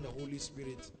understand the Holy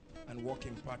Spirit and walk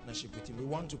in partnership with Him. We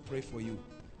want to pray for you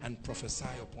and prophesy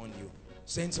upon you.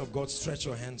 Saints of God, stretch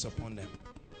your hands upon them.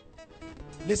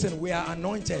 Listen, we are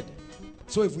anointed.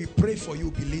 So if we pray for you,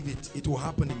 believe it. It will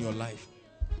happen in your life.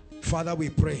 Father, we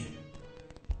pray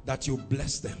that you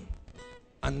bless them.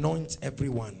 Anoint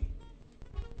everyone.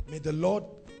 May the Lord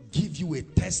give you a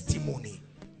testimony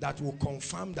that will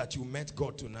confirm that you met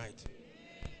God tonight.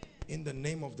 In the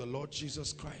name of the Lord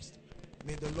Jesus Christ.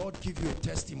 May the Lord give you a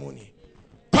testimony.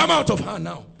 Come out of her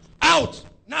now. Out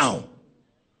now.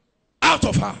 Out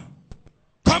of her.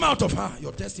 Come out of her.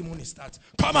 Your testimony starts.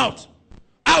 Come out.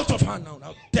 Out of her now.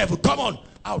 Now, devil, come on.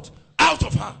 Out. Out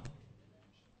of her.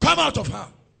 Come out of her.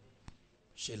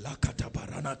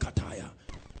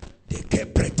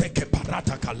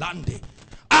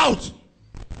 Out.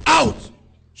 Out.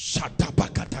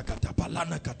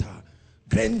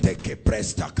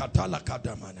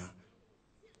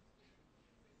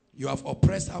 You have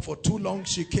oppressed her for too long.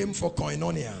 She came for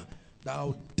Koinonia.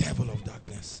 Thou devil of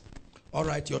darkness. All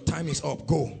right, your time is up.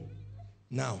 Go.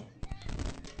 Now.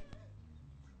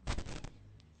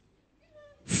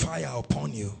 Fire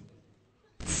upon you.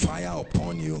 Fire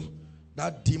upon you.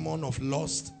 That demon of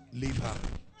lust, leave her.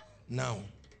 Now.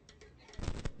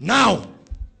 Now.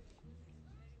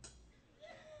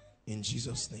 In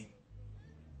Jesus' name.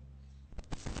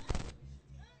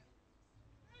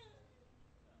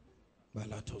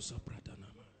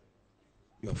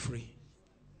 You're free.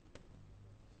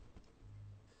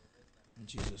 In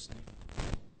Jesus' name.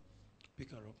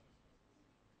 Pick her up.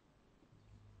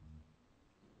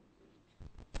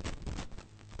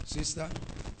 Sister,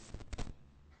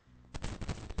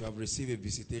 you have received a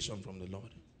visitation from the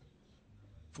Lord.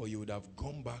 For you would have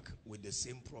gone back with the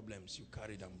same problems you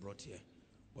carried and brought here.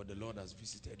 But the Lord has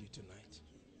visited you tonight.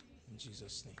 In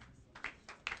Jesus' name.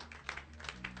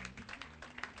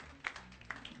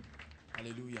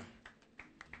 Hallelujah.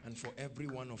 And for every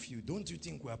one of you, don't you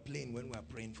think we are playing when we are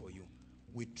praying for you?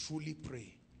 We truly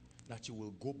pray that you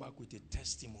will go back with a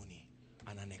testimony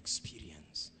and an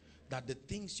experience. That the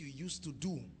things you used to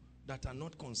do that are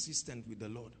not consistent with the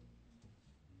Lord,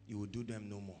 you will do them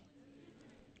no more.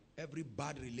 Every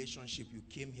bad relationship you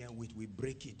came here with, we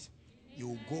break it. You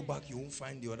will go back, you won't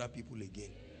find the other people again.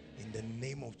 In the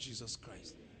name of Jesus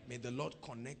Christ. May the Lord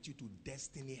connect you to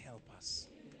destiny helpers.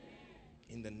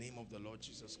 In the name of the Lord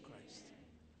Jesus Christ.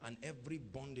 And every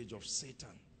bondage of Satan,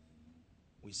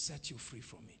 we set you free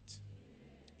from it.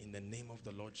 In the name of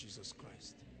the Lord Jesus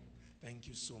Christ. Thank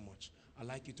you so much. I'd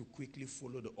like you to quickly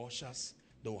follow the ushers.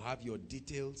 They'll have your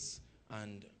details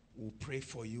and we'll pray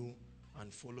for you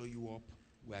and follow you up.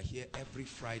 We are here every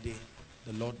Friday.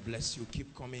 The Lord bless you.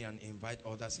 Keep coming and invite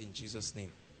others in Jesus'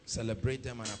 name. Celebrate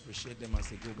them and appreciate them as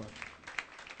they go back.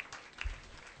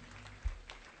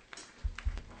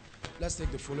 Let's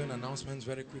take the following announcements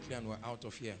very quickly and we're out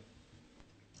of here.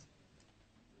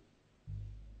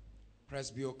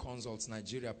 Presbyo Consults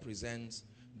Nigeria presents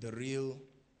the Real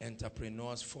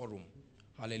Entrepreneurs Forum.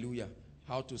 Hallelujah.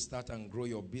 How to start and grow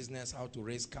your business, how to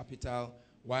raise capital,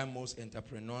 why most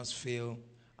entrepreneurs fail,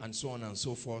 and so on and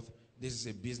so forth. This is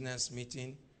a business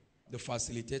meeting. The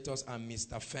facilitators are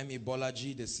Mr. Femi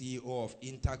Bolaji, the CEO of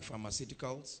Intact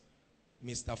Pharmaceuticals,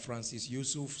 Mr. Francis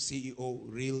Yusuf, CEO,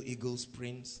 Real Eagles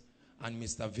Prince, and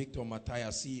Mr. Victor Mataya,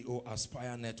 CEO,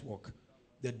 Aspire Network.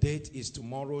 The date is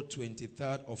tomorrow,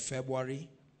 23rd of February.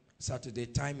 Saturday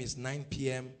time is 9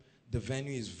 p.m. The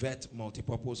venue is Vet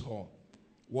Multipurpose Hall.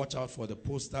 Watch out for the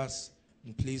posters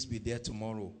and please be there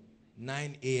tomorrow,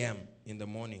 9 a.m. in the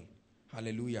morning.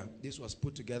 Hallelujah. This was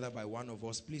put together by one of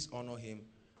us. Please honor him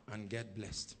and get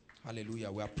blessed.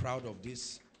 Hallelujah. We are proud of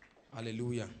this.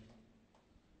 Hallelujah.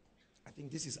 I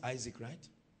think this is Isaac, right?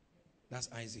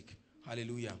 That's Isaac.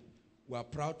 Hallelujah. We are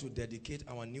proud to dedicate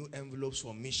our new envelopes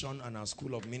for mission and our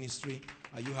school of ministry.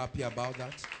 Are you happy about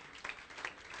that?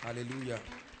 Hallelujah.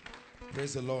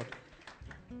 Praise the Lord.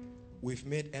 We've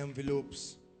made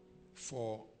envelopes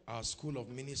for our school of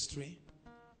ministry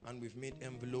and we've made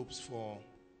envelopes for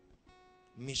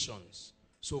missions.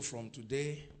 So from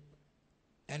today,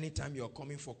 anytime you're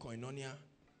coming for koinonia,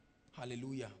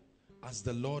 hallelujah, as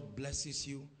the Lord blesses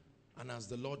you and as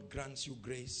the Lord grants you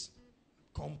grace,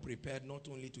 come prepared not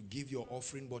only to give your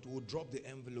offering, but we'll drop the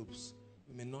envelopes.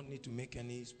 You may not need to make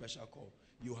any special call.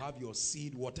 You have your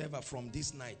seed, whatever, from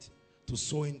this night to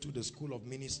sow into the school of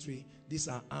ministry. These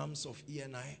are arms of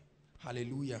ENI.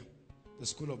 Hallelujah. The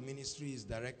school of ministry is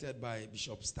directed by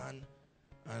Bishop Stan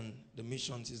and the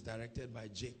missions is directed by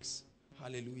Jakes.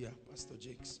 Hallelujah, Pastor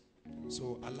Jakes.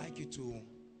 So I'd like you to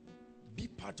be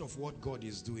part of what God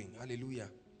is doing. Hallelujah.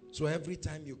 So every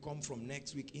time you come from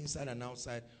next week, inside and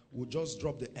outside, we'll just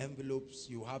drop the envelopes.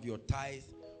 You have your tithe,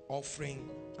 offering,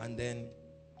 and then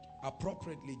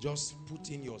appropriately just put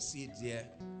in your seed there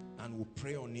and we'll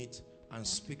pray on it and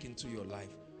speak into your life.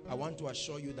 I want to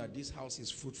assure you that this house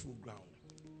is fruitful ground.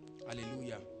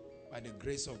 Hallelujah. By the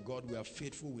grace of God, we are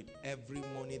faithful with every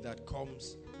money that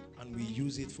comes and we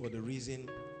use it for the reason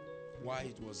why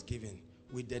it was given.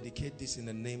 We dedicate this in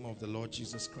the name of the Lord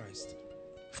Jesus Christ.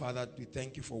 Father, we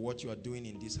thank you for what you are doing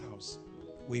in this house.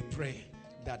 We pray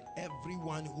that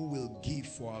everyone who will give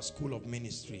for our school of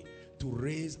ministry to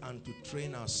raise and to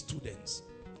train our students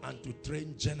and to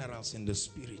train generals in the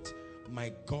spirit,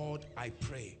 my God, I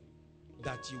pray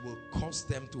that you will cause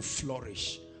them to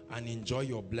flourish and enjoy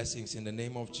your blessings in the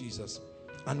name of Jesus.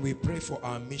 And we pray for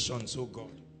our missions, oh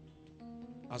God,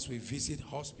 as we visit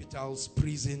hospitals,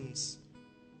 prisons,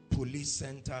 police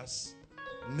centers,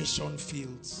 mission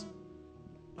fields,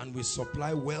 and we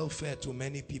supply welfare to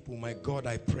many people. My God,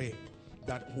 I pray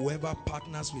that whoever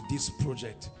partners with this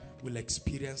project will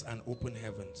experience an open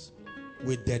heavens.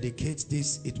 We dedicate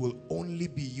this. It will only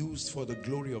be used for the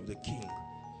glory of the King.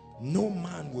 No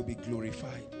man will be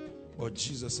glorified but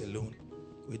Jesus alone.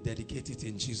 We dedicate it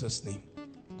in Jesus' name.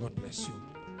 God bless you.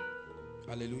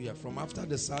 Hallelujah. From after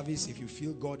the service, if you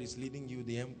feel God is leading you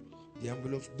the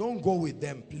envelopes, don't go with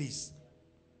them, please.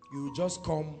 You just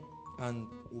come and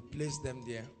we'll place them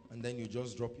there and then you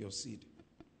just drop your seed.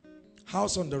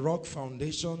 House on the Rock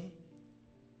Foundation,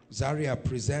 Zaria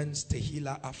presents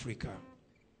Tehillah Africa,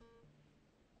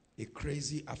 a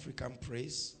crazy African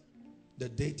praise. The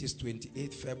date is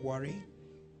 28th February.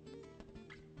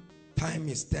 Time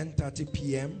is 10:30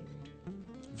 p.m.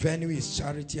 Venue is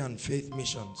Charity and Faith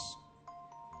Missions.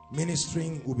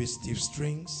 Ministering will be Steve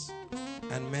Strings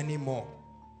and many more.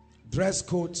 Dress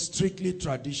code strictly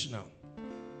traditional.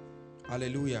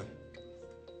 Hallelujah.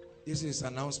 This is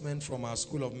an announcement from our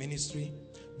School of Ministry.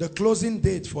 The closing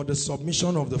date for the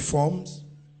submission of the forms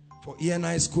for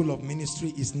ENI School of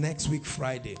Ministry is next week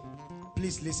Friday.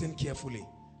 Please listen carefully.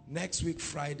 Next week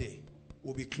Friday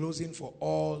will be closing for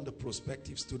all the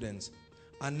prospective students.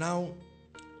 And now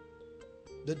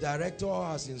the director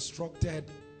has instructed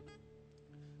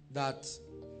that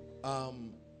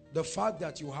the fact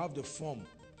that you have the form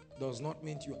does not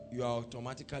mean you are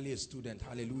automatically a student.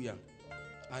 Hallelujah.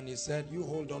 And he said, you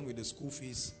hold on with the school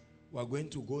fees. We're going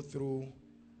to go through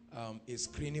a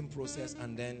screening process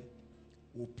and then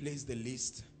we'll place the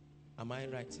list. Am I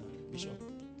right, sir? Bishop?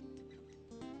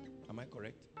 Am I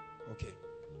correct? Okay.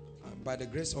 By the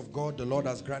grace of God, the Lord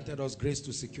has granted us grace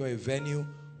to secure a venue.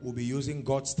 We'll be using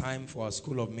God's time for our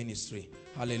School of Ministry.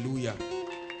 Hallelujah.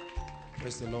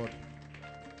 Praise the Lord.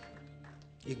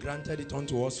 He granted it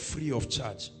unto us free of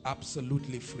charge.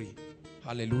 Absolutely free.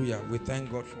 Hallelujah. We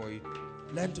thank God for it.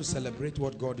 Learn to celebrate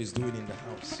what God is doing in the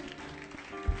house.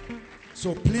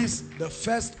 So please, the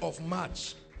 1st of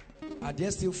March, Are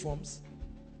there still forms?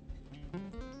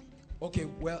 Okay,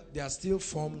 well, there are still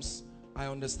forms. I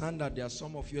understand that there are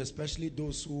some of you, especially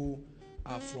those who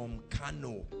are from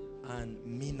Kano and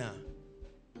Mina.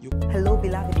 Hello,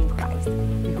 beloved in Christ.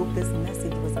 We hope this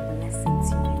message was a blessing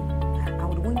to you. I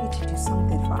would want you to do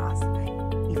something for us.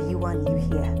 If you are new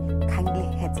here, kindly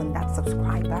hit on that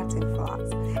subscribe button for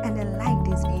us and then like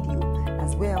this video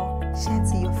as well. Share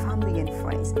to your family and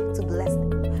friends to bless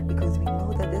them, because we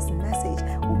know that this message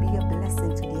will be a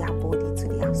blessing to their body, to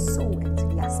their soul, and to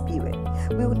their spirit.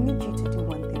 We would need you to do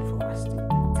one thing for us too.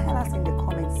 Tell us in the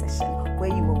comment section where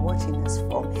you were watching us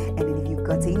from, and then if you've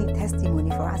got any testimony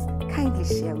for us, kindly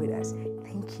share with us.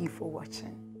 Thank you for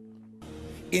watching.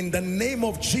 In the name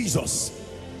of Jesus,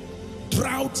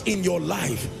 drought in your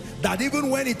life, that even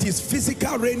when it is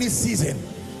physical rainy season,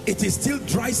 it is still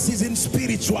dry season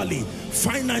spiritually,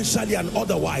 financially, and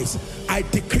otherwise. I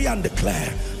decree and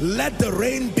declare, let the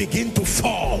rain begin to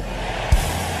fall.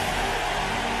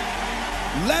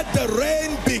 Let the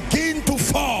rain begin to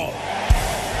fall.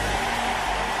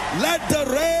 Let the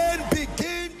rain